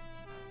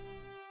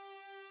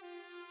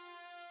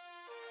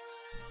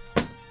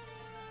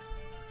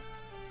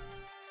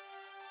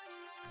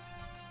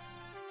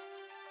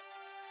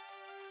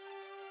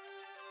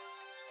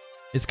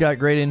 It's got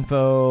great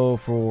info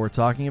for what we're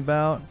talking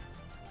about.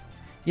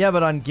 Yeah,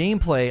 but on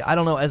gameplay, I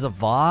don't know, as a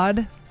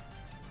VOD?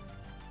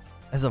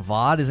 As a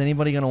VOD, is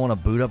anybody going to want to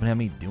boot up and have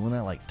me doing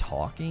that, like,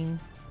 talking?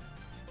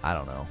 I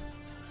don't know.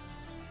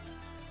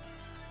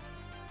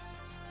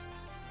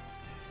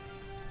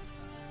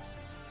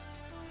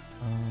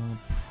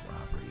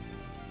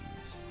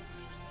 Properties.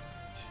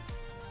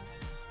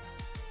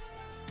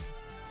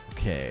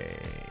 Okay.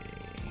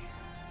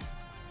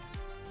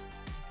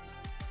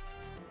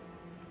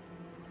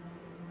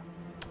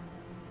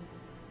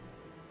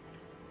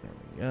 There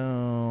we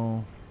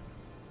go.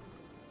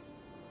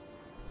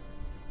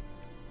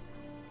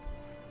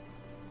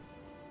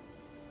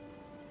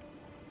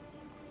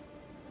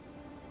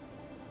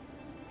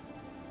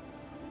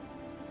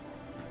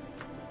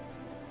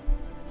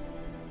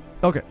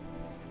 Okay.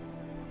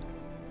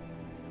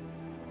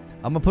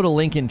 I'm going to put a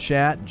link in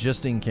chat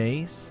just in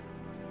case.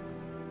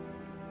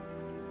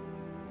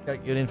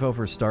 Got good info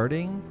for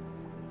starting.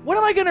 What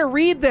am I going to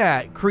read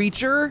that,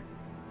 creature?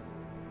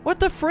 What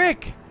the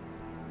frick?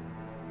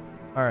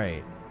 All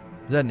right.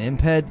 Is that an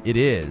imped? It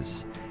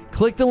is.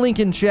 Click the link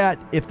in chat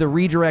if the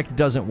redirect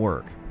doesn't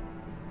work.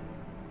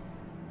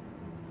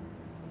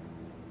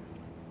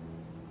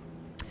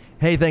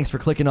 Hey, thanks for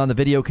clicking on the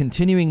video.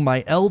 Continuing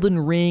my Elden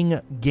Ring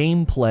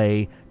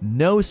gameplay.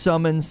 No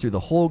summons through the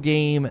whole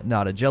game.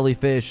 Not a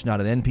jellyfish,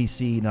 not an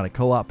NPC, not a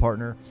co-op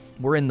partner.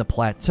 We're in the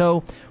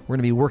plateau. We're going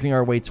to be working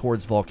our way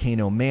towards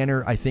Volcano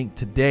Manor, I think,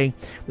 today.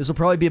 This will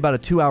probably be about a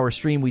 2-hour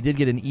stream. We did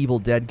get an Evil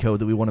Dead code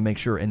that we want to make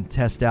sure and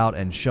test out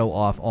and show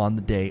off on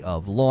the day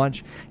of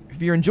launch. If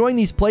you're enjoying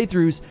these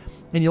playthroughs,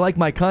 and you like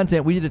my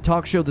content, we did a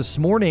talk show this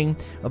morning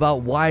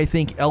about why I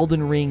think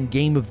Elden Ring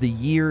Game of the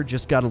Year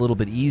just got a little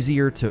bit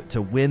easier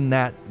to win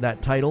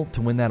that title,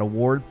 to win that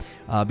award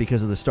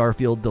because of the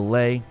Starfield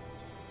delay.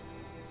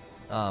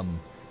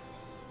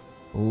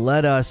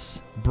 Let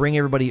us bring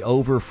everybody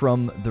over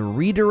from the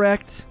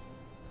redirect.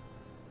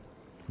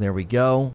 There we go.